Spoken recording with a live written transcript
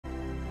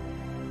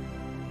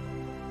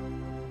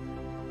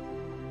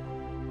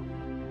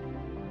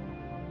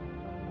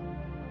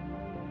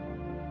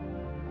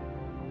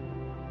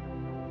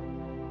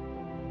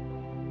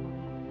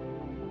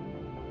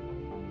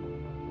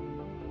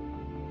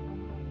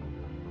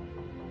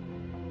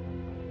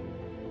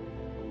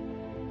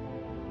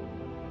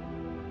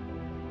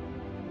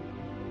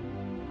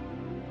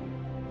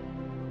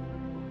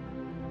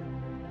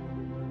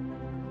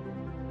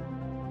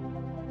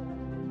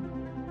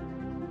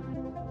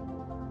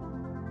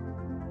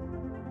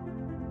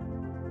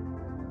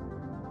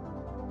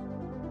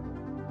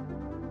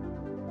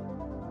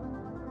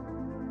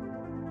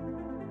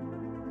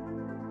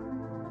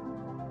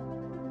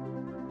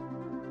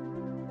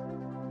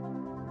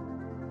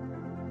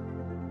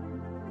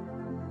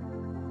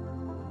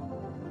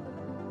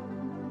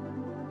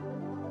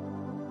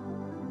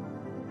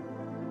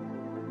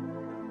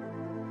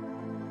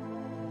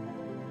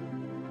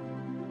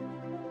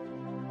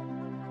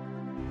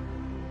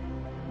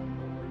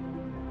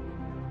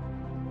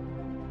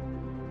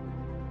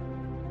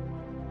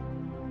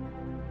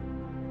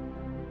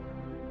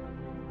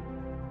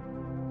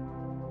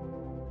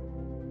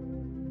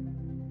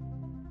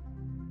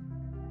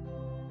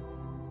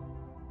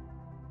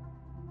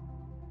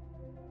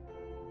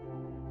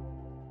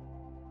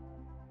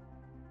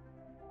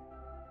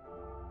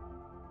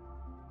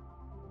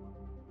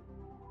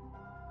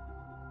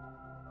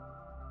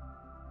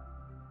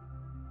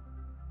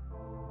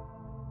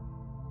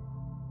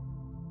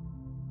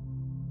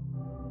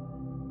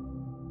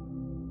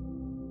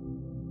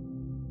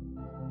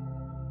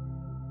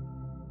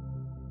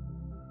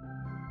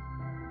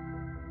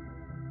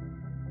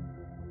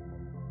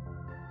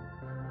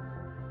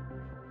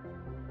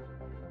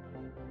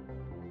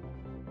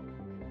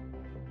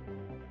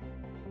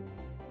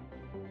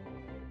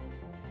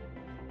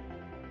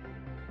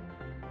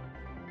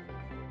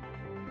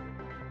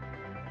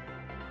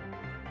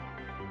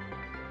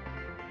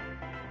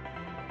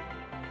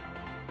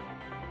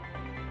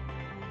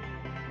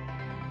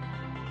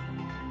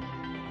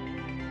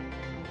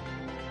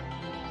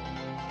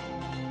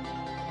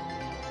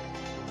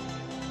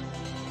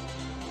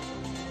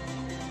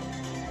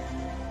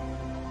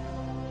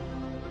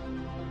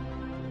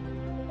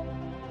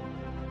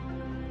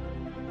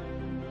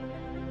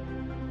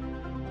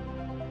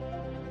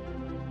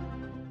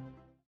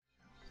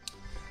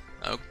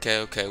Okay,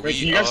 Wait, can we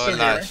you guys are still hear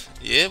me? live.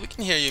 Yeah, we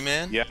can hear you,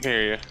 man. Yeah, I can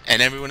hear you.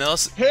 And everyone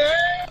else Hey!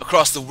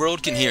 across the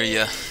world can hear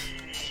you.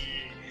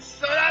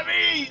 So that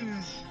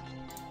means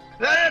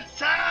that it's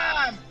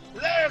time,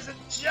 ladies and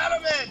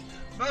gentlemen,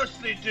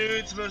 mostly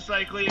dudes, most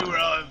likely. We're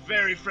all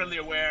very friendly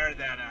aware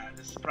that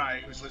this is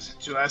probably who's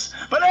listening to us.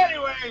 But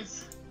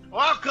anyways,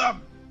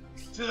 welcome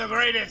to the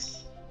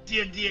greatest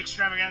D&D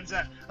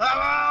extravaganza of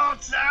all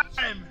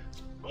time.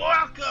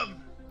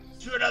 Welcome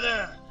to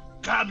another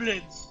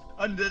Goblins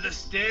Under the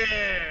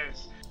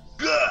Stairs.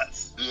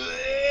 Guts.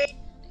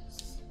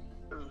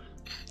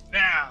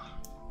 Now,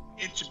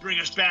 to bring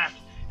us back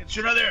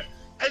into another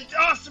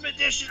awesome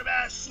edition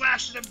of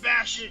Slashing and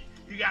Bashing,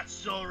 you got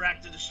Soul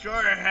Rack the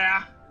Destroyer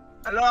here,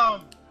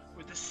 along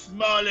with the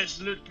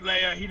smallest loot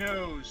player he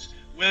knows,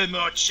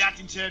 Wilmore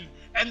Chattington,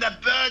 and the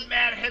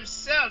Birdman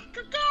himself,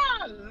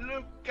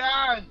 Luke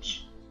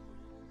Gange.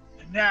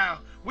 And now,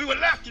 we were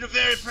left in a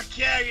very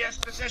precarious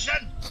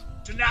position,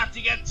 so now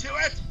to get to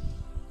it,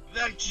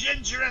 the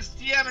gingerous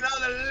DM and all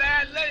the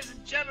land, ladies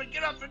and gentlemen,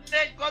 get up for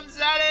Nick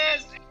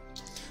Gonzalez!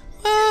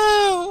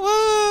 Woo!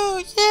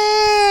 Woo!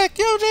 Yeah!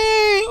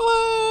 Guilty!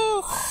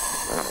 Woo!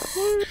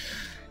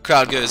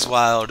 Crowd goes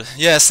wild.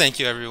 Yes, thank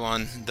you,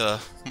 everyone. The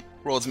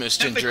world's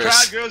most And the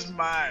gingerous. crowd goes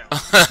mild.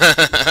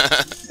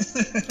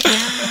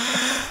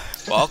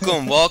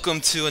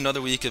 Welcome to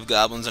another week of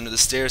Goblins Under the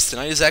Stairs.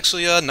 Tonight is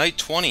actually night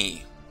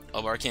 20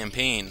 of our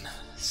campaign.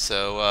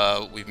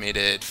 So we've made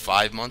it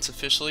 5 months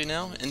officially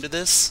now into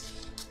this.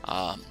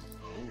 Yeah,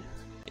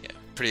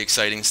 pretty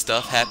exciting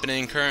stuff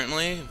happening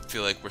currently. I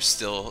feel like we're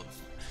still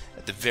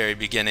at the very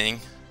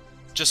beginning,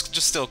 just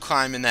still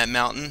climbing that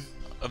mountain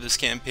of this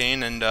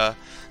campaign, and I'm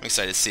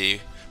excited to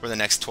see where the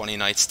next 20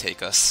 nights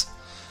take us.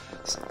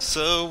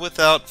 So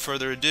without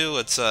further ado,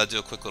 let's do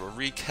a quick little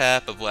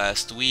recap of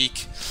last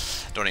week.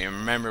 Don't even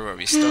remember where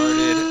we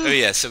started. Oh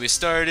yeah, so we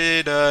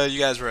started, you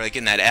guys were like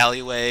in that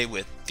alleyway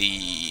with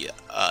the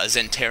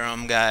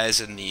Zentarum guys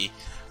and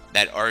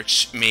that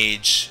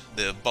archmage,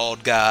 the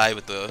bald guy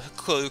with the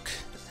cloak,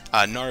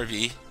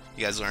 Narvi.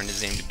 You guys learned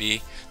his name to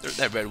be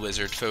that red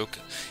wizard folk.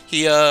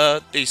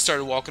 They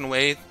started walking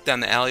away down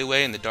the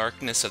alleyway in the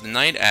darkness of the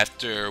night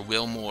after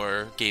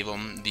Wilmore gave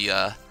him the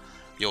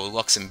old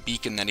Luxon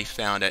beacon that he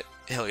found at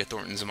Helia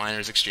Thornton's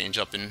Miners Exchange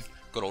up in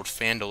good old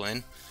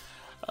Phandalin.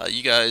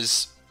 You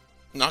guys,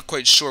 not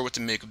quite sure what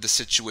to make of the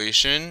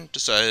situation,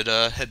 decided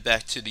to head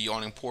back to the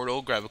Yawning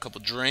Portal, grab a couple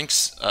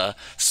drinks.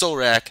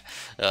 Solrak,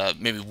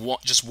 maybe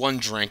just one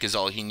drink is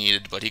all he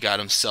needed, but he got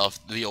himself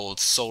the old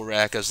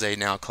Solrak, as they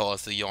now call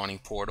it, the Yawning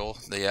Portal,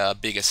 the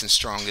biggest and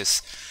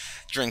strongest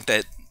drink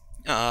that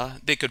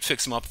they could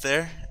fix him up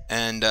there.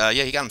 And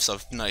yeah, he got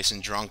himself nice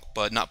and drunk,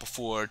 but not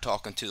before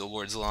talking to the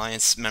Lord's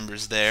Alliance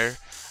members there,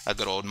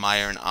 good old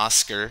Meyer and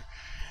Oscar,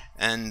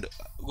 and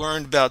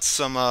learned about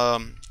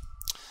some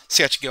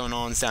sketch going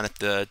on down at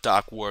the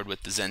dock ward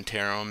with the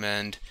Zentarum,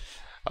 and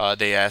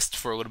they asked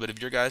for a little bit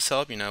of your guys'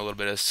 help, you know, a little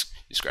bit of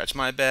you scratch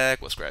my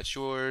back, we'll scratch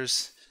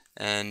yours,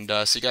 and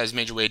so you guys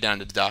made your way down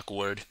to the dock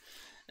ward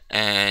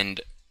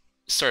and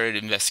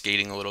started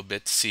investigating a little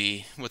bit to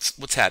see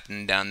what's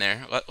happening down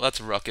there. Lots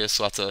of ruckus,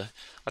 lots of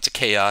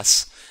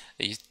chaos.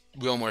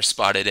 Wilmore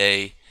spotted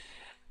a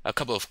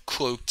couple of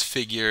cloaked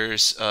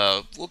figures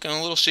looking a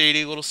little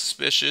shady, a little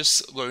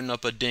suspicious, loading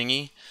up a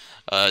dinghy.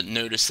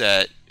 Noticed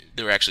that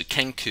they were actually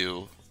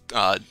Kenku,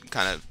 kind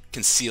of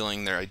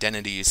concealing their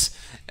identities,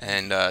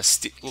 and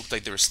looked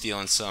like they were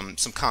stealing some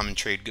common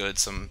trade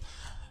goods, some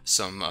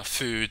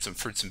food, some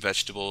fruits and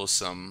vegetables,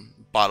 some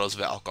bottles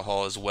of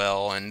alcohol as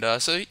well. And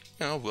so, you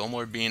know,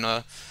 Wilmore, being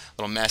a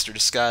little master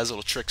disguise, a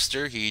little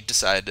trickster, he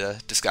decided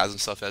to disguise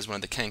himself as one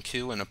of the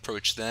Kenku and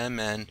approach them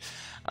and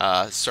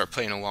start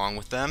playing along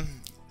with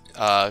them,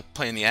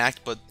 playing the act.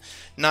 But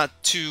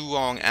not too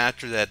long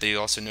after that, they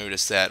also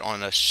noticed that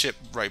on a ship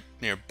right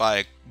nearby,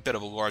 a bit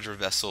of a larger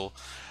vessel,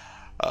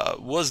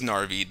 was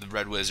Narvi, the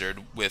Red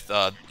Wizard, with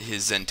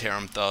his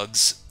Zentarum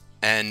thugs,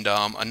 and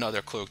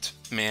another cloaked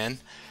man,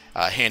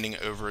 handing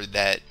over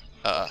that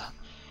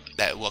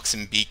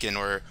Luxon beacon,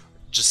 or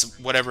just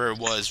whatever it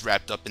was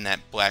wrapped up in that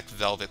black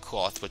velvet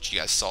cloth, which you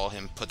guys saw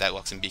him put that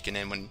Luxon beacon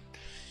in when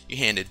you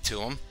handed it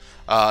to him.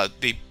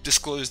 They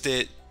disclosed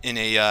it in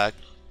a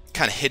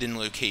kind of hidden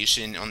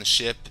location on the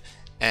ship,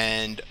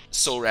 and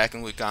Solrak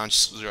and Luke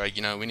Gange were like,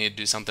 you know, we need to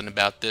do something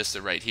about this.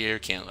 They're right here.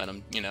 Can't let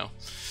them, you know,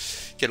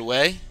 get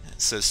away.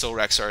 So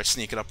Solrak started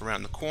sneaking up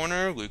around the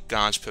corner. Luke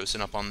Gange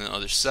posting up on the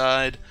other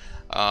side.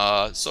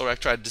 Solrak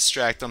tried to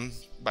distract them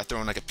by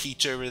throwing like a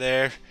peach over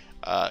there.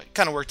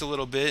 Kind of worked a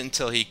little bit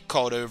until he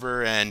called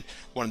over, and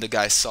one of the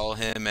guys saw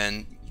him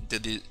and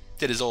did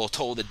his old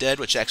Toll the Dead,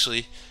 which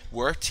actually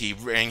worked. He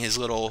rang his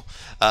little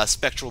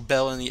spectral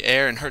bell in the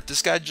air and hurt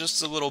this guy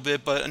just a little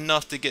bit, but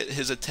enough to get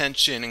his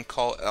attention and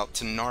call out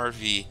to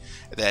Narvi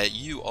that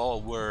you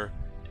all were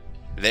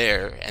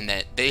there and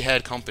that they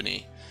had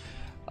company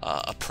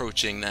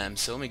approaching them.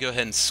 So let me go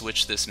ahead and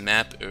switch this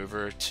map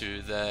over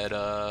to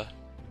that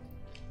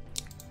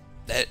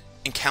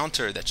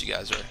encounter that you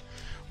guys are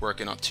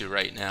working up to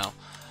right now.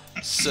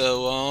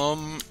 So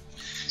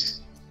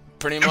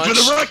Pretty And much. for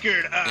the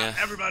record, yeah.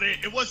 everybody,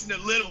 it wasn't a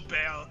little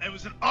bell. It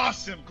was an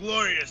awesome,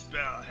 glorious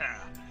bell,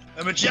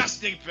 a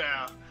majestic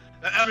bell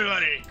that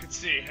everybody could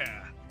see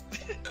here.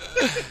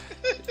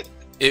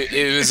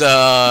 It was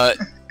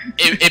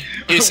it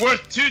was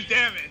worth 2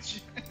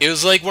 damage. It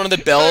was like one of the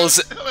bells.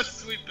 That was a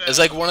sweet bell. It was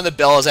like one of the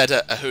bells at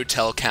a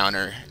hotel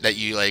counter that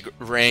you like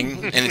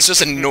ring, and it's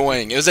just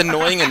annoying. It was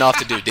annoying enough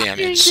to do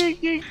damage.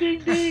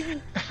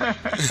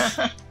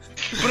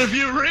 But if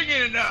you ring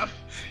it enough,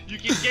 you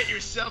can get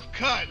yourself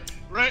cut.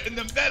 Right, and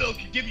the metal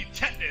can give you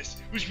tetanus,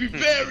 which would be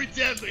very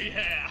deadly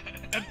here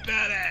and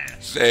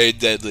badass. Very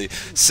deadly.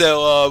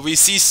 So we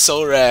see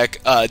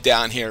Solrak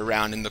down here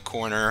around in the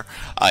corner.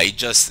 He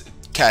just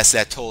cast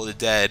that Toll of the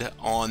Dead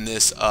on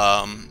this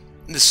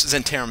this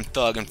Zentarum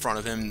thug in front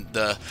of him.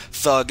 The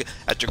thug,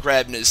 after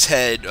grabbing his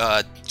head,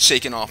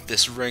 shaking off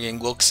this ringing,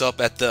 looks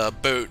up at the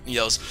boat and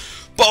yells,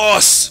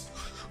 "Boss,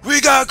 we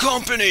got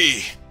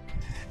company!"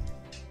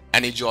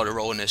 I need you all to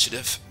roll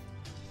initiative.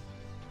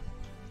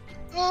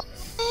 Oh,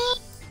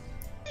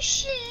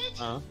 shit!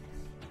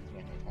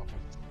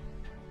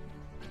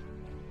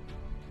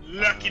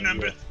 Lucky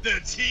number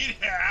 13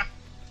 here.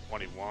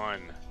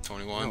 21.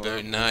 21,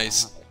 very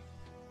nice.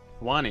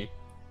 20.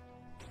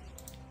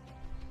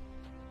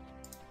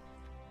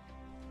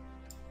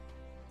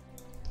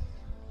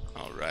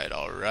 Alright,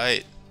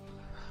 alright.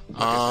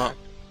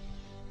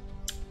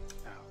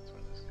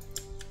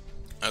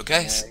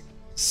 Okay,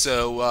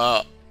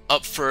 so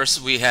up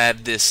first we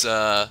have this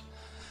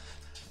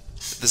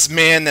this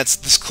man,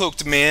 this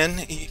cloaked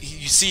man.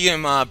 You see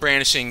him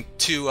brandishing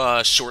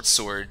 2 short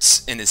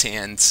swords in his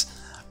hands,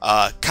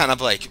 kind of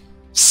like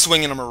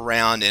swinging them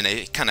around in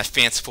a kind of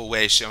fanciful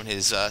way, showing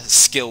his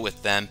skill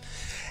with them.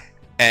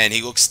 And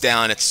he looks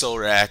down at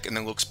Solrak and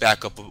then looks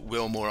back up at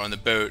Wilmore on the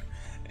boat.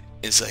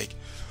 It's like,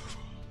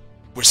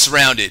 "We're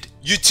surrounded.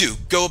 You two,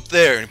 go up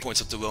there." And he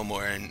points up to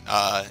Wilmore, and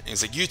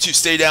he's like, "You two,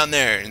 stay down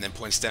there." And then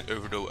points down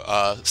over to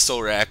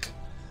Solrak,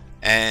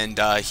 and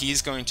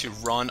he's going to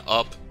run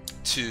up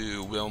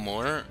to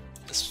Wilmore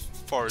as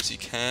far as he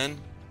can.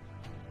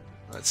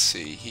 Let's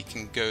see, he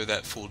can go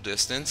that full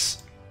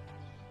distance,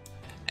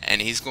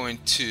 and he's going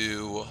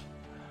to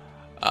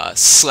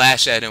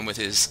slash at him with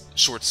his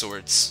short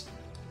swords.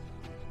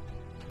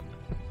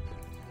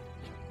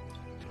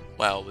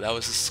 Wow, that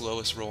was the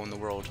slowest roll in the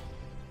world.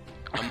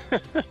 I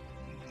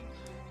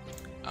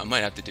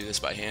might have to do this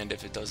by hand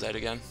if it does that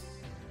again.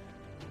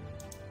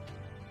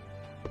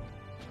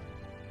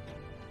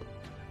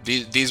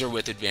 These are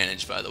with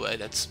advantage, by the way.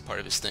 That's part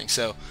of his thing.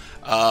 So,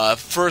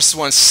 first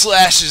one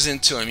slashes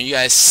into him. You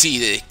guys see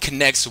that it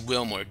connects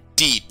Wilmore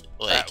deep.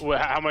 Like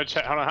How much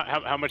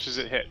does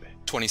it hit?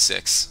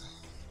 26.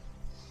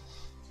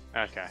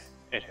 Okay,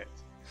 it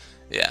hits.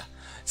 Yeah,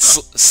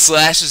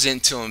 slashes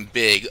into him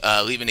big,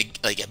 leaving a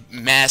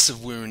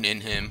massive wound in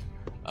him.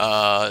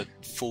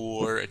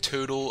 For a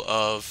total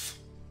of,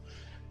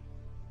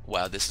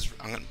 wow,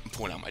 I'm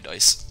pulling out my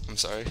dice. I'm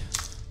sorry.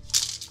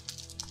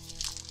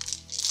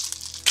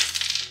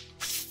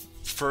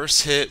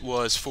 First hit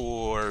was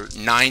for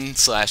 9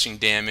 slashing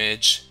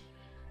damage,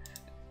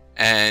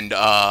 and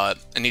I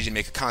need you to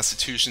make a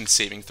Constitution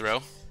saving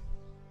throw.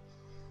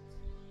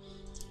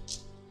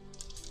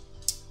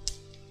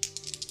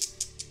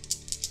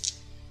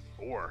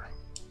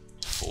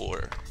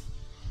 4.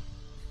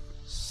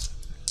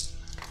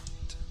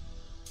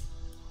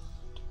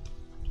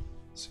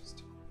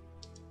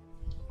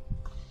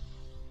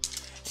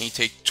 And you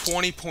take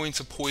 20 points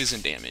of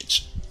poison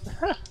damage.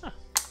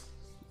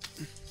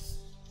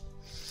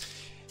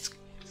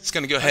 He's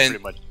gonna go ahead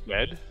and pretty much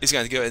dead. He's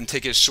gonna go ahead and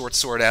take his short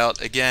sword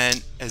out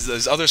again, as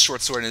his other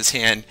short sword in his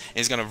hand, and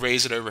he's gonna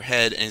raise it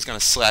overhead, and he's gonna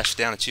slash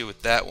down at you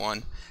with that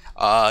one.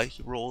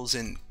 He rolls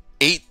an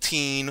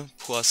 18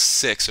 plus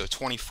 6, so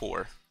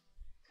 24.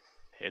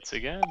 Hits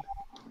again.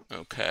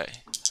 Okay.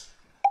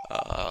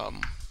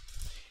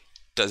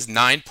 Does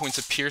 9 points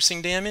of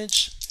piercing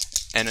damage,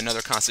 and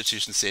another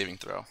Constitution saving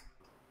throw.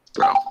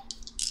 Bro.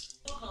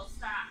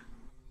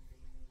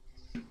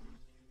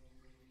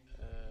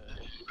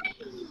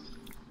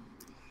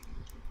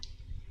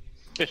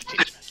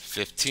 15.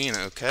 15,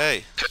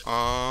 okay.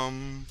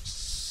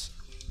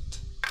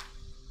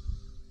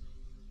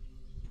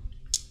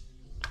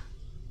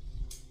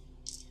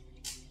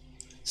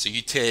 So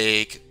you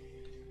take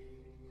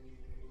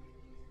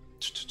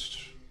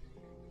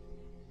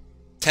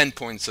 10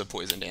 points of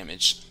poison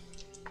damage.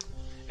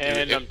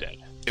 And I'm dead.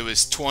 It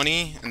was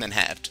 20 and then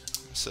halved.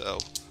 So,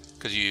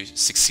 because you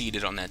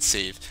succeeded on that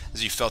save,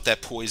 as you felt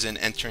that poison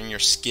entering your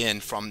skin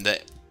from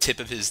the tip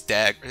of his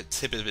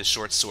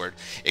short sword,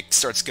 it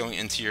starts going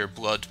into your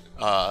blood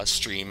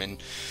stream,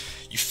 and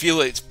you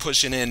feel it's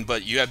pushing in,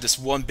 but you have this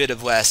one bit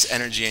of less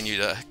energy in you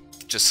to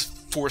just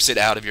force it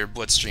out of your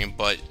bloodstream.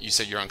 But you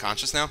said you're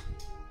unconscious now?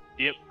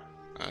 Yep.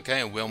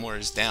 Okay, and Wilmore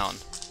is down.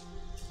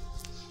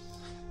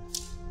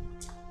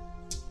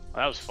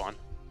 Well, that was fun.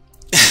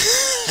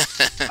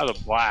 That was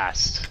a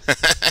blast.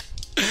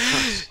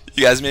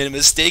 You guys made a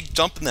mistake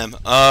jumping them.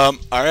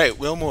 Alright,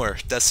 Wilmore,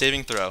 death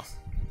saving throw.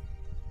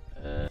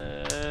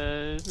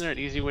 Isn't there an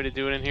easy way to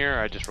do it in here? Or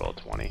I just rolled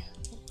 20.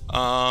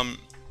 Um,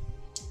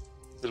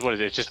 'Cause what is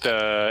it? It's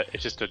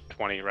just a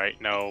 20, right?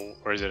 No,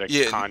 or is it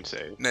a con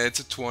save? no, it's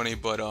a 20,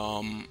 but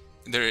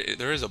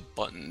there is a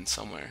button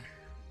somewhere.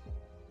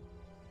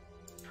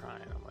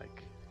 Trying. I'm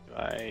like, do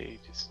I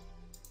just?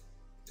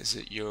 Is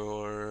it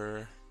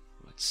your?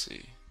 Let's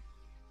see.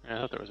 I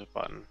thought there was a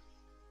button.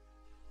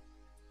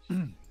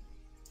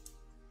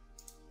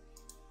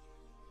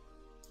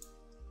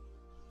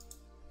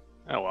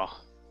 Oh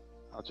well,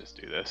 I'll just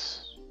do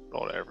this.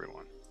 Roll to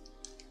everyone.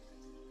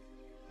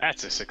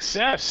 That's a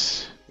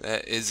success.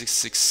 That is a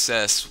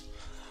success.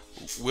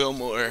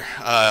 Wilmore,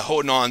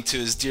 holding on to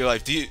his dear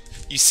life. Do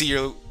you see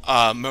your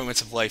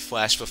moments of life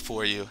flash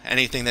before you?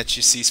 Anything that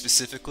you see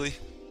specifically?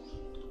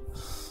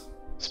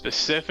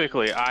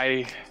 Specifically,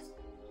 I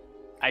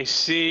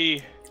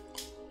see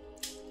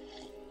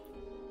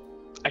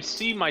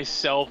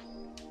myself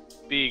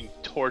being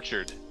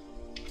tortured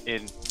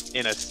in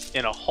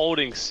a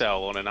holding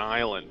cell on an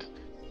island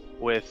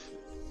with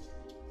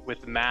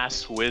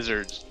masked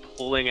wizards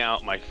pulling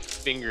out my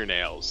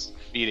fingernails,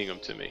 feeding them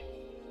to me.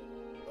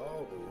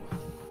 Oh.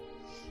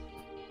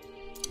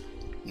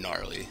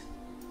 Gnarly.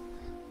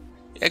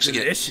 You actually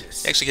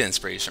Delicious. get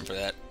inspiration for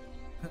that.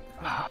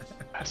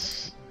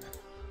 Yes.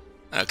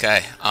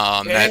 Okay.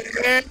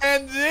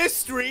 And this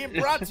stream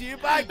brought to you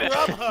by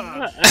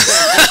Grubhub.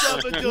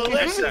 Yourself a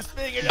delicious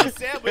fingernail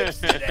sandwich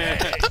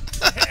today.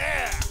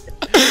 Yeah.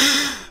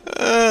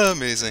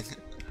 Amazing.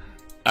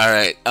 All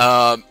right.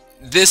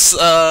 This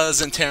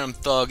Zentarum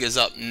thug is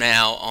up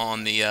now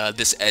on the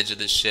this edge of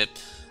the ship.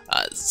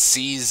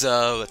 Sees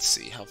let's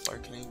see, how far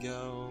can he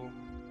go?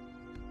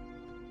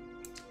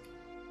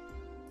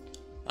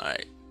 All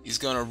right, he's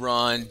gonna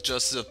run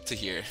just up to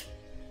here.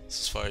 That's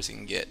as far as he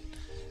can get.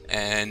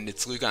 And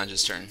it's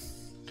Luganja's turn.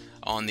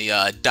 On the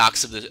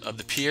docks of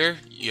the pier,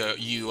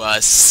 you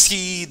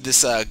see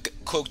this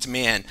cloaked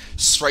man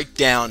strike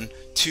down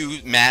two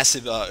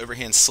massive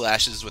overhand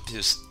slashes with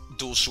his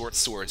dual short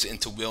swords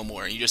into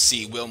Wilmore, and you just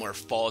see Wilmore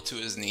fall to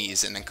his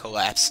knees and then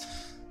collapse.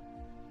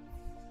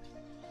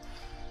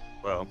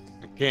 Well,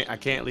 I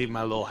can't leave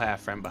my little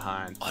half friend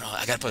behind. Oh no,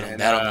 I gotta put on And,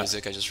 battle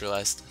music. I just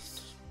realized.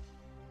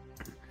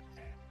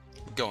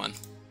 Go on.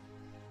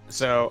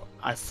 So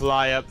I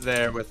fly up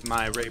there with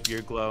my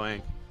rapier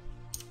glowing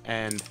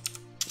and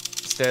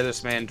stare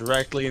this man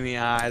directly in the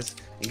eyes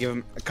and give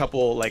him a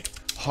couple like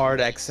hard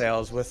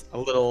exhales with a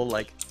little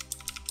like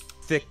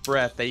thick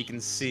breath that you can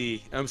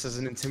see almost as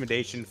an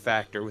intimidation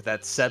factor with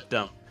that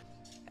septum,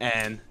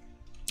 and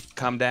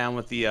come down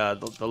with the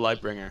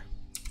Lightbringer.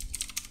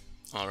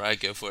 All right,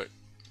 go for it.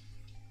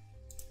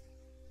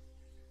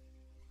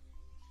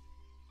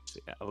 So,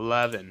 yeah,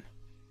 11.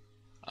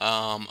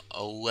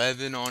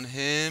 11 on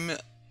him.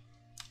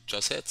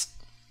 Just hits.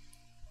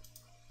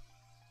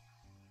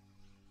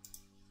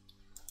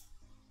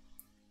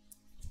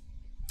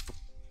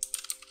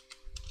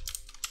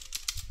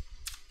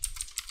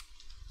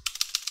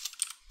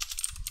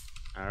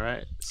 All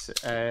right, so,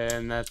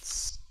 and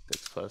that's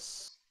 6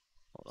 plus.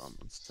 Hold on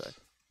one sec.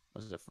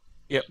 What's it?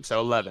 Yep. So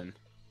 11.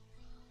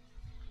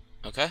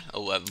 Okay,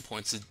 11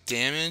 points of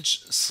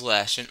damage,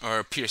 slashing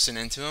or piercing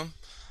into him.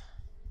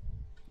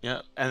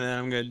 Yep. And then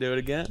I'm gonna do it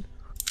again.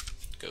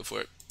 Go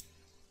for it.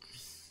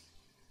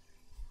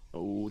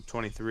 Oh,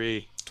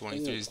 23.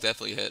 23 is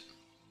definitely hit.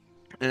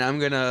 And I'm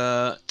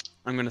gonna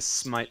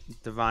smite,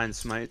 divine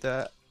smite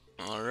that.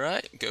 All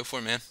right, go for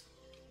it, man.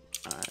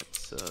 All right.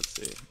 So let's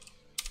see.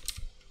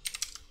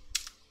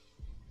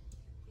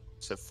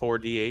 So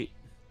 4d8.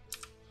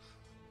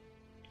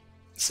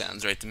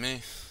 Sounds right to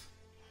me.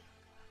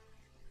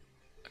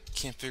 I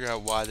can't figure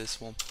out why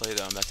this won't play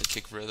though. I'm about to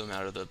kick rhythm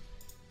out of the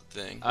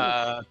thing.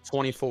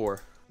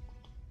 24.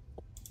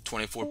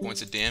 24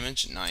 points of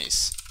damage.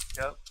 Nice.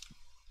 Yep.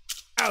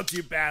 Out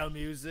to battle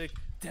music.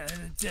 Well,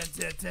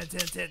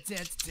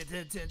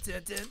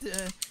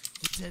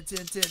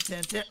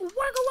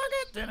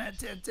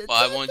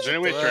 I want Is you there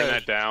any way to to turn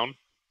that down?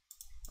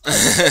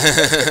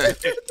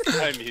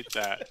 I need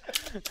that.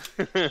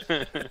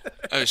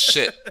 Oh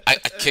shit! I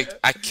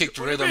kicked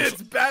rhythm.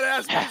 It's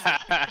badass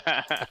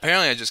music.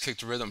 Apparently, I just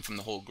kicked rhythm from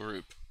the whole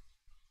group.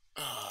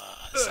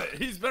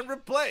 He's been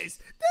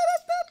replaced.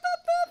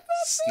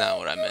 That's not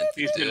what I meant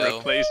to He's been do.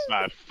 replaced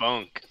by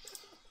funk.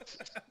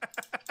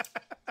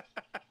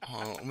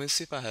 Hold on, let me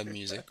see if I have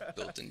music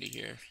built into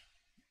here.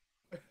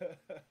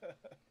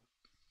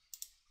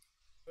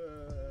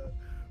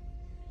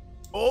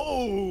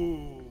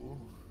 Oh.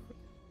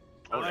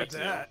 I Oh, like that's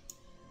that.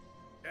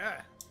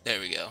 Yeah. There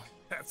we go.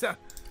 That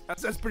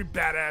sounds pretty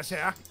badass,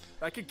 yeah.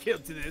 I could kill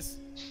to this.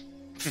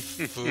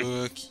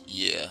 Fuck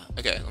yeah.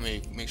 Okay, let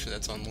me make sure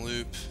that's on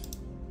loop.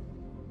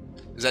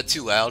 Is that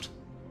too loud?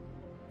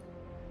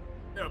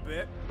 A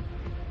bit.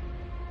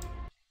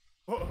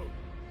 Whoa.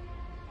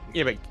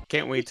 Yeah, but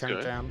can't we It's turn it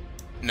good. down?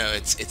 No,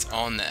 it's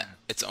on that.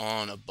 It's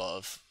on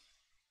above.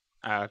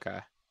 Ah, okay.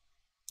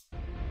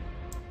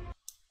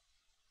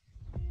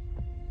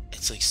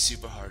 It's like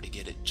super hard to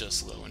get it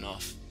just low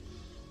enough.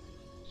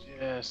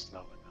 Just low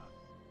enough.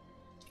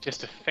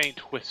 Just a faint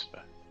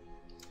whisper.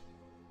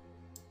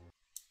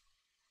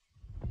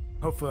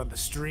 Hopefully on the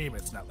stream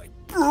it's not like.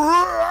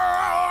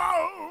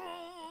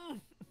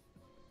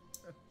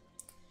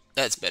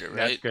 That's better,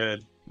 That's right?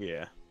 good.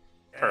 Yeah.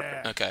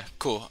 Perfect. Okay,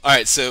 cool.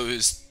 Alright, so it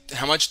was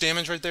how much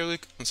damage right there,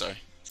 Luke? I'm sorry.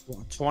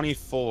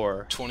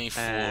 24.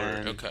 24.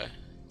 And Okay.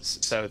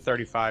 So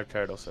 35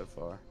 total so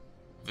far.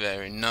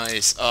 Very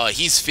nice.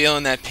 He's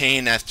feeling that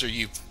pain after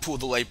you pull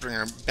the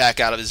Lightbringer back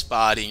out of his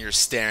body and you're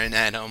staring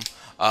at him.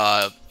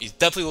 He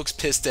definitely looks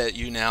pissed at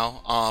you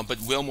now, but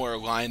Wilmore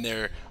lying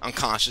there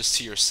unconscious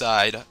to your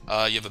side. You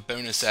have a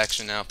bonus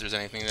action now if there's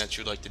anything that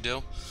you'd like to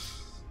do.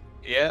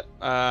 Yep,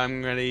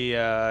 I'm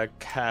gonna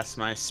cast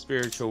my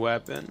spiritual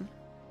weapon.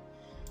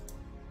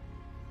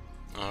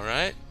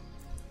 Alright.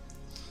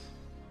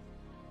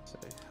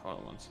 Hold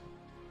on one second.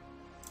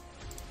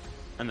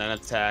 And then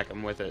attack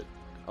him with it.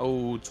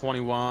 Oh,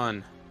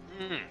 21.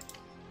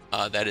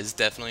 That is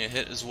definitely a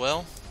hit as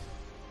well.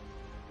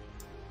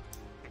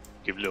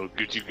 Give a little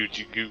Gucci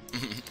Gucci goo.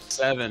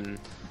 7.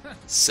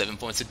 7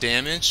 points of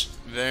damage.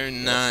 Very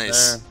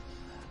nice.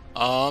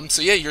 Yes,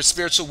 So yeah, your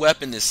spiritual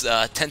weapon, this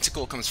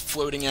tentacle comes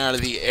floating out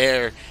of the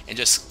air and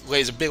just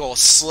lays a big old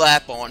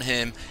slap on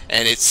him,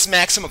 and it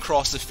smacks him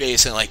across the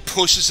face and like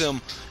pushes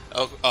him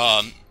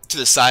to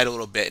the side a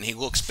little bit, and he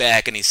looks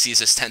back and he sees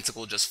this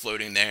tentacle just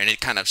floating there, and it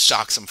kind of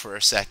shocks him for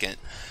a second.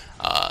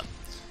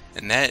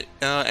 And that,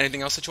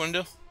 anything else that you want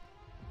to do?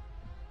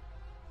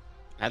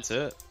 That's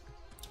it.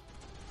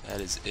 That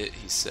is it,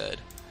 he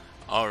said.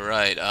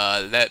 Alright,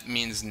 that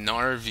means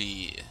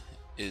Narvi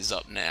is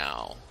up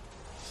now.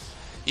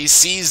 He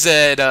sees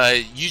that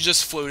you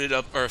just floated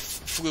up, or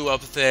flew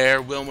up there.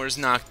 Wilmer's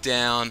knocked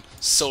down.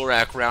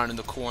 Solrak round in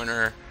the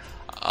corner.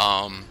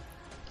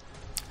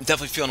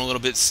 Definitely feeling a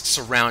little bit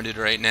surrounded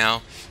right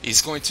now.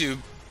 He's going to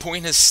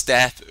point his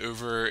staff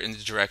over in the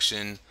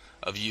direction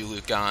of you,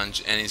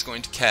 Lukanj, and he's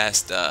going to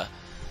cast.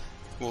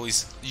 You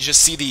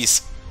just see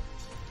this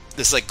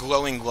like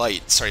glowing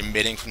light start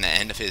emitting from the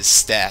end of his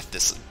staff.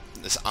 This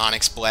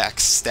onyx black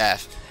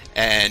staff,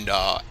 and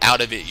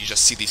out of it you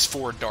just see these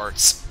 4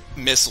 darts,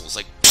 missiles,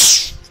 like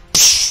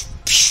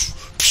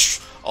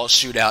all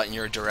shoot out in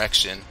your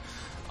direction,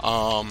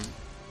 and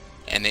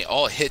they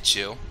all hit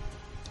you.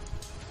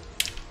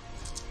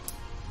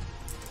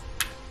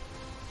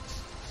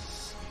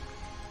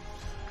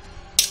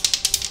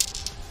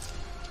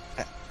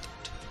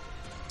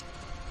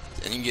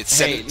 And you can get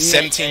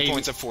 17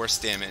 points of force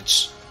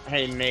damage.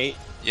 Hey, Nate.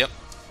 Yep.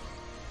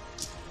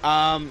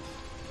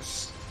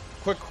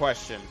 Quick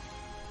question.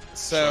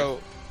 So,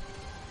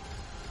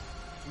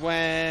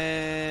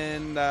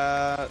 when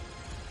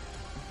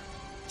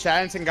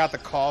Chaddington got the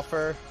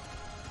coffer,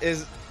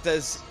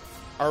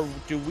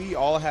 do we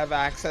all have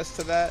access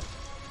to that?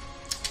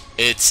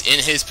 It's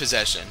in his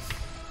possession.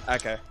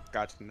 Okay,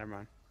 gotcha.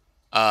 Never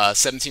mind.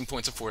 17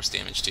 points of force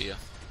damage to you.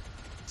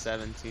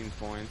 17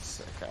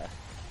 points. Okay.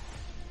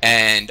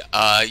 And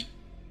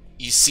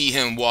you see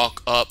him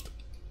walk up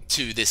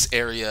to this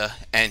area,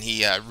 and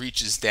he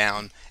reaches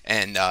down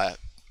and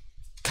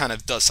kind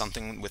of does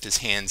something with his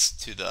hands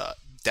to the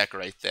deck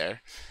right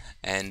there,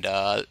 and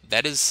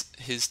that is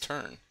his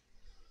turn.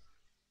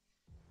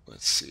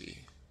 Let's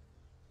see.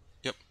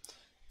 Yep.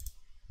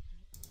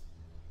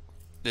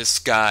 This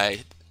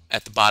guy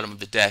at the bottom of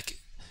the deck,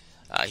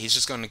 he's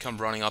just going to come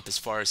running up as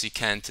far as he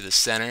can to the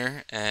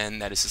center, and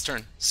that is his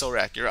turn.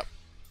 Solrak, you're up.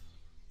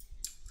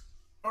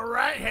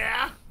 Alright,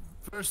 here.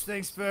 First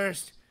things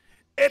first.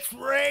 It's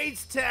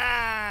rage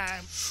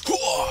time!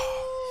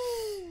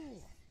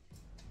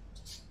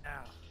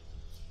 Now,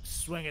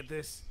 swing at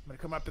this. I'm gonna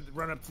come up and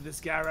run up to this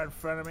guy right in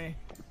front of me.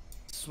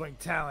 Swing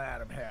talent at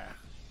him here.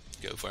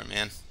 Go for it,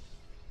 man.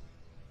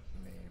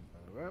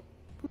 Move up.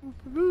 Boo,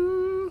 boo,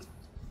 boo.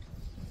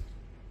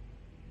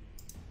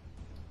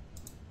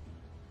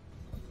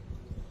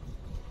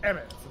 Damn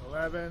it, it's an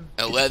 11.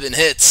 11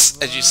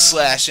 hits as you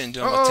slash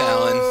into him with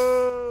Talon. Oh!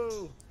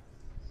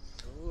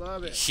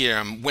 Love it. Hear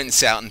him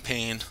wince out in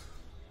pain.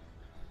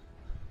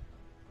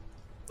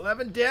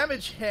 11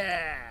 damage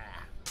here.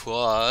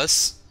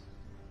 Plus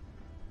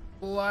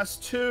Plus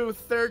 2,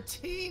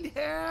 13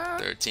 here.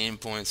 13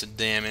 points of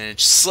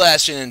damage.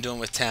 Slashing into him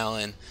with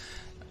Talon.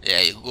 Yeah,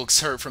 he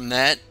looks hurt from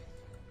that.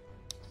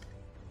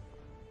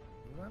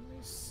 Let me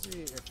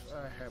see if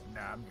I have.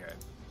 Nah, I'm good.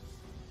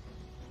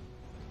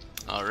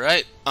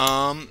 Alright.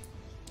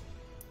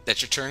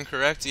 That's your turn,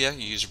 correct? Yeah,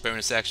 you use your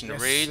bonus action to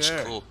Yes, rage.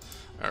 sir. Cool.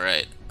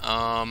 Alright.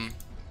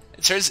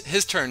 It's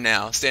his turn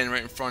now, standing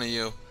right in front of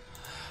you.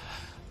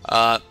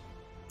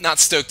 Not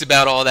stoked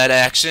about all that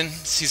action.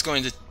 He's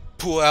going to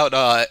pull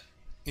out,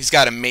 he's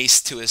got a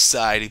mace to his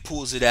side. He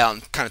pulls it out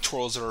and kind of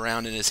twirls it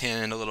around in his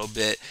hand a little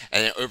bit,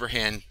 and then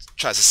overhand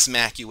tries to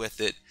smack you with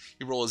it.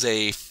 He rolls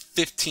a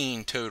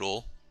 15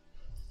 total.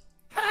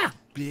 Ha!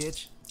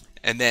 Bitch.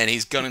 And then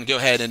he's going to go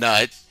ahead and,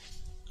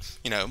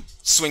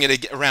 swing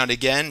it around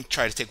again,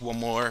 try to take one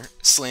more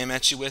slam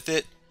at you with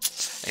it.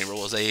 And he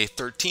rolls a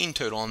 13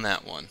 total on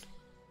that one.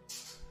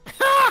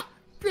 Ha!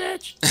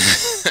 Bitch.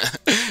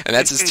 And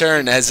that's his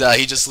turn as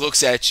he just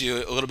looks at you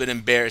a little bit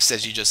embarrassed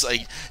as you just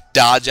like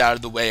dodge out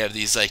of the way of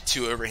these like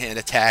 2 overhand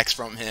attacks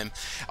from him.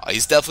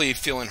 He's definitely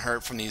feeling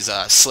hurt from these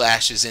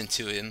slashes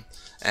into him.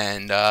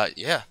 And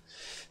yeah,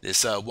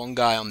 this one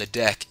guy on the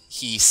deck,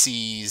 he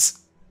sees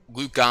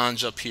Luke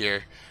Ganj up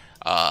here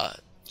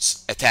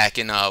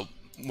attacking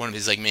one of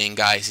his like main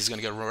guys. He's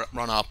gonna go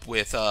run up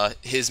with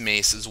his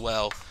mace as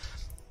well,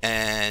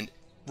 and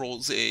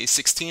rolls a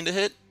 16 to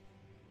hit.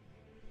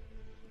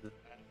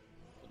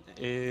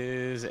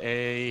 Is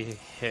a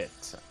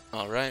hit.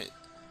 All right.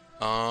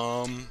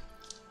 And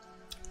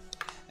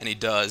he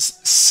does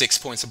 6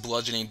 points of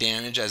bludgeoning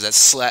damage as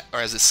that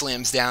as it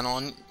slams down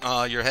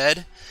on your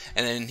head,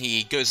 and then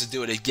he goes to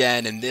do it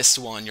again. And this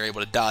one, you're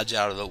able to dodge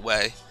out of the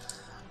way.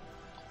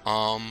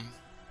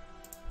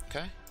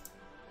 Okay.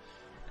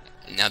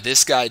 Now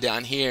this guy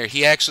down here,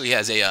 he actually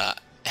has a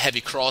heavy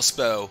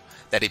crossbow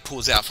that he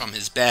pulls out from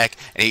his back,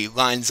 and he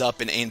lines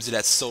up and aims it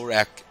at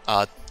Solrak,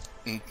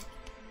 and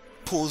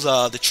pulls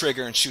the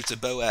trigger and shoots a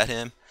bow at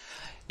him.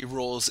 He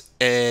rolls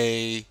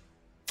a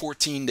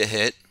 14 to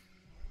hit.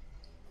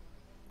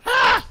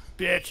 Ha!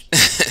 Bitch.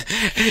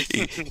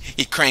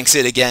 he cranks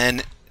it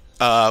again,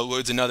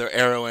 loads another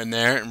arrow in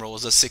there, and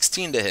rolls a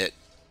 16 to hit.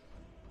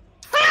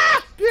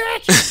 Ha!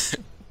 Bitch.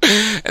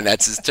 And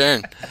that's his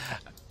turn.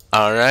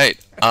 All right.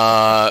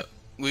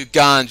 Luke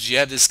Ganj, you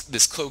have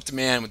this cloaked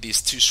man with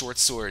these 2 short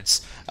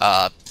swords,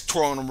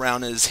 twirling them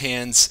around in his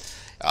hands,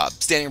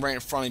 standing right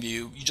in front of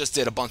you. You just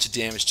did a bunch of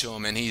damage to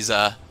him, and he's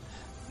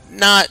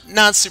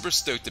not super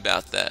stoked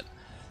about that.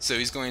 So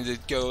he's going to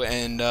go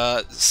and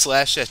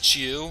slash at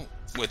you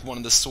with one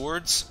of the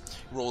swords.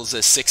 Rolls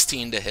a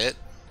 16 to hit.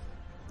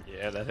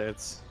 Yeah, that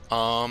hits.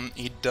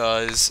 He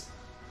does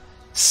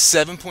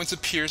 7 points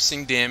of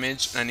piercing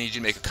damage, and I need you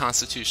to make a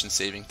Constitution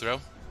saving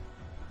throw.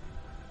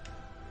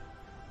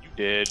 You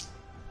did.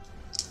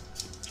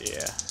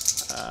 Yeah.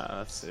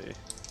 Let's see.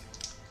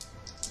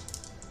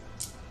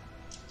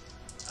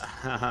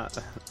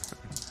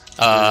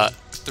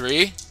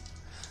 3.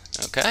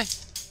 Okay.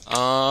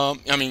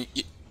 I mean,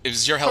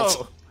 is your health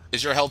Oh.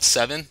 is your health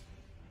 7?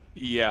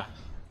 Yeah.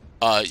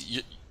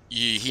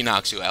 He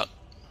knocks you out.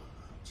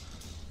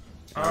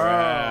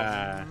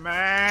 Oh,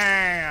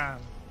 man.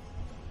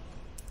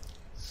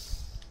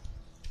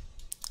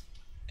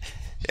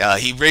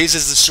 He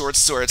raises the short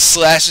sword,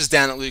 slashes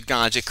down at Luke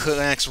Ganj, it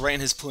connects right in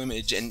his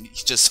plumage, and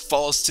he just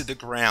falls to the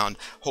ground,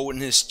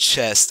 holding his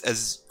chest.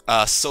 As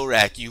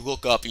Solrak, you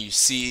look up and you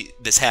see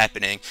this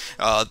happening.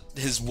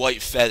 His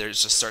white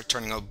feathers just start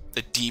turning a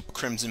deep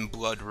crimson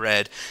blood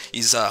red.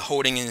 He's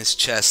holding in his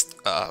chest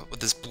with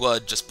this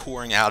blood just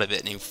pouring out of it,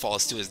 and he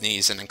falls to his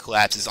knees and then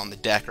collapses on the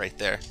deck right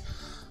there.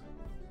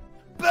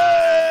 Bird.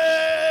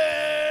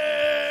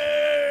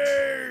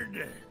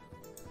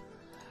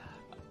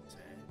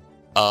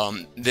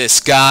 This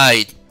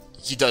guy,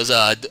 he does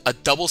a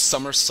double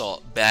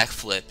somersault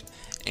backflip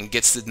and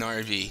gets the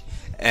Narvi,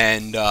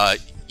 and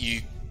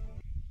you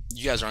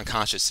guys are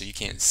unconscious, so you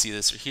can't see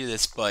this or hear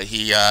this, but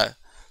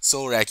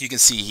Solrak, you can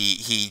see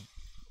he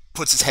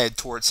puts his head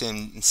towards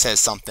him and says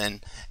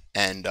something,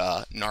 and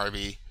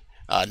Narvi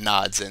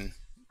nods, and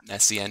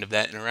that's the end of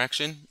that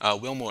interaction.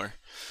 Wilmore,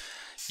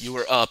 you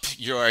are up.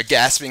 You are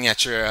gasping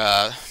at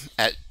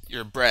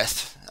your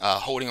breath,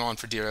 holding on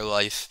for dear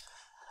life.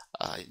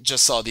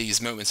 Just saw these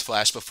moments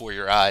flash before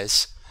your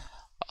eyes.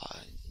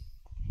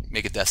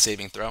 Make a death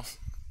saving throw.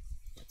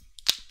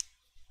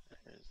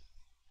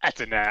 That's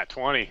a nat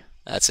 20.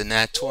 That's a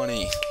nat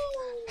 20.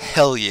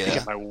 Hell I yeah.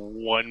 get my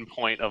 1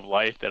 point of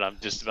life that I'm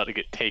just about to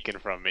get taken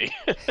from me.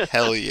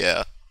 Hell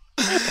yeah.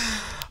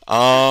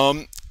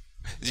 You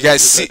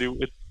guys see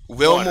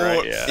Wilmore?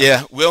 Right,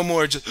 yeah.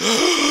 Wilmore just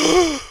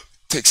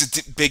takes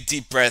a big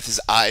deep breath. His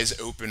eyes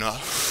open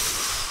up,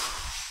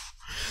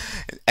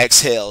 and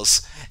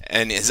exhales,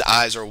 and his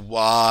eyes are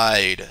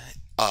wide,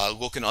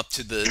 looking up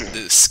to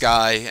the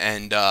sky,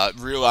 and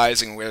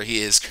realizing where he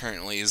is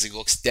currently as he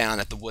looks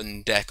down at the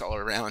wooden deck all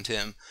around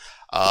him.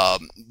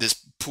 This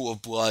pool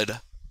of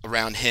blood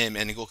around him,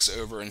 and he looks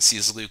over and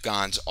sees Luke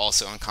Ganj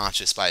also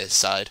unconscious by his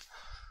side.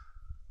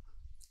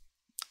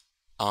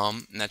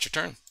 And that's your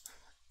turn.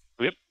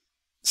 Yep.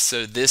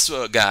 So this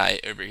guy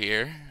over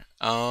here,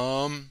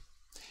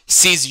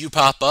 sees you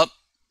pop up,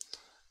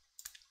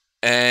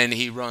 and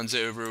he runs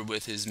over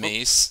with his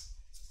mace.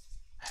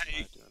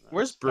 Hey,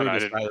 where's Oh, no, I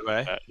Brutus, didn't by the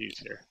way? He's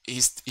here.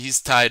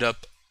 He's tied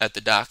up at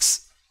the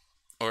docks,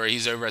 or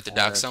he's over at the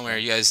docks that's somewhere.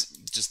 fine. You guys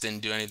just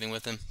didn't do anything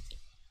with him.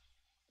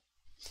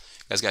 You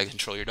guys gotta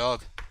control your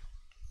dog.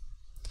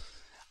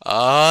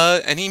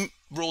 And he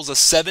rolls a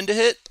 7 to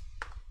hit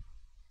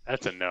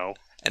That's a no.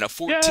 and a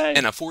 14 Yay.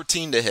 and a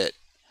 14 to hit.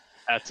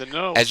 That's a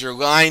no. As you're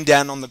lying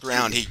down on the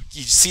ground, he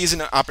sees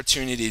an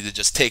opportunity to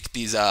just take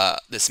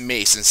this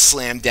mace and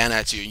slam down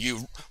at you.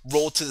 You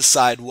roll to the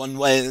side one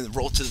way and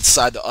roll to the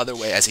side the other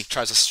way as he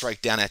tries to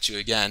strike down at you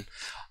again.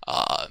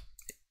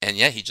 And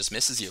yeah, he just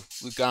misses you.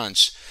 Luke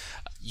Ganj,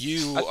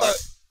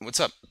 what's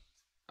up?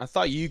 I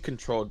thought you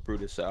controlled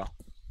Brutus, though.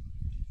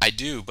 I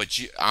do, but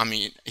I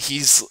mean,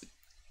 he's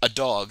a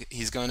dog.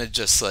 He's gonna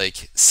just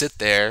like sit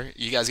there.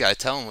 You guys gotta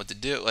tell him what to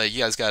do. Like you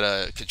guys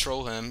gotta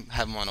control him,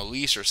 have him on a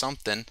leash or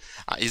something.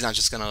 He's not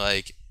just gonna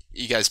like.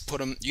 You guys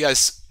put him. You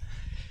guys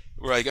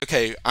were like,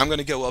 okay, I'm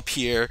gonna go up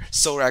here.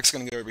 Solrak's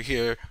gonna go over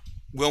here.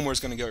 Wilmore's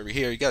gonna go over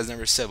here. You guys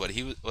never said what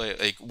he was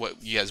like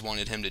what you guys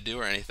wanted him to do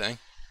or anything.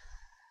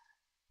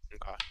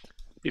 Okay.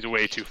 He's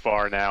way too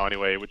far now.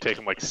 Anyway, it would take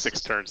him like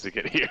 6 turns to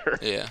get here.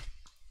 Yeah.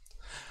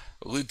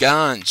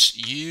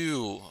 Luganj,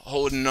 you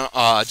holding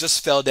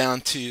just fell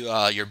down to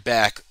your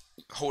back,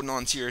 holding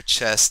onto your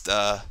chest.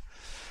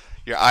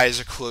 Your eyes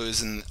are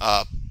closed and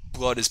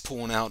blood is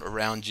pooling out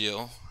around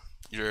you.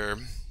 Your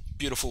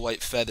beautiful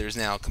white feathers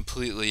now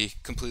completely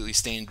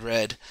stained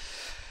red.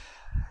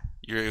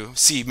 You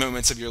see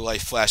moments of your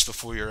life flash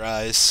before your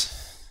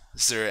eyes.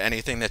 Is there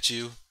anything that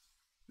you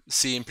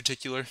see in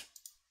particular?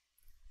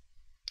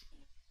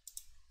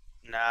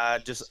 Nah,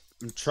 just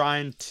I'm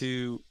trying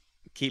to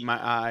keep my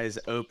eyes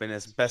open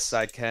as best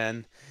I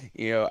can.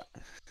 You know,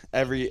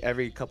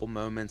 every couple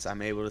moments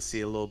I'm able to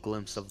see a little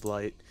glimpse of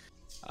light.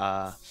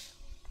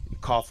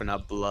 Coughing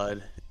up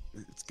blood.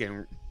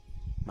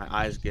 My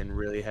eyes getting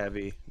really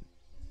heavy.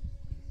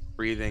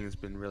 Breathing's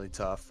been really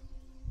tough.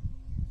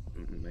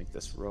 Make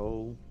this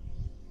roll.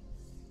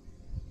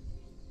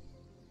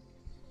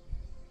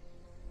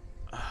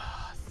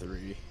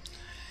 3.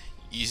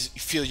 You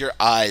feel your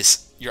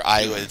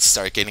eyelids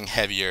start getting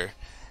heavier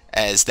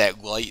as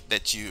that light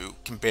that you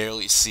can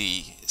barely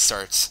see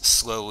starts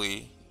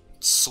slowly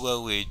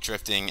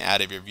drifting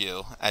out of your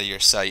view, out of your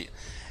sight,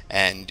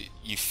 and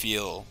you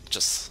feel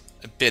just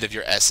a bit of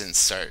your essence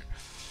start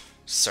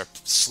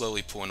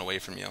slowly pulling away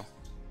from you.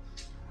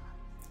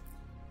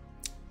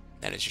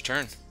 That is your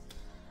turn.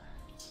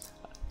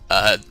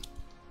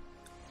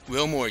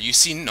 Wilmore, you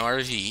see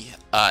Narvi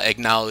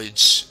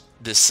acknowledge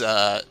this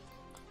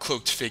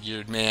cloaked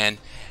figured man,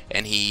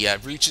 and he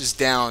reaches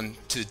down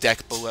to the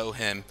deck below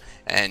him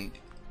and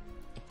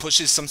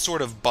pushes some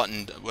sort of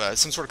button,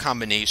 some sort of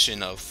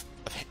combination of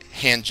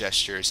hand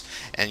gestures,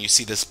 and you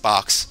see this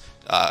box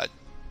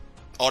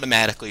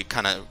automatically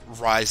kind of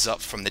rise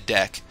up from the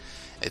deck.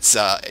 It's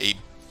a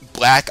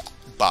black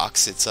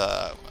box. It's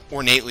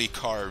ornately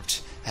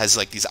carved, has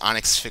like these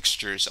onyx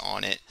fixtures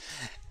on it,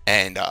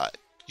 and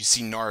you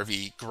see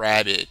Narvi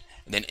grab it,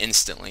 and then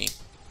instantly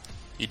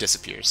he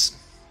disappears.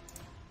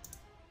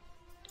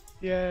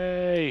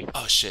 Yay!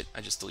 Oh shit,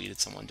 I just deleted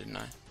someone, didn't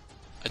I?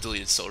 I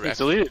deleted Solrak. It's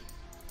deleted.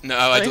 No,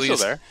 I think deleted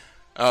still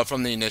there.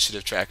 From the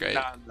initiative track, right?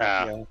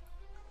 Nah. Yeah.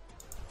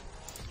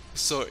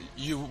 So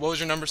what was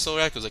your number,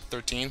 Solrak? It was like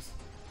 13?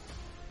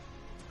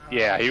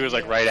 Yeah, he was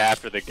like right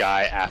after the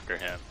guy after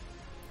him.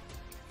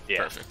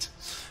 Yeah. Perfect.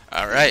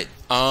 Alright.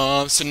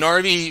 So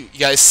Narvi, you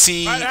guys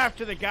see... Right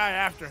after the guy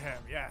after him,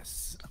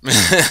 yes.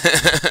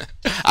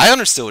 I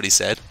understood what he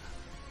said.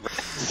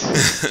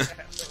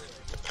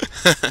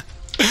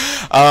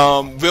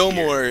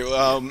 Wilmore,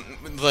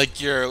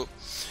 like your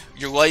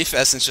life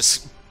essence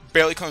just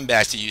barely coming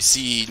back to you. You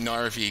see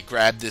Narvi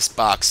grab this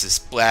box, this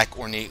black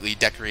ornately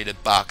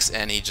decorated box,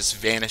 and he just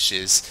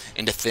vanishes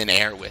into thin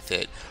air with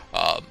it,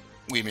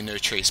 leaving no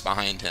trace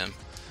behind him.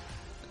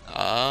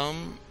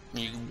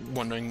 You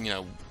wondering, you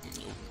know,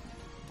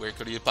 where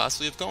could he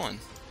possibly have gone?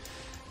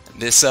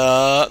 This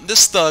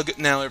thug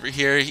now over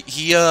here,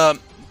 he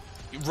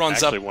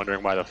runs up. Actually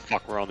wondering why the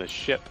fuck we're on this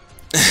ship.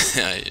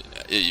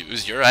 It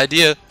was your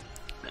idea.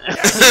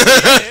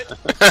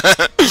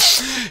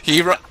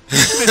 He and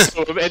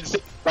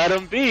let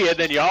him be, and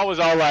then y'all was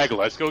all like,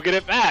 "Let's go get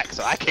it back."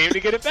 So I came to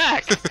get it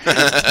back. Give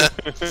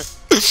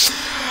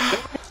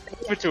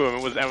it to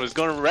him. I was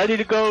going ready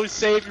to go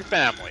save your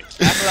family.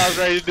 That's what I was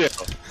ready to do.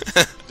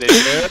 They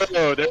said,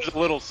 "Oh, there's a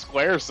little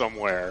square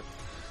somewhere."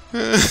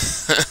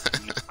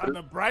 On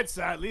the bright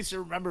side, at least you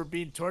remember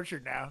being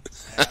tortured now.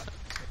 Yeah,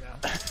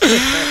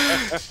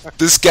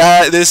 This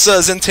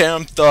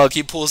Zentarum thug,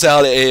 he pulls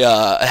out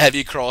a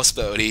heavy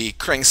crossbow, and he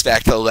cranks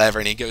back the lever,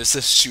 and he goes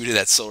to shoot it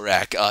at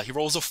Solrak. He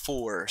rolls a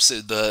 4,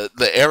 so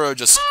the arrow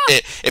just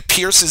it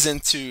pierces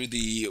into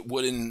the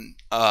wooden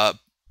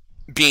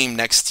beam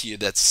next to you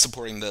that's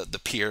supporting the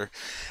pier.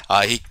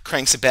 He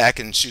cranks it back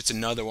and shoots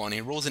another one.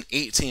 He rolls an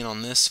 18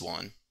 on this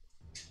one.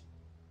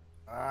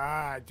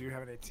 I do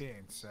have an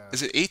 18, so...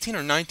 Is it 18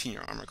 or 19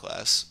 your armor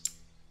class?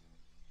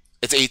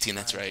 It's 18,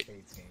 that's right.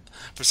 18.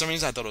 For some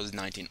reason I thought it was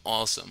 19.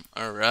 Awesome.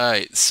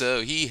 Alright,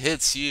 so he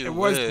hits you It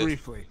was with...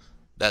 briefly.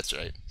 That's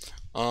right.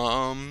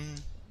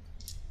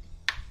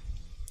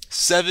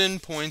 7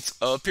 points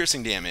of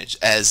piercing damage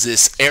as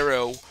this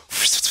arrow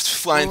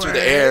flying through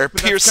the air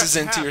But that's pierces cut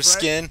in into half, your right?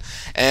 skin,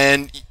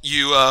 and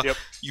you Yep.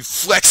 you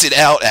flex it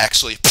out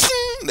actually.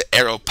 The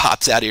arrow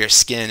pops out of your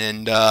skin,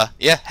 and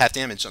yeah, half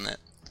damage on that.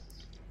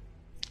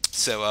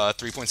 So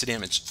 3 points of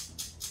damage.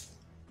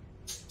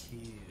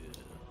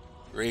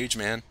 Rage,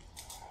 man.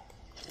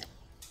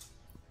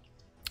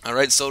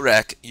 Alright,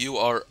 Solrak, you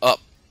are up.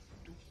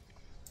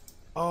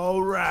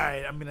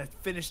 Alright, I'm gonna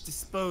finish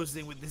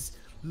disposing with this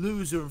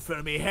loser in front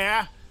of me,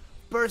 huh?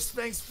 First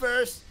things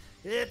first,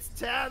 it's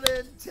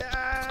talent time!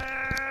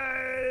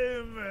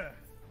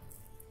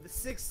 The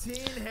 16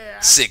 here.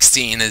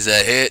 16 is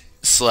a hit.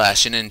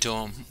 slashing into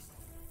him.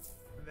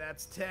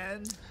 That's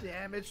 10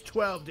 damage,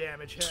 12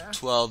 damage, huh?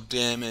 12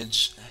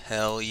 damage.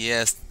 Hell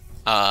yes.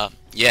 Yeah,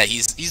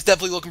 he's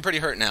definitely looking pretty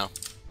hurt now.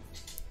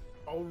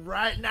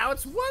 Alright, now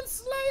it's one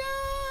Slayer!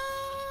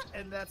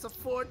 And that's a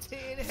 14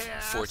 hit.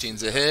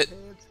 14's a hit.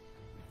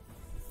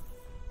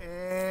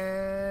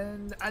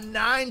 And a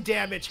 9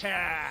 damage hit.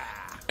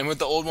 And with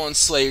the old one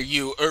Slayer,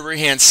 you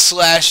overhand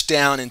slash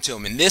down into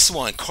him. And this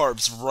one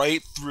carves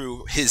right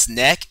through his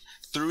neck,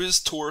 through his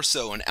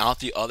torso, and out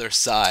the other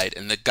side.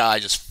 And the guy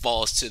just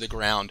falls to the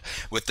ground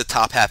with the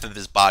top half of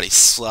his body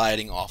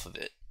sliding off of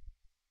it.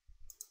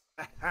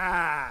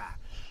 Aha!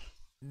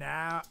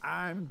 Now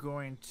I'm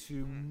going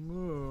to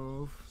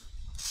move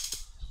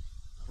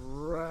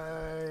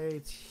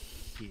right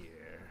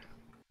here.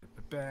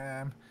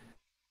 Bam.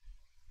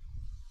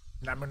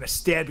 And I'm going to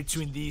stand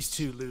between these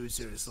two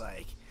losers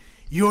like,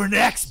 you're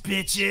next,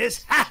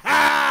 bitches!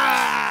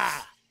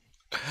 Ha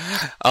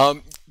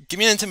ha! Give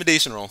me an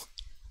intimidation roll.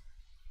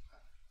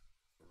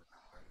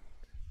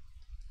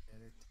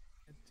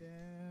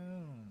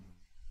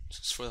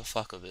 Just for the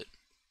fuck of it.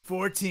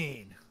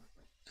 14.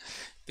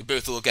 They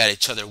both look at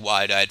each other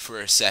wide-eyed for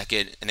a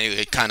second, and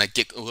they kind of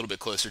get a little bit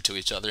closer to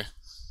each other.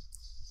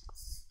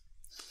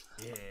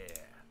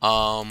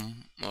 Yeah.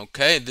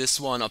 Okay, this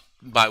one up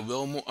by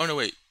Wilmore. Oh, no,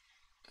 wait.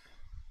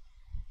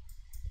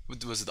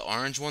 Was it the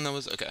orange one that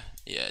was? Okay,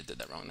 yeah, I did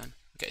that wrong then.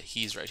 Okay,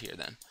 he's right here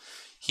then.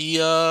 He,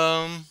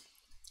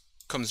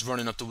 comes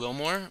running up to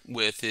Wilmore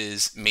with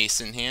his mace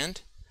in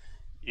hand.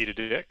 Eat a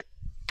dick.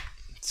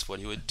 That's what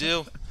he would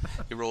do.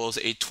 He rolls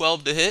a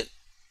 12 to hit.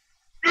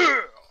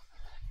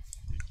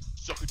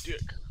 Suck a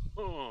dick.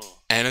 Oh.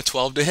 And a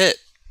 12 to hit.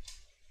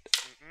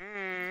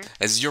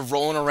 As you're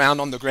rolling around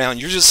on the ground,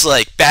 you're just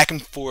like back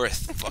and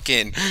forth,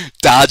 fucking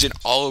dodging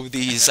all of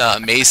these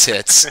mace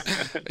hits.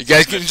 You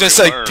guys can just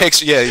like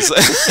picture, yeah, he's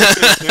like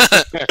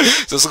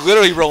so it's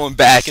literally rolling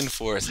back and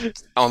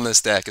forth on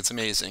this deck. It's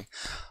amazing.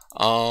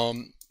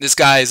 This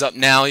guy is up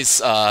now. He's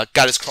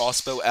got his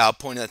crossbow out,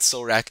 pointing at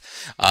Solrak.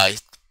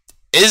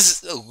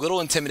 Is a little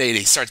intimidated.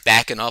 He starts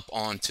backing up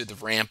onto the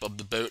ramp of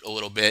the boat a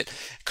little bit,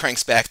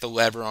 cranks back the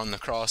lever on the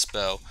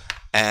crossbow,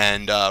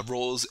 and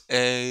rolls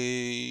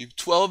a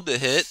 12 to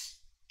hit.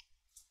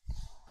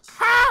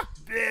 Ha!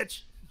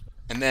 Bitch!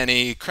 And then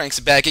he cranks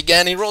it back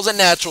again. He rolls a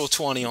natural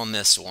 20 on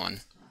this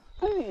one.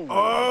 Ooh.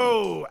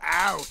 Oh,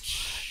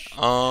 ouch.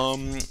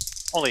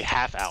 Only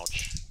half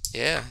ouch.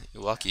 Yeah,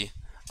 you're lucky.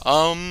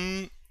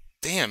 Damn,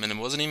 and it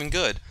wasn't even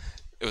good.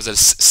 It was a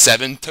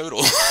 7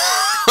 total.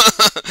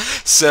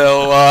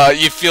 So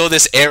you feel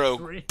this arrow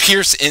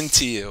pierce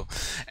into you,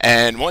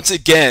 and once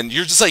again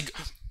you're just like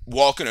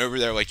walking over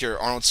there like you're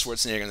Arnold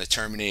Schwarzenegger in the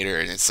Terminator,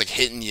 and it's like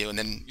hitting you, and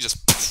then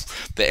just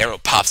poof, the arrow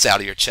pops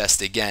out of your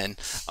chest again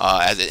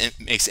as it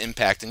makes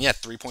impact, and yeah,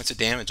 3 points of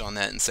damage on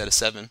that instead of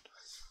 7.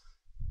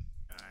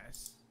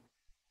 Nice.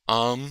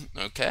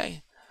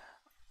 Okay.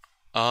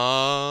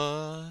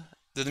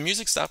 Did the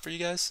music stop for you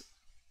guys?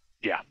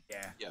 Yeah.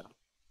 Yeah.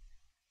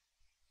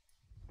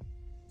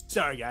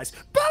 Sorry, guys.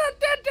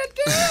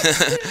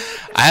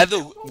 I have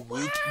the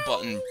loop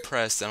button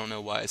pressed. I don't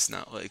know why it's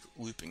not like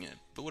looping it,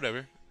 but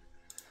whatever.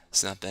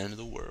 It's not the end of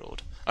the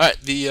world. All right,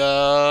 the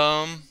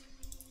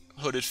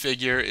hooded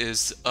figure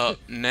is up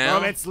now.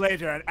 Moments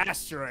later, an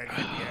asteroid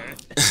hit the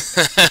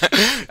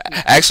Earth.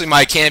 Actually,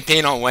 my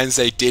campaign on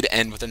Wednesday did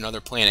end with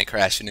another planet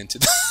crashing into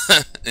the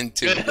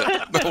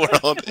the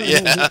world.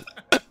 Yeah,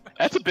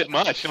 That's a bit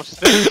much, don't you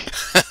think?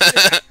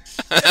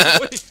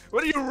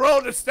 What do you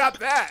roll to stop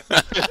that?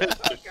 Oh,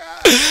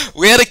 God.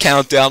 We had a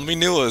countdown. We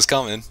knew it was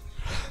coming.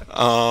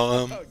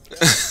 The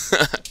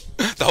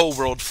whole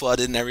world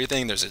flooded and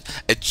everything. There's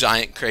a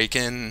giant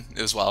kraken.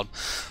 It was wild.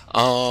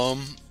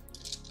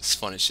 It's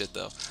fun as shit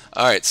though.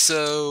 All right,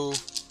 so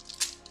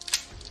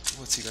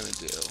what's he gonna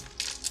do?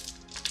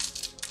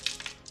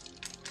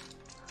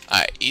 All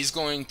right, he's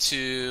going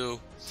to.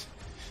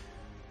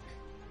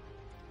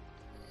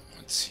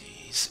 Let's see.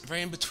 He's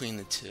right in between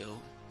the two.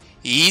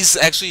 He's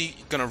actually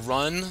gonna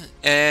run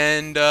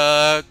and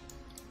up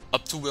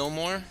to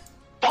Wilmore.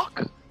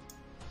 Fuck.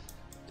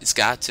 He's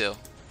got to.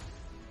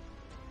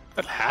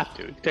 I'd have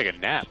to. Take a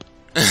nap.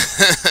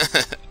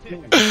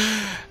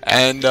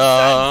 And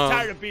I'm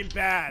tired of being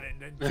bad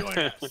and join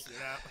us,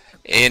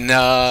 you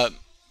know? and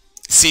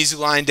sees you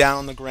lying down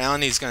on the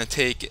ground. He's gonna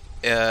take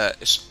a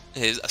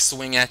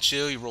swing at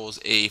you. He rolls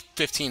a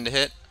 15 to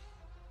hit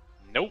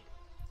Nope.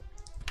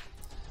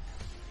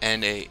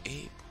 and a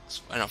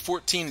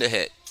 14 to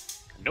hit.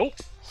 Nope.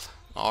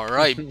 All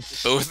right,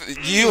 both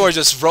you are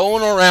just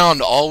rolling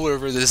around all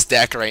over this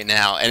deck right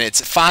now, and it's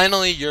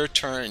finally your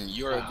turn.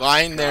 You are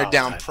lying there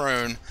down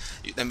prone.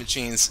 That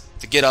means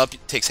to get up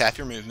takes half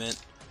your movement.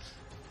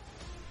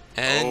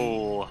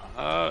 And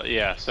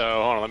Yeah, so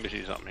hold on, let me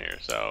see something here.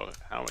 So,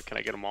 how can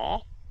I get them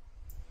all?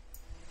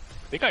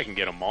 I think I can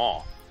get them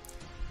all.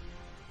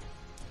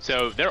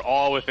 So, they're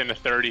all within a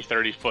 30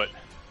 foot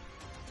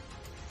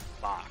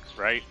box,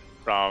 right?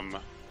 From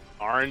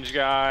orange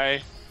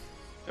guy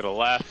to the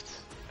left,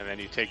 and then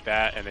you take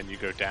that, and then you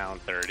go down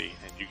 30,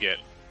 and you get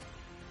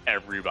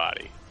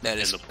everybody that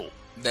in is the pool.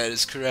 That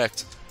is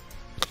correct.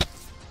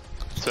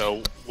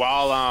 So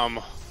while I'm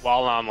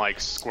like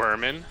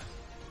squirming,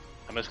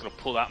 I'm just gonna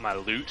pull out my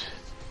loot,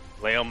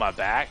 lay on my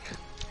back,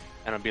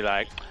 and I'll be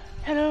like,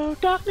 "Hello,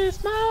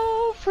 darkness, my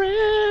old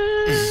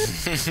friend.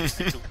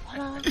 What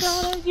I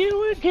thought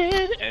you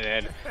again." And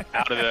then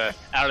out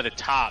of the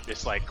top,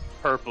 this like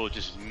purple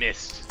just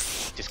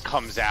mist just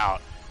comes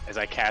out as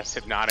I cast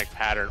hypnotic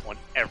pattern on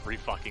every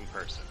fucking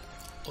person.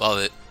 Love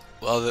it,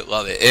 love it,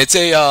 love it. It's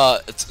a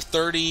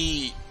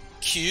 30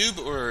 cube,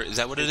 or is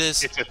that what it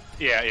is? It's a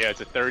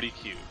 30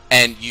 cube.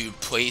 And you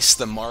place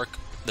the mark,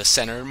 the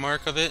center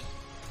mark of it.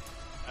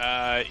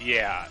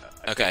 Yeah.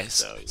 I Okay, think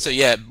so, yeah. so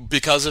yeah,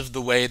 because of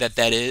the way that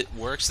it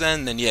works,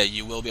 then yeah,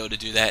 you will be able to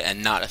do that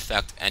and not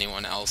affect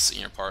anyone else in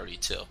your party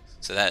too.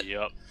 So that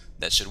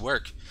should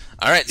work.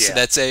 All right, so Yeah.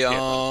 that's a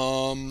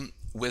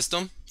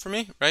wisdom for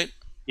me, right?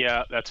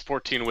 Yeah, that's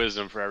 14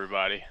 wisdom for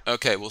everybody.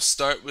 Okay, we'll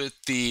start with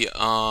the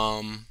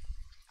hooded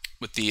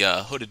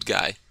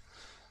guy.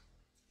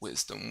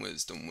 Wisdom,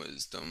 wisdom,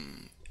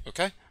 wisdom.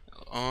 Okay.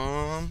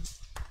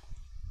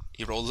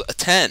 He rolls a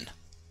 10.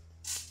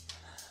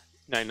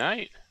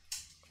 Night.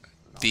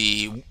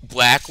 The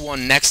black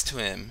one next to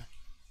him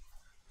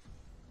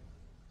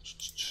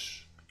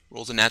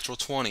rolls a natural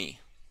 20.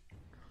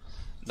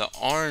 The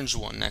orange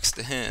one next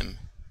to him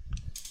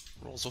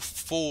rolls a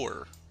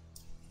 4.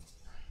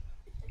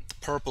 The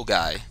purple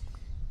guy,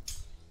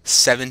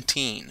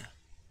 17.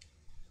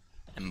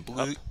 And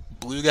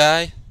blue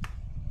guy,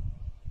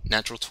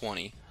 natural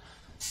 20.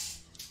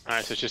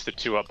 Alright, so it's just the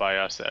two up by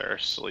us that are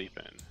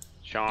sleeping.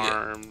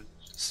 Charmed.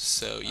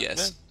 So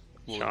yes,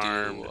 we'll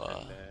Charmed. do.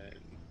 And then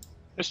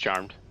just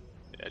charmed.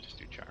 Yeah, just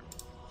do charmed.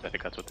 I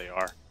think that's what they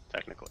are,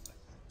 technically.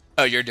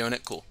 Oh, you're doing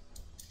it? Cool.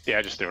 Yeah,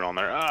 I just threw it on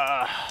there.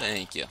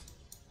 Thank you.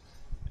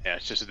 Yeah,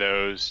 it's just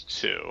those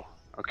two.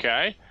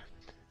 Okay.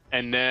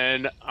 And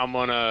then I'm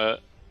gonna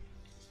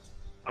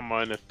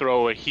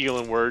throw a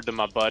healing word to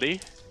my buddy.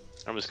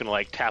 I'm just gonna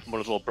like tap him on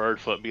his little bird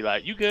foot and be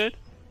like, "You good?"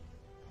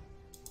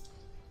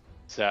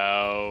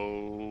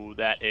 So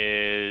that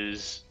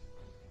is.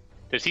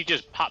 Does he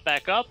just pop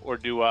back up, or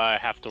do I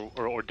have to,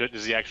 or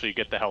does he actually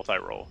get the health I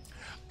roll?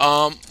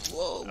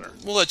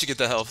 We'll let you get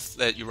the health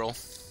that you roll.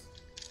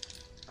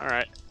 All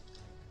right.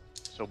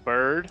 So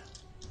bird,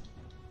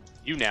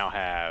 you now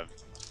have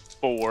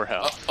 4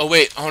 health. Oh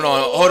wait, hold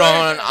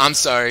on. I'm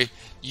sorry.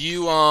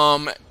 You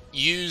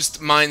used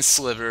Mind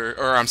Sliver,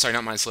 or I'm sorry,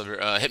 not Mind Sliver.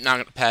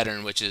 Hypnotic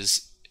Pattern, which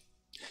is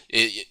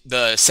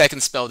the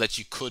second spell that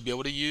you could be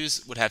able to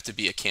use would have to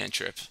be a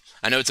cantrip.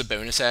 I know it's a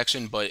bonus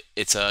action, but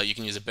it's you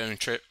can use a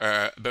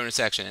bonus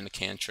action and a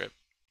cantrip,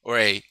 or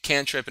a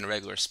cantrip and a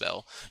regular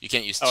spell. You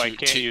can't use I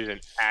can't use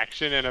an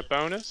action and a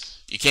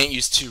bonus? You can't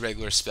use 2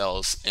 regular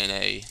spells in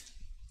a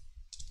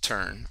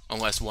turn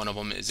unless one of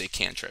them is a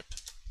cantrip.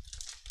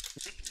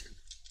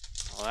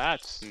 Well,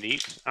 that's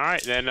neat. All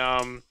right, then.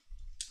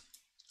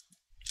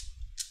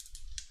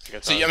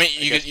 So I mean,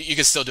 you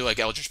could still do like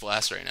Eldritch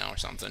Blast right now or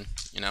something,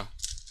 you know?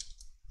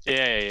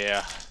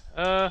 Yeah.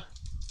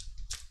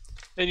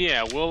 Then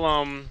yeah, we'll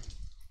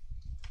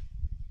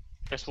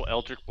guess we'll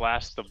Eldritch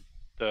Blast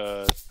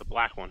the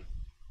black one.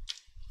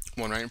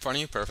 One right in front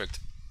of you,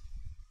 perfect.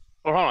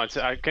 Oh, hold on.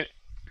 So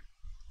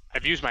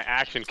I've used my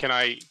action. Can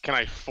I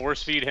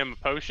force feed him a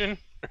potion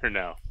or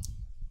no?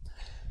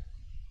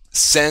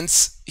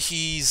 Since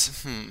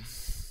he's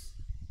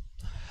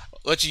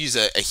let's use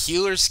a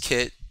healer's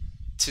kit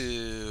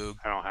to.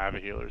 I don't have a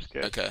healer's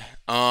kit. Okay.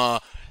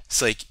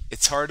 It's like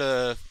it's hard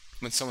to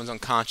when someone's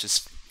unconscious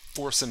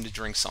force them to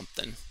drink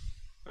something.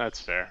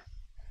 That's fair.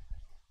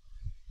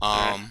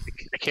 I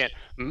can't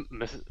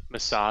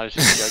massage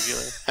his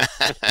jugular.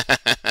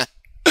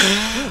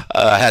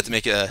 I had to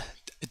make a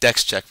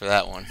dex check for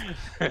that one.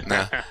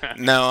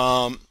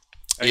 No.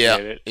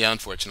 Yeah.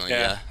 Unfortunately,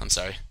 yeah. I'm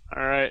sorry.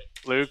 All right,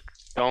 Luke,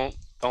 don't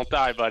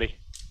die, buddy.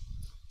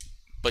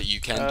 But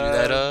you can do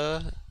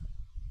that.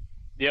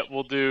 Yep,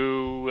 we'll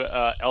do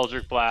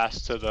Eldritch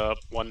Blast to the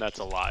one that's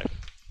alive.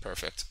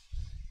 Perfect.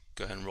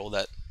 Go ahead and roll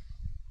that.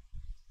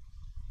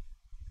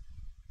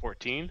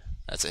 14.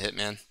 That's a hit,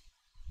 man.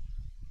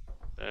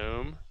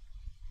 Boom.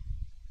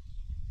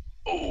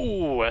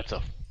 Oh, that's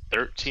a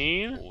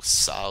 13. Oh,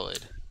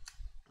 solid.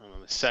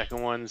 The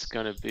second one's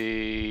gonna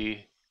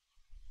be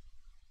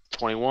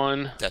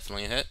 21.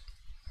 Definitely a hit.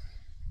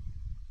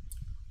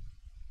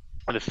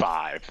 The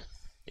 5.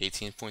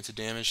 18 points of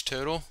damage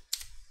total.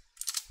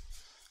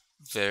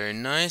 Very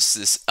nice.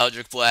 This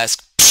Eldritch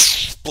Blast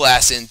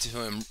blasts into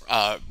him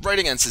right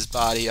against his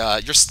body.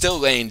 You're still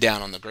laying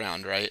down on the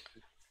ground, right?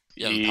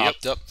 You haven't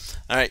popped up.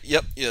 All right.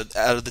 Yep.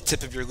 Out of the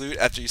tip of your loot,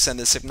 after you send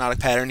this hypnotic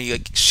pattern, he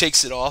like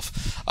shakes it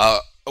off,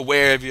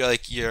 aware of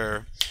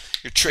your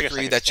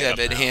trickery that you have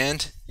at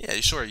hand. Yeah,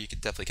 sure. You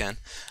definitely can.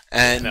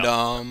 And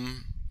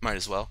might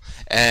as well.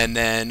 And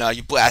then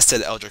you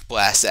blasted Eldritch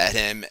Blast at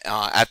him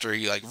after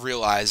he like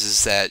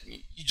realizes that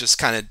you just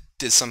kind of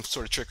did some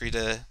sort of trickery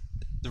to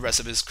the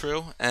rest of his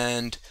crew,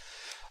 and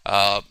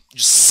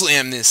just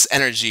slam this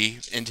energy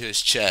into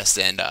his chest,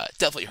 and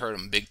definitely hurt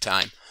him big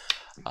time.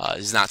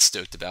 He's not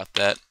stoked about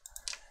that.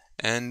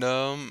 And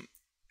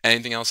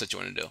Anything else that you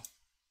want to do?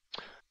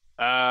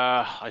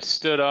 I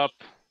stood up.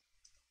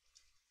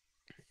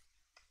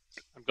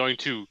 I'm going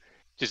to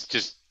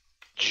just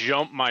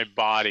jump my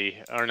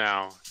body. Or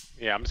no.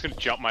 Yeah, I'm just going to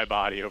jump my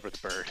body over the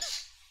bird.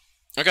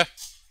 Okay.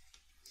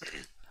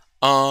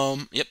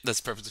 Yep,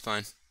 that's perfectly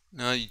fine.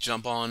 Now you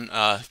jump on,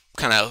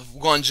 kind of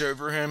lunge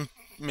over him,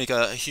 make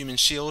a human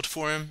shield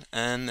for him,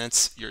 and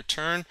that's your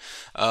turn.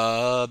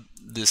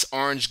 This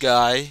orange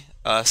guy,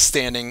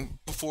 standing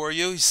before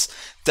you, he's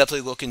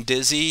definitely looking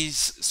dizzy,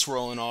 he's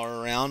swirling all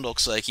around,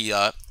 looks like he,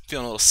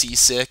 feeling a little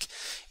seasick.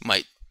 He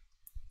might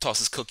toss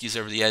his cookies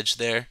over the edge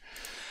there.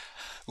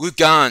 Luke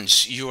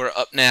Ganj, you are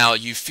up now.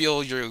 You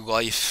feel your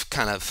life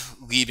kind of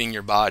leaving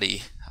your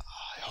body,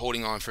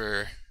 holding on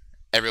for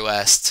every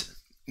last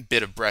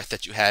bit of breath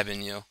that you have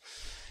in you.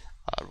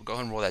 Go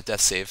ahead and roll that death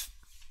save.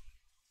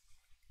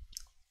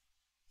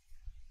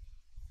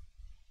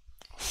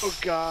 Oh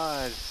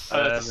god.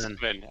 That's a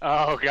 7.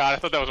 Oh god, I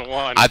thought that was a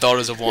 1. I thought it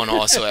was a 1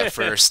 also at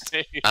first.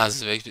 I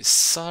was like,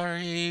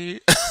 sorry.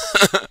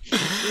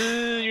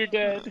 You're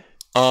dead.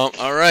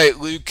 All right,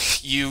 Luke.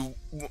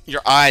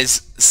 Your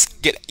eyes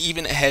get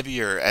even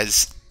heavier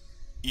as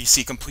you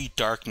see complete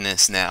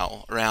darkness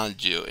now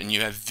around you, and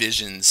you have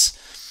visions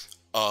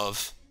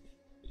of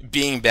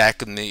being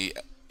back in the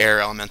air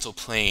elemental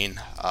plane,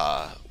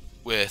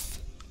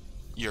 with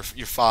your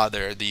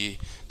father, the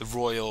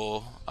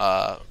royal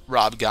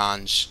Rob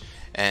Ganj,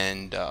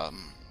 and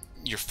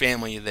your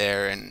family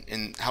there,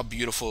 and how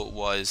beautiful it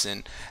was,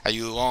 and how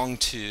you long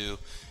to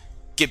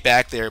get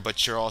back there,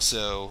 but you're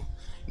also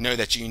know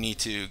that you need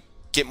to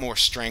get more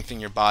strength in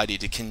your body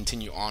to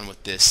continue on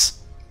with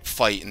this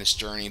fight and this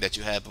journey that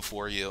you have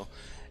before you,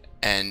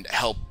 and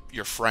help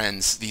your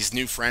friends, these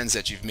new friends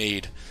that you've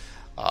made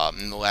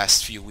in the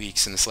last few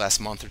weeks, in this last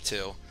month or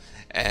two,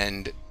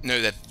 and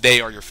know that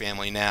they are your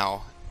family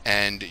now,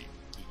 and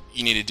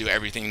you need to do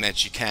everything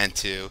that you can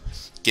to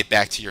get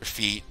back to your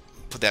feet,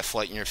 put that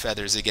flight in your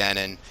feathers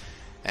again,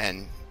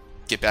 and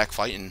get back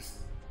fighting.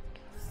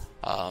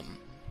 And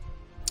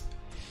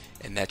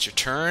that's your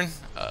turn.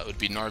 It would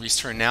be Narvi's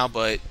turn now,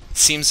 but it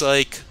seems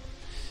like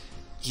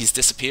he's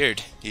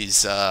disappeared.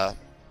 He's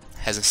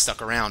hasn't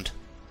stuck around.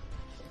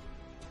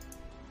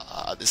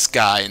 This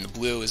guy in the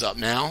blue is up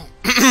now.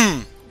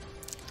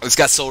 He's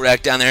got Soul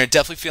Rack down there.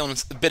 Definitely feeling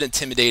a bit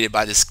intimidated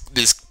by this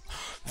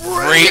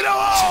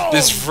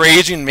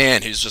raging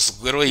man who's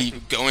just literally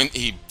going.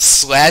 He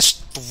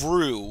slashed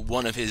through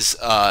one of his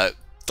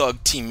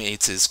thug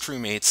teammates, his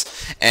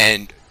crewmates,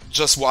 and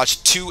just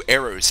watched 2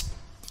 arrows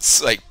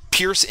like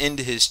pierce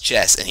into his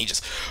chest, and he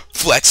just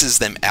flexes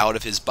them out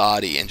of his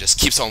body and just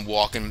keeps on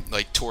walking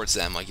like towards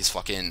them like he's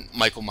fucking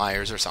Michael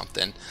Myers or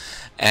something.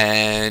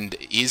 And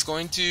he's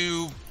going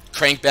to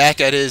crank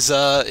back at his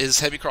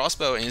heavy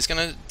crossbow, and he's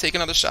gonna take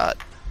another shot.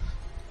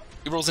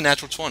 He rolls a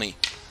natural 20,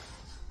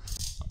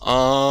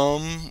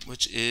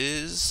 which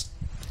is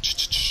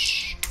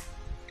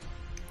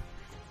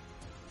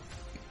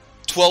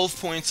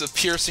 12 points of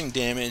piercing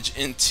damage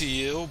into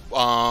you.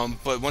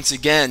 But once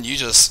again, you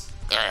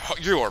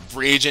are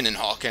raging and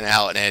hawking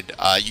out, and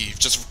you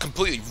just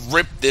completely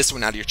rip this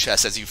one out of your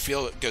chest as you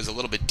feel it goes a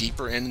little bit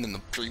deeper in than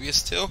the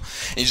previous 2,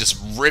 and you just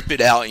rip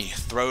it out and you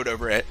throw it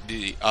over at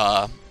the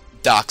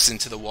docks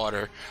into the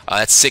water.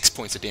 That's 6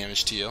 points of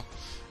damage to you,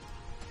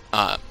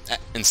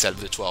 instead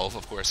of the 12,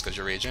 of course, because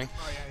you're raging.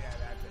 Oh, yeah,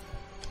 that's it.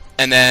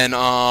 And then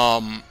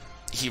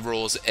he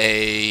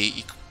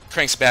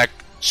cranks back,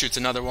 shoots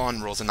another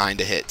one, rolls a 9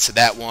 to hit. So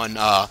that one,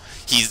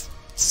 he's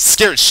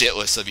scared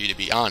shitless of you, to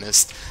be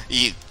honest.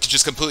 He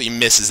just completely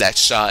misses that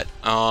shot.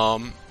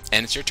 And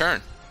it's your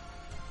turn.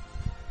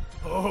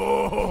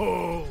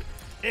 Oh,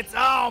 it's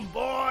on,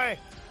 boy!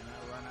 And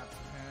I run up to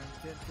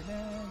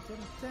her.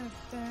 And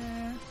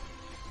then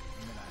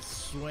I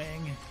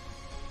swing.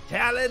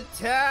 Talent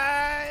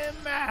time!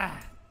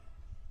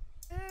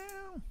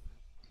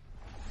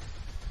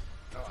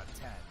 Oh,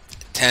 10.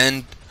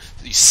 10.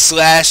 You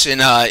slash,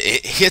 and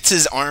it hits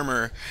his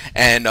armor,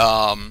 and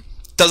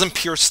doesn't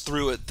pierce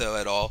through it though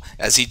at all,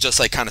 as he just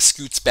like kind of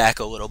scoots back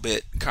a little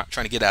bit,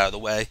 trying to get out of the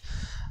way.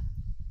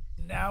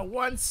 Now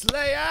one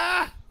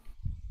Slayer.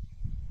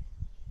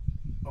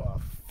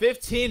 Oh,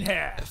 15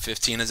 hair.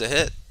 15 is a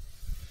hit.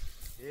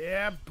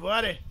 Yeah,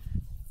 buddy.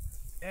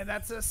 And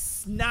that's a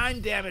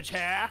 9 damage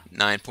hair.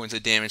 9 points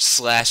of damage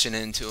slashing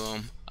into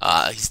him.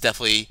 He's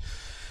definitely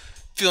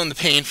feeling the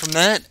pain from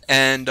that,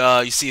 and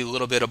you see a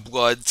little bit of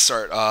blood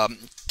start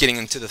getting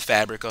into the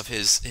fabric of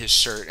his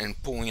shirt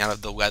and pulling out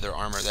of the leather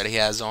armor that he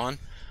has on.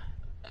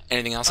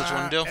 Anything else that you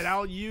want to do? And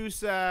I'll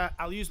use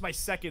my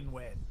second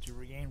win to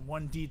regain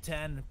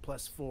 1d10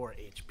 plus 4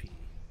 HP.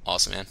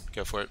 Awesome, man.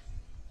 Go for it.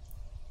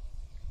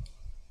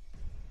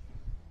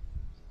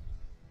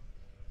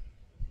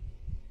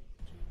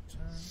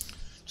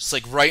 Just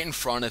like right in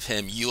front of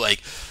him, you like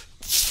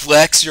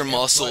flex your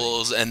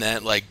muscles, and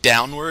then like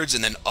downwards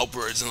and then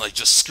upwards, and like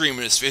just scream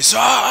in his face.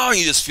 Oh! And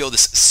you just feel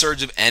this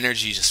surge of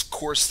energy just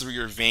course through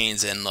your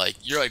veins, and like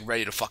you're like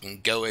ready to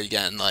fucking go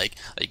again, like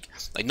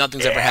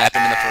nothing's ever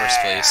happened in the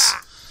first place.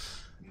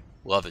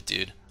 Love it,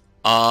 dude.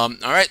 All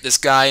right, this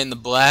guy in the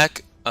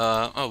black,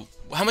 Oh,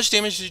 how much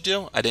damage did you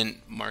do? I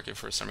didn't mark it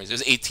for some reason. It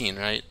was 18,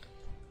 right?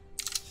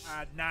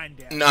 9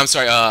 damage. No, I'm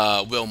sorry.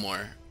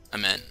 Wilmore. I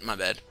meant. My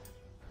bad.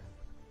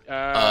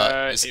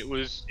 It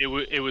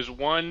was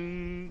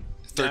 1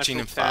 13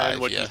 and 10, 5.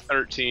 which Yeah. is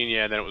 13.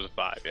 Yeah, then it was a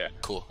 5. Yeah.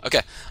 Cool.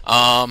 Okay.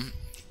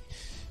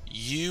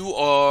 You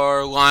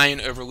are lying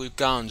over Luke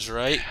Gons,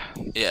 right?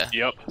 Yeah.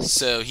 Yep.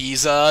 So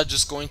he's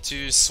just going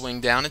to swing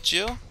down at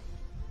you.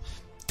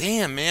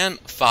 Damn, man.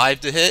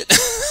 5 to hit.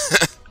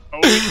 Oh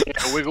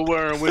yeah, wiggle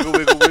worm, wiggle,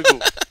 wiggle, wiggle.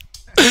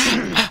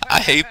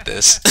 I hate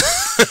this.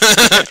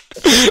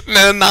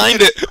 Man, 9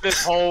 to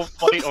This whole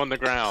fight on the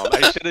ground.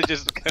 I should have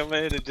just come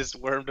in and just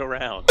wormed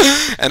around.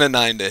 and a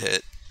 9 to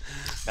hit.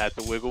 That's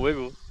a wiggle,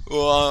 wiggle.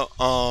 Well,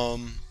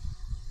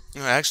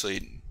 no,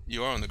 actually,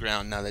 you are on the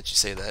ground now that you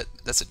say that.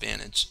 That's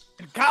advantage.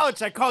 In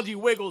college, I called you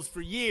Wiggles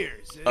for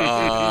years.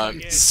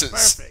 It's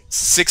perfect.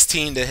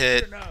 16 to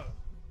hit, No.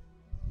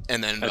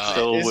 and then That's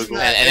still a wiggle.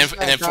 and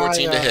then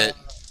 14 to hit.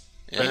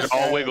 They're Yeah.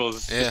 all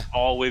wiggles. Yeah. Just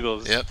all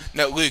wiggles. Yep.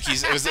 No, Luke.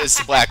 It's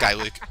the black guy,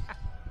 Luke.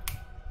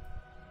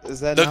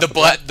 Is that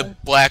The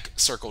black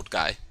circled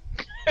guy.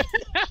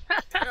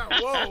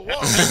 Yeah,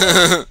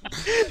 whoa.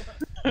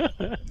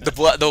 The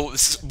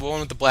one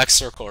with the black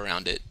circle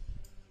around it.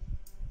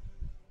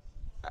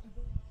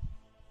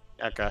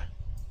 Okay.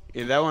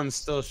 Yeah, that one's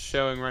still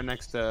showing right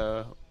next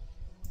to.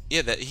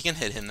 Yeah, that he can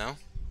hit him though.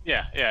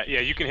 Yeah.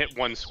 You can hit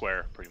one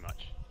square pretty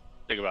much.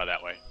 Think about it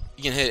that way.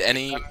 You can hit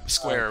any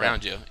square okay.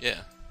 around you.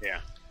 Yeah.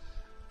 Yeah.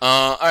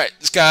 All right,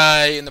 this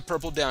guy in the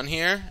purple down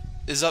here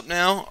is up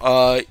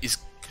now. He's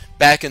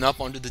backing up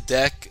onto the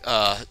deck.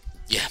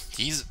 Yeah,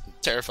 he's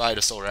terrified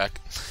of Solrak.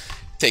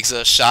 Takes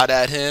a shot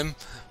at him.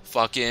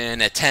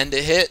 Fucking a 10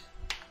 to hit.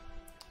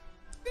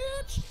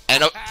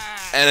 And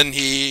then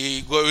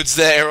he loads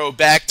the arrow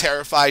back,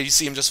 terrified. You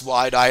see him just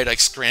wide-eyed, like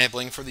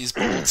scrambling for these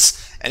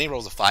bullets. And he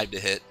rolls a 5 to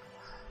hit.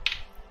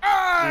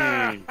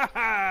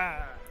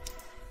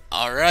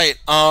 All right.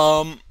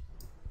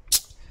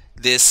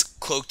 This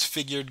cloaked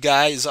figured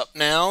guy is up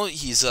now.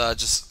 He's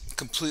just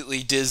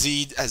completely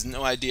dizzy, has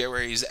no idea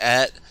where he's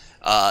at.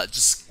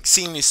 Just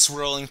seeing these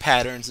swirling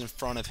patterns in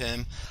front of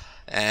him.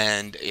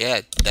 And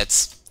yeah,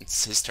 it's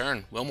his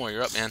turn. Wilmore,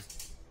 you're up, man.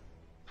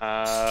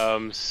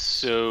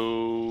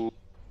 So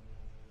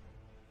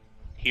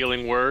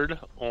healing word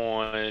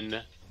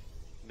on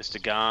Mr.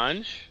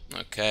 Ganj.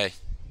 Okay.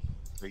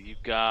 So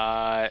you've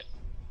got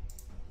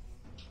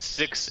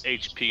 6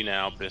 HP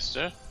now,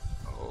 Mister.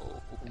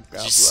 God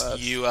bless.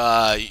 You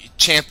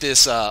chant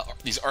these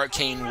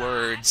arcane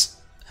words,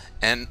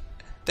 and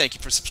thank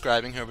you for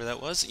subscribing, whoever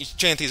that was. You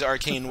chant these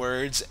arcane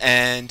words,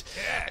 and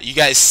you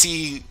guys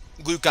see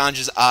Luke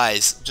Ganj's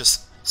eyes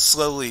just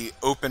slowly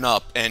open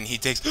up, and he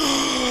takes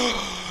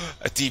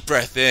a deep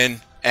breath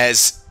in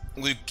as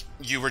Luke,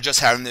 you were just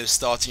having those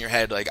thoughts in your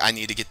head, like, I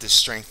need to get this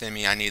strength in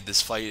me, I need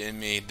this fight in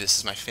me, this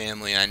is my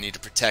family, I need to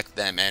protect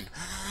them, and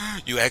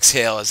you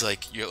exhale as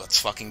like, let's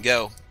fucking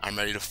go. I'm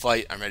ready to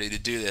fight, I'm ready to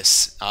do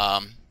this.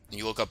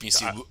 You look up and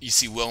you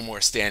see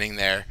Wilmore standing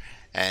there,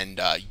 and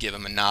you give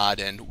him a nod,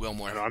 and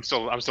Wilmore. No, I'm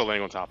still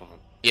laying on top of him.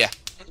 Yeah.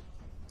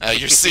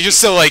 You're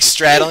still like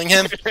straddling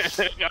him.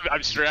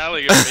 I'm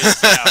straddling him.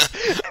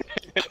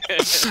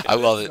 I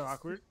love it.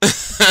 Awkward.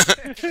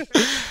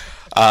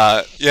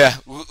 Yeah,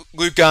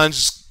 Luke Gunn's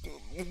just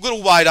a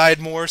little wide-eyed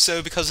more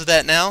so because of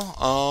that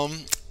now.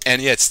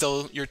 And yeah, it's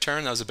still your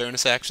turn. That was a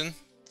bonus action.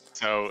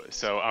 So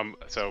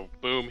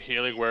boom,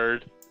 healing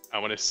word. I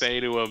want to say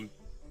to him,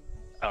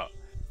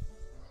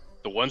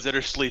 the ones that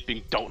are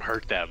sleeping, don't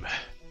hurt them.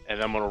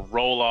 And I'm gonna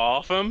roll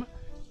off him,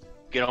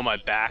 get on my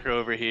back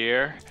over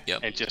here,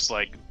 and just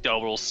like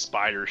double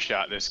spider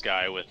shot this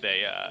guy with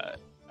a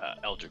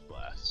Eldritch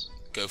Blast.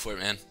 Go for it,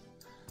 man.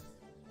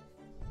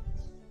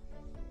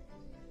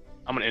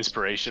 I'm an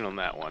inspiration on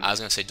that one. I was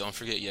gonna say, don't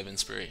forget you have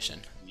inspiration.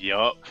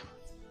 Yup.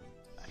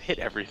 I've hit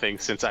everything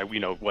since I,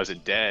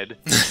 wasn't dead.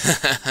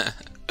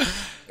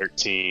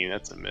 13.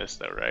 That's a miss,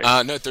 though, right?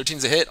 No,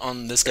 13's a hit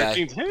on this guy.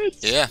 13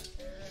 hits. Yeah.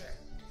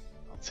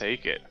 I'll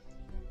take it.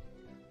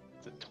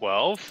 It's a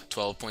 12.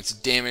 12 points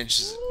of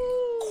damage.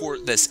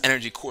 This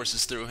energy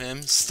courses through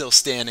him. Still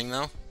standing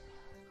though.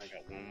 I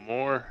got one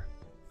more.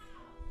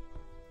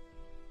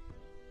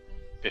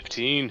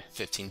 15.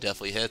 15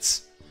 definitely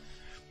hits.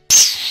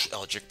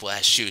 Eldritch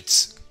Blast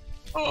shoots.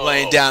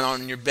 Laying down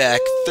on your back.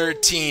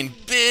 13,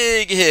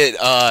 big hit.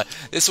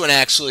 This one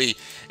actually,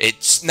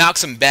 it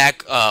knocks him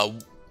back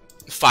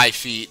 5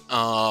 feet.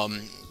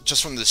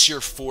 Just from the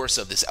sheer force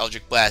of this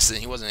Eldritch Blast, and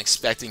he wasn't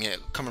expecting it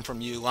coming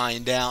from you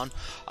lying down.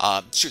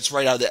 Shoots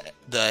right out of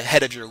the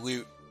head of your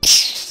loot,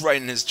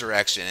 right in his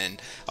direction,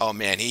 and oh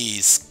man,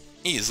 he's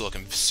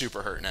looking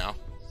super hurt now.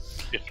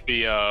 If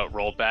we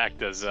roll back,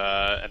 is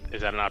that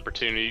an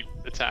opportunity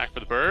attack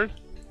for the bird?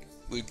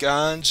 Luke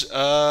Ganj,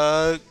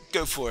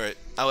 go for it.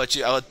 I'll let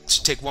you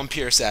take one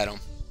pierce at him.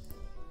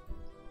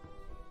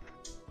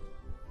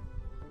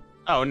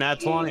 Oh, nat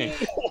 20.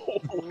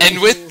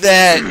 And with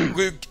that,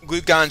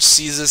 Luke Ganj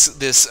sees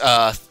this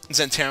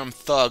Zentarum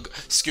thug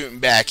scooting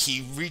back.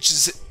 He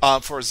reaches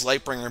for his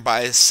Lightbringer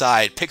by his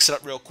side, picks it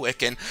up real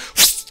quick, and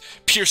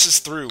pierces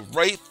through,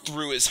 right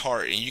through his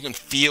heart, and you can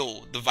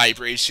feel the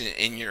vibration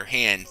in your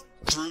hand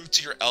through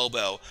to your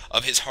elbow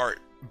of his heart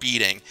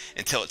beating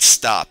until it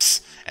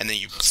stops, and then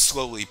you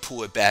slowly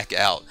pull it back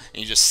out,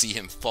 and you just see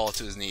him fall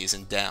to his knees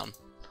and down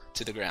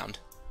to the ground.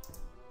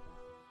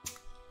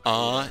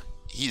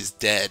 He's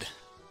dead.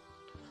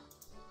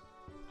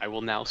 I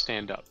will now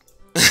stand up.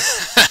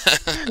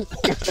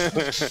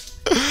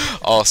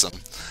 Awesome.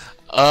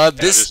 I'm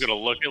just gonna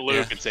look at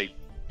Luke and say,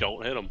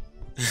 "Don't hit him.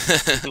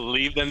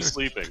 Leave them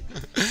sleeping."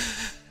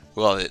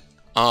 Love it.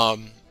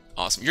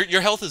 Awesome.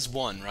 Your health is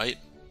 1, right?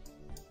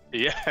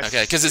 Yes.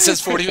 Okay, because it says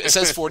 40. It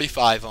says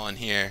 45 on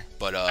here,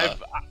 but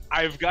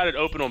I've got it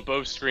open on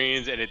both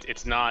screens, and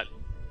it's not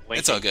linking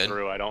it's all good.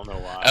 through. I don't know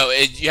why. Oh,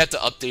 you have to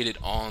update it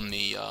on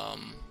the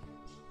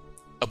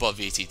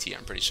AboveVTT.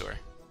 I'm pretty sure.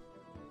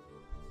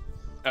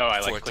 Oh,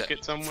 I click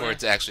it somewhere for it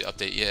to actually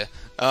update. Yeah.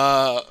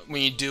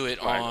 When you do it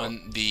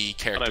on the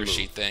character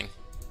sheet thing.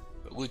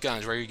 Luke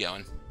Gons, where are you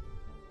going?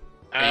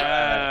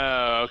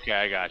 Okay,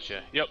 I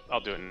gotcha. Yep, I'll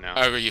do it now.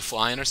 Are you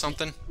flying or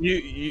something?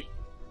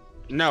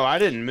 No, I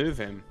didn't move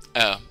him.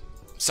 Oh,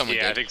 someone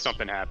did. I think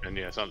something happened.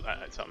 Yeah, something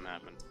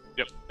happened.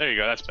 Yep, there you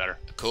go. That's better.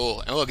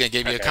 Cool. And look, it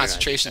gave you a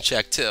concentration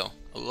check too.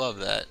 I love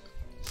that.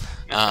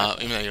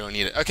 Even though you don't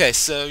need it. Okay,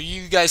 so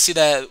you guys see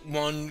that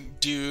one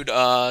dude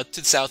to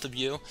the south of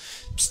you,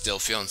 still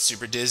feeling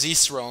super dizzy,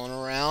 swirling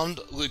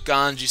around. Luke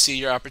Gons, you see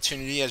your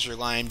opportunity as you're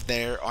lying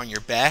there on your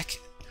back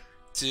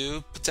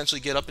to potentially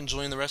get up and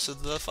join the rest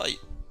of the fight.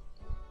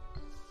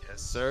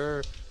 Yes,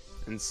 sir.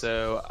 And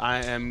so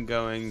I am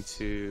going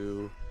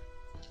to,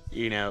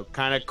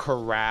 kind of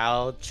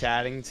corral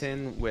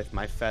Chattington with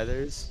my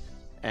feathers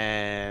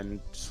and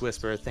just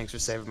whisper, "Thanks for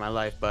saving my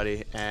life,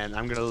 buddy." And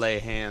I'm going to lay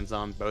hands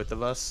on both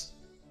of us.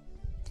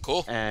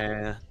 Cool.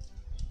 And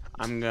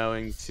I'm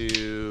going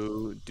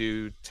to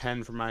do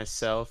 10 for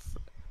myself,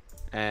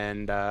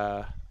 and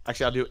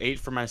actually I'll do 8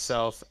 for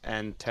myself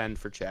and 10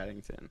 for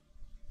Chattington.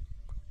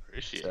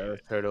 Appreciate So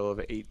it. a total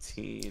of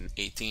 18.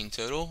 18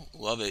 total.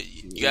 Love it.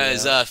 You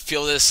guys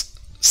feel this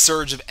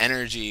surge of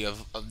energy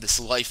of this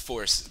life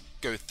force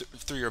go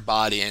through your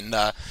body and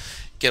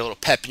get a little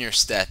pep in your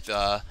step.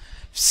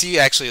 See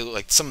actually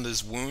like some of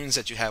those wounds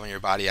that you have on your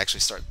body actually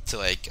start to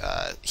like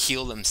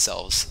heal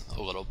themselves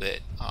a little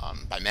bit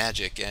by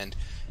magic, and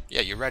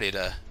yeah, you're ready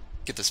to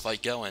get this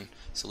fight going.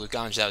 So Luke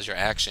Gons, that was your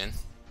action.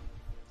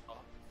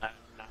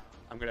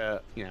 I'm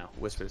gonna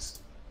whisper to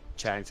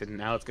Chattington,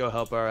 "Now let's go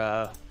help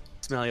our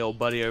smelly old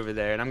buddy over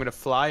there." And I'm gonna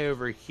fly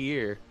over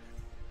here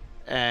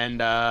and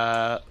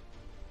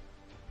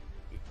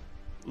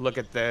look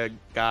at the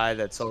guy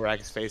that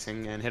Solrak is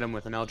facing and hit him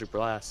with an Eldritch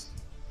Blast.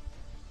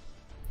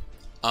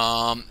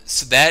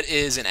 So that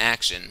is an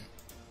action.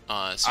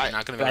 So you're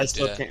not going to be able to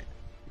do that.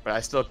 But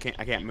I still can't.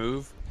 I can't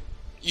move.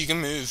 You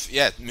can move.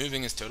 Yeah,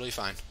 moving is totally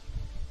fine.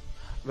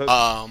 But,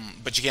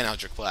 but you can't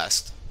Eldritch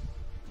Blast.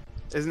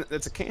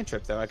 It's a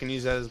cantrip though. I can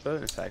use that as a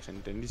bonus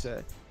action. Didn't you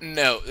say?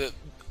 No.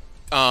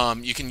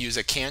 You can use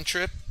a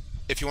cantrip.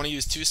 If you want to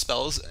use 2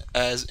 spells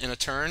as in a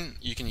turn,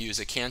 you can use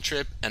a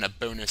cantrip and a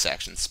bonus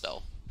action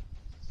spell.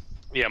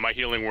 Yeah, my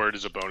healing word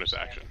is a bonus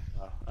action.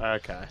 Oh,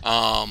 okay.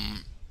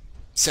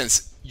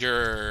 Since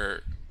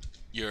your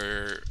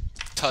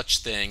touch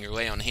thing, your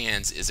lay on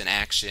hands is an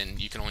action,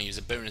 you can only use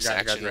a bonus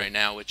action right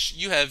now, which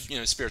you have,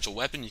 spiritual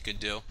weapon you could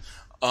do.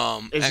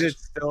 Is it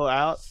still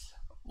out?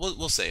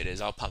 We'll say it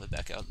is. I'll pop it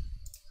back out.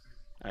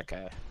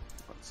 Okay.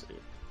 Let's see.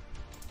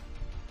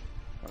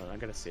 I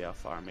gotta see how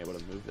far I'm able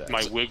to move that.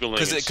 My wiggling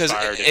because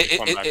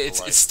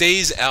it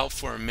stays out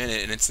for a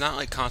minute, and it's not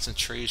like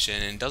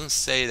concentration, and it doesn't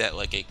say that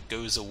like it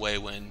goes away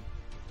when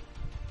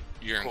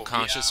you're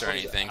unconscious or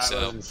anything.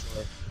 So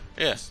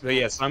yeah. But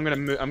yeah, so I'm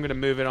gonna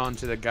move it on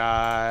to the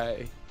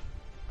guy.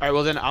 All right.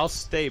 Well then I'll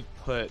stay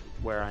put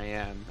where I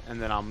am,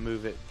 and then I'll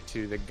move it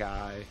to the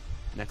guy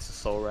next to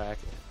Solrak,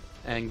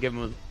 and give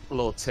him a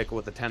little tickle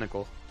with the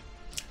tentacle.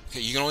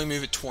 Okay, you can only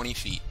move it 20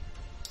 feet.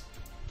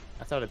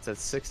 I thought it said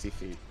 60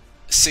 feet.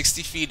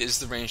 60 feet is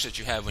the range that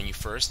you have when you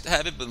first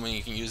have it, but when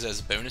you can use it as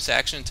a bonus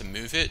action to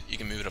move it, you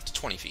can move it up to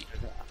 20 feet.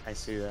 I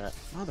see that.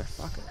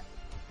 Motherfucker.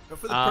 Go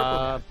for the purple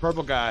guy.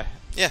 Purple guy.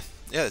 Yeah,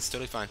 that's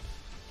totally fine.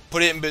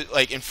 Put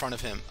it in front of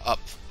him. Up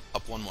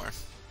one more.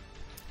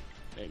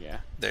 There you go.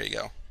 There you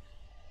go.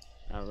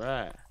 All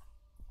right.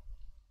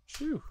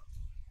 Phew.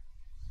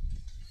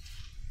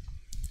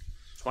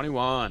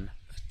 21.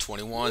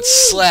 21. Woo!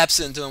 Slaps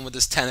into him with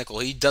his tentacle.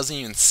 He doesn't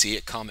even see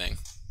it coming.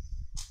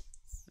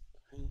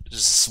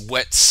 Just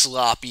wet,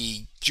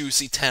 sloppy,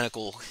 juicy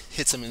tentacle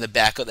hits him in the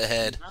back of the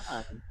head.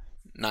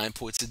 9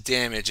 points of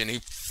damage, and he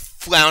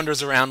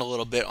flounders around a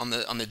little bit on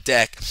the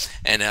deck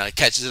and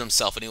catches it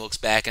himself, and he looks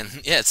back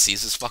and it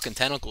sees his fucking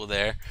tentacle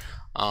there.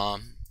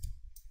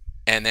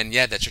 And then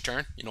that's your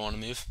turn. You don't want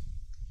to move.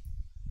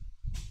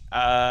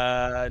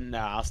 No,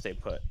 I'll stay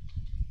put.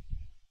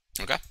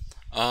 Okay.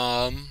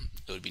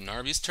 It would be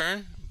Narvi's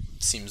turn.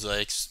 Seems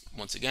like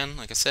once again,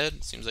 like I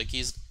said, seems like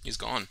he's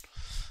gone.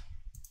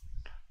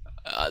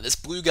 This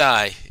blue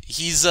guy,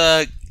 he's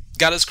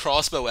got his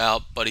crossbow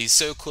out, but he's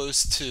so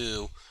close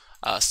to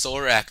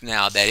Solrak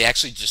now that he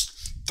actually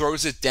just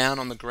throws it down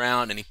on the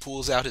ground, and he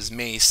pulls out his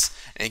mace,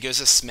 and he goes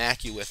to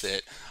smack you with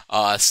it.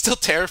 Still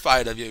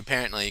terrified of you,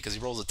 apparently, because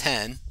he rolls a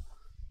 10.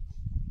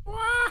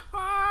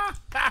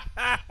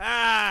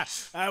 I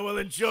will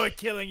enjoy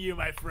killing you,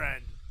 my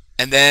friend.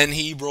 And then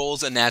he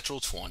rolls a natural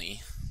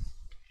 20.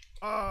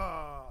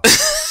 Oh.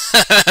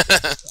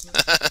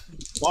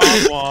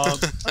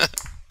 Womp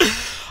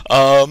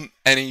womp.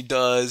 And he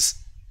does.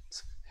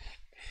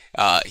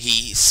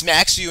 He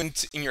smacks you in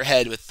your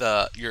head with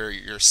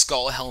your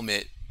skull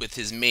helmet with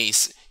his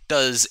mace.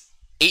 Does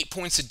 8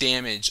 points of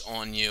damage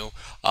on you.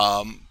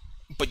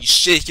 But you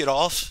shake it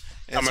off.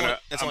 And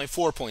it's only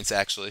 4 points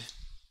actually.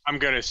 I'm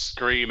gonna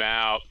scream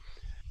out,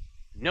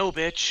 "No,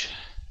 bitch!"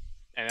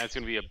 And that's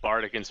gonna be a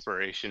bardic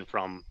inspiration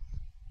from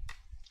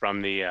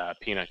the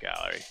peanut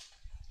gallery.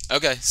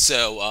 Okay,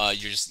 so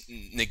you're just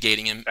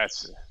negating him.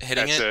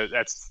 Hitting it.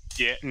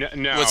 No.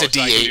 Well, it's a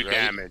so I can D8, do right?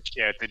 damage.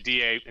 Yeah, it's a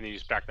D8, and you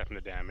just back that from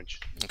the damage.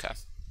 Okay.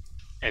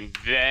 And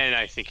then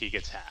I think he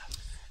gets half.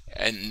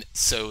 And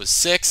so it was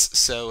 6,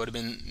 so it would have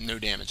been no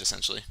damage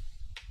essentially.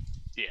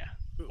 Yeah.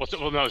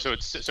 Well, no. So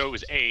it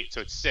was 8,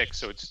 so it's 6,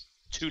 so it's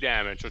 2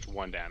 damage, so it's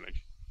 1 damage.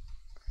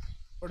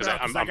 Or no,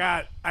 'cause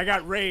I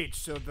got rage,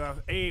 so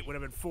the 8 would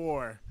have been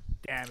 4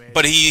 damage.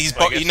 But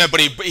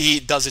he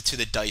does it to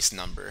the dice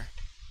number.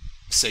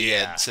 So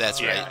yeah, so that's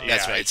right.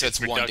 That's right. So it's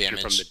 1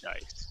 damage from the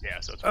dice. Yeah,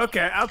 so it's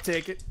okay, I'll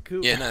take it.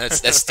 Cool. Yeah, no,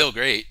 that's still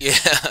great.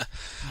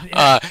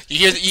 Yeah.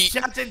 You hear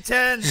shot in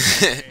 10.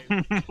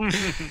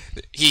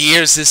 he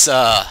hears this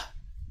the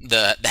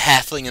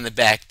halfling in the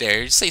back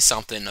there say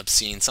something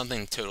obscene,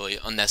 something totally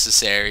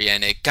unnecessary,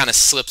 and it kind of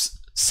slips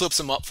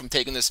him up from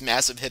taking this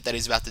massive hit that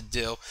he's about to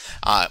do.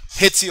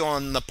 Hits you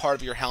on the part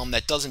of your helm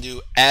that doesn't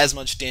do as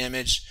much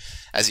damage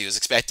as he was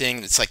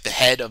expecting. It's like the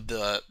head of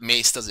the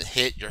mace doesn't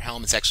hit your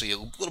helm. It's actually a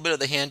little bit of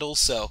the handle,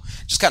 so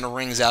it just kind of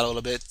rings out a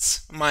little bit.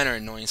 It's a minor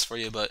annoyance for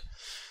you, but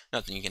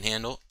nothing you can't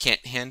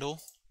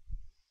handle.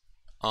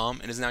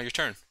 It is now your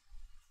turn.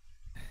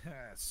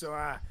 So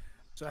I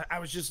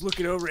was just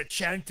looking over at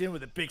Chattington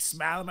with a big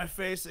smile on my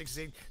face, like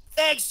saying,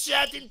 "Thanks,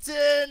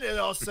 Chattington," and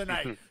all of a sudden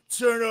I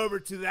turn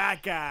over to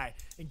that guy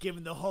and give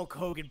him the Hulk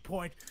Hogan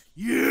point.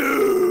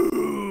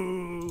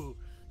 You!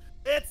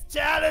 It's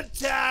talent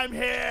time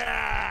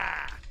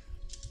here!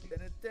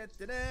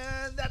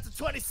 That's a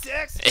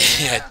 26.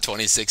 Yeah,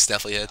 26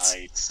 definitely hits.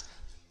 Nice.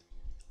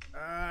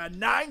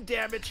 9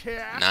 damage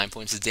here. 9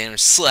 points of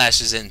damage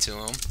slashes into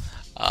him.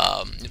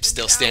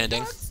 Still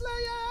standing.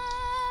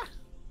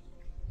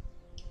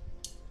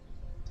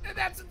 And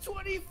that's a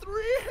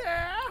 23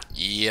 here.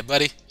 Yeah,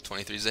 buddy.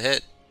 23's a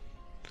hit.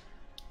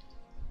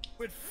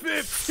 With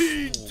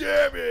 15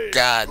 damage.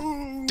 God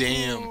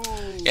damn.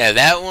 Yeah,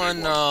 that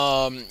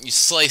one, you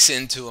slice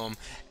into him,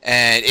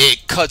 and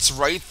it cuts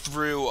right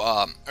through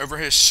over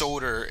his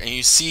shoulder, and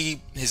you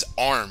see his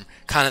arm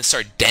kind of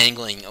start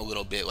dangling a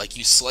little bit, like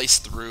you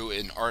sliced through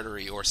an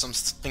artery or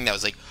something that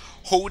was like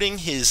holding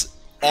his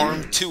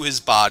arm to his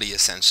body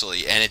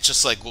essentially, and it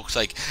just like looks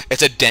like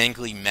it's a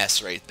dangly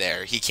mess right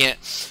there. He can't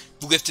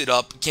lift it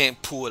up, can't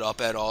pull it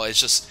up at all.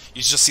 It's just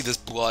you just see this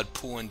blood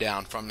pooling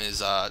down from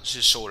his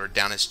shoulder,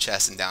 down his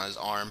chest, and down his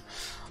arm.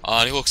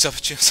 And he looks up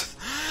at you and says,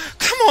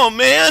 "Come on,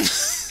 man!"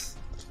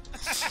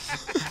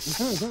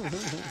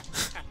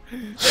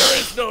 There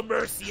is no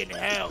mercy in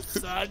hell,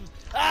 son.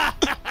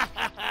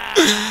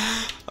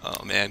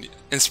 Oh man,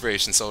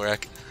 inspiration,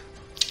 Solrak.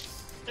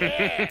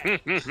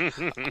 That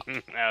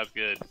was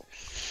good.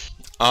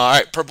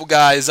 Alright, purple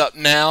guy is up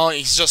now.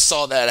 He just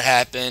saw that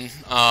happen.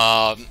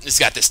 He's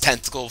got this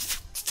tentacle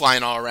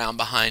flying all around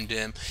behind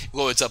him. He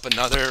loads up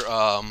another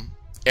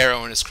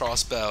arrow in his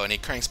crossbow, and he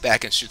cranks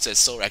back and shoots at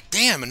Solrak.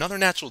 Damn, another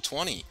natural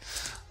 20.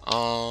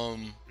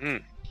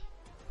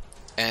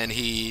 And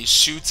he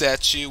shoots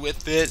at you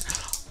with it.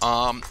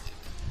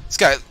 It's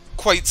got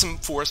quite some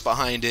force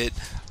behind it.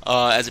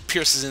 As it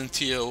pierces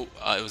into you,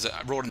 I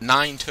rolled a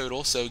 9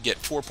 total, so you get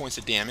 4 points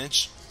of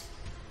damage.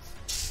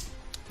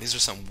 These are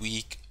some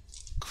weak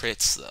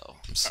crits, though.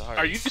 I'm sorry.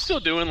 Are you still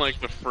doing like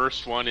the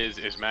first one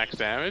is max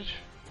damage?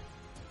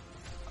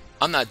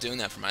 I'm not doing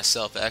that for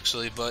myself,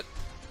 actually, but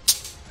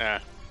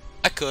I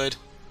could.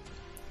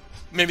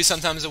 Maybe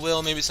sometimes I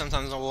will, maybe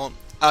sometimes I won't.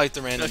 I like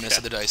the randomness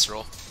of the dice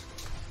roll.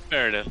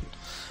 Fair enough.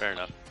 Fair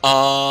enough.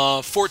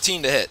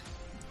 14 to hit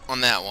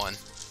on that one.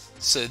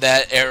 So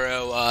that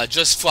arrow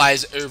just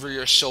flies over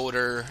your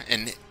shoulder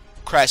and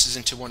crashes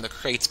into one of the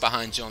crates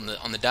behind you on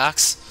the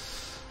docks.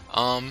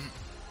 And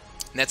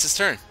that's his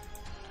turn.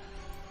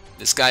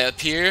 This guy up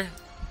here,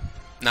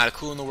 not a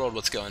clue in the world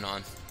what's going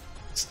on.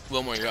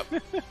 Wilmore, you're up.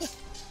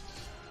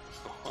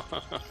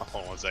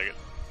 Hold on 1 second.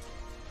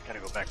 Gotta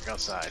go back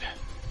outside.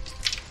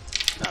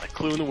 Not a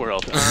clue in the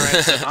world.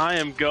 Alright, so I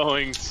am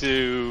going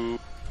to...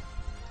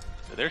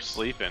 They're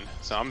sleeping,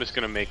 so I'm just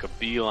gonna make a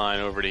beeline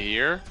over to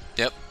here.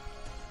 Yep.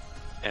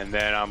 And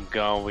then I'm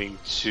going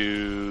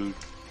to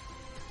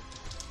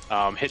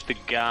hit the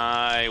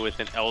guy with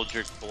an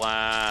Eldritch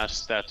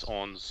Blast that's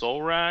on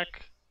Zolrak.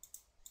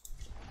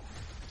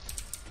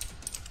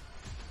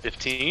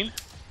 15?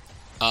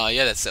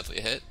 Yeah, that's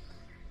definitely a hit.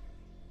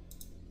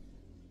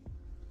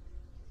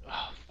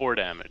 4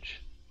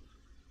 damage.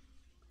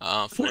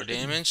 4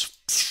 damage.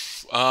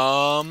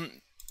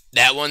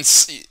 That one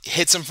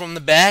hits him from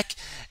the back,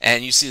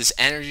 and you see this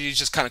energy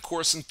just kind of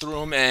coursing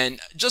through him, and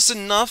just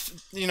enough,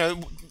 you know,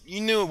 you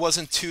knew it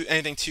wasn't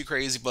anything too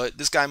crazy, but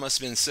this guy must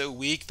have been so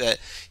weak that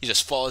he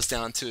just falls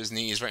down to his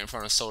knees right in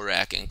front of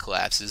Solrak and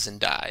collapses and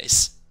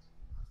dies.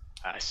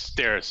 I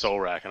stare at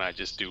Solrak and I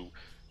just do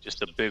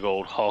a big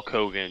old Hulk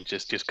Hogan,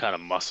 just kind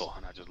of muscle,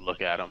 and I just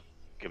look at him,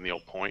 give him the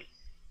old point,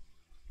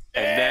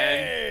 and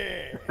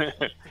then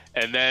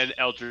and then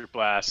Eldritch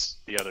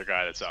Blast the other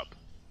guy that's up.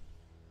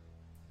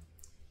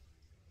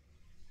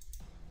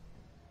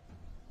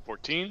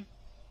 14.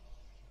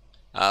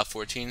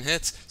 14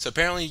 hits. So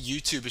apparently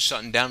YouTube is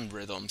shutting down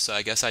Rhythm, so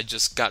I guess I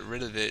just got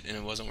rid of it and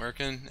it wasn't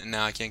working, and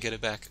now I can't get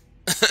it back.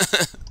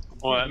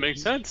 Well, that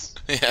makes sense.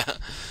 Yeah.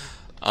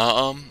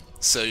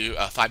 So you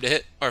 5 to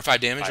hit, or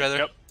 5 damage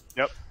rather.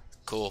 Yep.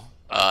 Cool.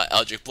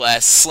 Eldritch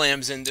Blast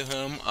slams into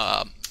him.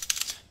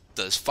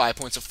 Does 5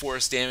 points of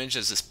force damage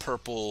as this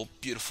purple,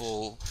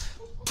 beautiful,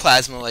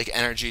 plasma-like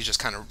energy just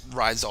kind of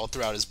rides all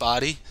throughout his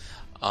body.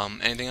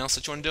 Anything else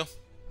that you want to do?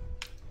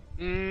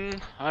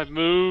 I've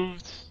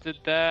moved. Did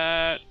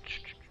that.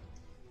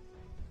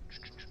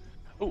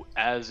 Oh,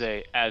 as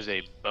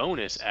a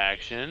bonus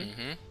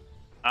action,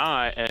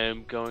 I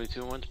am going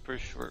to, once per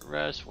short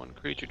rest, one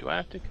creature. Do I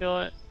have to kill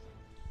it?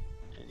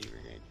 And you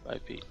regain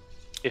 5 feet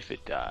if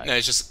it dies. No,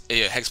 it's just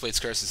Hexblade's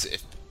Curse is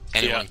if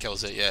anyone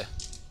kills it. Yeah.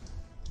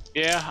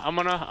 Yeah, I'm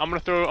gonna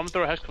throw a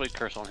Hexblade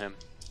Curse on him.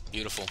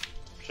 Beautiful.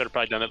 Should have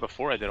probably done that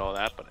before I did all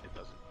that, but it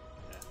doesn't.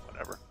 Yeah,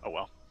 whatever. Oh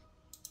well.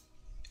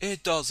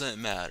 It doesn't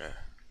matter.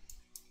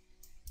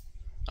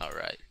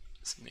 Alright,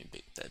 so let me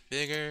make that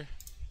bigger.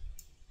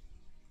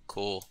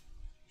 Cool.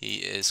 He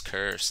is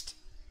cursed.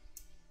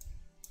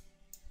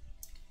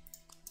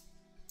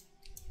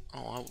 Oh,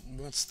 I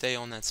won't stay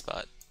on that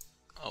spot.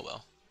 Oh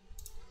well.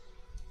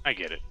 I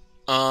get it.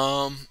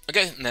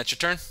 Okay, and that's your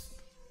turn?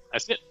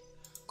 That's it.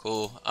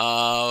 Cool.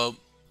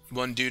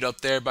 One dude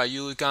up there by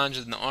you,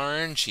 Lukanj, in the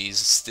orange. He's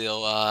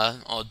still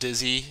all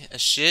dizzy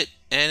as shit,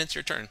 and it's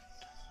your turn.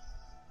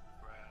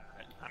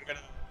 I'm gonna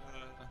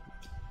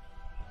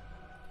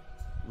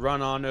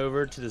run on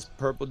over to this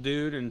purple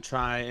dude and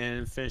try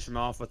and finish him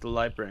off with the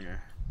Lightbringer.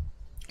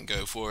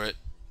 Go for it.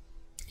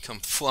 Come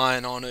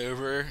flying on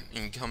over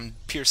and come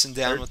piercing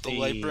down 13. With the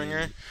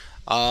Lightbringer.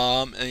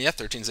 And yeah,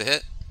 13's a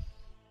hit.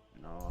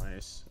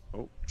 Nice.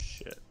 Oh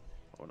shit.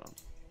 Hold on.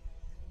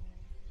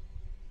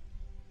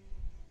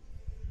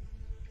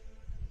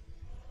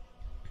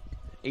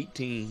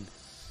 $18.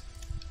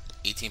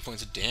 18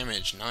 points of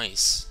damage.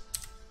 Nice.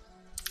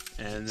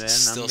 And then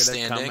still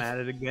I'm gonna come at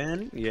it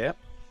again. Yep.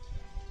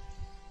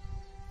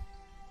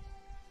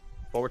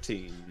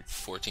 14.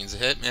 14's a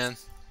hit, man.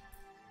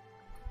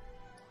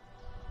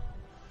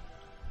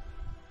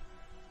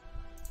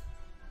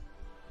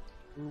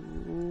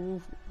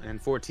 Ooh, and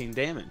 14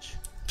 damage.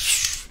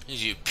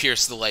 You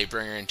pierce the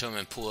Lightbringer into him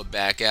and pull it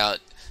back out.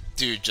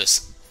 Dude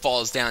just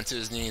falls down to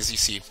his knees. You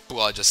see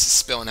blood just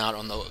spilling out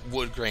on the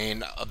wood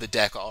grain of the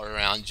deck all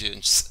around you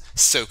and just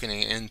soaking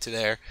it into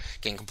there,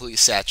 getting completely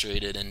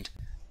saturated, and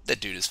that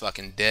dude is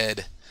fucking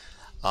dead.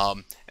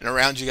 And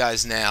around you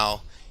guys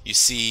now, you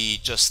see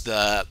just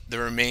the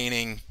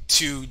remaining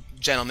 2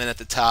 gentlemen at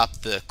the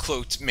top, the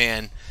cloaked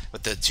man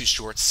with the 2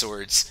 short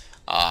swords,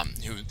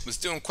 who was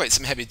doing quite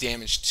some heavy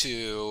damage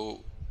to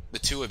the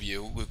 2 of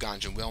you,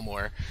 Lukanj and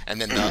Wilmore, and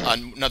then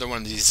another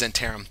one of these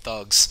Zentarum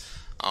thugs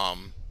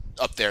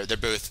up there. They're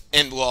both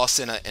lost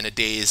in a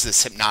daze,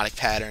 this hypnotic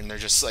pattern. They're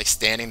just like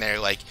standing there,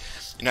 like,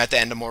 you know, at the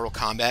end of Mortal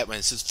Kombat when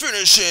it says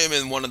finish him,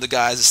 and one of the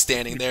guys is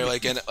standing there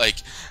like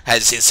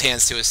has his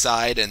hands to his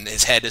side and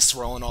his head is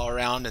swirling all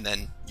around, and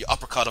then you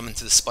uppercut him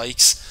into the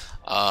spikes.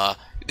 Yeah,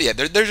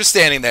 they're just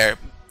standing there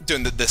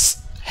doing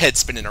this head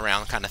spinning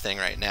around kind of thing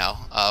right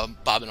now,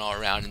 bobbing all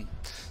around, and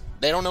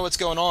they don't know what's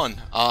going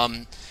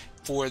on.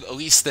 For at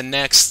least the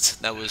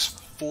next, that was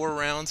 4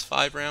 rounds,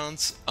 5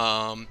 rounds.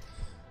 Yeah,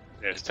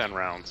 it's 10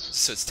 rounds.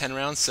 So it's 10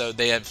 rounds. So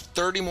they have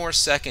 30 more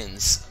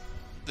seconds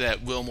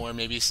that Wilmore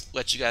maybe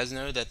let you guys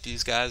know that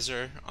these guys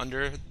are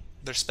under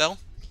their spell.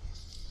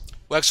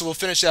 Well, actually, we'll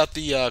finish out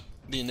the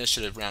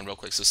initiative round real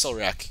quick. So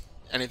Solrak,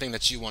 anything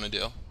that you want to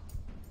do?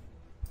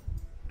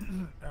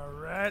 All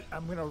right,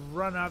 I'm gonna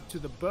run up to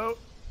the boat.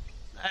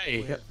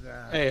 Hey,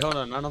 hey, hold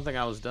on. I don't think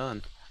I was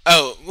done.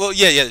 Oh, well,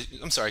 yeah.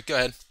 I'm sorry. Go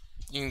ahead.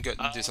 You can go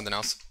do something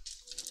else.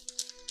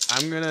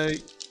 I'm gonna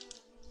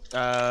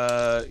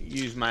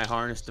use my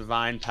Harness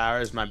Divine Power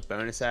as my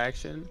bonus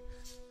action,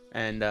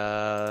 and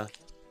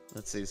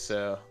let's see.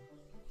 So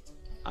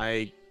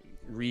I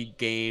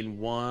regain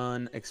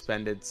 1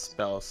 expended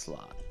spell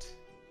slot.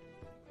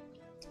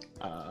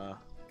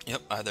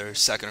 Yep, either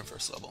second or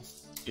first level.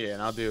 Yeah,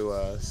 and I'll do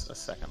a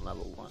second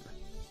level one.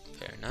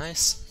 Very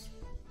nice.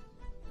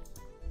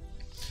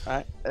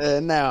 Alright,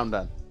 now I'm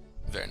done.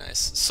 Very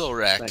nice.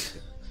 Solrak. Thank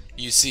you.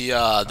 You see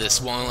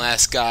this one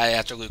last guy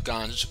after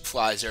Lukanj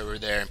flies over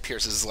there and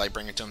pierces his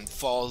Lightbringer to him,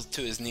 falls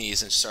to his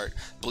knees and start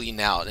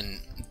bleeding out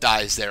and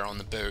dies there on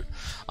the boat.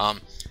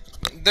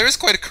 There's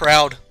quite a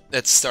crowd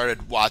that's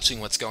started watching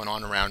what's going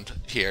on around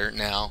here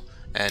now,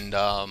 and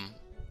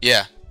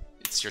yeah,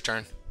 it's your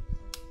turn.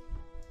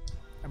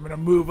 I'm gonna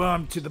move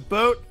on to the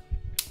boat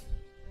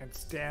and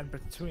stand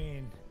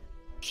between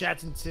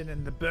Chattington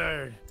and the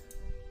bird.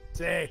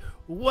 Say,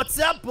 "What's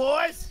up,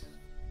 boys?"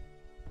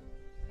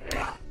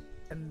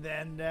 And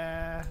then,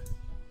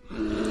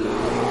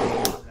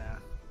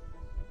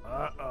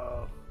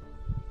 uh-oh. I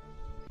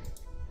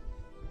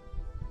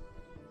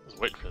was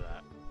waiting for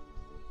that.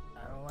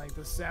 I don't like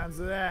the sounds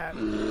of that.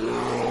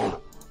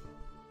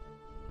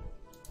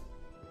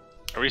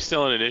 Are we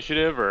still in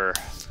initiative, or?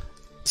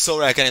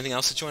 Solrak, anything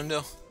else that you want to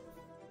do?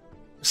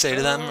 Say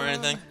to them or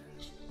anything?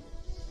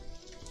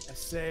 I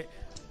say,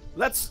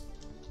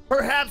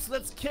 perhaps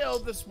let's kill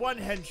this one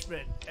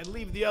henchman and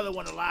leave the other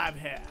one alive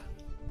here.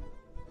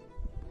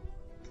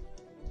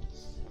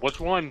 Which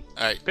one?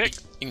 Alright, Pick.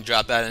 you can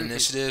drop out of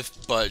initiative,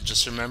 but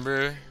just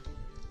remember,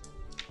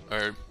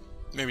 or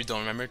maybe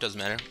don't remember, it doesn't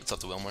matter, it's up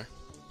to Wilmore.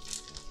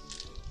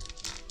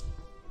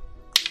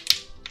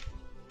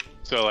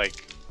 So,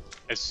 like,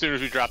 as soon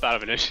as we drop out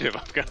of initiative,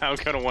 I'm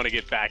gonna want to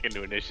get back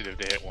into initiative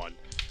to hit one.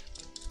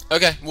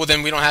 Okay, well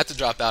then we don't have to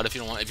drop out if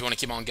you don't want. If you want to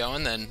keep on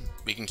going, then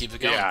we can keep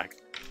it going.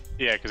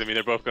 Yeah, because I mean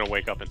they're both gonna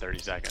wake up in 30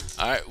 seconds.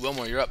 All right,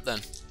 Wilmore, you're up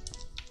then.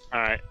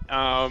 All right.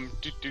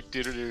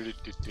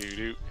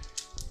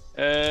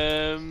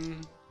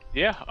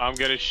 Yeah, I'm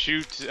gonna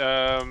shoot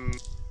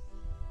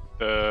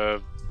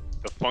the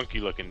funky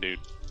looking dude.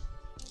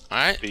 All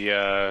right.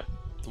 The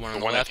one on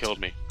the one left? that killed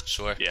me.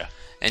 Sure. Yeah.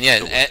 And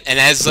yeah, and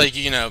as like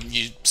you know,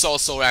 you saw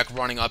Solrak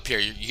running up here.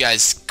 You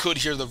guys could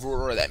hear the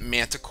roar of that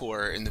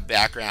manticore in the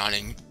background,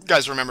 and you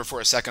guys remember for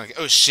a second, like,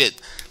 oh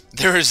shit,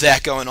 there is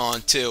that going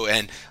on too.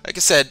 And like I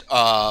said,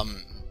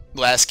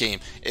 last game,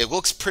 it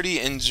looks pretty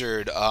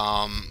injured.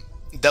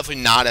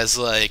 Definitely not as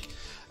like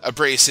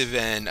abrasive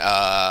and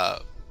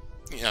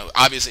you know,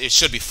 obviously it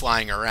should be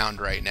flying around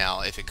right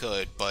now if it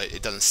could, but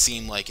it doesn't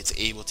seem like it's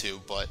able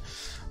to. But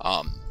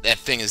that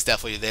thing is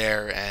definitely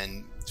there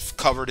and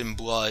covered in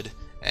blood.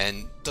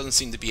 And doesn't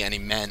seem to be any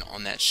men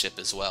on that ship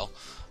as well,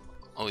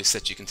 at least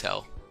that you can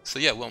tell. So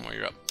yeah, Wilmore,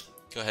 you're up.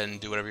 Go ahead and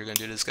do whatever you're going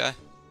to do to this guy.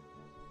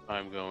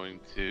 I'm going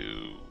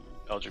to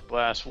Eldritch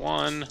Blast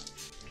 1.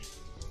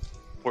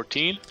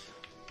 14.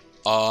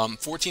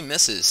 14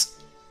 misses.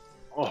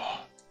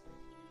 Oh.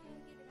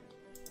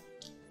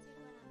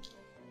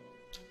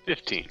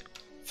 15.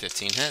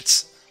 15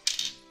 hits.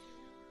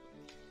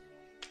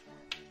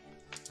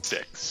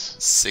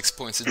 6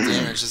 points of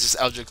damage as this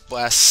Eldritch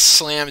Blast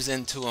slams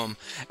into him,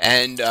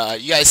 and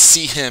you guys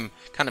see him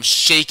kind of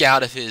shake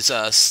out of his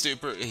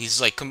stupor. He's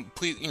like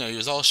complete, you know, he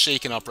was all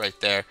shaken up right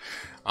there,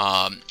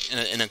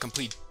 in a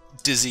complete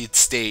dizzied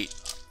state.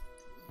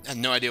 Had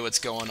no idea what's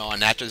going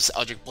on. After this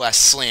Eldritch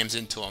Blast slams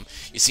into him,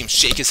 you see him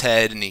shake his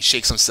head, and he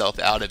shakes himself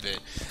out of it,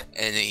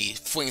 and he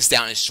flings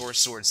down his short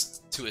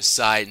swords to his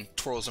side and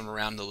twirls them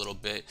around a little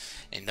bit,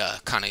 and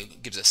kind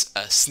of gives us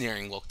a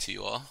sneering look to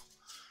you all.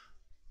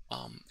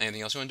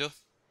 Anything else you want to do?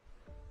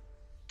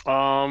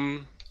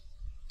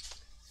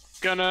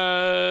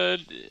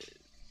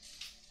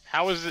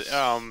 How is it,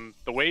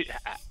 the weight,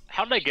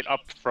 how did I get up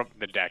from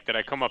the deck? Did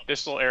I come up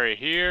this little area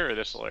here, or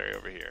this little area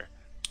over here?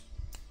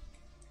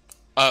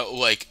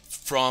 Like,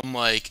 from,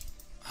 like...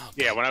 Oh,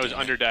 yeah, when I was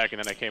under deck,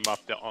 and then I came up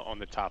on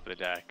the top of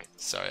the deck.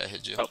 Sorry, I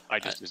hit you. Oh, I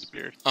just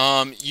disappeared.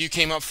 You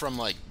came up from,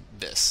 like,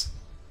 this.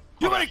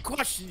 Too many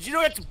questions, you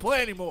don't have to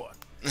play anymore.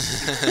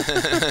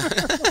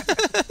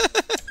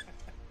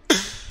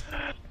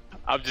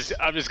 I'm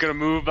just gonna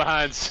move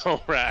behind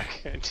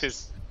Solrak and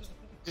just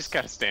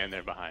kind of stand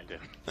there behind him.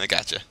 I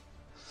gotcha.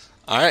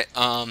 All right,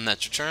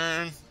 that's your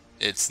turn.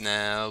 It's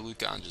now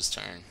Lucanja's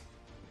turn.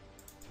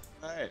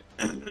 All right.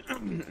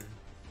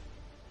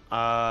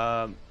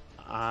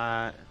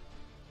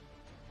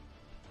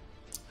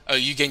 Oh,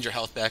 you gained your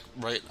health back,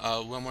 right,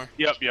 Wilmore?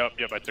 Yep.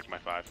 I took my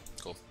 5.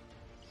 Cool.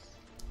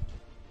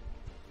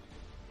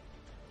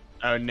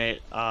 Oh,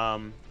 Nate.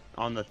 On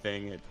the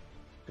thing, it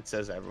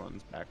says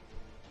everyone's back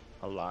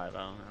alive.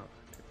 I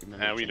don't know.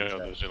 Yeah, we know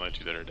those are the only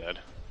 2 that are dead.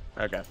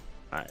 Okay.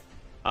 All right.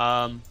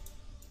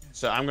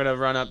 So I'm gonna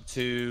run up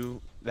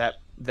to that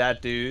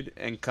dude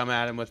and come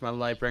at him with my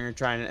Lightbringer,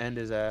 trying to end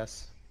his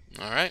ass.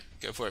 All right,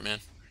 go for it, man.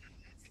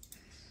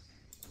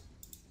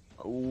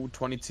 Oh,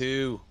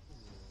 22.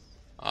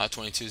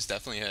 22 is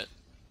definitely hit.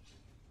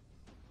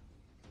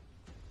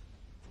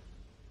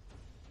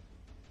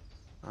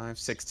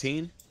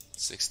 16.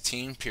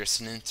 16,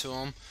 piercing into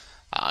him.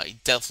 He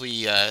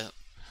definitely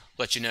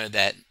let you know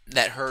that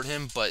hurt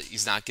him, but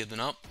he's not giving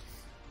up.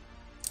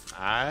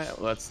 All right,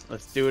 let's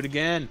do it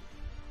again.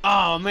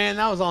 Oh man,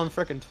 that was on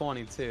frickin'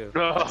 22.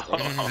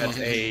 That's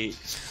 8.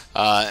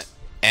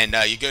 And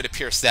you go to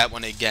pierce that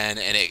one again,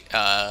 and it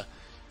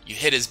you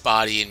hit his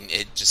body, and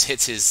it just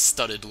hits his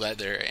studded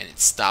leather, and it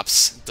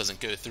stops. Doesn't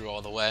go through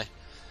all the way.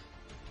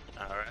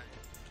 All right.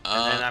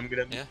 And then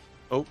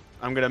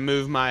I'm gonna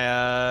move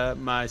my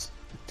my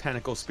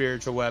tentacle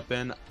spiritual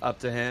weapon up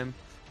to him,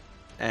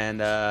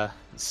 and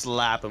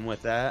slap him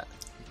with that.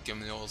 Give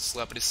him the old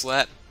slappity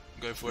slap.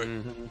 Go for it.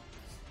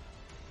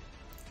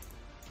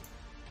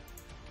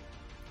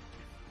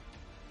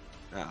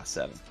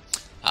 7.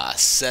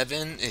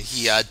 7.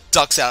 He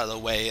ducks out of the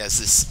way as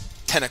this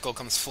tentacle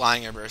comes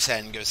flying over his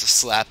head and goes to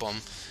slap him,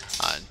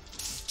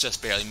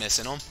 just barely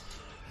missing him.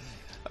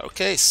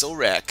 Okay,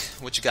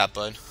 Solrak, what you got,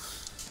 bud?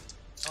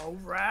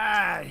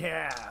 Alright,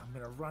 yeah. I'm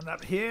gonna run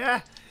up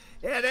here.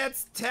 And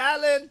it's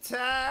talent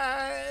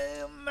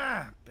time!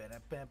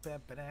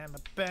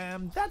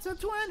 Bam. That's a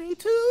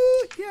 22,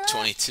 yeah.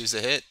 22's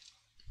a hit.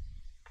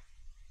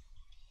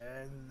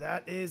 And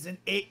that is an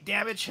 8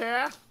 damage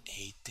here.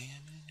 8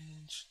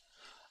 damage.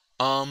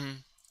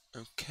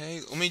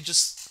 Okay, let me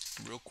just,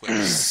 real quick,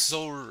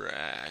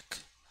 Solrak.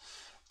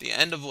 The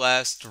end of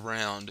last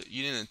round,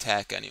 you didn't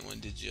attack anyone,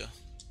 did you?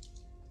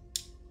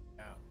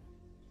 No.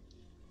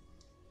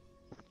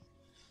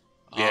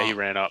 Yeah, he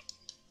ran up.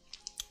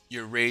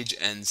 Your rage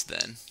ends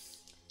then.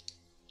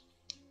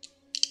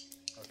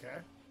 Okay.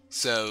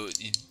 So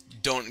you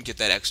don't get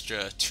that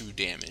extra 2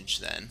 damage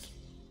then.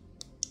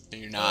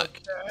 And you're not,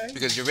 Okay.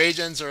 because your rage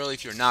ends early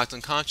if you're knocked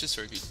unconscious,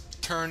 or if your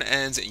turn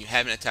ends and you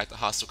haven't attacked a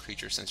hostile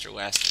creature since your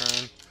last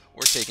turn,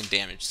 or taken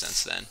damage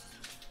since then.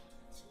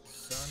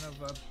 Son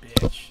of a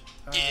bitch.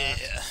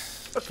 Yeah.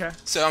 Okay.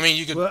 So I mean,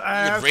 you could,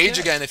 Well, you could rage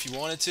okay. again if you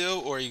wanted to,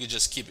 or you could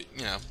just keep it,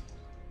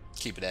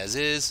 keep it as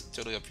is.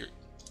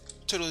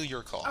 Totally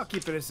your call. I'll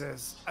keep it as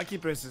is. I'll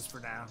keep it as is for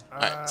now.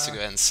 Alright, so go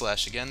ahead and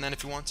slash again then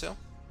if you want to.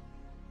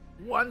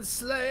 One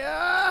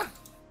Slayer.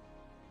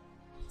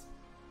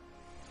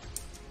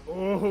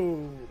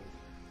 Oh.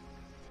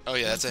 Oh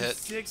yeah, that's a hit.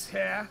 6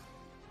 here.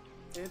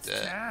 It's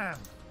Yeah. time.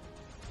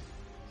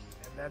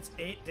 And that's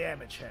 8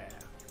 damage here.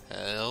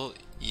 Hell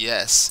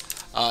yes.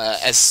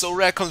 As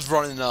Solrak comes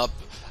running up,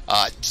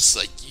 just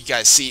like you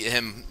guys see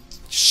him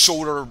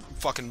shoulder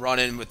fucking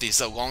running with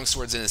these long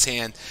swords in his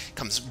hand,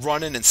 comes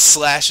running and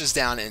slashes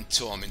down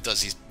into him and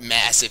does these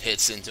massive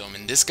hits into him.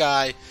 And this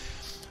guy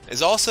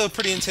is also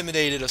pretty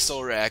intimidated of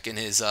Solrak and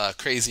his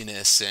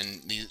craziness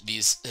and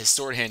his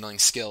sword handling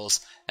skills.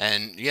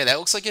 And yeah, that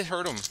looks like it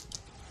hurt him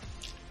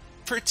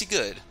pretty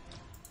good.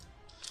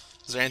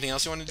 Is there anything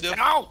else you wanted to do?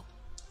 No!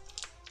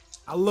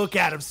 I'll look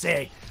at him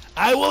saying,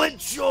 I will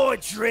enjoy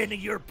draining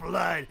your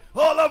blood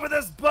all over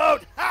this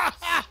boat! Ha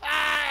ha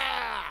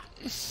ha!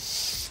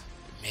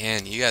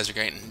 Man, you guys are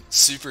getting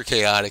super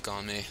chaotic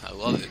on me. I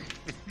love it.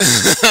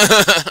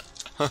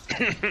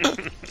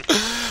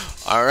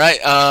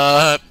 Alright,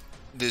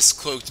 this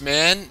cloaked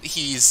man,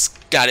 he's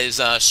got his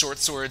short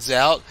swords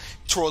out,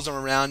 twirls them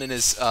around in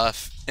his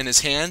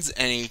hands,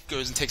 and he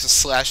goes and takes a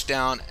slash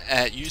down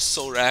at you,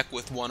 Solrak,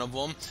 with one of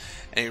them,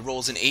 and he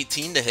rolls an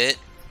 18 to hit.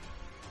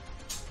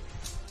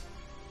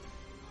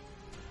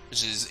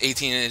 Which is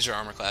 18 is your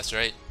armor class,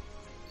 right?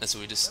 That's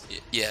what we just...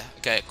 Yeah,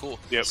 okay, cool.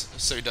 Yep.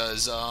 So he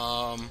does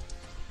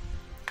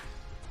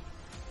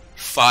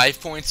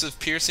 5 points of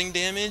piercing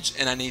damage,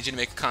 and I need you to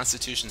make a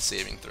Constitution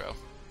saving throw.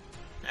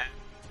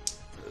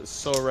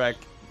 Solrak,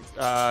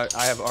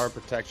 I have R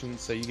protection,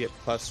 so you get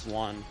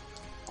 +1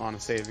 on a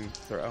saving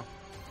throw.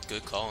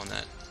 Good call on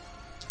that.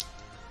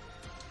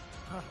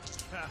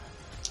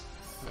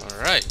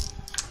 Alright.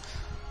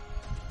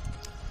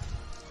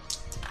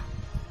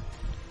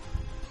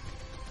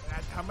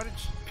 How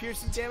much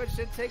piercing damage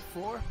did it take?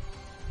 4?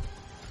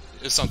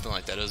 It was something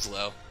like that. It was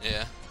low.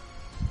 Yeah.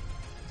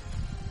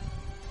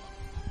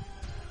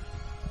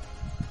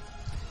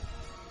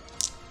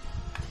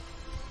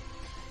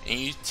 And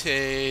you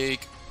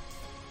take...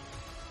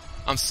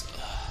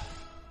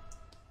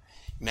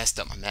 messed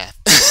up my math.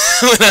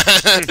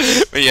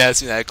 When you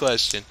asked me that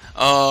question. It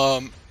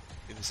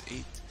was 8.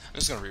 I'm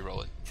just gonna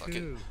re-roll it. Fuck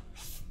it. 2.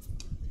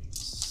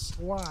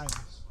 1.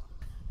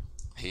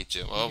 I hate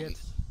you. Well, get-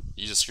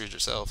 you just screwed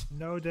yourself.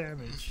 No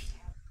damage.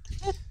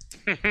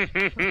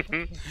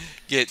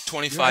 Get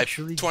 25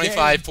 actually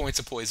 25 points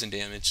of poison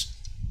damage.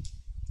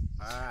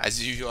 Alright.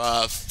 As you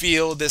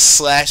feel this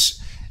slash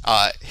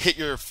hit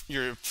your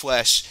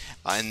flesh,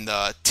 and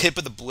the tip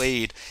of the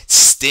blade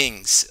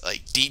stings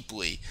like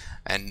deeply,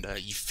 and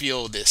you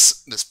feel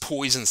this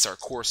poison start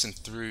coursing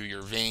through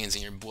your veins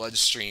and your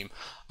bloodstream.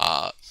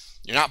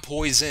 You're not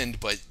poisoned,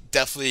 but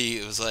definitely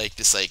it was like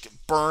this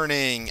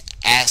burning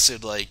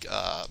acid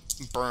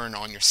burn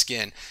on your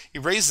skin. He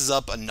raises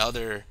up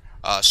another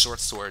short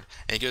sword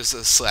and he goes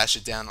to slash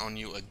it down on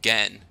you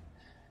again.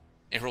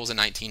 It rolls a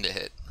 19 to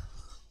hit.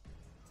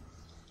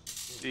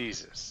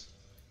 Jesus.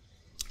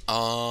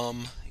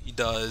 He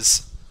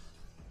does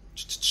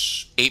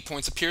 8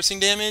 points of piercing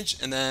damage,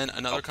 and then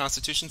another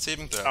Constitution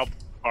saving throw. I'll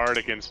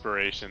Bardic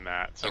Inspiration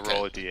that, so Okay.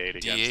 roll a d8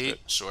 against D8, it.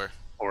 sure.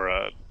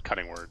 Or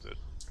Cutting Words it.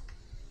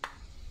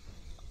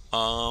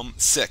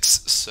 6,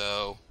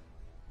 so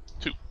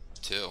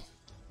 2.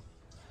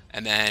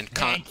 And then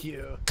Thank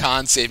you.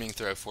 con saving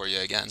throw for you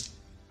again.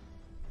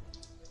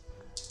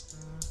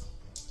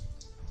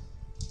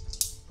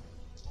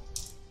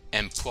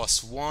 And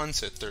 +1,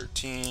 so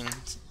 13.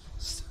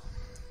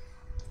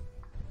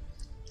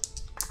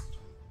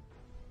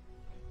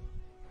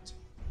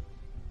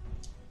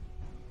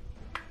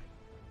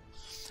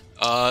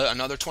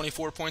 Another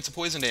 24 points of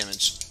poison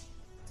damage.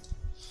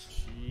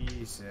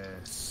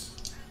 Jesus.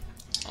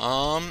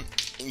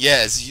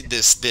 yeah, as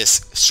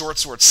this short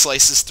sword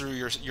slices through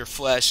your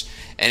flesh,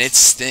 and it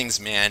stings,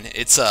 man.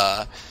 It's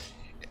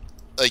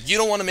like you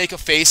don't want to make a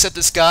face at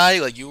this guy,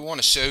 like you want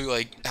to show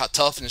like how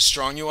tough and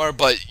strong you are,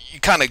 but you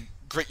kind of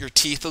grit your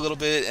teeth a little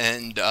bit,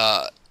 and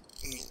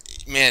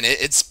man,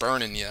 it's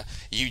burning you.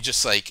 You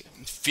just like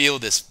feel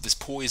this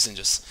poison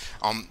just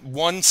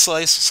one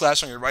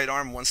slash on your right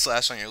arm, one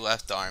slash on your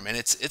left arm, and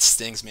it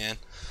stings, man.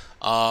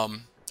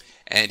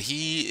 And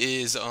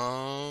he is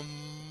yeah,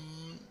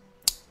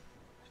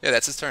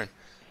 that's his turn.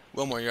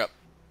 Wilmore, you're up.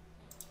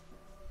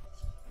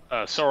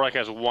 Solrak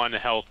has 1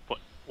 health,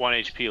 1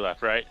 HP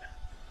left, right?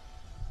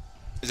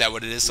 Is that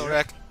what it is,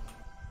 Solrak?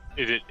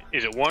 Is it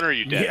 1 or are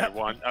you dead? Yep.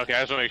 You're 1. Okay,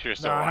 I just want to make sure you're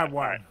still No, I alive. have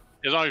 1. Alright.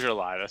 As long as you're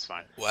alive, that's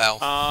fine.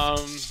 Wow.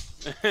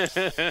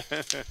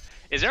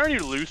 Is there any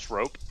loose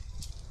rope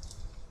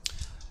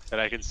that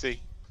I can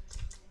see?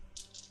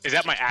 Is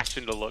that my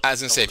action to look? I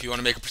was gonna say, if you want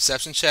to make a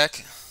perception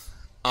check,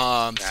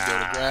 to be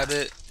able to grab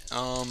it,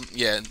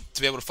 yeah,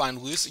 to be able to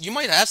find loose. You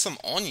might have some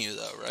on you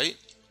though, right?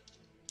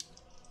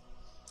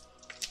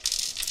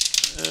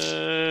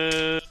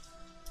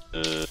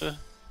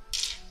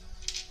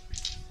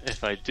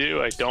 If I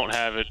do, I don't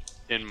have it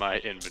in my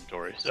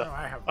inventory, so No,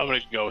 I have I'm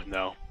gonna go with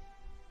no.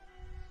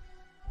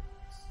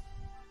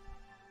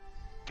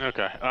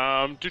 Okay.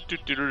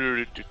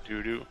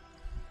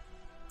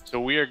 So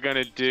we are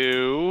gonna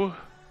do.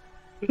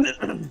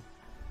 Alright,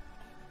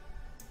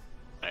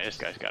 this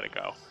guy's gotta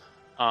go.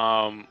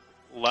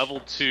 Level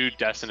 2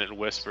 Dissonant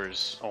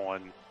Whispers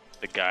on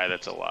the guy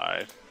that's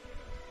alive.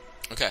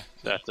 Okay.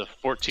 That's a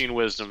 14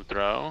 Wisdom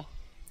throw.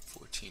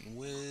 14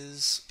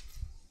 whiz.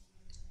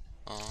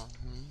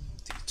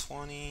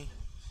 D20.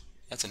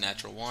 That's a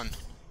natural 1.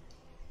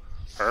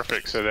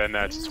 Perfect. So then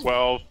that's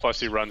 12 plus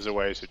he runs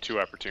away, so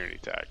 2 opportunity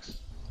attacks.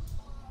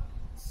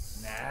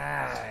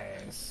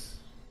 Nice.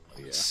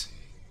 Let's see.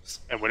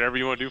 And whatever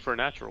you want to do for a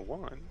natural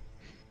 1.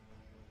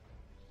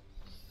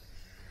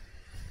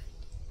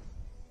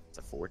 It's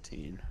a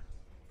 14.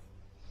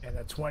 And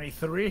a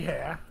 23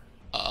 here.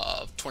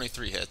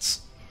 23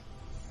 hits.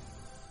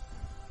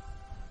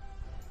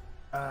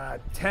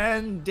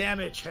 10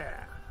 damage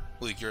here.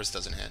 Luke, yours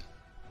doesn't hit.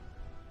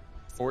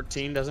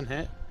 14 doesn't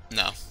hit?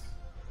 No.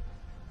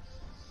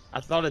 I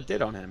thought it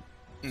did on him.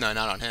 No,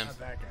 not on him. Not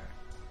that guy.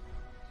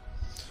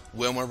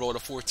 Wilmore rolled a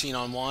 14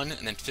 on one,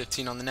 and then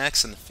 15 on the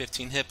next, and the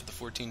 15 hit, but the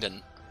 14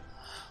 didn't.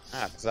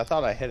 Ah, because I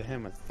thought I hit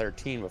him with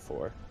 13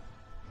 before.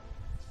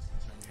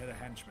 You hit a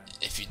henchman.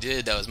 If you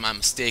did, that was my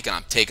mistake, and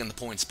I'm taking the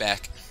points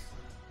back.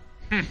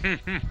 I'm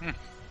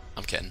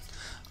kidding.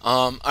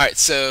 Alright,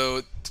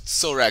 so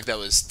Solrak, that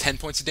was 10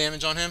 points of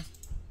damage on him.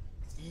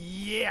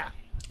 Yeah.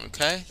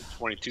 Okay.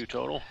 22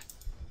 total.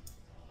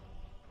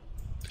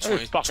 20,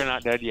 He's fucking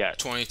not dead yet.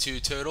 22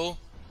 total.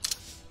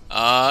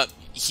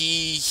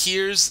 He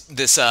hears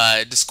this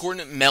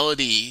discordant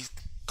melody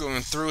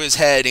going through his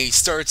head, and he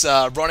starts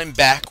running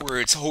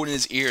backwards, holding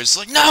his ears,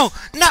 like no,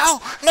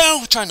 no,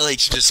 no, trying to like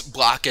just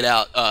block it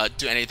out,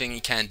 do anything he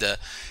can to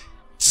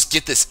just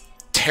get this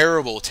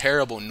terrible,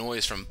 terrible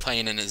noise from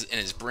playing in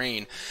his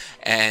brain.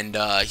 And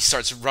he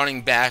starts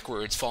running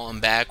backwards, falling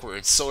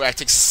backwards. Solrak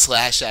takes a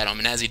slash at him,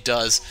 and as he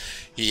does,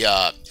 he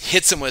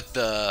hits him with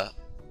the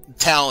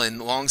Talon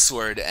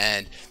longsword,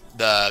 and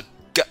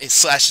it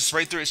slashes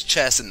right through his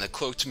chest, and the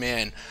cloaked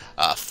man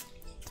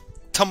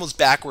tumbles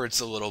backwards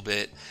a little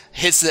bit,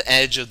 hits the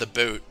edge of the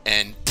boat,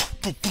 and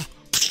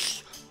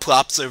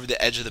plops over the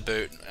edge of the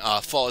boat,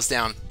 falls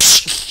down,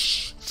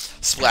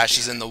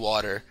 splashes in the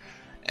water,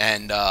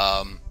 and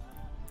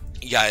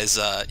guys,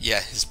 yeah,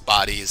 his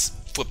body is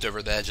flipped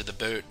over the edge of the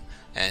boat,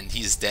 and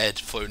he's dead,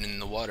 floating in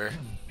the water.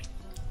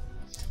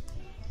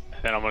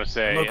 Then I'm gonna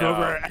say. Look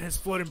over at his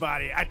floating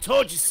body. I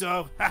told you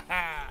so.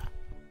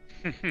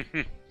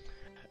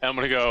 I'm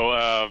gonna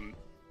go.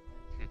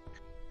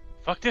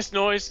 Fuck this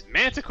noise,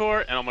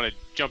 Manticore, and I'm gonna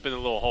jump in the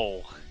little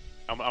hole.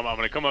 I'm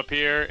gonna come up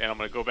here, and I'm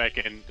gonna go back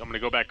in. I'm gonna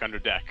go back under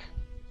deck.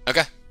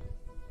 Okay.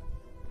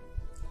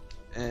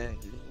 And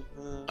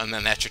And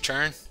then that's your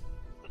turn.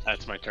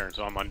 That's my turn,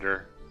 so I'm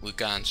under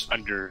Lucan's.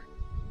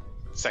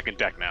 second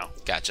deck now.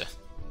 Gotcha.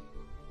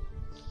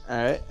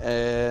 Alright,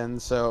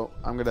 and so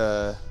I'm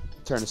gonna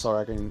turn to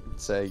Solrak and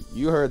say,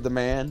 you heard the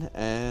man,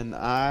 and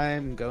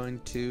I'm going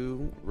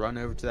to run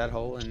over to that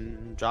hole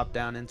and drop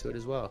down into it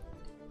as well.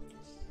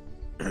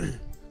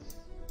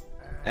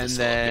 And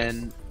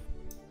then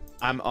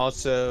I'm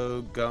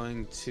also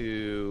going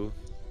to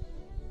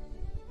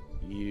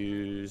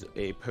use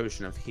a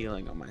potion of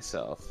healing on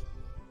myself.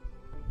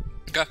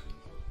 Okay.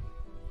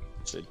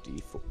 It's a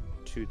D4,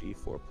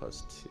 2d4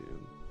 plus 2.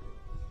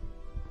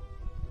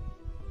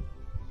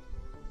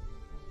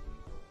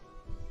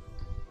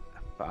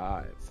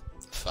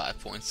 5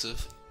 points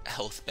of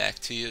health back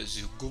to you as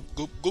you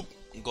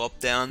go up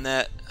down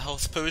that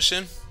health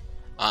potion,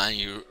 and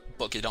you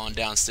book it on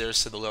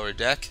downstairs to the lower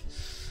deck.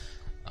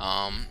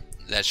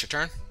 That's your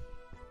turn.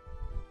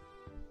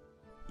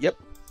 Yep.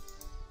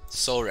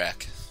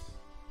 Solrak.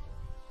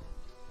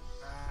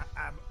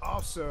 I'm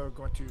also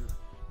going to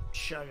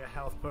chug a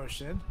health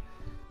potion.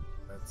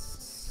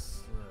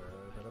 That's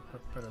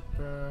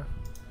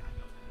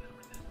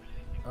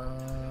Hold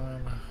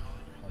on,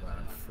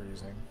 I'm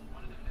freezing.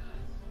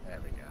 There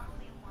we go.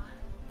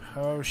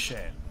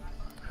 Potion.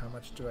 How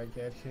much do I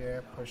get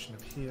here? Potion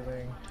of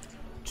healing.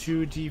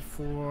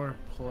 2d4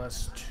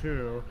 plus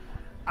 2.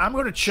 I'm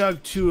gonna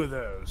chug 2 of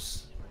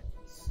those.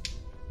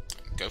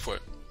 Go for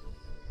it.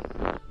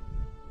 2d4.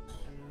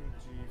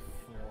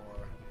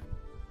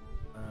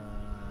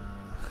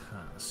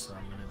 So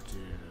I'm gonna do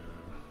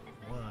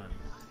 1,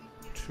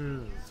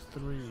 2,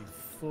 3,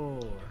 4.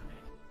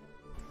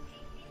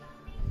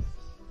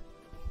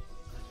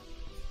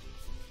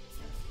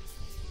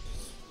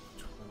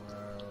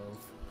 12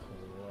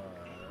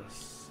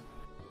 plus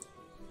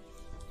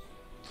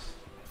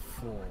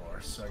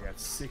 4. So I got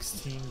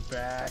 16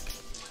 back.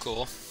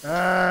 Cool.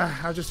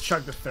 I'll just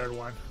chug the third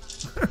one.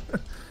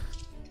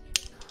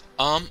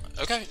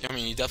 Okay. I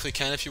mean, you definitely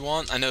can if you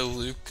want. I know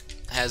Luke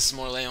has some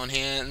more lay on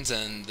hands,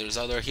 and there's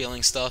other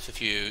healing stuff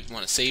if you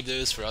want to save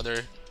those for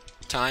other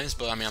times,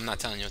 but I mean, I'm not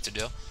telling you what to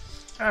do.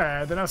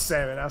 Alright, then I'll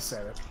save it. I'm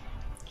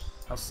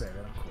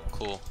cool.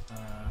 Cool.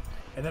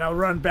 And then I'll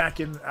run back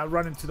in. I'll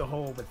run into the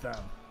hole with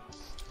them.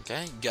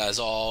 Okay, you guys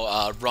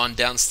all run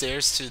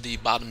downstairs to the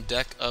bottom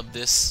deck of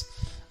this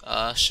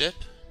ship.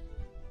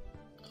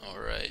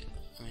 Alright,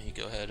 let me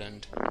go ahead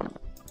and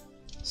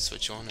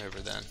switch on over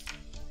then.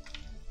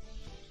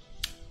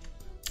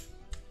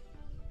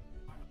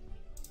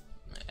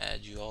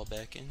 Add you all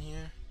back in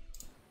here.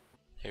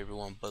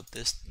 Everyone but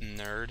this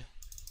nerd.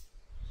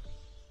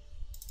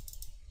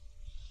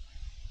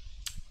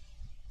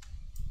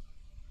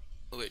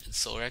 Oh, wait, did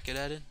Solrak get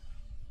added?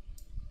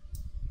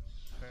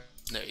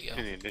 There you go.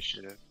 In the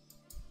initiative.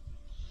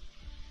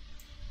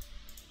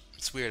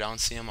 It's weird, I don't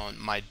see him on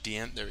my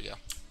DM. There we go.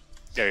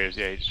 There he is.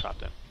 Yeah, he just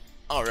dropped in.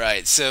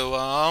 Alright,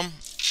 so,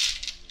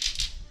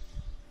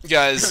 you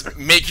guys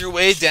make your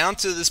way down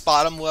to this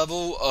bottom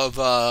level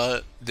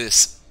of,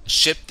 this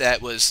ship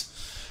that was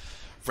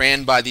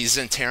ran by these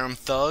Zentarum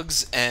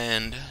thugs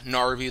and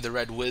Narvi the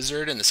Red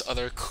Wizard and this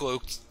other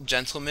cloaked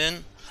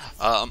gentleman.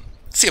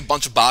 See a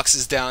bunch of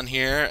boxes down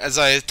here. As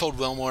I told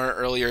Wilmore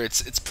earlier,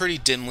 it's pretty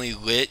dimly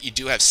lit. You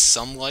do have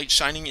some light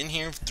shining in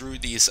here through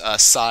these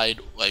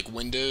side like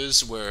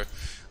windows where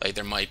like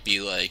there might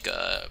be like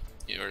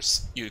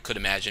you could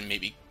imagine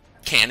maybe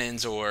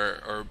cannons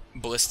or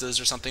ballistas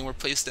or something were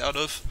placed out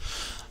of.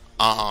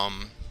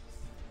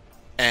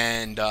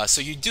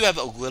 So you do have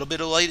a little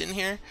bit of light in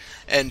here,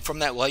 and from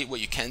that light what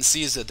you can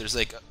see is that there's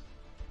like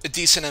a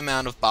decent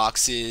amount of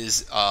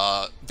boxes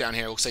down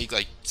here. It looks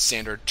like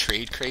standard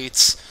trade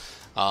crates.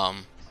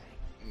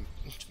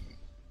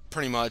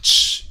 Pretty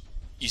much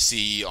you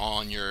see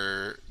on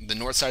the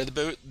north side of the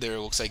boat there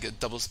looks like a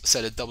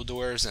set of double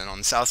doors, and on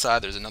the south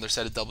side there's another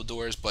set of double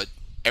doors, but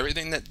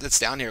everything that's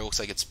down here looks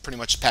like it's pretty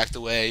much packed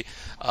away,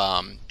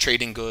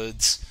 trading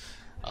goods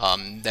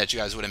that you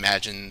guys would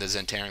imagine the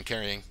Zentarum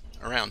carrying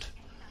around.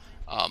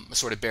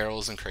 Assorted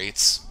barrels and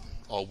crates,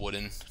 all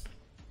wooden.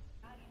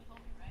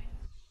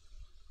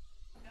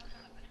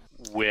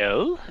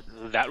 Well,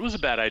 that was a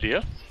bad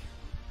idea.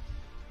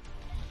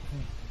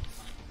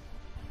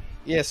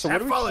 Yeah, so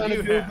what are we followed trying to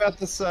you do now. about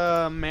this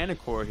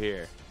manicore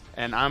here?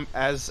 And I'm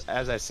as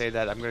I say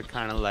that, I'm gonna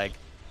kind of like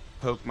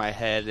poke my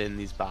head in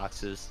these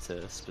boxes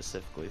to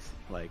specifically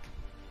like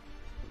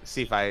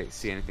see if I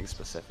see anything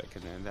specific,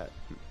 and then that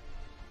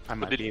I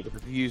might be able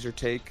to use or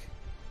take.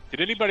 Did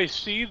anybody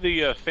see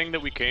the thing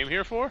that we came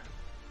here for?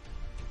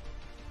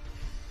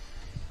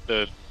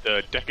 The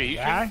decahedron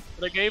guy?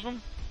 that I gave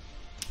him?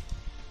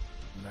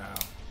 No.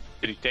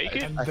 Did he take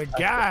it? And the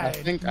guy, I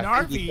think he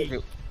Narvi, took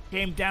it.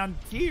 came down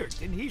here.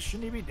 Didn't he?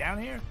 Shouldn't he be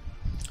down here?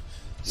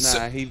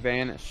 Nah, he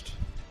vanished.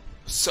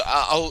 So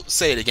I'll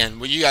say it again.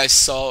 What you guys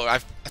saw, I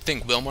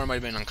think Wilmore might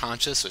have been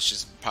unconscious, which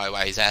is probably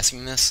why he's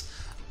asking this.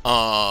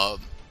 I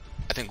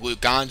think Luke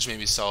Ganj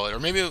maybe saw it, or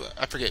maybe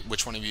I forget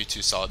which one of you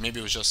two saw it. Maybe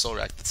it was just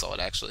Solrak that saw it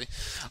actually.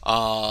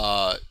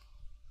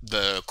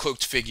 The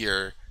cloaked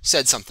figure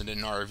said something to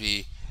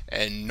Narvi,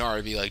 and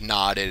Narvi like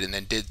nodded and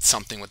then did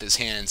something with his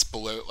hands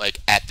below, like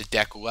at the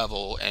deck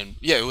level. And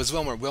yeah, it was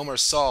Wilmore. Wilmore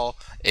saw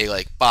a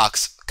like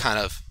box kind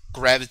of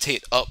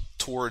gravitate up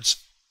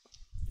towards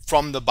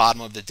from the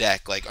bottom of the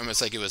deck, like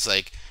almost like it was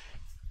like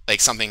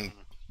something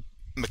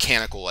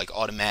mechanical, like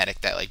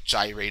automatic, that like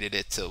gyrated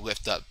it to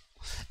lift up.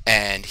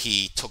 And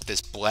he took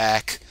this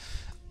black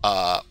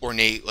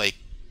ornate like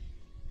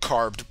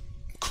carved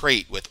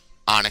crate with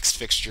onyx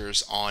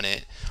fixtures on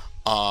it,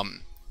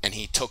 and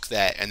he took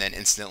that and then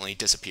instantly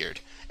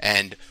disappeared.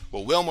 And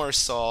what Wilmore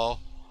saw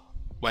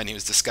when he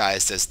was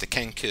disguised as the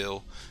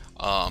Kenku,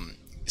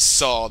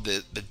 saw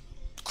the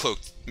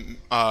cloaked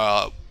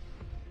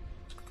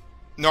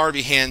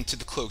Narvi hand to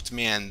the cloaked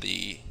man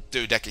the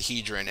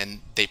dodecahedron,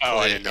 and they put Oh,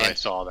 I it didn't know. in. I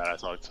saw that. I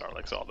saw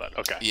that.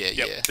 Okay. Yeah,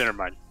 yep. yeah. Never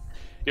mind.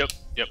 Yep.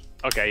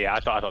 Okay, yeah, I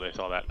thought they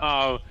saw that.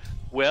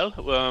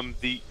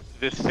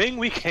 The thing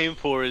we came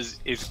for is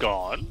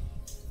gone.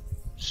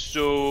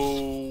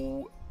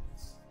 So,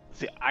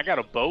 see, I got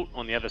a boat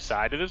on the other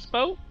side of this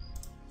boat,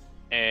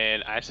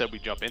 and I said we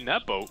jump in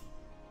that boat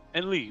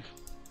and leave.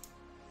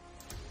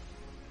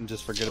 and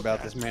just forget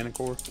about this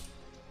Manicore?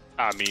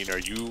 I mean, are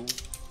you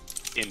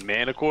in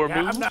Manicore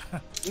Yeah, mood? I'm not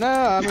No,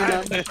 I mean,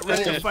 I'm not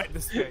ready to fight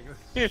this thing.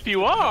 If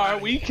you are,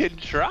 we can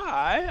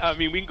try. I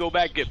mean, we can go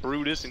back, get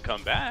Brutus, and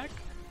come back.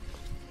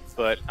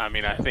 But I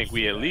mean, I think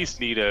we at least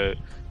need a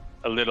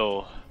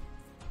little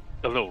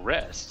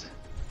rest.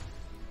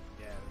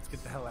 Yeah, let's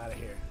get the hell out of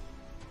here.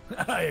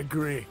 I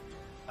agree.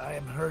 I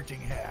am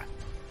hurting here.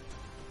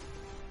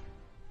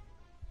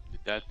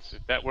 If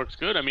that works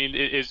good. I mean,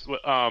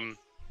 can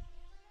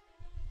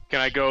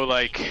I go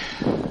like?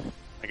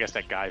 I guess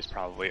that guy's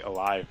probably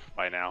alive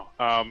by now.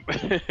 I'm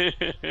Let's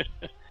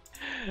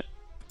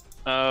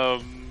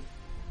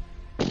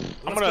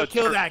gonna go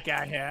kill that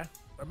guy here.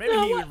 Or maybe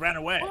he even ran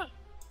away. What?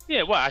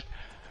 Yeah, well,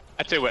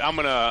 I tell you what,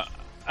 I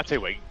tell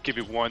you what, give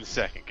me 1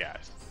 second,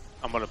 guys.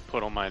 I'm gonna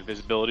put on my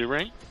invisibility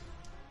ring,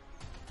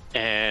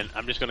 and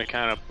I'm just gonna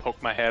kind of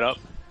poke my head up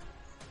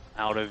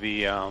out of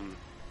the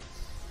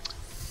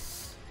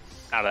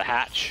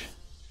hatch,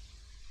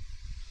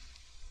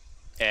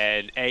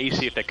 and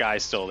see if that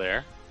guy's still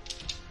there,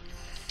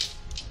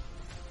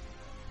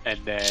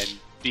 and then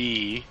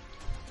B,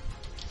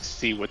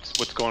 see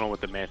what's going on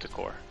with the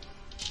Manticore.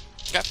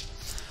 Okay.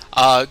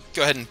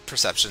 Go ahead and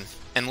perception,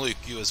 and Luke,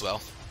 you as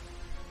well.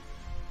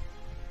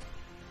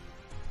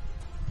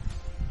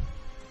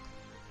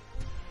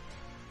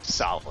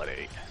 Solid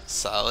 8.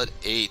 Solid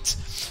 8.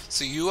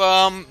 So you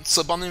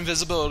slip on the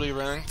invisibility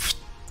ring,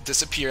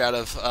 disappear out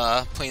of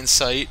plain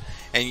sight,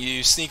 and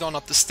you sneak on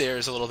up the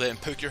stairs a little bit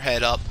and poke your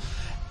head up.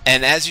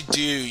 And as you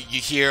do, you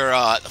hear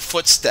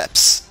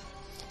footsteps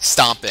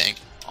stomping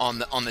on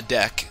the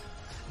deck,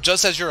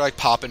 just as you're like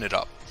popping it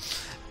up.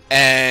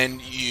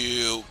 And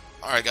you,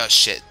 alright, gosh,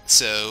 shit.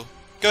 So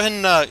go ahead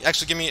and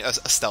actually give me a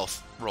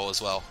stealth roll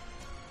as well.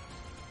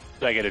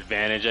 Do I get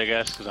advantage, I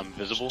guess, because I'm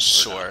invisible?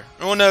 Sure.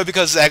 Well, no,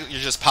 because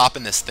you're just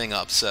popping this thing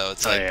up, so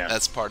it's like yeah.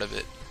 that's part of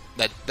it.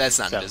 That's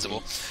not 17.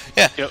 invisible.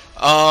 Yeah.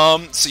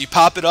 Yep. So you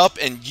pop it up,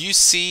 and you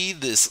see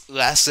this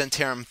last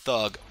Zentarum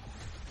thug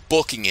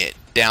booking it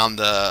down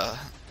the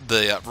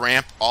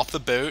ramp off the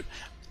boat,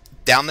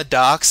 down the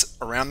docks,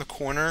 around the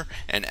corner,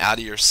 and out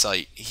of your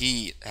sight.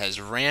 He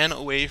has ran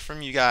away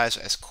from you guys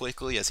as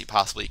quickly as he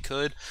possibly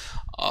could.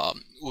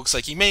 Looks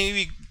like he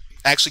maybe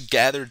actually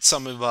gathered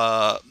some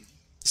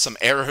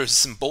arrows,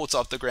 some bolts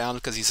off the ground,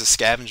 because he's a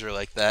scavenger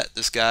like that,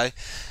 this guy.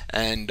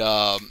 And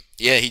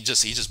yeah, he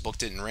just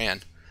booked it and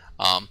ran.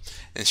 And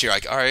so you're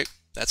like, all right,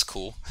 that's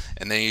cool.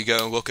 And then you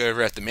go look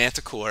over at the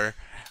Manticore,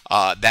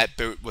 that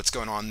boat, what's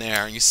going on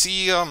there, and you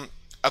see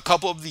a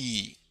couple of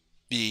the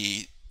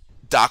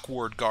dock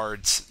ward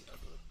guards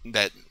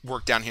that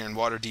work down here in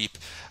Waterdeep,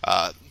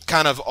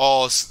 kind of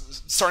all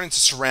starting to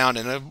surround,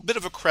 and a bit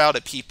of a crowd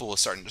of people is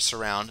starting to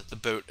surround the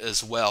boat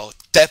as well,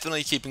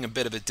 definitely keeping a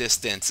bit of a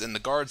distance, and the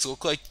guards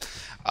look like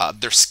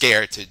they're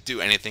scared to do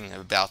anything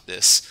about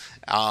this.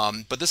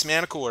 But this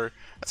Manticore,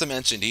 as I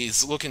mentioned,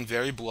 he's looking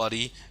very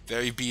bloody,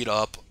 very beat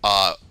up,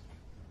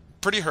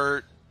 pretty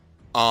hurt.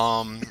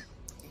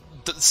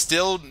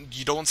 Still,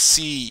 you don't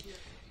see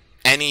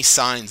any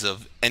signs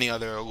of any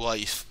other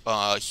life,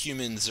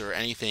 humans or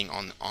anything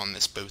on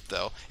this boat,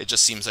 though. It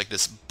just seems like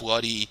this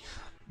bloodied,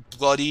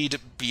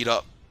 beat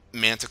up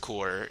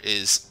Manticore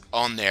is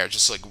on there,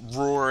 just like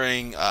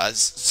roaring,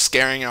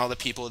 scaring all the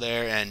people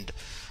there, and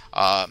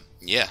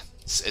yeah,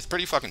 it's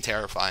pretty fucking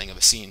terrifying of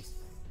a scene.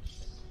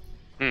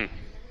 So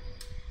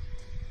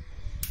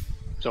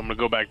I'm gonna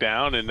go back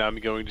down, and I'm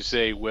going to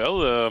say,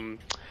 well,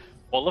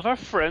 all of our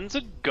friends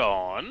are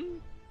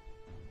gone,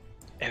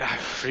 and I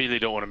really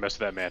don't want to mess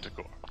with that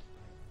Manticore.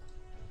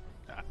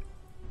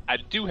 I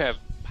do have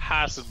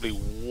possibly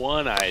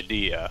one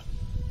idea,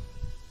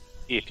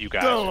 if you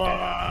guys Go are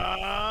down.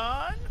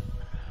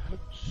 on.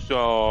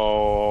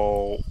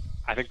 So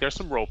I think there's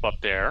some rope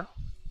up there,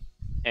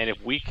 and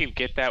if we can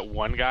get that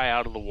one guy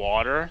out of the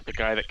water, the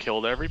guy that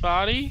killed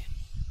everybody,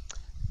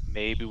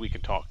 maybe we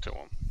can talk to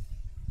him,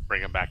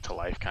 bring him back to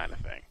life, kind of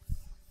thing.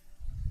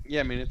 Yeah,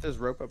 I mean, if there's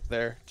rope up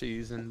there to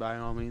use, then by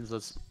all means,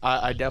 let's.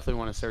 I definitely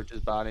want to search his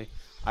body.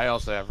 I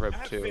also have rope I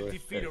have too. 50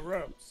 feet of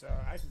rope, so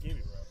I can give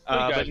you rope.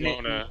 But You guys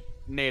wanna...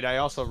 Nate, I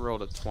also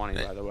rolled a 20,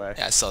 by the way.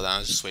 Yeah, I saw that. I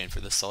was just waiting for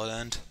this to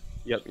end.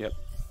 Yep.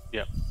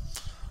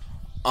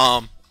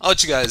 I'll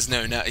let you guys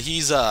know now.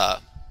 He's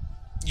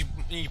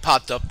you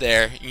popped up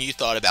there and you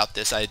thought about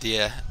this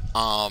idea,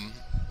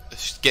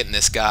 getting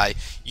this guy.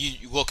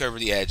 You look over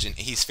the edge and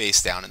he's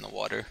face down in the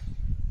water.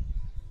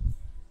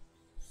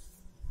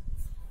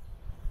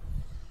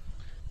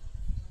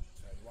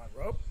 So you want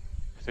rope?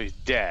 So he's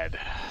dead.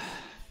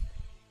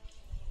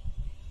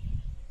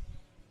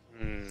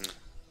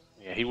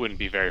 Yeah, he wouldn't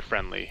be very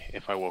friendly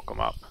if I woke him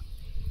up.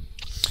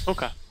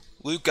 Okay.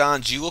 Luke,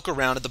 you look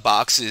around at the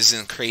boxes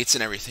and crates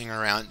and everything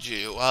around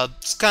you.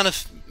 Just kind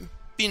of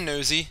being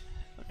nosy.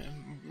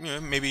 You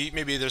know,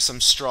 maybe there's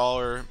some straw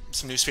or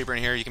some newspaper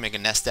in here you can make a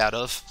nest out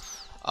of.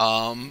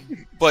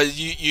 But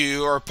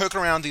you are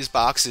poking around these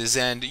boxes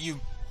and you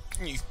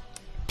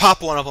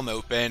pop one of them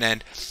open,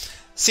 and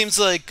seems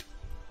like,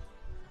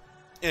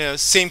 you know,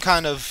 same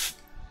kind of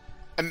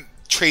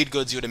trade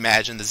goods you would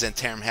imagine the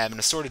Zentarum have, and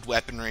assorted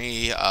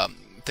weaponry,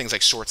 things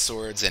like short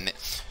swords and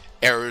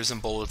arrows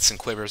and bullets and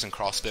quivers and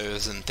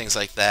crossbows and things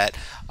like that.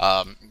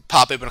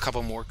 Pop open a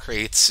couple more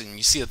crates, and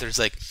you see that there's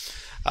like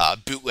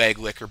bootleg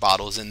liquor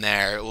bottles in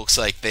there. It looks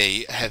like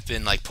they have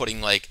been like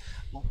putting like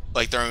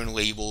their own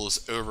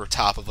labels over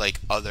top of like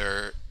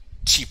other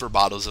cheaper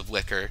bottles of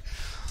liquor.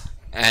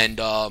 And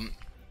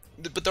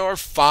but there are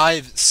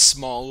 5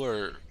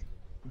 smaller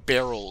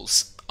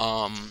barrels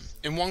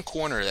in one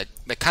corner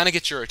that kind of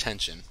get your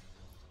attention.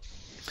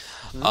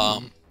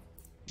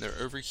 They're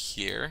over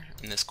here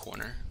in this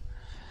corner.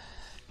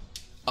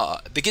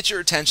 They get your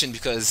attention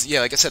because, yeah,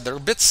 like I said, they're a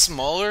bit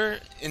smaller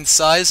in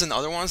size than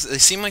other ones. They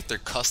seem like they're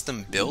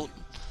custom built.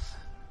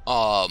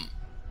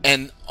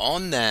 And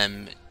on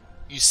them,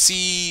 you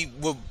see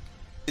what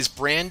is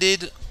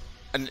branded,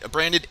 a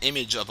branded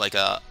image of like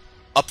a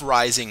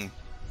uprising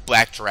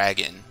black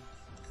dragon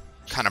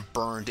kind of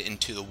burned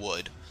into the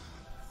wood.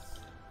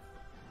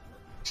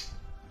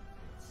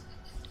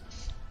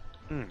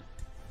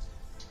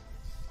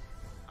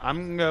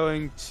 I'm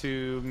going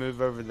to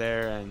move over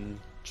there and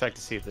check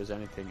to see if there's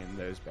anything in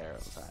those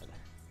barrels either.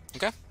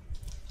 Okay.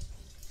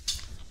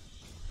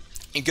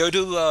 You go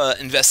to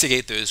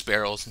investigate those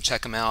barrels and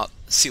check them out,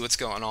 see what's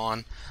going on.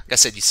 Like I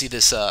said, you see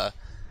this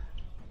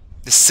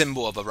this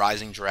symbol of a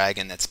rising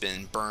dragon that's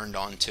been burned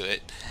onto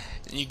it.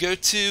 And you go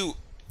to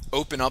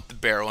open up the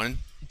barrel, and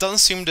it doesn't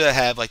seem to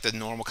have like the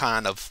normal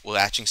kind of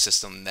latching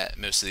system that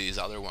most of these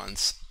other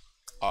ones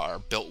are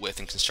built with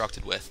and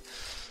constructed with.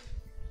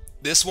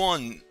 This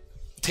one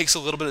takes a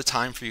little bit of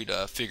time for you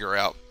to figure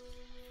out.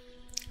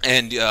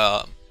 And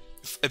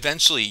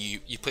eventually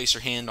you place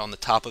your hand on the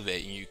top of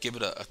it and you give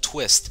it a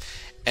twist,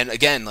 and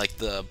again, like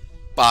the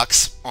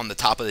box on the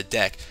top of the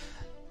deck,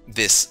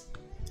 this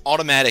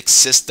automatic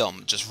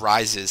system just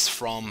rises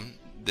from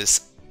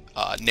this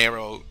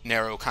narrow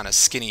kind of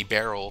skinny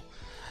barrel,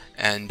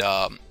 and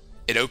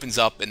it opens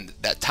up, and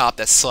that top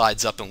that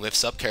slides up and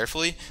lifts up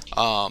carefully.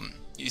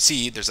 You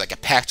see there's like a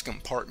packed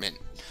compartment,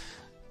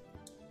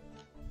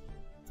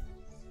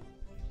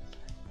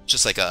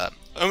 just like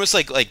almost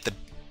like the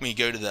when you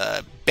go to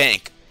the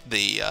bank,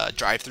 the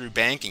drive-through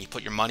bank, and you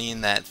put your money in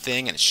that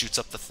thing and it shoots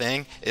up the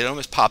thing. It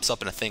almost pops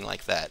up in a thing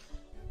like that.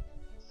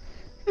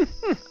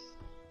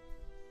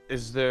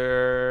 Is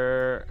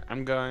there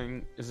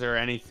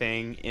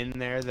anything in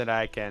there that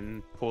I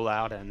can pull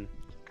out and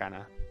kind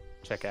of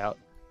check out?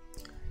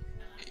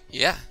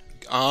 Yeah.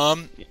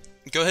 Go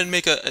ahead and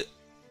make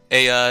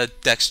a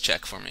dex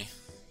check for me.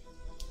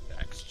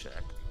 Dex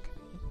check.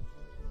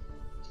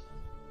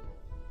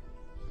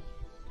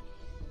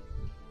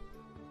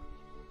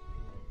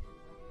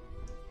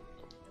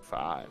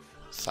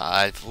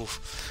 5.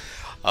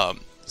 Oof.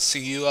 So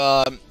you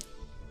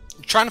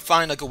trying to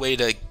find like a way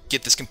to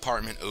get this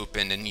compartment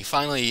open, and you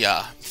finally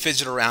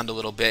fidget around a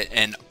little bit,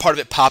 and part of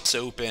it pops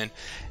open,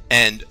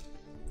 and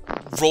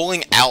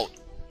rolling out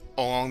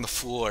along the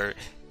floor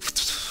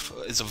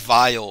is a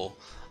vial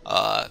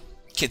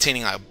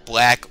containing a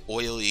black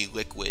oily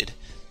liquid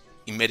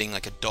emitting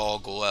like a dull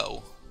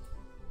glow.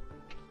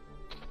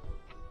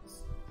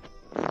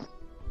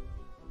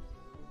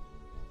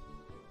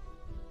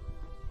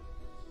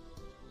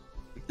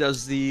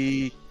 Does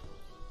the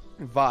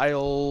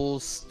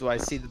vials, do I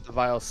see that the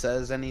vial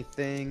says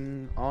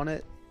anything on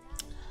it?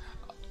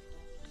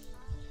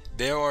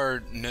 There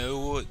are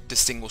no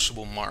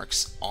distinguishable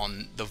marks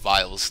on the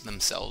vials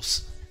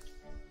themselves.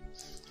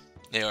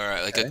 They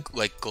are like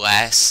like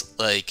glass,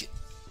 like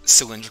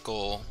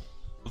cylindrical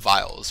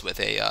vials with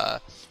a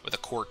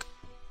cork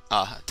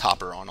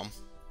topper on them.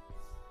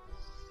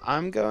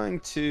 I'm going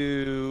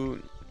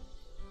to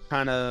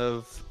kind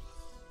of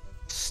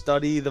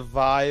study the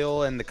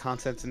vial and the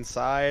contents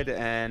inside,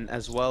 and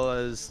as well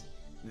as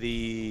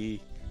the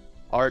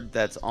art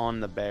that's on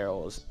the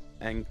barrels,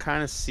 and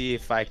kind of see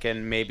if I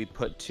can maybe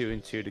put 2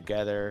 and 2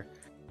 together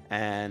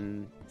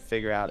and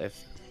figure out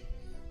if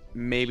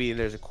maybe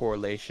there's a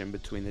correlation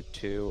between the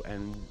two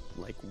and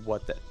like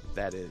what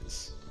that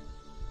is.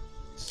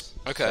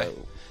 Okay.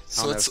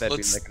 So let's be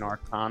like an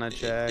Arcana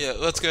check. Yeah,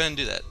 let's go ahead and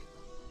do that.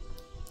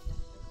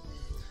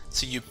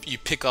 So you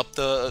pick up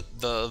the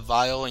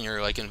vial and you're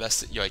like you're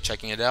like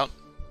checking it out.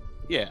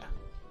 Yeah.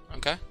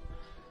 Okay.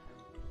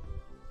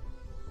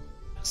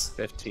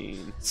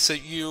 15. So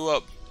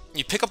you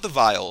pick up the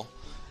vial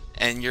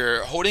and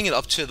you're holding it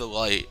up to the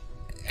light,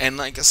 and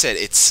like I said,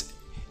 it's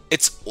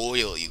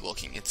oily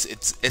looking. It's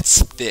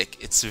thick.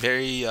 It's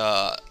very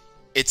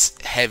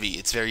it's heavy.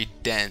 It's very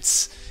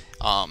dense.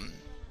 And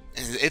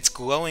it's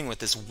glowing with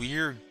this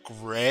weird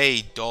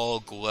gray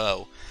dull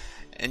glow.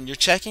 And you're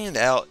checking it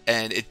out,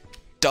 and it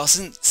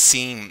doesn't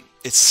seem,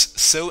 it's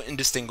so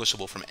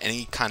indistinguishable from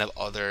any kind of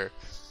other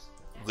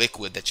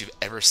liquid that you've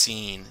ever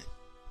seen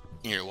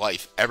in your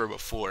life ever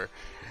before.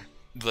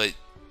 But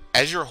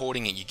as you're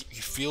holding it,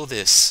 you feel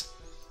this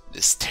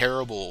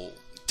terrible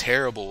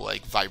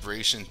like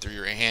vibration through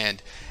your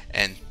hand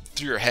and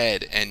through your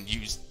head, and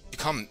you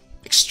become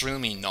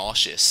extremely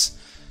nauseous.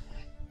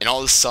 And all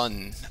of a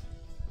sudden,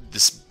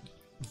 this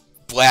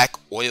black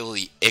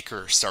oily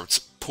ichor starts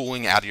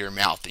pooling out of your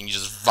mouth, and you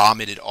just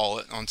vomit it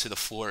all onto the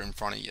floor in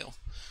front of you.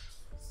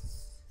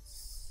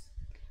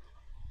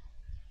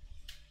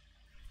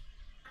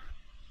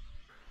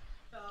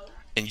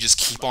 and you just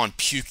keep on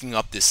puking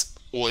up this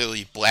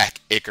oily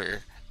black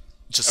ichor.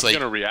 Just I'm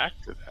gonna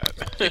react to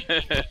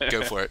that.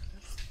 Go for it.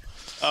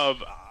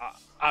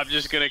 I'm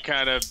just gonna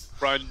kind of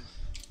run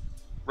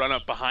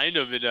up behind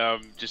him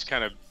and just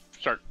kind of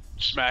start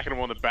smacking him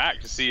on the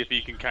back to see if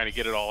he can kind of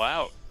get it all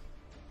out.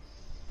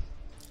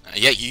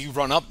 Yeah, you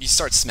run up, you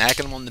start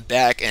smacking him on the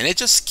back, and it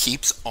just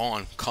keeps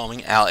on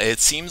coming out. It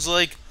seems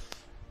like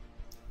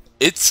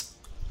it's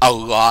a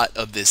lot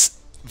of this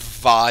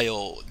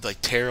vile, like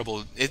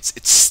terrible. It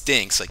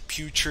stinks, like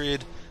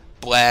putrid,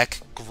 black,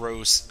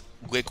 gross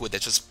liquid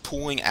that's just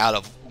pooling out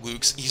of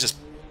Luke's. He's just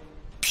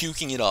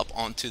puking it up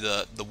onto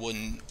the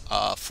wooden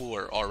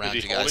floor all around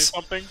you guys.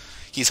 Something?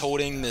 He's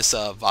holding this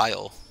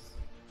vial.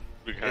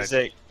 Is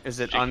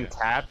it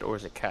uncapped or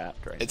is it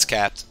capped right It's now?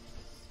 capped.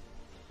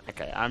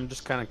 Okay, I'm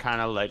just gonna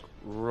kind of like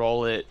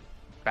roll it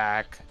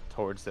back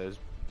towards those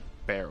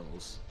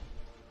barrels.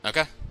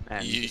 Okay.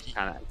 And just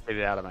kind of get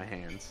it out of my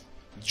hands.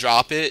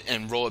 Drop it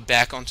and roll it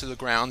back onto the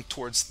ground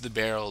towards the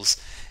barrels,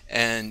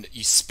 and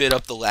you spit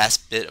up the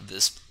last bit of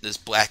this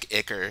black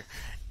ichor,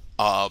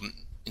 and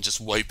just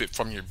wipe it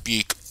from your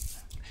beak.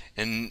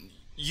 And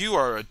you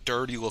are a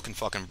dirty looking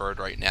fucking bird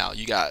right now.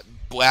 You got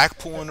black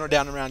pooling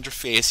down around your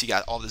face. You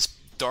got all this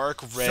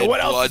dark red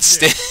blood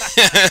stain.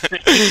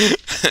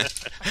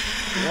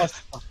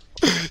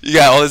 You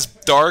got all this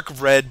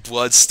dark red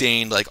blood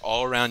stain like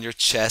all around your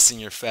chest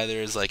and your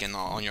feathers, like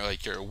on your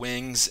your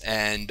wings,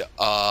 and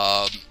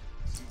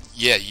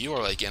yeah, you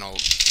are like in a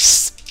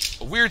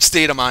weird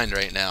state of mind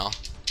right now.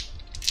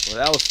 Well,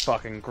 that was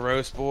fucking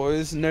gross,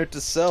 boys. Note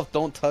to self: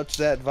 don't touch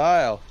that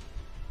vial.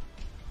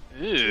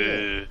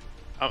 Ew.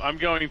 I'm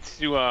going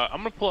to I'm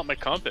gonna pull out my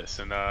compass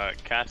and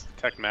cast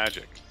detect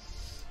magic.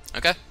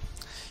 Okay.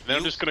 Then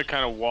I'm just gonna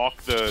kind of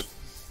walk it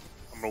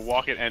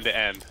end to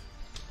end.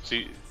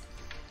 See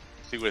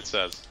what it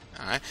says.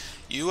 Alright.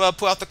 You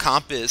pull out the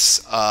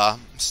compass,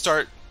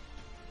 start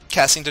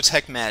casting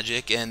detect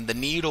magic, and the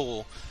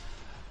needle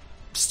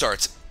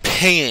starts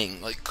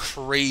pinging like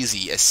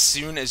crazy as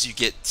soon as you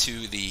get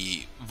to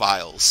the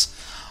vials.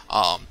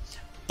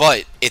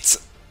 But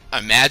it's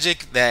a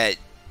magic that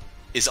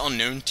is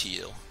unknown to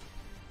you.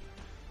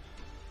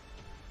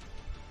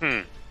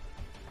 I'm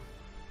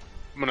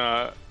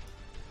gonna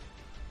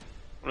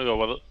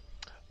go,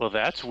 well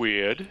that's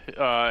weird.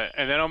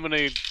 And then I'm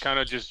gonna kind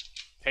of just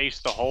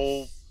paste the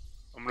whole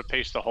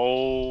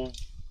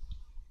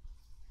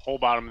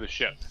bottom of the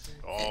ship.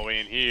 All the way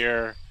in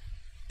here,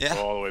 Yeah.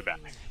 all the way back.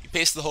 You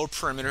pace the whole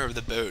perimeter of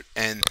the boat,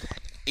 and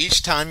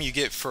each time you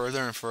get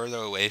further and further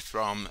away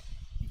from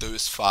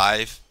those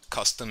 5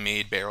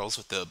 custom-made barrels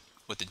with the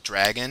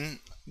dragon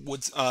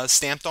wood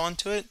stamped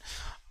onto it,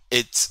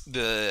 it's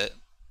the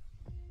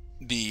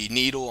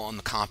needle on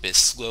the compass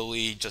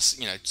slowly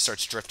just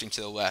starts drifting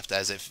to the left,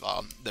 as if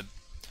the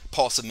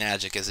pulse of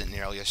magic isn't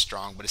nearly as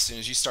strong. But as soon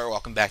as you start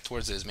walking back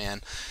towards those,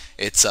 man,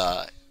 it's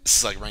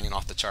like ringing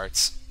off the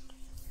charts.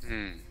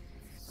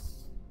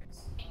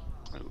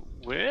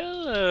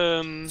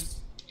 Well,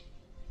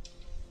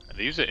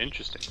 these are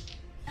interesting.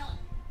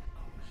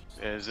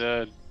 There's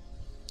could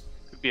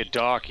be a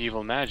dark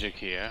evil magic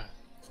here.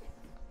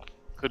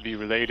 Could be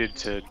related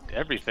to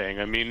everything.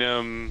 I mean,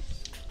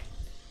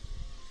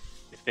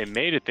 if they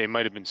made it, they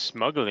might have been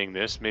smuggling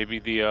this. Maybe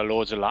the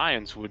Lord's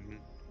Alliance would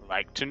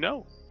like to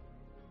know.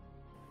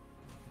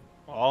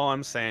 All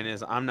I'm saying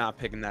is I'm not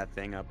picking that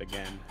thing up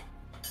again.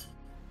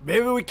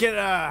 Maybe we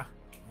can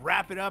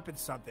wrap it up in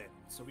something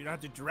so we don't have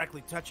to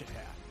directly touch it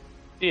here.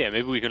 Yeah,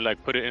 maybe we can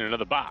like put it in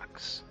another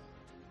box.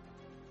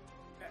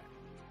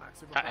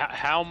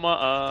 How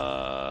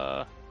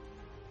much?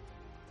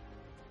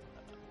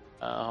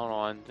 Hold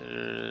on.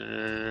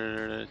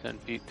 10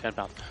 feet, 10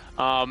 pounds.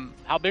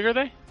 How big are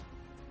they?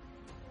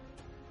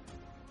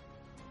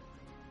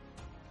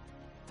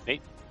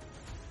 Nate?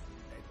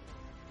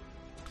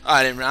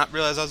 I did not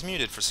realize I was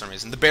muted for some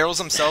reason. The barrels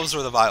themselves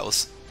or the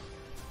vials?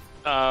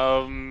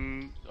 Oh,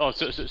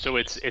 so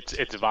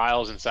it's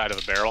vials inside of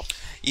a barrel.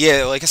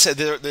 Yeah, like I said,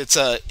 it's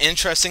a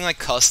interesting like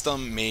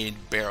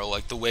custom-made barrel.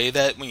 Like the way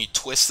that when you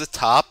twist the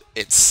top,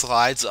 it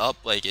slides up,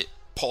 like it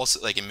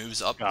pulses, like it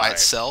moves up by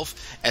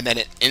itself, and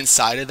then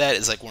inside of that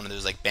is like one of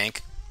those like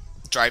bank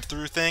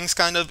drive-through things,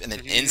 kind of. And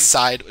then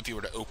inside, if you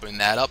were to open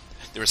that up,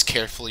 there was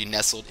carefully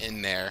nestled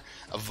in there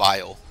a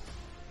vial.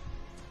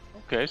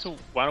 Okay, so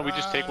why don't we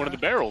just take one of the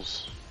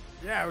barrels?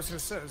 Yeah, I was gonna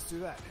say, let's do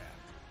that. Yeah.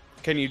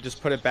 Can you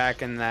just put it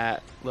back in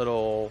that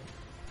little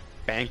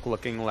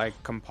bank-looking like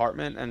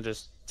compartment and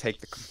just take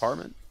the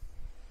compartment?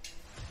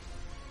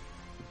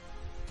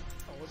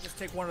 Oh, we'll just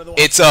take one of the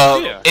ones. It's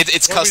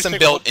it's custom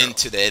built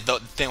into the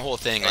whole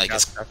thing. Like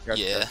Gotcha.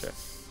 yeah.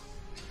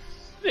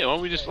 Yeah, why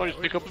don't we just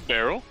pick up a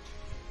barrel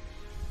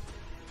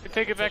and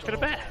take it back to the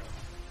back?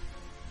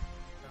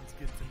 Sounds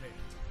good to me.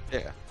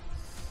 Yeah.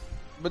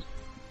 But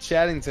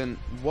Chaddington,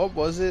 what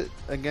was it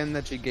again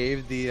that you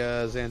gave the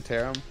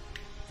Xantarum?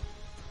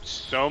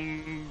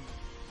 Some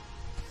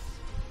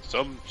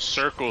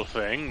circle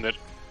thing that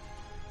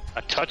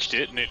I touched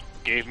it and it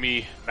gave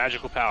me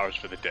magical powers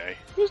for the day.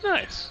 It was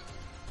nice.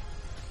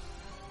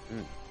 It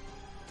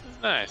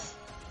was nice.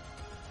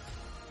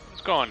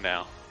 It's gone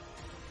now.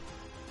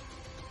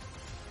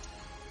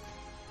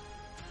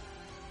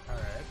 All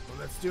right, well,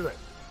 let's do it.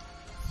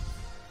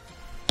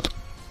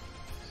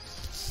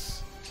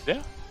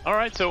 Yeah. All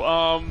right.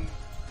 So,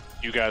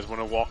 you guys want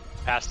to walk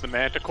past the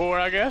Manticore,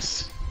 I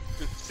guess?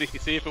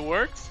 see if it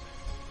works.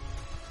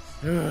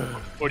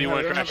 Or do you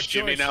want to try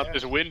shimmying out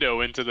this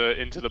window into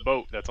the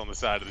boat that's on the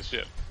side of the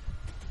ship?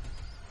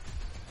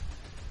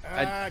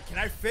 Can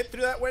I fit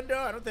through that window?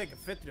 I don't think I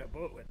can fit through that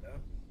boat window.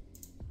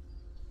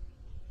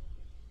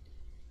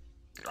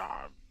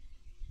 I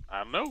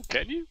don't know.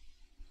 Can you?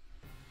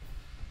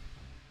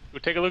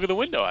 We'll take a look at the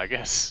window, I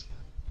guess.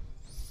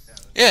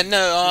 Yeah,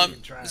 no,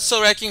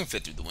 Solrak, you can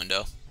fit through the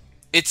window.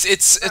 It's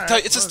a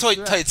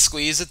tight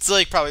squeeze. It's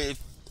like probably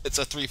it's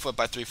a 3 foot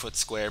by 3 foot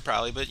square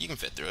probably, but you can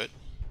fit through it.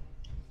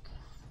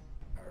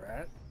 All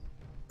right,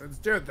 let's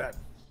do it then.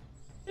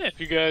 Yeah,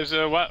 if you guys,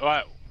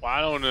 why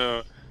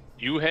don't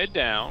you head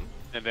down,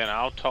 and then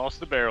I'll toss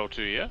the barrel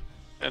to you,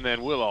 and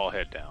then we'll all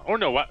head down. Or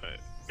no,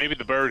 maybe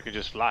the bird can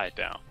just fly it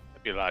down.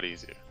 That'd be a lot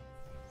easier.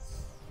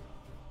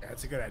 Yeah,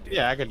 that's a good idea.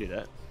 Yeah, I could do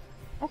that.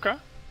 Okay.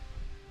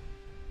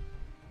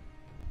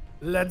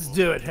 Let's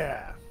do it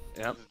here.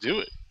 Yep. Let's do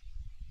it.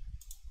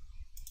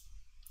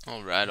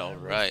 All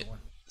right.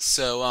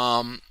 So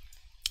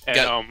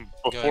And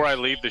before I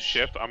leave the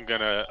ship, I'm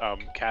gonna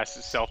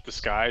cast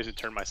self-disguise and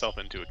turn myself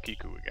into a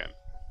Kiku again.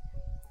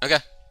 Okay.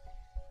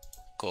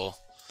 Cool.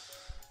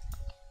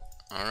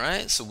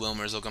 Alright, so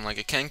Wilmer's looking like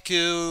a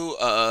Kenku.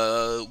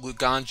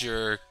 Lugand,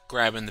 you're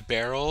grabbing the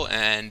barrel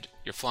and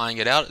you're flying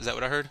it out. Is that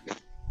what I heard?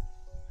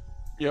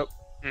 Yep.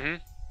 Mm-hmm.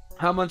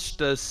 How much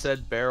does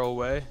said barrel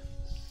weigh?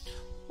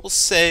 We'll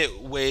say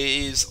it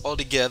weighs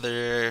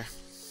altogether,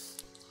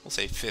 we'll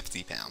say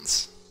 50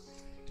 pounds.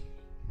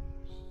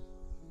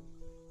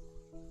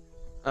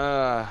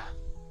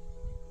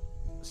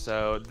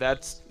 So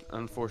that's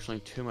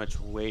unfortunately too much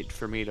weight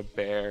for me to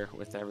bear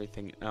with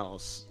everything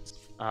else.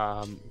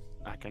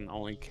 I can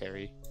only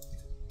carry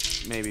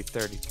maybe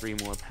 33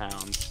 more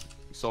pounds.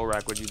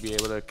 Solrak, would you be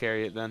able to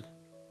carry it then?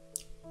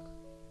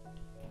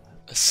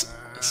 Let's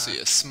see,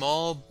 a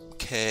small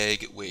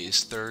keg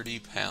weighs 30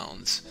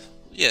 pounds.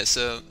 Yeah,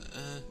 so,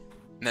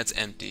 and that's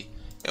empty.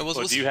 Yeah, Well,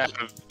 do you have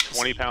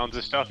 20 pounds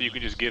of stuff you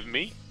can just give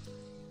me?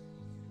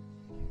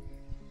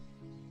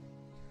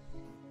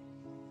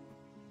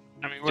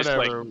 I mean, Just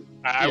whatever. like,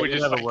 I would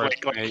just whatever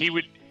like works,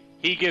 mate.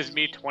 he gives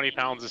me 20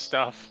 pounds of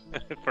stuff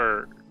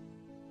for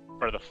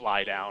the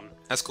fly down,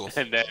 That's cool.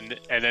 and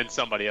then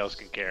somebody else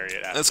can carry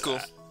it. After That's cool.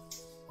 that.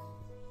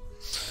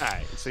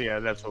 Alright, so yeah,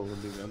 that's what we'll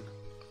do then.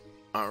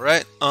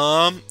 Alright,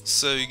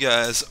 so you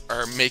guys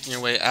are making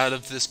your way out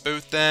of this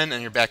boat then,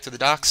 and you're back to the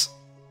docks?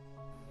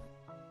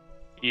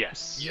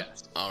 Yes.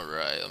 Yes.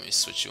 Alright, let me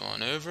switch you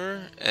on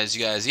over. As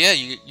you guys, yeah,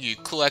 you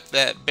collect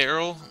that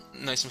barrel,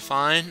 nice and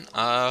fine.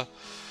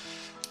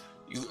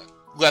 You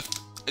left.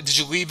 Did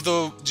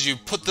you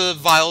put the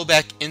vial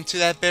back into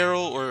that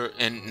barrel,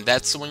 and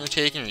that's the one you're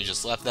taking, or you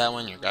just left that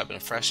one? You're grabbing a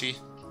freshie.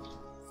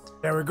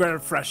 Yeah, we're going to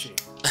freshie.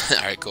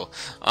 All right, cool.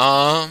 We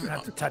don't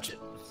have to touch it.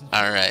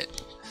 All right.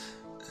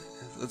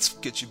 Let's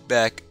get you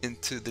back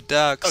into the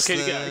docks.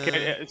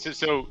 Okay.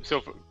 So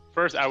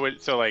first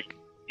like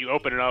you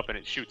open it up and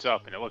it shoots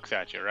up and it looks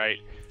at you, right?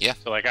 Yeah.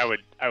 So like I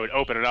would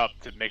open it up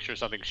to make sure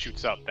something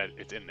shoots up that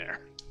it's in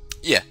there.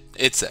 Yeah,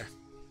 it's there.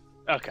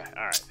 Okay.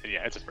 All right.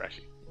 Yeah, it's a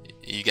freshie.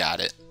 You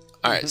got it.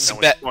 All right. So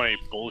no one's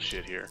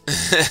bullshit here.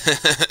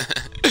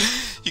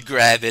 You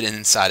grab it, and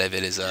inside of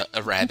it is a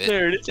rabbit.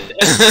 There it is.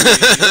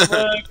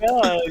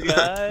 Oh my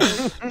god,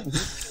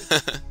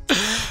 guys.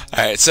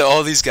 Alright, so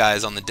all these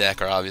guys on the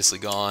deck are obviously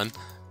gone.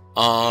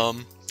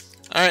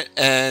 Alright,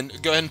 and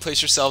go ahead and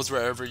place yourselves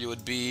wherever you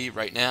would be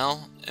right now,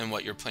 and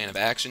what your plan of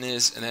action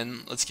is, and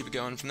then let's keep it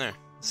going from there.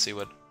 See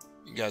what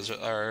you guys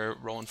are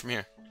rolling from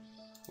here.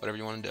 Whatever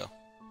you want to do.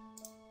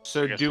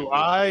 So do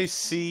I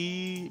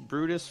see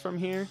Brutus from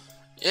here?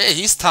 Yeah,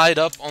 he's tied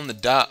up on the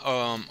dock,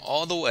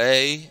 all the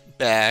way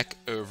back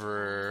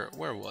over,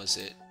 where was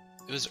it?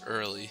 It was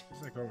early.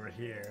 It's like over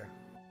here.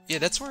 Yeah,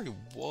 that's where he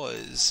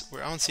was.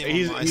 Where I don't see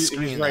him on my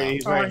screen. He's right,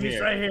 He's right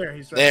here.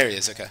 He's right there here. he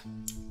is, okay.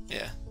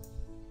 Yeah.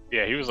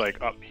 Yeah, he was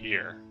like up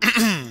here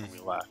when we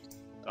left.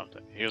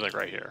 Something. He was like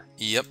right here.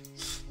 Yep.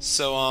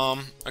 So,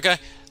 okay.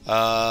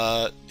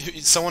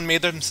 Someone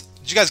made them.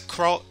 Did you guys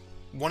crawl?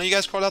 One of you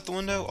guys crawled out the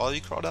window? All of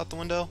you crawled out the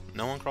window?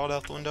 No one crawled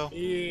out the window?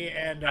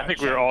 Yeah, and I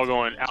think we were all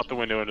going out the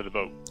window into the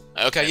boat.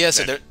 Okay, yeah,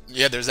 so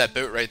there's that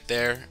boat right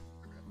there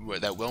where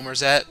that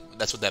Wilmer's at.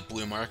 That's what that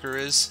blue marker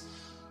is.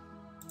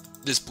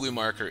 This blue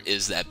marker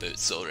is that boat,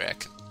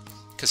 Solrak.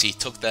 Because he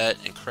took that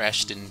and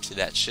crashed into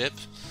that ship.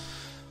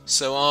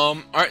 So,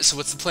 alright, so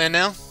what's the plan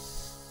now?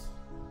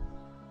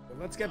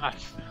 Let's get.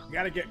 We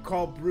gotta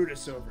call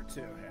Brutus over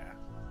too.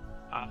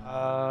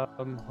 Yeah.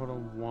 Hold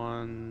on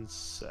one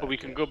second. Well, we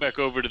can go back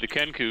over to the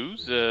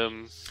Kenkus.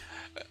 You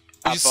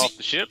Hop see- off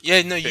the ship.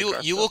 Yeah, no, take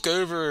our you stuff. look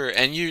over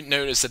and you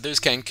notice that those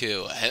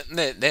Kenku,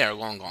 they are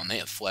long gone. They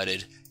have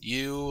flooded.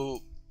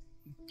 You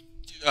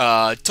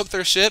took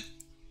their ship,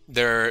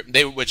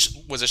 which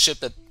was a ship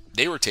that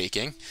they were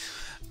taking,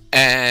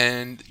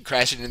 and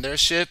crash into their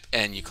ship,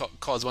 and you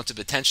cause a bunch of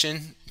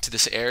attention to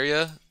this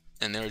area,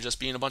 and they were just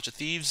being a bunch of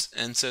thieves,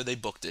 and so they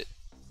booked it.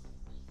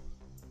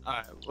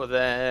 Alright, well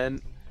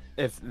then,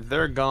 if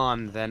they're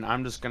gone, then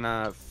I'm just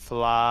gonna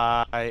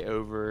fly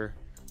over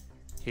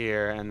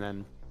here and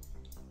then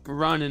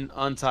run and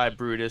untie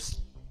Brutus.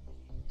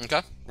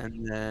 Okay.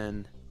 And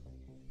then,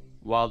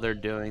 while they're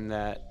doing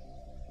that,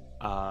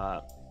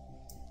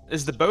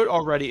 is the boat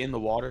already in the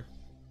water?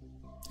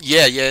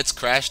 Yeah, it's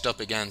crashed up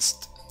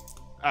against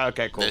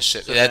Okay, cool. this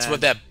ship. So That's then-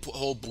 what that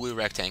whole blue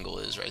rectangle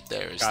is right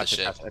there, is the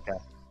ship. Gotcha, okay.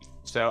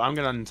 So I'm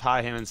gonna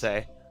untie him and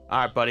say,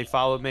 "Alright, buddy,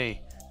 follow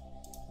me,"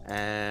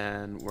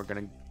 and we're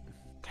gonna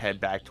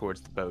head back towards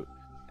the boat,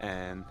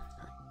 and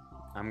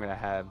I'm gonna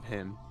have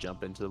him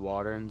jump into the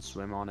water and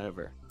swim on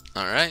over.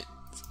 Alright.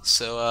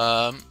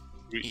 So,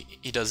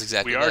 he does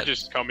exactly We that. are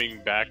just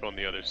coming back on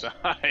the other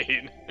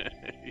side.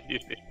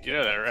 You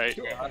know that, right?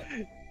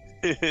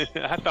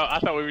 I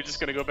thought we were just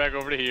gonna go back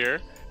over to here,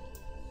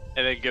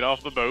 and then get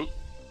off the boat,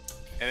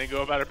 and then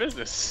go about our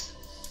business.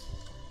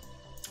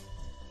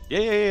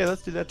 Yeah.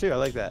 Let's do that too. I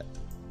like that.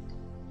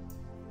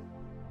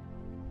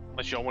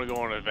 Unless y'all want to go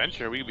on an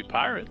adventure, we could be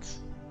pirates.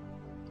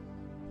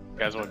 You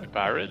guys want to be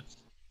pirates?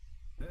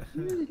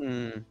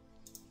 Hmm.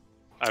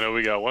 I know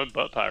we got one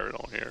butt pirate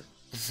on here.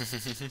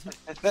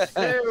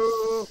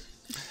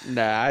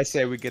 Nah, I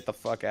say we get the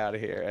fuck out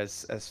of here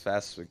as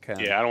fast as we can.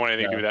 Yeah, I don't want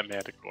anything to do with that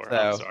manticore.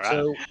 I'm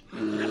sorry.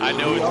 I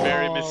know it's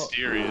very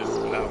mysterious,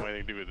 but I don't want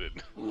anything to do with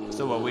it.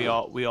 So what? We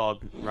all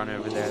run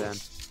over there then.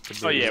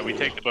 Oh yeah, we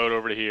take the boat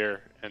over to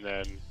here, and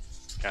then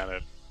kind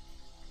of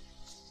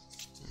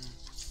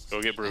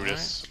go get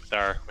Brutus with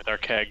our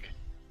keg.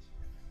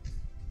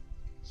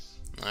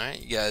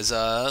 Alright, you guys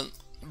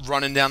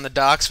running down the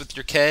docks with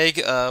your keg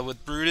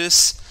with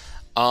Brutus.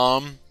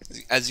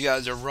 As you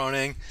guys are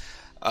running,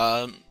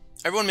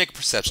 everyone make a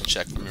perception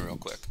check for me real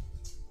quick.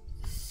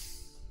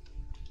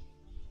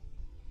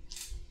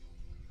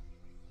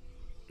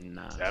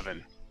 Nah.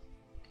 7.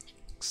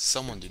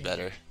 Someone do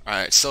better.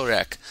 Alright,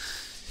 Solrak.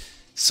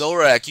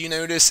 Solrak, you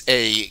notice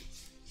a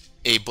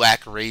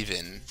black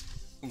raven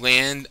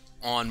land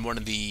on one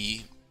of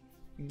the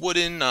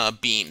wooden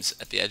beams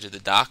at the edge of the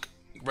dock,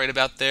 right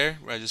about there,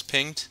 where I just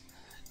pinged.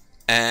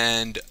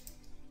 And it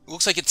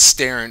looks like it's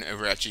staring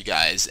over at you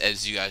guys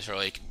as you guys are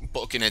like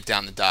booking it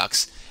down the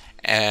docks.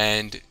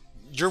 And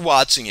you're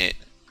watching it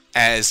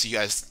as you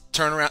guys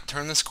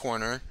turn this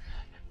corner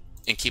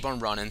and keep on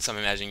running. So I'm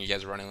imagining you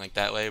guys are running like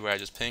that way where I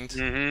just pinged.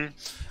 Mm-hmm.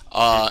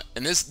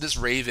 And this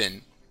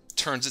raven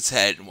turns its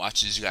head and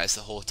watches you guys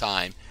the whole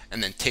time,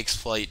 and then takes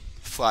flight,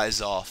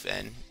 flies off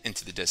and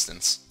into the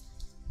distance.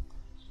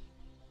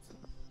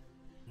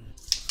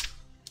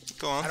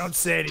 Go on. I don't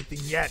say anything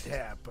yet,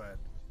 but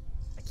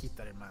I keep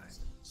that in mind.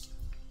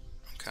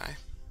 Okay.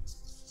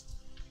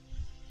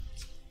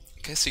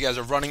 Okay, so you guys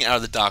are running out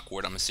of the dock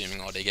ward, I'm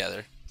assuming, all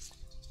together.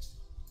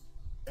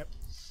 Yep.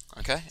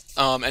 Okay.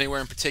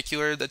 Anywhere in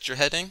particular that you're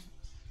heading?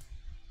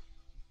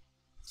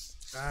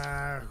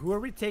 Who are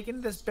we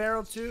taking this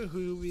barrel to?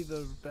 Who will be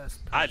the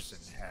best person?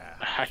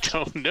 I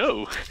don't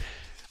know.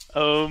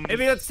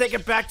 Maybe let's take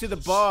it back to the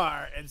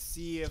bar and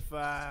see if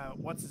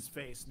what's his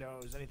face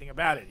knows anything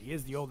about it. He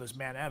is the oldest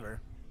man ever.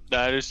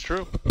 That is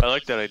true. I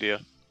like that idea.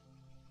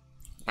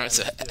 Alright,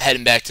 so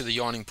heading back to the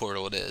yawning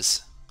portal it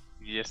is.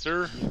 Yes,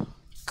 sir.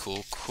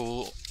 Cool.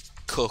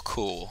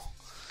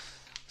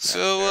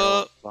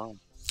 So,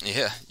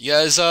 yeah, you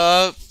guys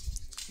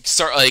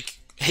start like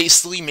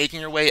hastily making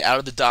your way out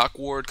of the dock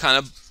ward, kind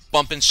of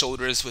bumping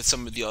shoulders with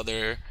some of the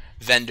other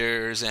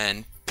vendors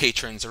and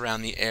patrons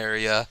around the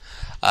area,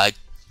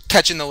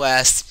 catching the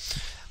last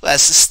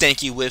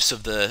stanky whiffs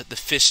of the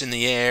fish in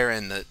the air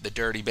and the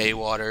dirty bay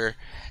water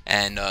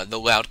and the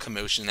loud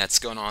commotion that's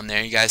going on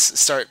there. You guys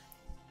start,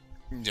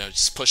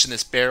 just pushing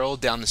this barrel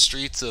down the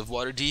streets of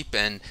Waterdeep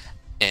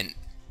and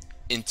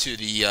into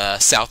the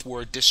South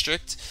Ward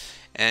district,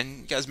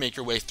 and you guys make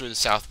your way through the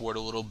South Ward a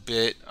little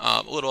bit,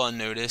 a little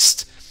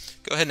unnoticed.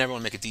 Go ahead and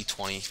everyone make a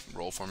d20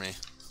 roll for me.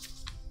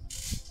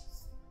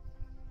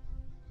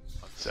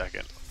 1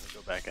 second. Let me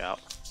go back out.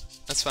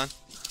 That's fine.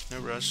 No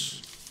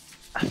rush.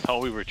 I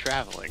thought we were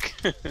traveling.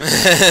 Roll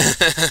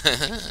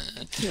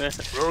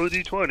a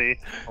d20.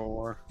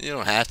 Or You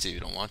don't have to.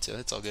 You don't want to.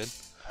 It's all good.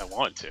 I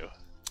want to.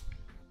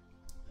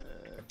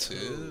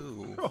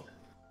 2.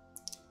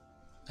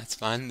 That's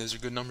fine. Those are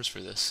good numbers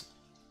for this.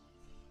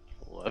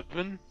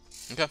 11.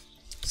 Okay.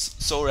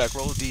 Solrak,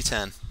 roll a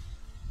d10.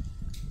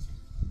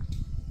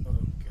 Oh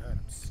god, I'm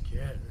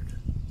scared.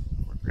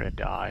 We're gonna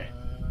die.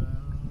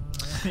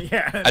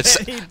 Yeah, I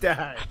just- he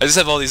died. I just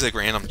have all these like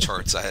random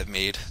charts I have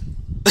made.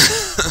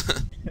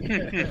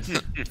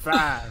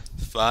 5.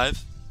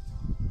 5.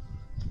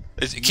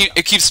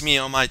 It keeps me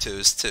on my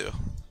toes too.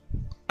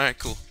 All right,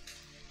 cool.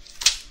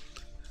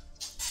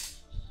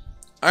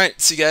 All right,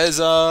 so you guys,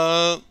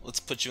 let's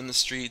put you in the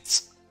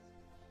streets.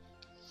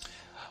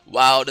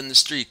 Wild in the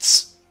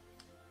streets.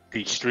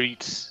 The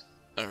streets.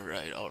 All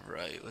right.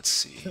 Let's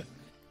see.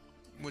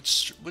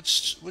 Which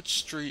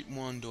street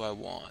one do I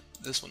want?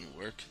 This one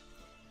will work.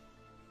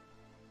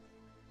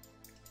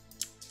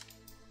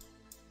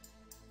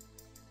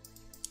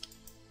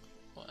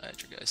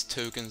 guys'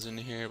 tokens in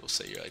here. We'll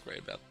say you're like right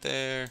about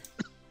there.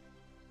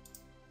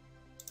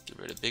 Get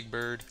rid of Big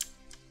Bird.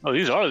 Oh,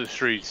 these are the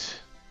streets.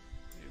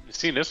 You haven't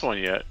seen this one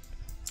yet.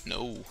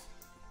 No.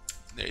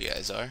 There you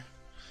guys are.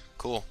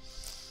 Cool.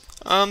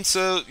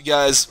 So you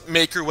guys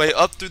make your way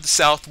up through the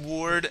South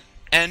Ward,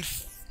 and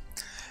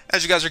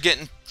as you guys are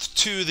getting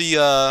to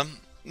the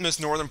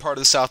most northern part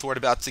of the South Ward,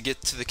 about to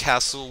get to the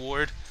Castle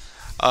Ward,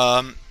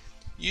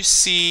 you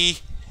see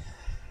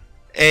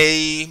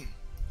a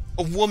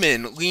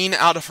woman lean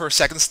out of her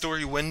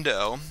second-story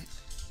window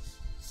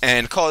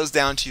and calls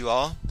down to you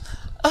all.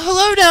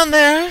 Hello down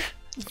there,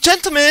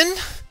 gentlemen.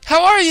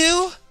 How are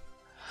you?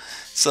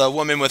 It's a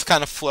woman with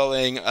kind of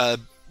flowing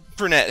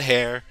brunette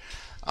hair.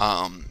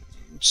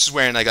 She's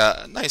wearing like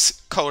a nice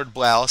colored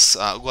blouse,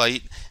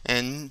 light,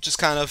 and just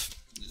kind of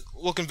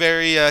looking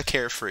very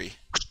carefree.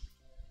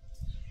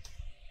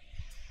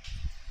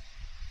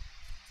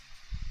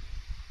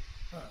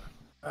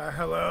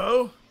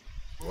 Hello?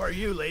 Who are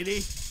you,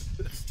 lady?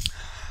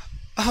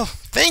 Oh,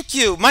 thank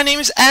you. My name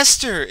is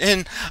Esther,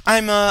 and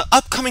I'm an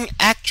upcoming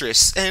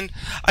actress, and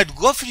I'd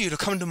love for you to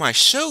come to my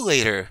show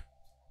later.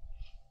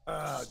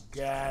 Oh,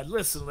 God.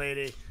 Listen,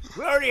 lady.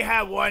 We already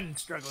have one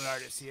struggling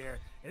artist here,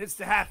 and it's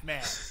the Half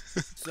Man.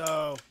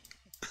 So,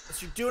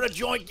 if you're doing a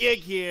joint gig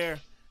here,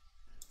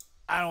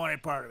 I don't want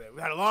any part of it.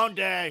 We had a long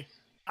day.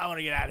 I want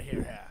to get out of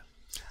here.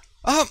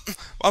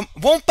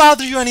 Won't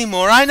bother you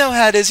anymore. I know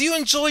how it is. You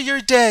enjoy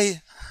your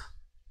day.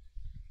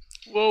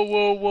 Whoa,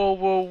 whoa, whoa,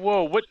 whoa,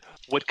 whoa.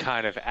 What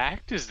kind of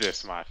act is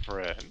this, my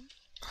friend?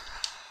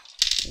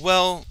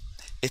 Well,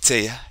 it's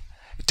a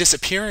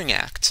disappearing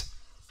act.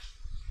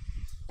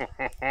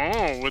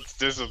 What's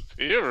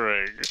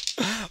disappearing?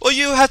 Well,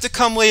 you have to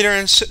come later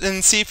and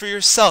see for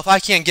yourself. I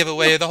can't give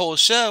away the whole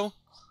show.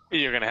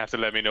 You're gonna have to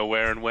let me know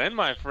where and when,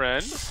 my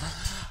friend.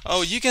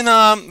 Oh, you can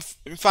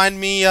find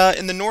me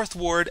in the North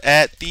Ward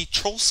at the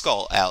Troll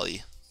Skull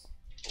Alley.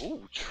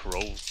 Ooh,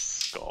 Troll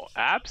Skull.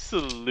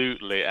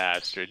 Absolutely,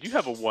 Astrid. You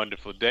have a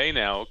wonderful day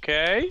now,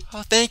 okay?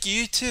 Oh, thank you.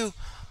 You too.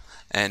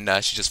 And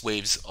she just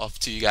waves off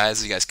to you guys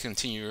as you guys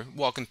continue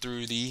walking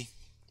through the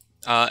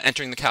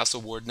entering the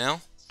Castle Ward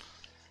now.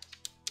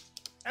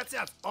 That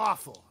sounds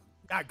awful.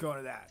 Not going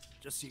to that.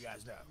 Just so you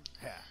guys know.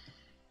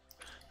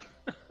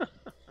 Yeah.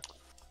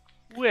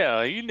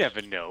 Well, you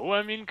never know.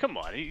 I mean, come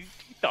on. He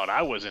thought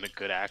I wasn't a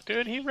good actor,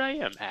 and here I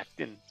am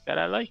acting that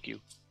I like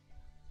you.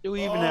 Do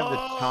we even have the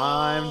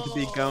time to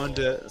be going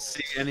to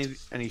see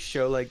any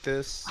show like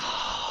this?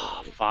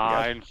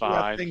 Fine, we got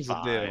fine, things to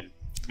fine.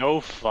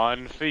 No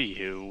fun for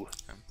you.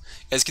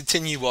 As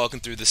continue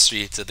walking through the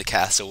streets of the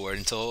Castle Ward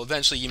until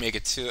eventually you make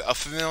it to a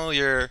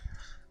familiar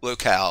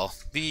locale,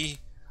 the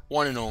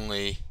one and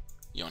only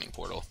Yawning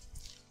Portal.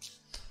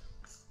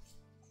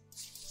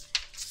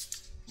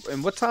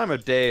 And what time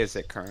of day is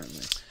it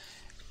currently?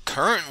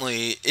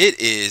 Currently, it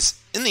is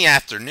in the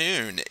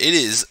afternoon. It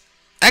is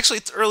actually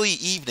it's early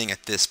evening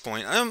at this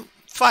point.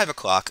 5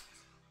 o'clock,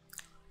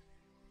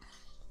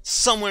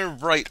 somewhere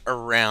right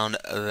around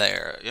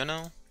there, you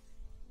know.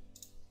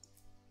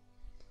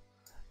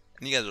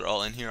 And you guys are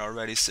all in here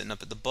already, sitting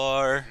up at the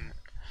bar.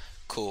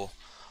 Cool.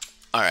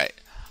 All right.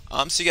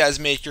 So you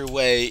guys make your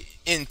way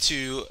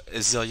into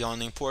the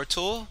Yawning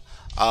Portal.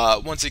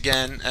 Once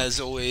again, as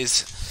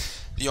always,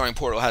 the Yawning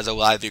Portal has a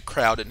lively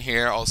crowd in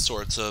here. All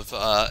sorts of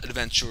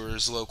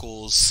adventurers,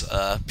 locals,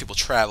 people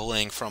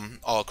traveling from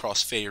all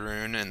across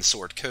Faerun and the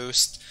Sword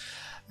Coast.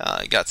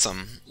 You got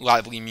some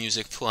lively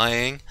music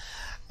playing.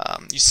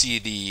 You see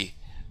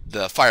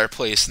the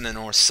fireplace in the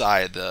north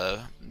side,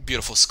 the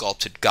beautiful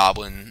sculpted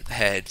goblin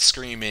head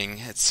screaming.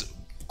 It's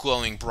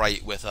glowing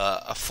bright with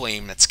a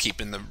flame that's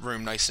keeping the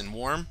room nice and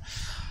warm.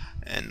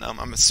 And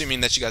I'm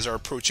assuming that you guys are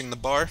approaching the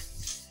bar.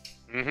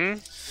 Mm-hmm.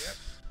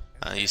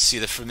 You see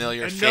the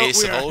familiar And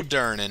face note of we are old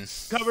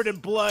Durnan. Covered in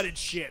blood and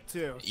shit,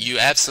 too. You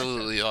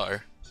absolutely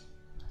are.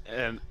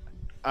 And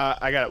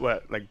I got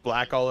what, like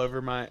black all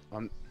over my.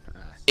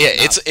 Yeah,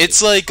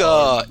 it's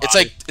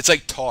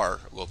like tar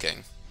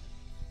looking.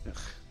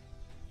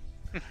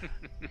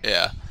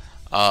 Yeah,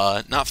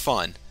 not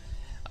fun.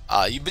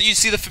 But you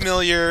see the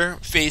familiar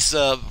face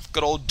of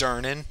good old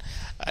Durnan.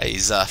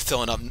 He's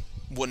filling up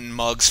wooden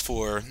mugs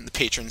for the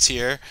patrons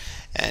here,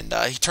 and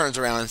he turns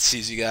around and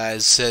sees you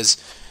guys. Says,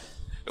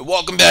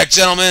 "Welcome back,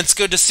 gentlemen. It's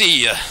good to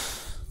see you."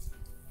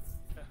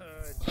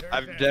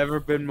 I've never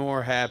been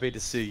more happy to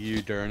see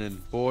you, Durnan.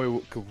 Boy,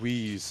 could we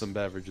use some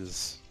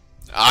beverages.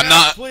 I'm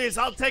not. Please,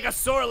 I'll take a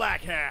Sorlak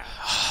hat.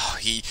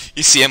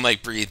 You see him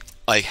like breathe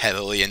like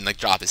heavily and like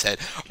drop his head.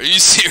 Are you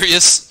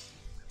serious?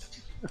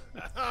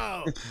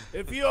 Oh,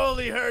 if you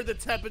only heard the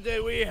type of day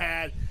we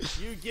had,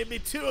 you'd give me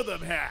 2 of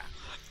them here.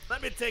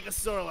 Let me take a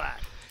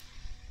Sorlak.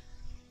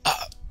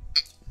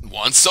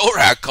 One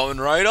Sorak coming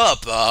right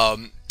up.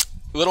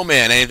 Little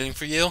man, anything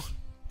for you?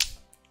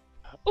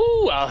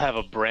 Ooh, I'll have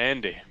a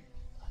brandy.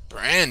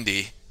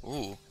 Brandy.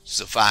 Ooh,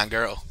 she's a fine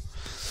girl.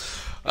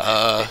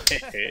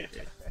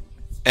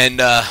 And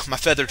my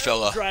feathered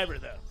fella. Driver,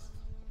 though.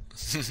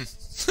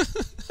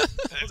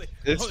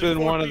 It's Only been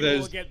four one of people will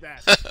those. get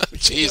that. We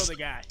should Jeez. kill the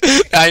guy.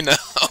 I know.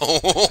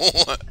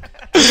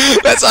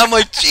 That's I'm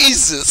like,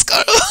 Jesus,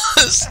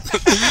 Carlos.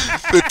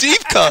 The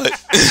deep cut.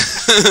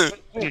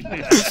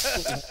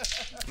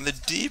 The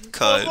deep One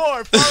cut.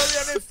 more. Follow me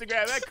on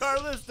Instagram. That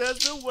Carlos does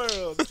the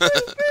world.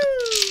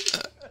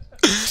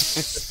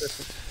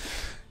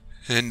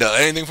 And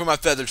anything for my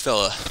feathered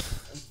fella.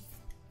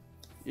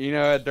 You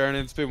know what, Dern?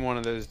 It's been one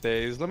of those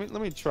days. Let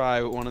me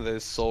try one of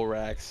those soul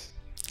racks.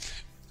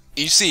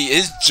 You see,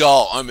 his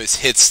jaw almost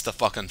hits the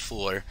fucking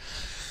floor.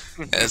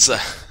 It's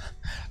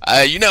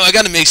you know, I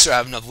gotta make sure I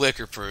have enough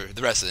liquor for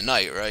the rest of the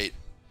night, right?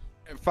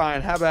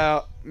 Fine. How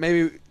about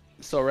maybe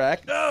soul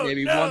rack? No,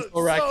 Maybe no, one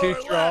soul rack, two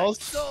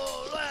straws.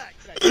 Soul rack.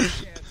 I can't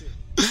do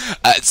it.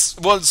 It's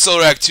one soul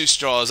rack, 2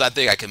 straws. I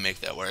think I can make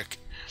that work.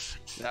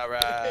 All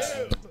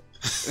right.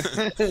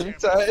 Ew.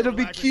 So it'll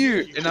be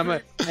cute, and I'm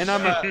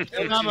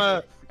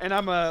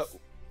a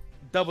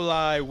double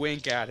eye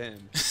wink at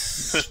him.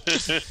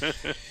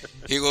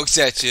 He looks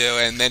at you,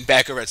 and then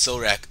back over at soul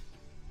rack.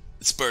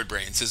 It's bird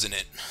brains, isn't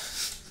it?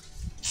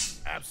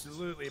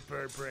 Absolutely,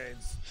 bird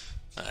brains.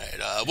 All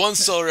right, 1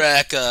 soul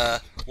rack,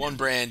 1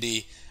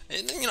 brandy,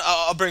 and you know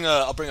I'll bring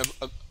a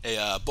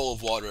bowl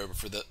of water over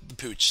for the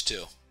pooch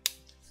too.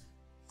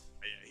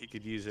 Yeah, he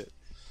could use it.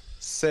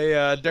 Say,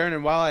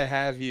 Dernan, while I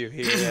have you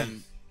here,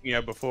 and you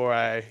know, before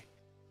I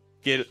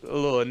get a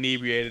little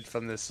inebriated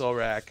from this soul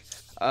rack,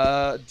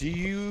 do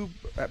you,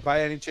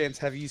 by any chance,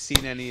 have you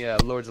seen any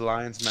Lord's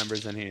Alliance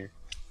members in here?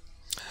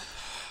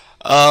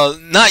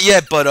 Not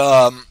yet, but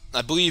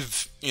I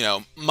believe you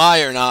know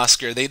Meyer and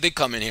Oscar. They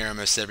come in here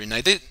almost every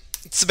night.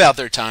 It's about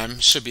their time.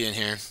 Should be in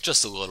here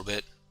just a little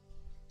bit.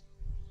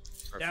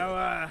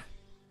 Now,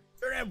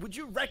 Ferdinand, would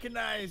you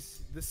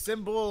recognize the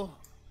symbol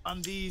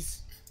on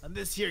this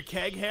here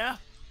keg here?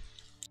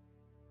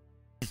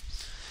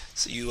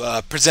 So you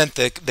present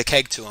the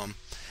keg to him,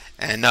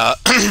 and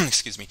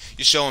excuse me,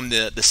 you show him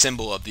the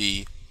symbol of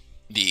the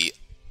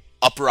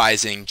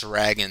uprising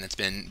dragon that's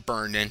been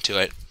burned into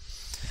it.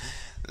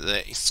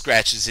 He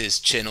scratches his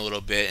chin a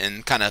little bit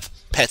and kind of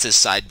pets his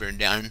sideburn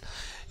down.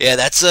 Yeah,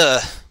 that's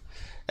a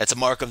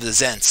mark of the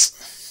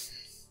Zents.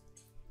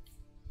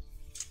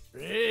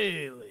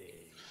 Really?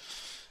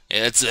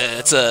 Yeah,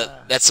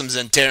 that's some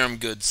Zentarum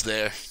goods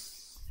there.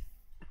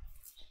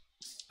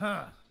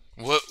 Huh.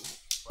 What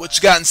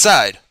you got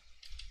inside?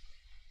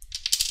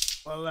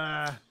 Well,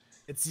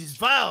 it's these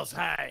vials,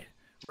 hi,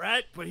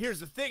 right? But here's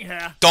the thing,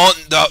 here. Don't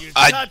You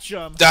I touch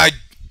them.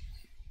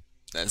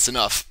 That's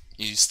enough.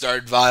 You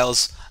started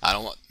vials. I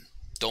don't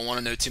want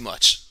to know too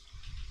much.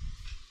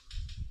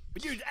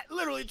 But you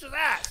literally just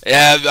asked.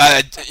 Yeah,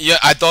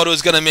 I thought it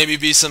was gonna maybe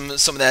be some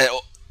of that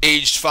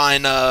aged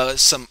fine,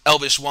 some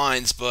elvish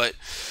wines, but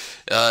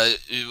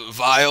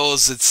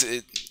vials.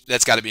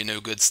 That's got to be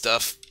no good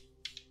stuff.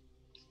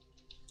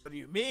 What do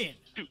you mean?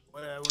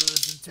 What is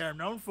this term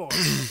known for?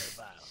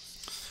 Vials.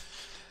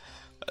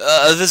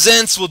 The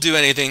Zents will do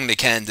anything they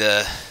can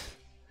to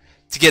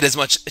achieve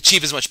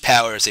as much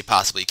power as they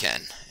possibly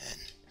can.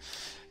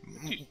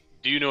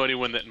 Do you know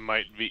anyone that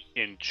might be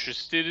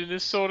interested in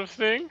this sort of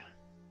thing?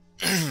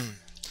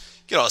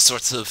 Get all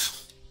sorts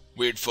of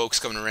weird folks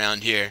coming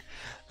around here.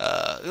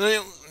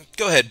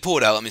 Go ahead, pull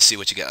it out. Let me see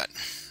what you got.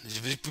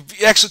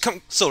 Actually,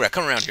 come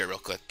around here real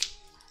quick.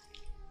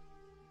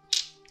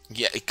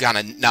 Yeah, it kind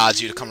of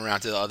nods you to come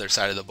around to the other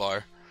side of the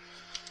bar.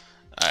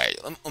 All right,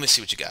 let me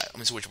see what you got. Let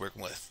me see what you're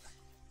working with.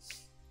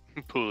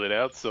 Pull it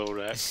out, so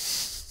right.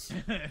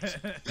 No,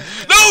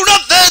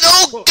 not that!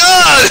 Oh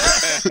God!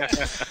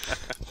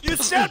 You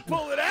said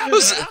pull it out.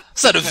 Is Huh?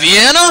 that a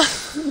Vienna?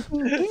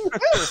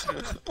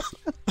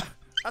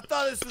 I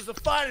thought this was a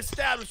fine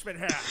establishment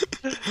here.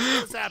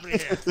 What's happening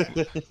here?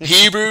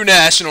 Hebrew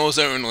nationals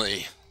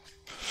only.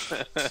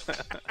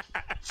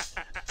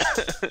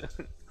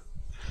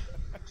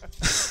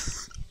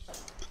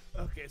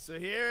 Okay, so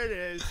here it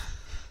is.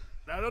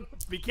 Now,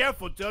 don't be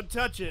careful. Don't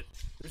touch it.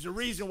 There's a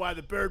reason why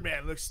the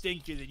Birdman looks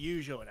stinkier than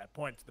usual, and I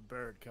point to the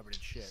bird covered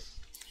in shit.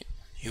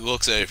 He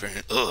looks over and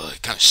he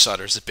kind of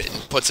shudders a bit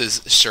and puts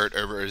his shirt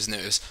over his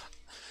nose.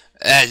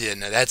 Yeah,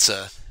 no, that's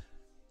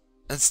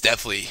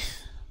definitely,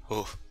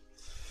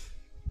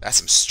 that's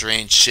some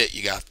strange shit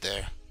you got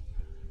there.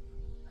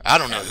 I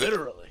don't know.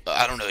 Literally.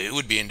 I don't know who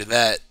would be into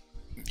that.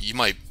 You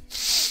might.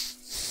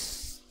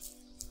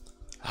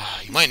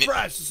 You might.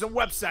 There's some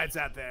websites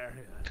out there.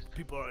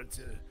 People are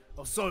into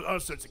all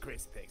sorts of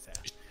crazy things. Huh?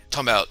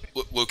 Talking about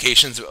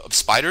locations of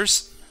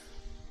spiders.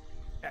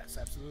 Yes,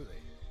 absolutely.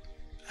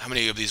 How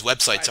many of these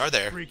websites are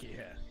there? Freaky,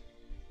 yeah.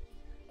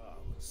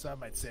 Some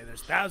might say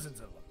there's thousands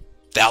of them.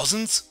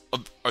 Thousands?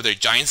 Are they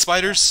giant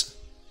spiders?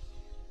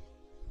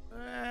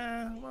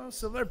 Well,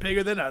 some are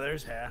bigger than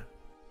others, yeah.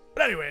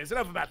 But anyways,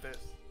 enough about this.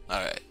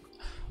 Alright.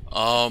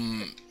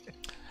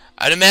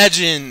 I'd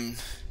imagine...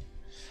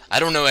 I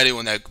don't know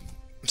anyone that...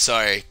 I'm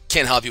sorry,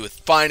 can't help you with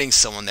finding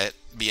someone that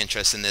be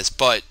interested in this,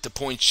 but to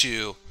point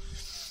you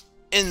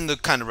in the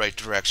kind of right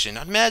direction,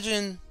 I'd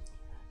imagine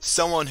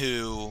someone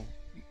who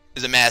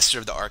is a master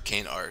of the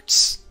arcane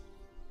arts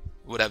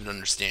would have an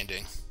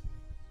understanding.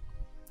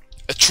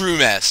 A true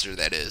master,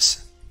 that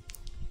is.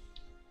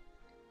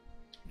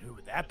 Who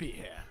would that be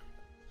here?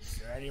 Is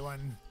there